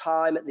out of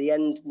time at the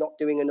end, not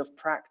doing enough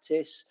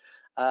practice.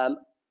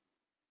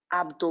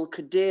 Abdul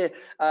Kadir,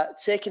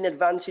 taking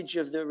advantage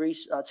of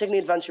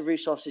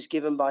resources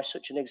given by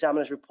such an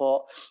examiner's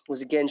report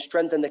was again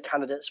strengthen the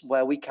candidates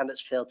where we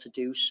candidates failed to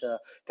do so.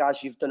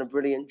 Guys, you've done a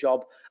brilliant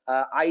job.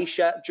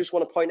 Aisha, just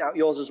want to point out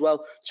yours as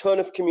well. Tone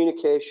of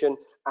communication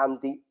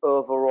and the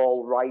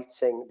overall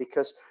writing,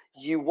 because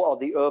you are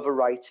the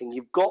overwriting.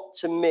 You've got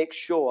to make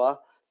sure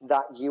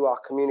that you are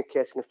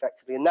communicating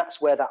effectively, and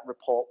that's where that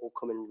report will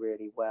come in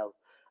really well.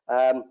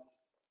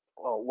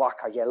 Oh,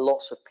 Waka, yeah,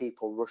 lots of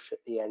people rush at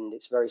the end.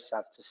 It's very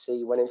sad to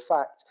see when in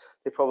fact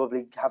they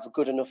probably have a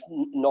good enough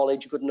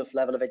knowledge, good enough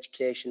level of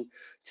education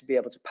to be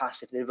able to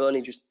pass if they've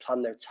only just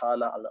planned their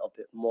time out a little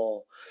bit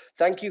more.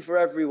 Thank you for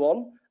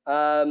everyone.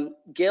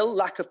 Gil,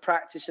 lack of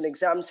practice and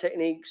exam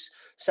techniques.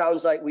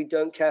 Sounds like we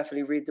don't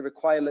carefully read the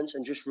requirements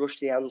and just rush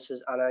the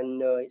answers, and I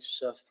know it's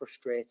so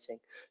frustrating.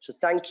 So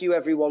thank you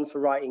everyone for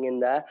writing in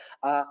there.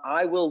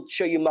 I will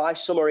show you my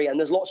summary, and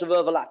there's lots of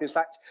overlap. In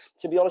fact,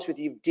 to be honest with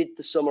you, you did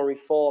the summary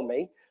for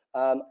me.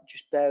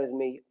 Just bear with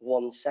me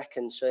 1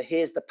 second. So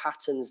here's the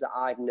patterns that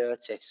I've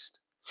noticed.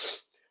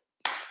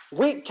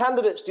 Weak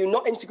candidates do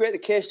not integrate the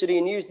case study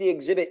and use the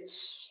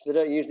exhibits. They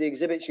don't use the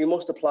exhibits. You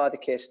must apply the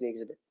case in the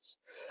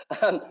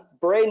exhibits.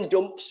 Brain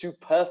dump,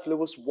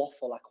 superfluous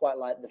waffle. I quite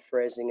like the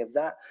phrasing of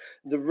that.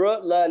 The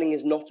rote learning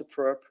is not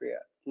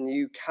appropriate.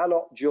 You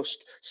cannot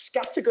just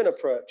scattergun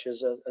approach,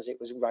 as it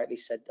was rightly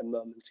said a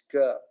moment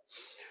ago.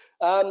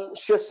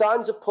 Show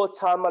signs of poor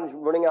time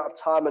management, running out of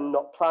time and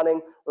not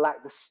planning,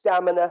 lack the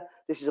stamina.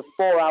 This is a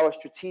 4-hour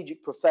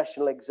strategic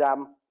professional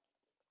exam.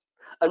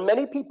 And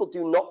many people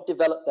do not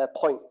develop their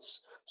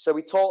points. So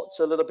we talked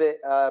a little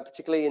bit,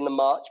 particularly in the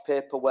March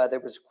paper, where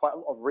there was quite a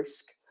lot of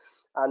risk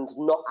and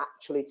not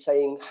actually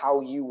saying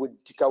how you would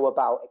go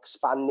about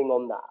expanding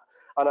on that.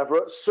 And I've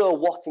wrote so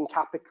what in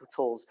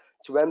capitals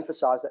to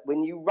emphasize that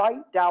when you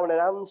write down an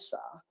answer,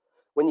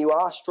 when you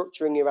are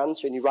structuring your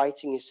answer and you're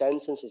writing your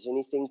sentences and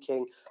you're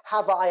thinking,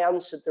 have I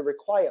answered the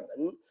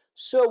requirement?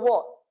 So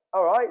what?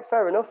 All right,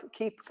 fair enough,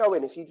 keep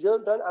going. If you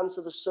don't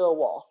answer the so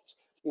what,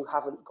 you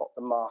haven't got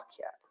the mark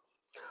yet.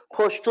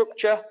 Poor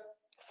structure,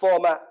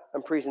 format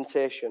and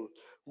presentation.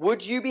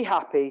 Would you be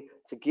happy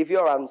to give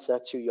your answer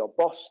to your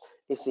boss?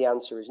 If the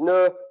answer is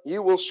no,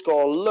 you will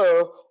score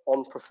low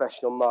on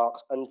professional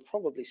marks and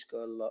probably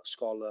score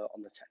low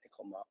on the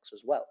technical marks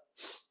as well.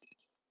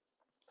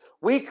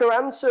 Weaker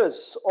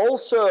answers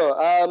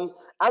also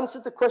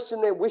answered the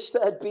question they wished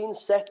that had been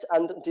set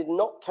and did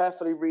not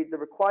carefully read the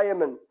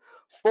requirement.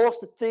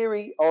 Forced a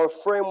theory or a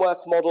framework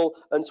model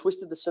and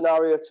twisted the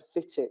scenario to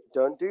fit it.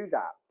 Don't do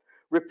that.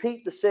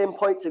 Repeat the same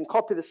points and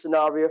copy the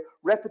scenario.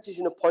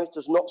 Repetition of points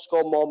does not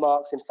score more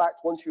marks. In fact,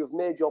 once you have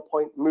made your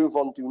point, move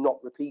on. Do not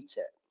repeat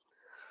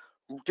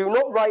it. Do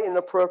not write in an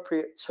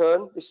appropriate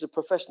tone. This is a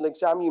professional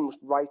exam. You must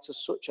write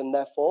as such, and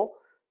therefore,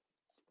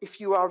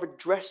 if you are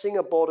addressing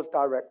a board of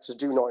directors,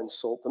 do not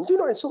insult them. Do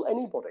not insult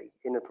anybody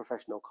in a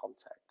professional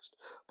context.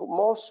 But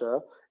more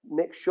so,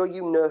 make sure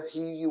you know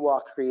who you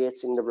are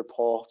creating the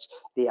report,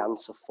 the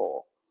answer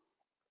for.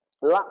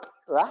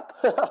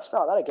 I'll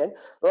start that again.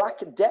 Lack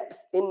depth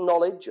in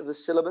knowledge of the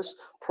syllabus,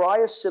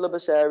 prior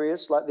syllabus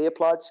areas like the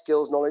applied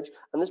skills knowledge,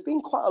 and there's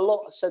been quite a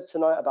lot said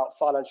tonight about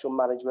financial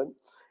management,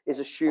 is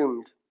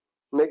assumed.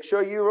 Make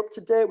sure you're up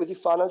to date with your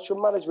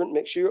financial management.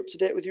 Make sure you're up to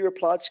date with your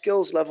applied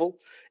skills level.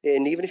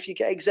 And even if you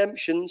get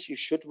exemptions, you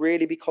should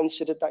really be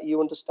considered that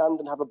you understand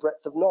and have a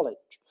breadth of knowledge.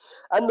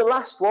 And the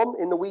last one,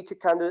 in the weaker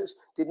candidates,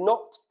 did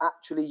not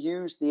actually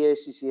use the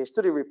ACCA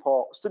study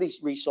report, study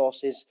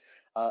resources,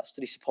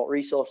 study support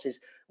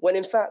resources, when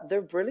in fact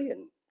they're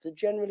brilliant. They're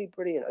generally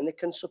brilliant and they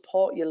can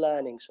support your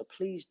learning. So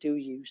please do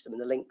use them,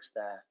 and the link's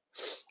there.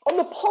 On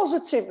the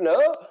positive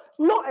note,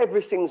 not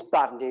everything's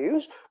bad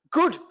news.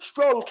 Good,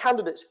 strong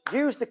candidates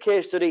used the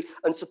case study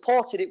and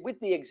supported it with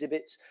the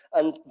exhibits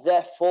and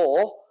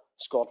therefore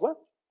scored well.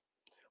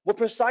 Were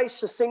precise,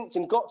 succinct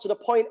and got to the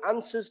point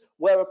answers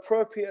where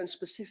appropriate and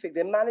specific.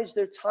 They managed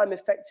their time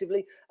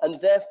effectively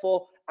and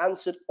therefore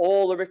answered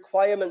all the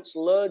requirements.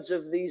 Loads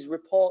of these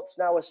reports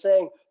now are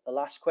saying the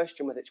last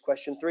question, whether it's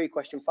question 3,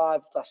 question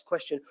 5, last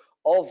question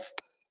of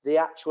the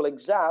actual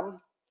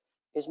exam,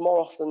 is more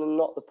often than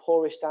not the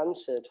poorest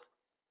answered.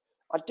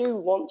 I do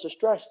want to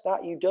stress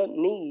that you don't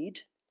need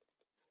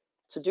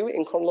to do it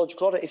in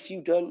chronological order if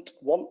you don't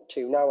want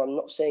to. Now, I'm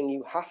not saying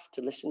you have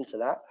to listen to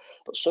that,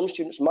 but some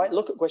students might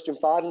look at question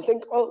 5 and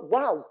think, oh,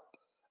 wow,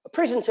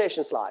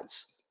 presentation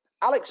slides.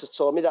 Alex has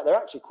told me that they're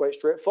actually quite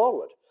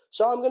straightforward.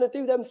 So I'm going to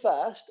do them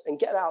first and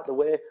get out of the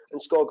way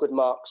and score good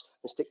marks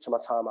and stick to my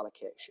time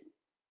allocation.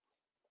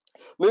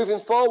 Moving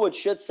forward,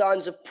 showed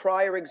signs of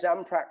prior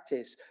exam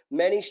practice.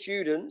 Many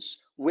students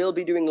will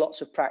be doing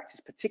lots of practice,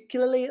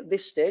 particularly at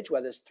this stage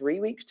where there's 3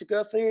 weeks to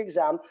go for your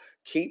exam.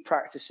 Keep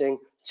practicing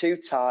to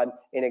time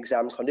in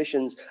exam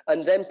conditions,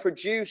 and then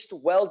produced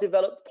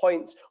well-developed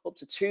points up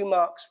to 2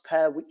 marks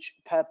per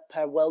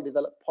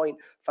well-developed point.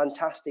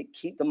 Fantastic.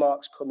 Keep the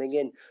marks coming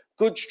in.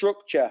 Good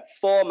structure,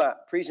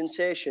 format,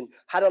 presentation,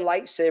 had a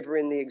lightsaber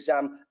in the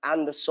exam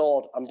and a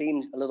sword. I'm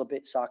being a little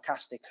bit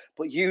sarcastic,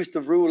 but used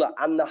the ruler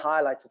and the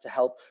highlighter to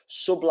help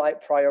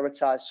subhead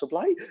prioritize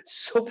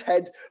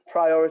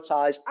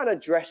and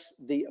address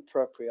the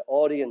appropriate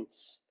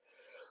audience.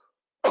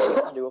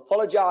 I do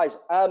apologize.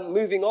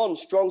 Moving on,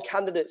 strong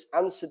candidates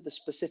answered the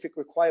specific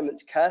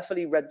requirements,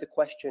 carefully read the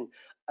question,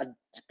 and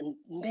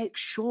make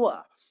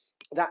sure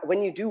that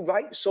when you do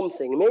write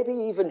something, maybe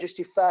even just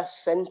your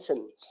first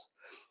sentence,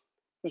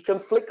 you can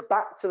flick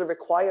back to the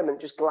requirement,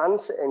 just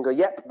glance at it and go,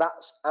 yep,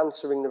 that's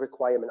answering the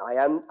requirement.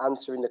 I am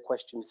answering the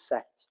question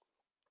set.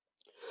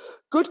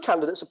 Good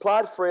candidates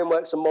applied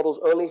frameworks and models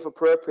only if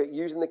appropriate,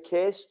 using the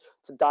case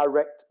to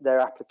direct their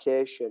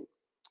application.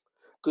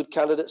 Good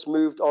candidates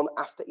moved on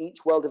after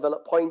each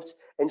well-developed point,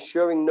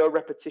 ensuring no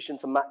repetition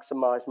to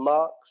maximize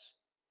marks.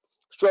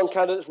 Strong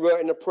candidates wrote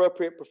in an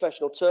appropriate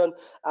professional tone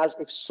as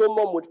if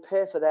someone would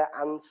pay for their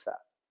answer.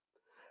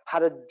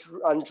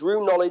 And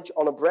drew knowledge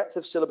on a breadth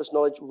of syllabus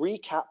knowledge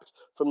recapped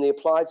from the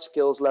applied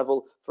skills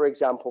level, for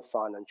example,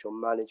 financial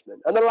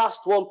management. And the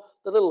last one,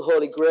 the little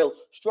holy grail,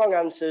 strong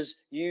answers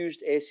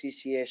used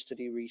ACCA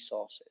study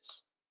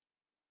resources.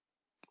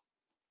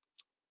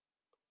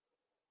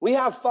 We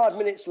have 5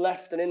 minutes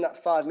left, and in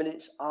that 5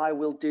 minutes, I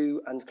will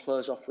do and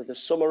close off with a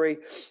summary,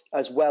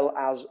 as well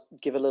as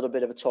give a little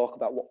bit of a talk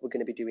about what we're going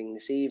to be doing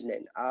this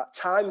evening.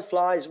 Time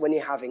flies when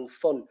you're having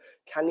fun.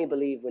 Can you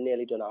believe we're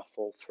nearly done our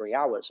full 3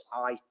 hours?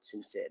 I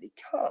sincerely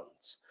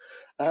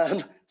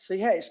can't. So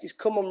yeah, it's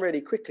come on really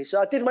quickly. So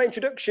I did my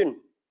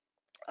introduction.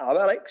 I'm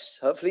Alex.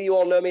 Hopefully you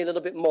all know me a little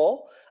bit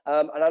more,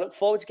 and I look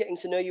forward to getting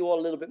to know you all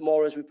a little bit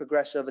more as we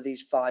progress over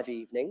these 5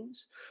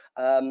 evenings.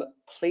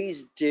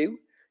 Please do,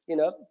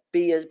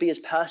 be as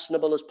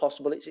personable as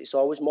possible. It's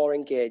always more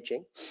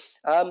engaging.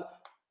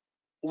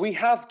 We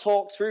have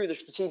talked through the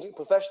strategic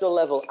professional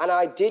level, and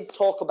I did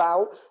talk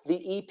about the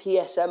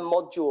EPSM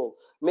module.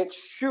 Make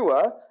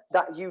sure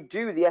that you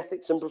do the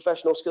ethics and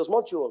professional skills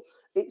module.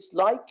 It's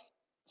like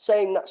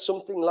saying that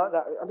something like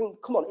that. I mean,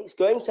 come on, it's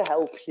going to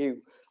help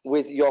you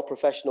with your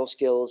professional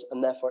skills,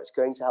 and therefore it's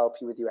going to help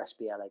you with your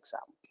SBL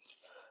exam.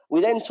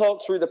 We then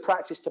talked through the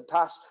practice to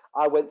pass.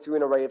 I went through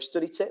an array of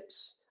study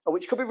tips,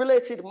 which could be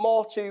related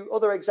more to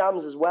other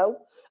exams as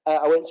well.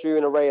 I went through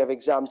an array of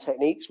exam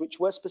techniques, which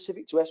were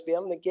specific to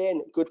SBL, and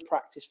again, good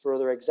practice for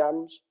other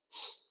exams.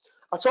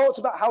 I talked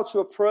about how to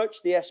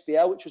approach the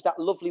SBL, which was that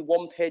lovely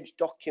one-page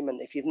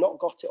document. If you've not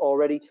got it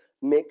already,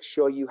 make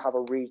sure you have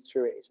a read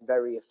through it. It's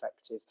very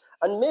effective.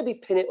 And maybe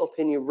pin it up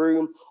in your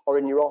room or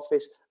in your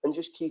office and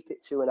just keep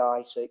it to an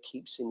eye so it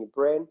keeps in your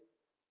brain.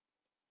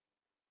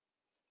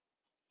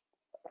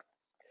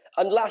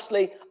 And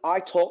lastly, I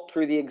talked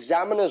through the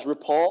examiner's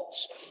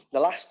reports, the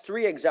last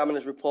 3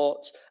 examiner's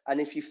reports,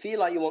 and if you feel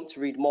like you want to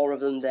read more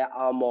of them, there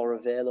are more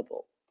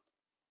available.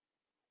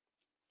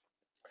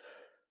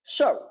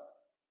 So,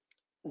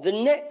 the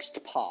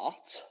next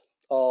part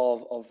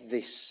of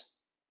this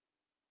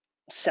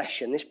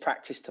session, this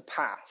practice to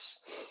pass,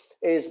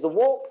 is the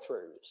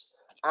walkthroughs.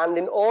 And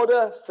in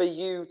order for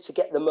you to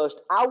get the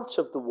most out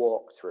of the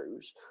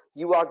walkthroughs,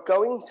 you are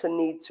going to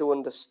need to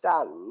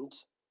understand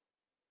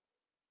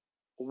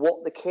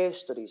what the case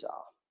studies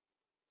are.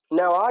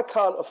 Now, I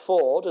can't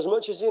afford, as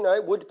much as,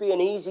 it would be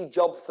an easy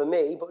job for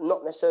me, but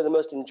not necessarily the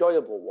most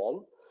enjoyable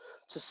one,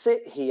 to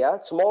sit here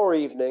tomorrow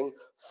evening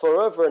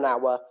for over an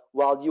hour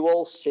while you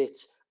all sit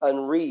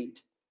and read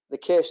the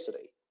case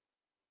study.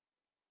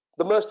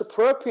 The most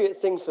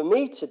appropriate thing for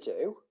me to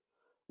do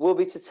will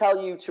be to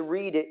tell you to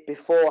read it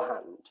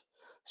beforehand.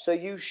 So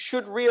you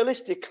should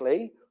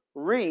realistically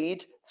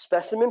read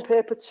Specimen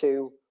Paper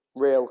 2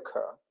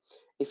 Railcur.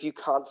 If you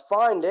can't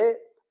find it,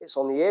 it's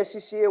on the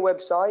ACCA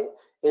website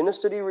in the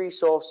study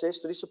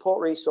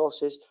support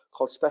resources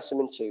called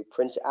Specimen 2.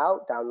 Print it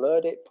out,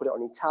 download it, put it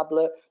on your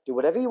tablet, do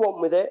whatever you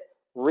want with it,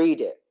 read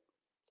it.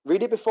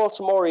 Read it before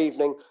tomorrow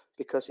evening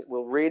because it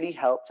will really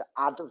help to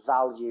add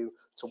value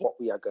to what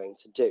we are going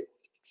to do.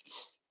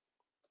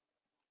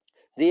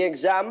 The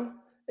exam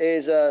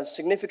is a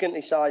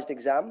significantly sized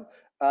exam,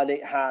 and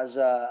it has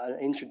an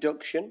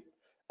introduction,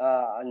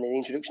 and the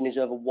introduction is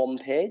over 1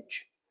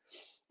 page.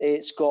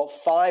 It's got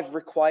 5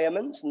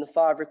 requirements, and the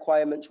 5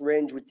 requirements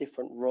range with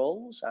different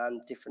roles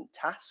and different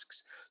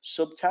tasks,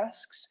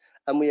 subtasks,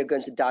 and we are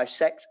going to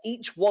dissect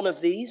each one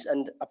of these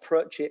and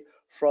approach it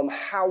from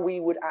how we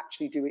would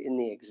actually do it in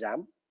the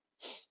exam.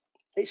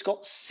 It's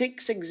got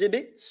 6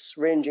 exhibits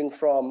ranging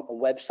from a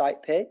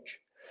website page,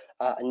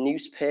 a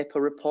newspaper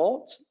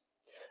report,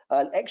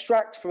 an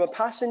extract from a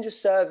passenger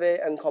survey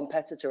and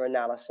competitor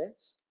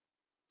analysis.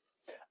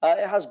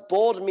 It has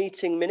board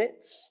meeting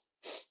minutes,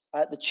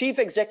 the chief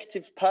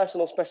executive's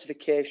personal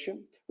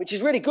specification, which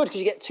is really good because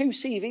you get 2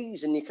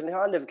 CVs and you can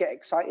kind of get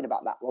excited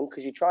about that one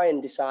because you try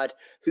and decide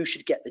who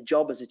should get the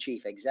job as a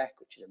chief exec,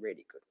 which is a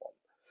really good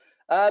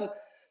one.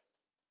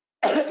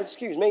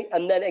 Excuse me.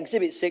 And then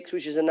exhibit 6,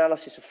 which is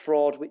analysis of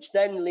fraud, which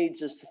then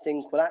leads us to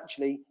think, well,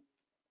 actually,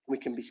 we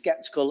can be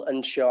skeptical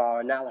and show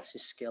our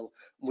analysis skill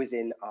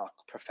within our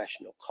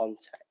professional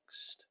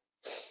context.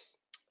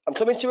 I'm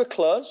coming to a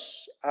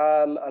close,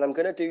 and I'm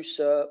going to do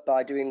so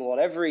by doing what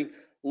every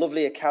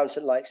lovely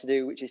accountant likes to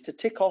do, which is to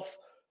tick off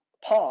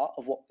part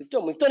of what we've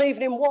done. We've done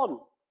evening 1.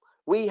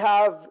 We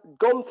have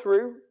gone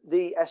through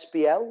the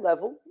SBL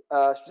level,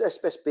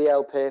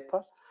 SBL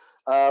paper.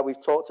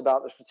 We've talked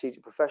about the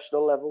strategic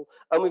professional level,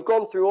 and we've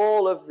gone through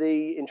all of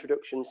the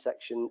introduction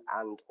section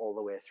and all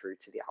the way through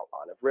to the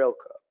outline of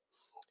Railcur.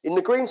 In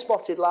the green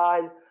spotted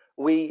line,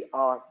 we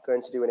are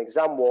going to do an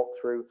exam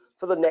walkthrough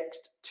for the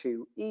next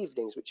 2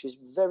 evenings, which is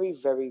very,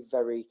 very,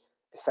 very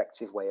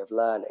effective way of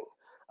learning.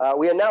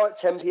 We are now at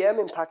 10 p.m.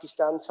 in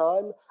Pakistan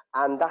time,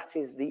 and that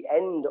is the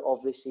end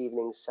of this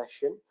evening's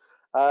session.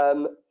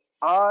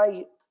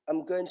 I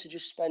am going to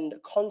just spend a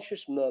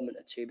conscious moment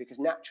or two, because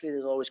naturally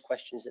there's always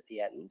questions at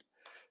the end,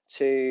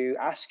 to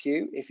ask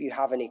you if you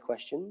have any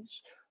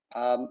questions.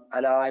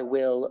 and I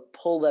will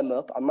pull them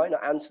up. I might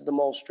not answer them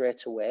all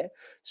straight away,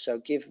 so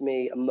give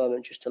me a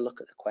moment just to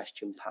look at the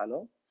question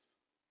panel.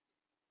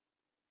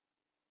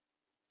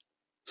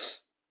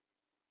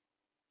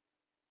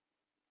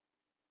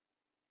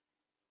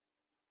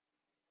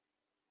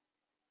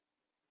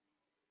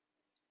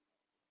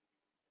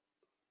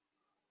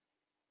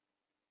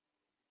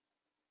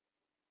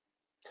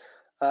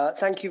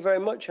 Thank you very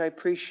much. I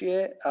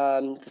appreciate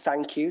the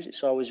thank yous.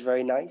 It's always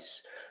very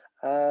nice.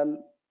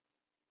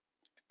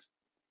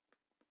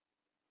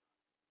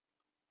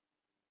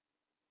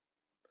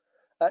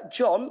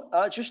 John,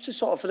 just to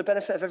sort of for the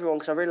benefit of everyone,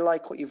 because I really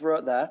like what you've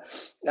wrote there.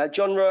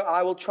 John wrote,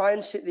 I will try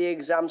and sit the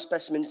exam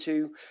specimen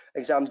 2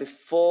 exam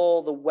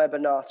before the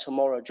webinar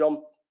tomorrow.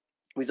 John,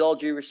 with all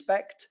due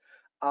respect,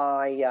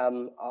 I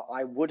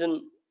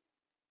wouldn't,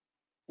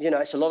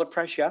 it's a lot of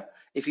pressure.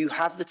 If you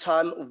have the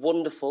time,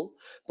 wonderful.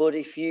 But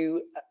if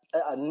you,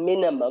 at a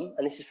minimum,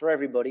 and this is for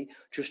everybody,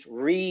 just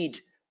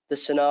read the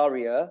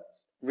scenario,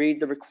 read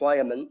the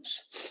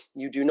requirements.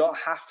 You do not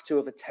have to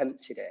have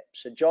attempted it.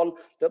 So John,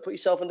 don't put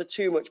yourself under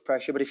too much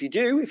pressure, but if you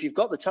do, if you've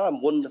got the time,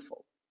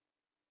 wonderful.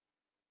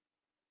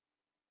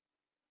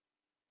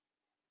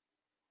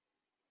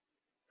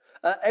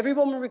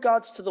 Everyone with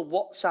regards to the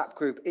WhatsApp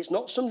group, it's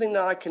not something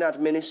that I can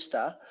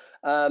administer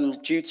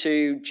due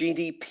to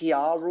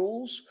GDPR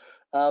rules.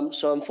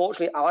 So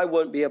unfortunately, I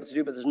won't be able to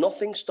do it, but there's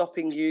nothing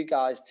stopping you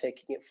guys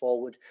taking it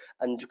forward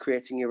and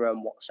creating your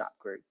own WhatsApp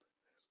group.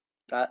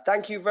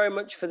 Thank you very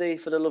much for the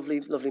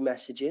lovely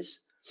messages.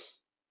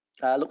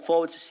 Look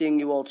forward to seeing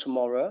you all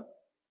tomorrow.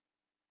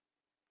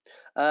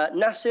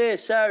 Nasir,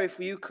 sir, if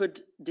you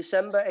could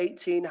December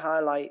 18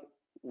 highlight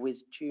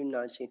with June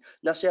 19.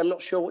 Nasir, I'm not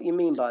sure what you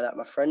mean by that,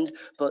 my friend,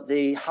 but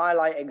the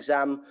highlight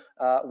exam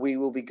we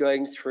will be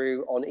going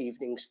through on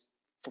evenings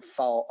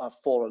 4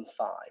 and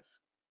 5.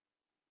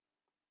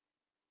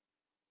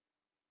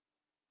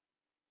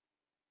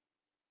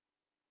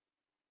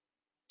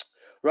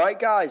 Right,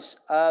 guys,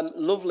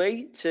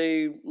 lovely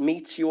to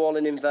meet you all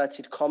in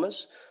inverted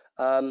commas.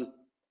 And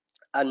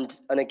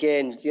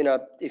again,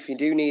 if you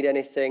do need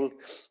anything,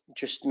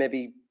 just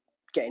maybe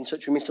get in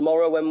touch with me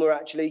tomorrow when we're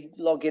actually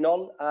logging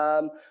on.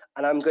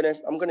 And I'm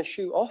gonna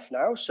shoot off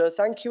now. So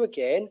thank you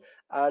again,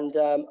 and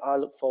I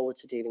look forward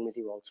to dealing with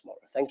you all tomorrow.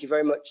 Thank you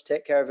very much.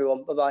 Take care,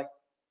 everyone. Bye bye.